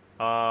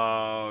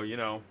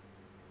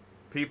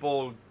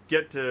 People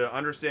get to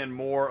understand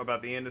more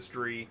about the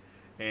industry,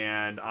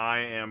 and I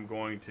am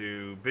going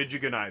to bid you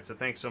good night. So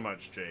thanks so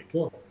much, Jake.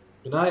 Cool.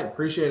 Good night.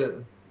 Appreciate it.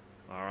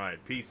 All right.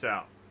 Peace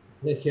out.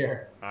 Take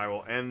care. I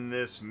will end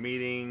this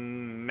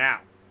meeting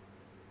now.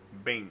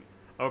 Bing.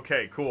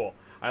 Okay, cool.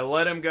 I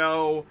let him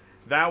go.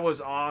 That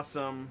was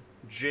awesome.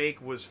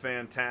 Jake was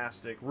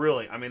fantastic.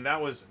 Really, I mean,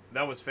 that was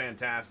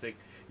fantastic.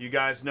 You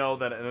guys know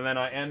that, and then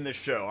I end the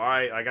show. All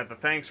right, I got the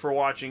thanks for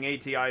watching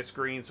ATI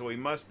screen, so we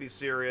must be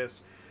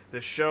serious.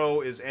 The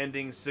show is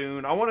ending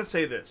soon. I want to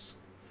say this.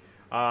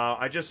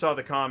 I just saw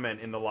the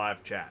comment in the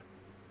live chat.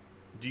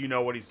 Do you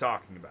know what he's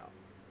talking about?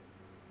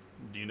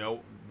 Do you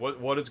know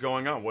what is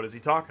going on? What is he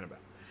talking about?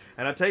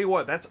 And I'll tell you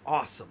what, that's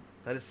awesome.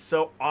 That is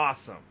so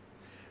awesome.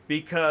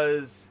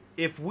 Because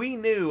if we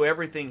knew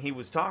everything he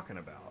was talking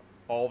about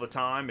all the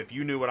time, if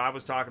you knew what I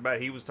was talking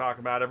about, he was talking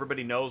about,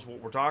 everybody knows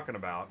what we're talking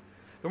about,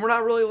 then we're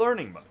not really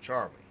learning much,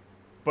 are we?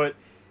 But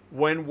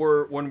when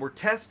we're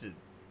tested,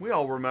 we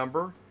all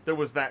remember there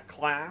was that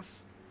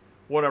class,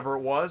 whatever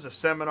it was, a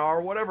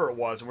seminar, whatever it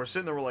was, and we're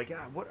sitting there, we're like,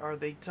 yeah, what are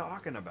they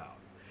talking about?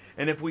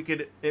 And if we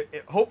could,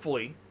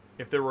 hopefully,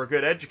 if there were a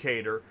good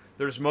educator,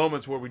 there's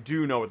moments where we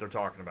do know what they're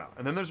talking about.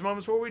 And then there's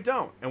moments where we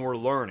don't, and we're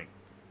learning,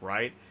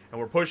 right? And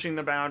we're pushing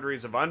the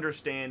boundaries of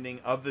understanding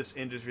of this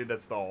industry.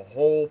 That's the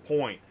whole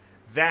point.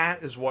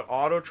 That is what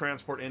Auto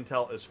Transport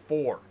Intel is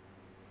for.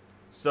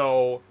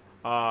 So,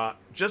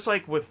 just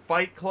like with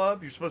Fight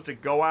Club, you're supposed to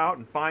go out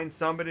and find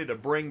somebody to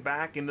bring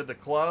back into the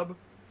club.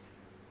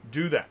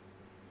 Do that.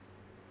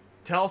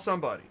 Tell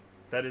somebody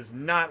that is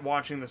not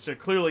watching this.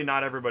 Clearly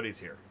not everybody's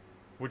here,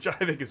 which I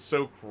think is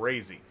so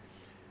crazy.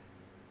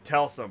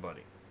 Tell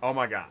somebody. Oh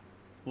my God.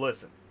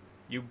 Listen,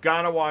 you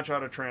got to watch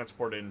Auto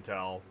Transport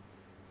Intel.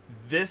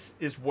 This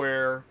is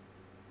where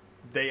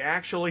they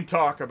actually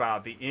talk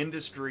about the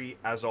industry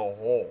as a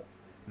whole,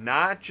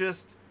 not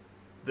just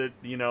the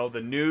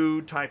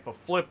new type of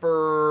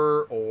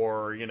flipper,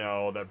 or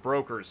that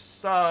brokers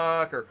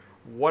suck, or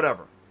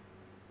whatever,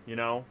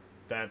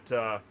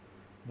 that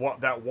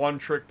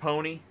one-trick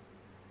pony.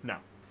 No,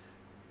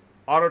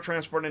 Auto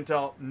Transport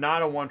Intel,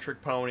 not a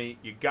one-trick pony.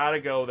 You got to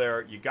go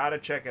there. You got to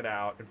check it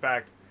out. In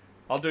fact,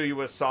 I'll do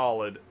you a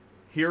solid.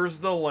 Here's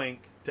the link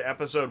to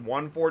episode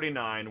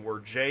 149, where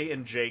Jay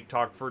and Jake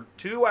talked for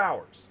 2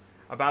 hours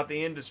about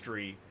the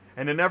industry,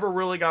 and it never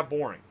really got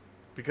boring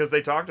because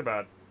they talked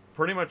about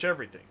pretty much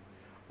everything.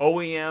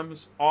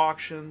 OEMs,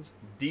 auctions,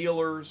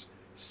 dealers,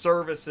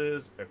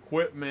 services,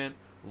 equipment,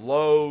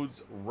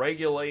 loads,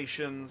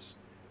 regulations,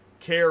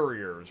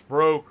 carriers,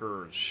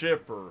 brokers,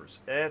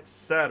 shippers,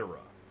 etc.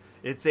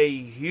 It's a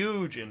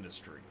huge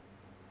industry,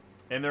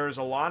 and there is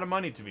a lot of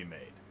money to be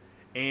made.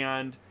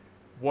 And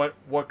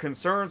what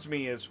concerns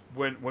me is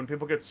when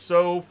people get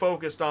so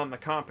focused on the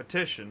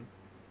competition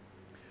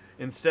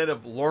instead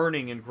of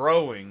learning and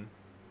growing.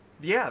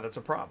 Yeah, that's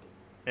a problem.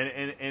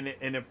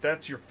 And if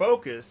that's your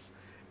focus,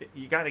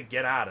 you got to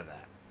get out of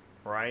that,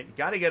 right? You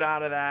got to get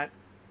out of that.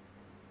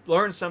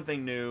 Learn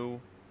something new.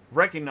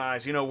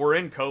 Recognize, we're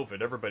in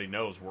COVID. Everybody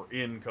knows we're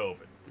in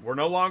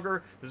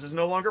COVID. This is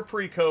no longer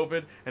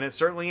pre-COVID, and it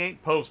certainly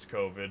ain't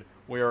post-COVID.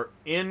 We are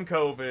in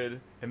COVID,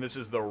 and this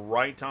is the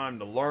right time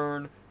to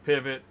learn,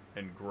 pivot,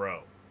 and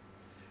grow.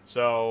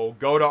 So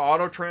go to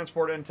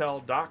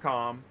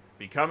autotransportintel.com,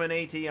 become an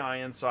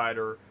ATI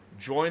insider,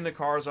 Join the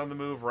Cars on the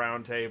Move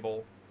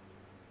Roundtable.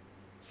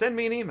 Send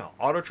me an email,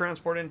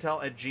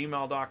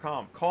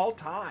 autotransportintel@gmail.com. Call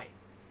Ty.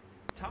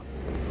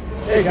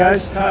 Hey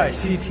guys, Ty,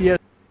 CTS.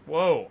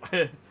 Whoa.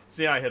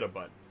 See, I hit a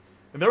button.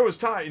 And there was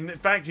Ty. In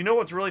fact, you know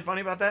what's really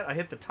funny about that? I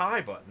hit the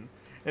Ty button,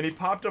 and he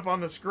popped up on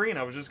the screen.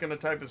 I was just going to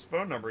type his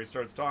phone number. He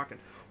starts talking.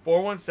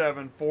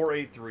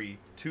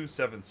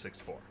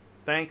 417-483-2764.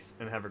 Thanks,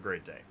 and have a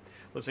great day.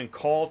 Listen,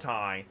 call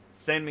Ty.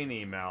 Send me an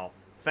email.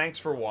 Thanks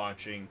for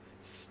watching.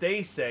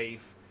 Stay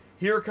safe.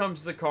 Here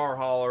comes the car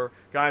hauler.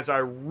 Guys, I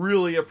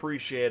really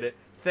appreciate it.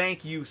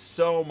 Thank you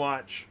so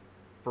much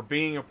for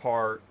being a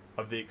part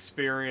of the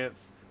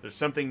experience. There's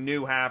something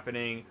new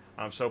happening.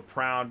 I'm so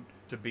proud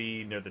to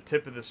be near the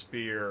tip of the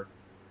spear.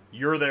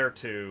 You're there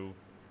too.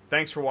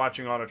 Thanks for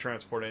watching Auto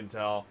Transport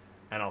Intel,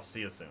 and I'll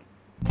see you soon.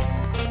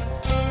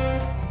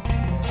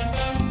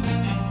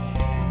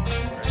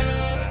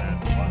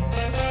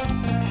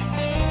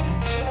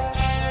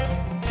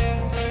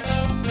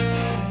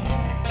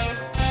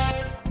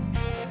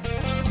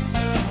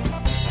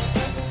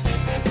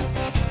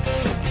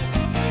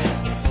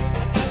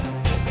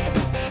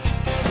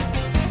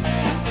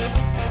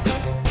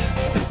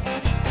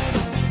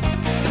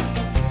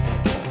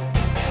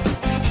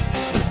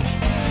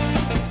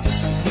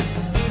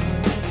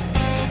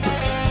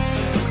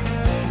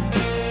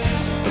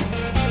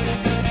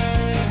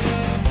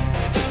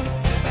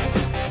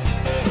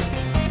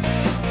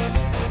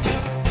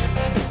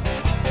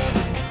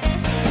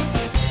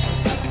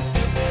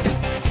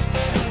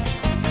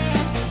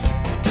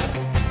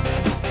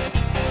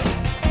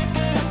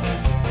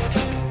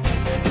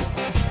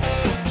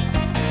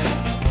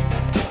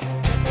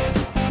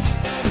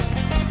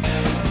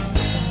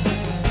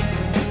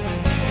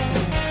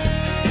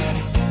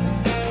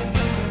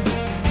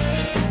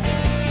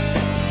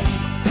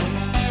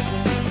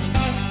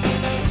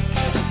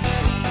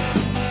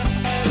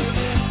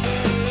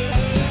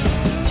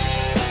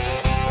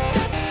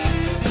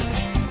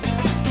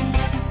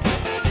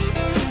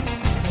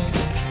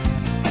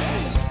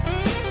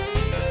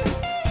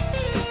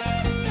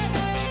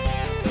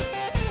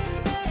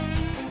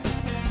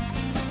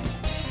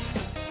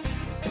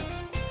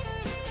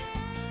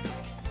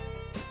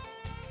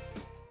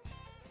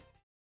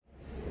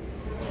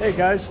 Hey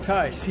guys,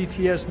 Ty,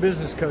 CTS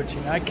Business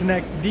Coaching. I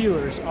connect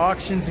dealers,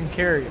 auctions, and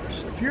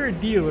carriers. If you're a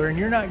dealer and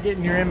you're not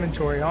getting your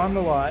inventory on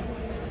the lot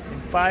in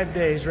 5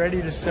 days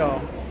ready to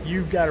sell,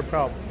 you've got a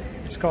problem.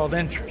 It's called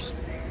interest.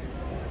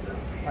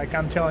 Like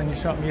I'm telling you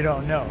something you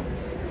don't know.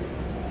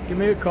 Give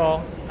me a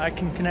call. I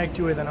can connect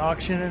you with an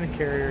auction and a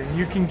carrier, and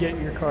you can get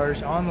your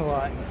cars on the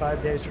lot in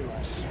 5 days or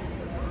less.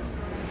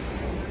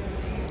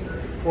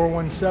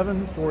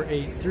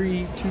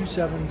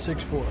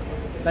 417-483-2764.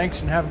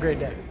 Thanks and have a great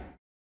day.